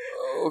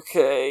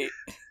 Okay.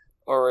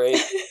 Alright.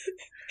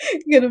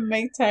 Gonna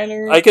make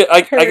Tyler. I could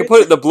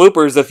put it in the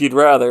bloopers if you'd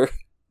rather.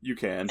 You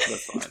can.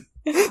 That's fine.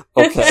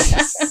 Okay.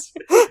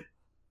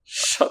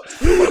 Shut.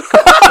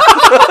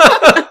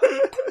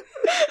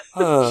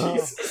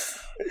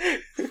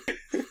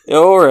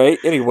 Alright,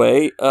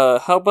 anyway,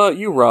 how about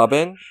you,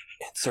 Robin?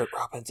 Insert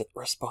Robin's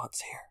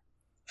response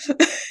here.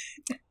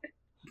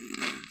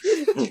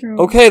 True.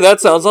 Okay, that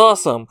sounds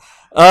awesome.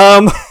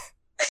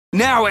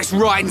 Now it's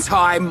writing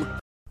time.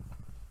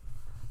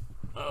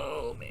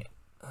 Oh man.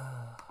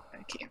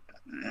 Okay.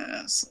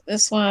 So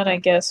this one, I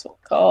guess, we'll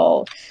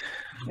call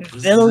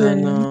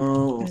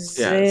villain.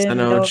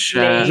 Zeno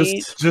chat.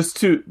 Just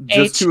to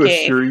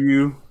HK. assure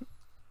you,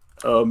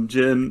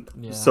 Jen,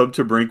 Yeah. Sub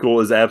to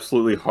Brinkle is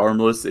absolutely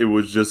harmless. It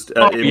was just,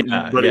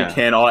 it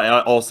can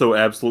also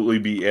absolutely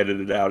be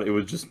edited out. It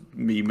was just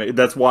me.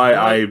 That's why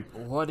I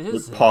What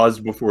is it?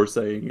 paused before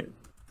saying it.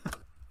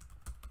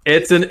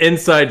 It's an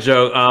inside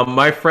joke.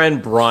 My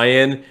friend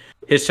Brian,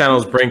 his channel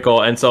is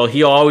Brinkle, and so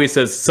he always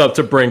says sub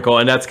to Brinkle,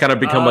 and that's kind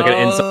of become like an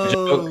inside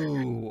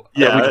joke.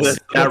 Yeah, we just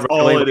that's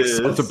all it is.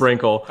 Sub to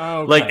Brinkle.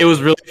 Okay. Like, it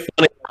was really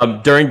funny.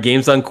 During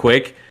Games Done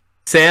Quick,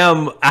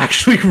 Sam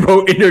actually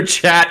wrote in her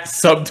chat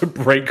sub to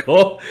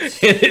Brinkle,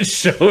 and it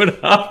showed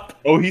up.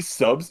 Oh, he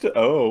subs to.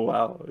 Oh,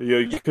 wow.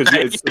 Yeah, because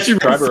it's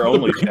subscriber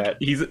only chat.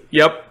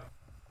 Yep.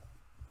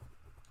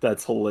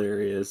 That's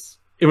hilarious.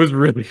 It was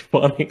really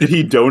funny. Did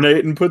he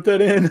donate and put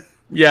that in?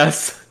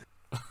 Yes.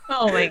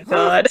 Oh my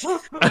god.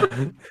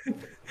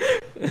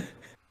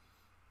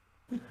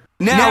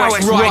 Now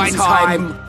it's writing time.